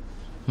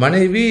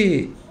 மனைவி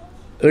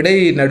இடை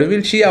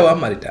நடுவில் ஷியாவாக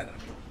மாறிட்டார்.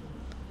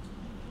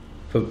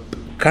 இப்போ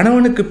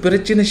கணவனுக்கு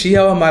பிரச்சனை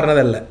ஷியாவாக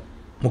மாறினதல்ல,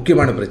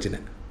 முக்கியமான பிரச்சனை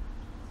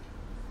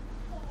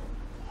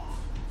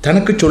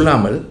தனக்கு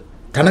சொல்லாமல்,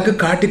 தனக்கு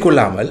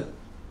காட்டிக்கொள்ளாமல்,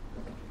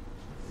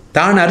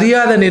 தான்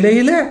அறியாத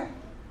நிலையில்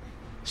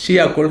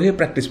ஷியா கொள்கையை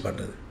ப்ராக்டிஸ்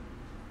பண்ணுறது.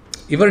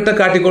 இவர்கிட்ட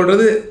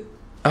காட்டிக்கொள்வது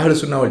அஹ்லு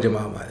சுன்னா வல்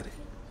ஜமாஅ மாதிரி.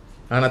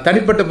 ஆனால்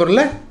தனிப்பட்ட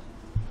பொருளை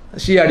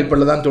ஷியா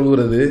அடிப்படையில் தான்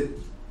தொழுகிறது,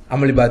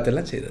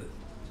 அமளிபாத்தெல்லாம் செய்கிறது.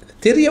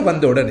 தெரிய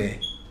வந்த உடனே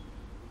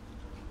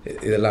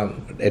இதெல்லாம்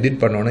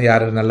எடிட் பண்ணணும்,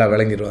 யாரும் நல்லா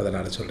விளங்கிடுவோம்.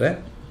 அதனால் சொல்கிறேன்,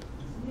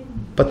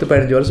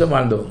 10-15 வருஷம்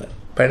வாழ்ந்தவங்க,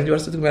 15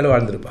 வருஷத்துக்கு மேலே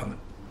வாழ்ந்துருப்பாங்க.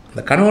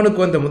 அந்த கணவனுக்கு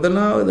வந்த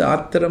முதலாவது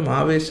ஆத்திரம்,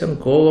 ஆவேசம்,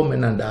 கோபம்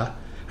என்னண்டா,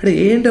 அடே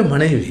ஏண்ட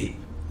மனைவி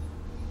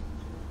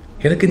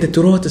எனக்கு இந்த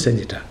துரோகத்தை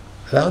செஞ்சிட்டான்.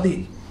 அதாவது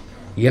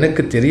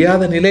எனக்கு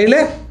தெரியாத நிலையில்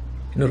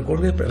இன்னொரு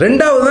கொள்கை.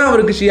 ரெண்டாவது தான்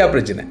அவருக்கு ஷியா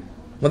பிரச்சனை,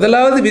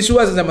 முதலாவது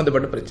விசுவாசம்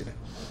சம்மந்தப்பட்ட பிரச்சனை.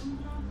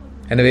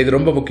 எனவே இது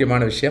ரொம்ப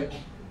முக்கியமான விஷயம்.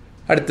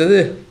 அடுத்தது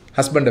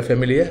ஹஸ்பண்டை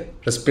ஃபேமிலியை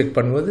ரெஸ்பெக்ட்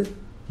பண்ணுவது,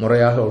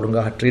 முறையாக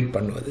ஒழுங்காக ட்ரீட்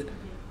பண்ணுவது.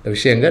 இந்த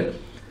விஷயங்கள்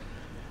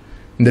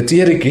இந்த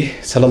தியரிக்கு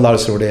ஸல்லல்லாஹு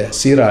அலைஹி வஸல்லம்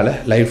சீரால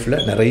லைஃப்பில்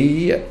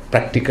நிறைய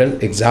ப்ராக்டிக்கல்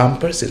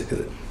எக்ஸாம்பிள்ஸ்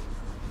இருக்குது.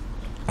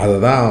 அதை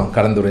தான்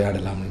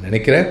கலந்துரையாடலாம்னு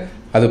நினைக்கிறேன்.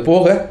 அது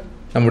போக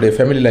நம்முடைய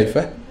ஃபேமிலி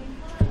லைஃப்பை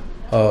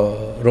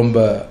ரொம்ப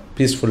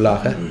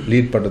பீஸ்ஃபுல்லாக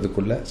லீட்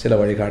பண்ணுறதுக்குள்ள சில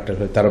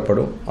வழிகாட்டல்கள்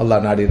தரப்படும்.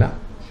 அல்லாஹ் நாடினா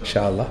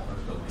இன்ஷா அல்லாஹ்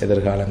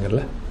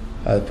எதிர்காலங்களில்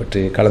அதை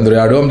பற்றி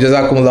கலந்துரையாடுவோம்.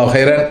 ஜஸாக்குமுல்லாஹ்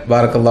ஹைரன்,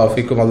 பாரக்கல்லாஹு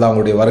ஃபீக்கும். அல்லாஹ்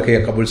உங்களுடைய வருகையை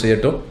கபூல்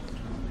செய்யட்டும்,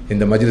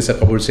 இந்த மஜ்லிஸை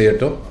கபூல்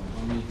செய்யட்டும்.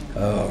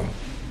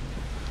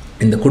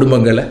 இந்த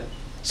குடும்பங்களை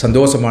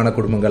சந்தோஷமான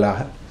குடும்பங்களாக,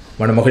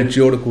 மன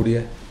மகிழ்ச்சியோடு கூடிய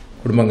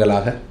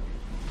குடும்பங்களாக,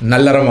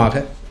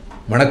 நல்லறமாக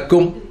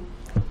மணக்கும்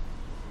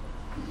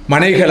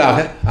மனைகளாக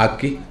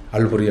ஆக்கி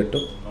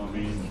அல்புரியட்டும்.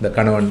 இந்த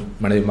கணவன்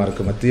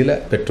மனைவிமாருக்கு மத்தியில்,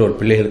 பெற்றோர்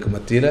பிள்ளைகளுக்கு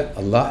மத்தியில்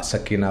அல்லாஹ்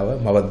சக்கீனாவை,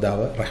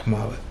 மவத்தாவை,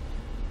 ரஹ்மாவை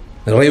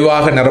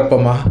நிறைவாக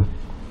நிரப்பமாக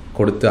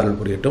கொடுத்து அருள்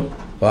புரியட்டும்.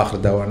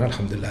 வாஹிர் தவானா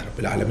அல்ஹம்துலில்லாஹி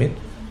ரப்பில் ஆலமீன்.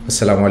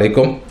 அஸ்ஸலாமு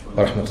அலைக்கும்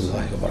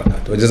வரஹ்மத்துல்லாஹி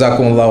வபரகாத்துஹு.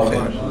 ஜஸாக்குமுல்லாஹு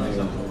ஹைரன்.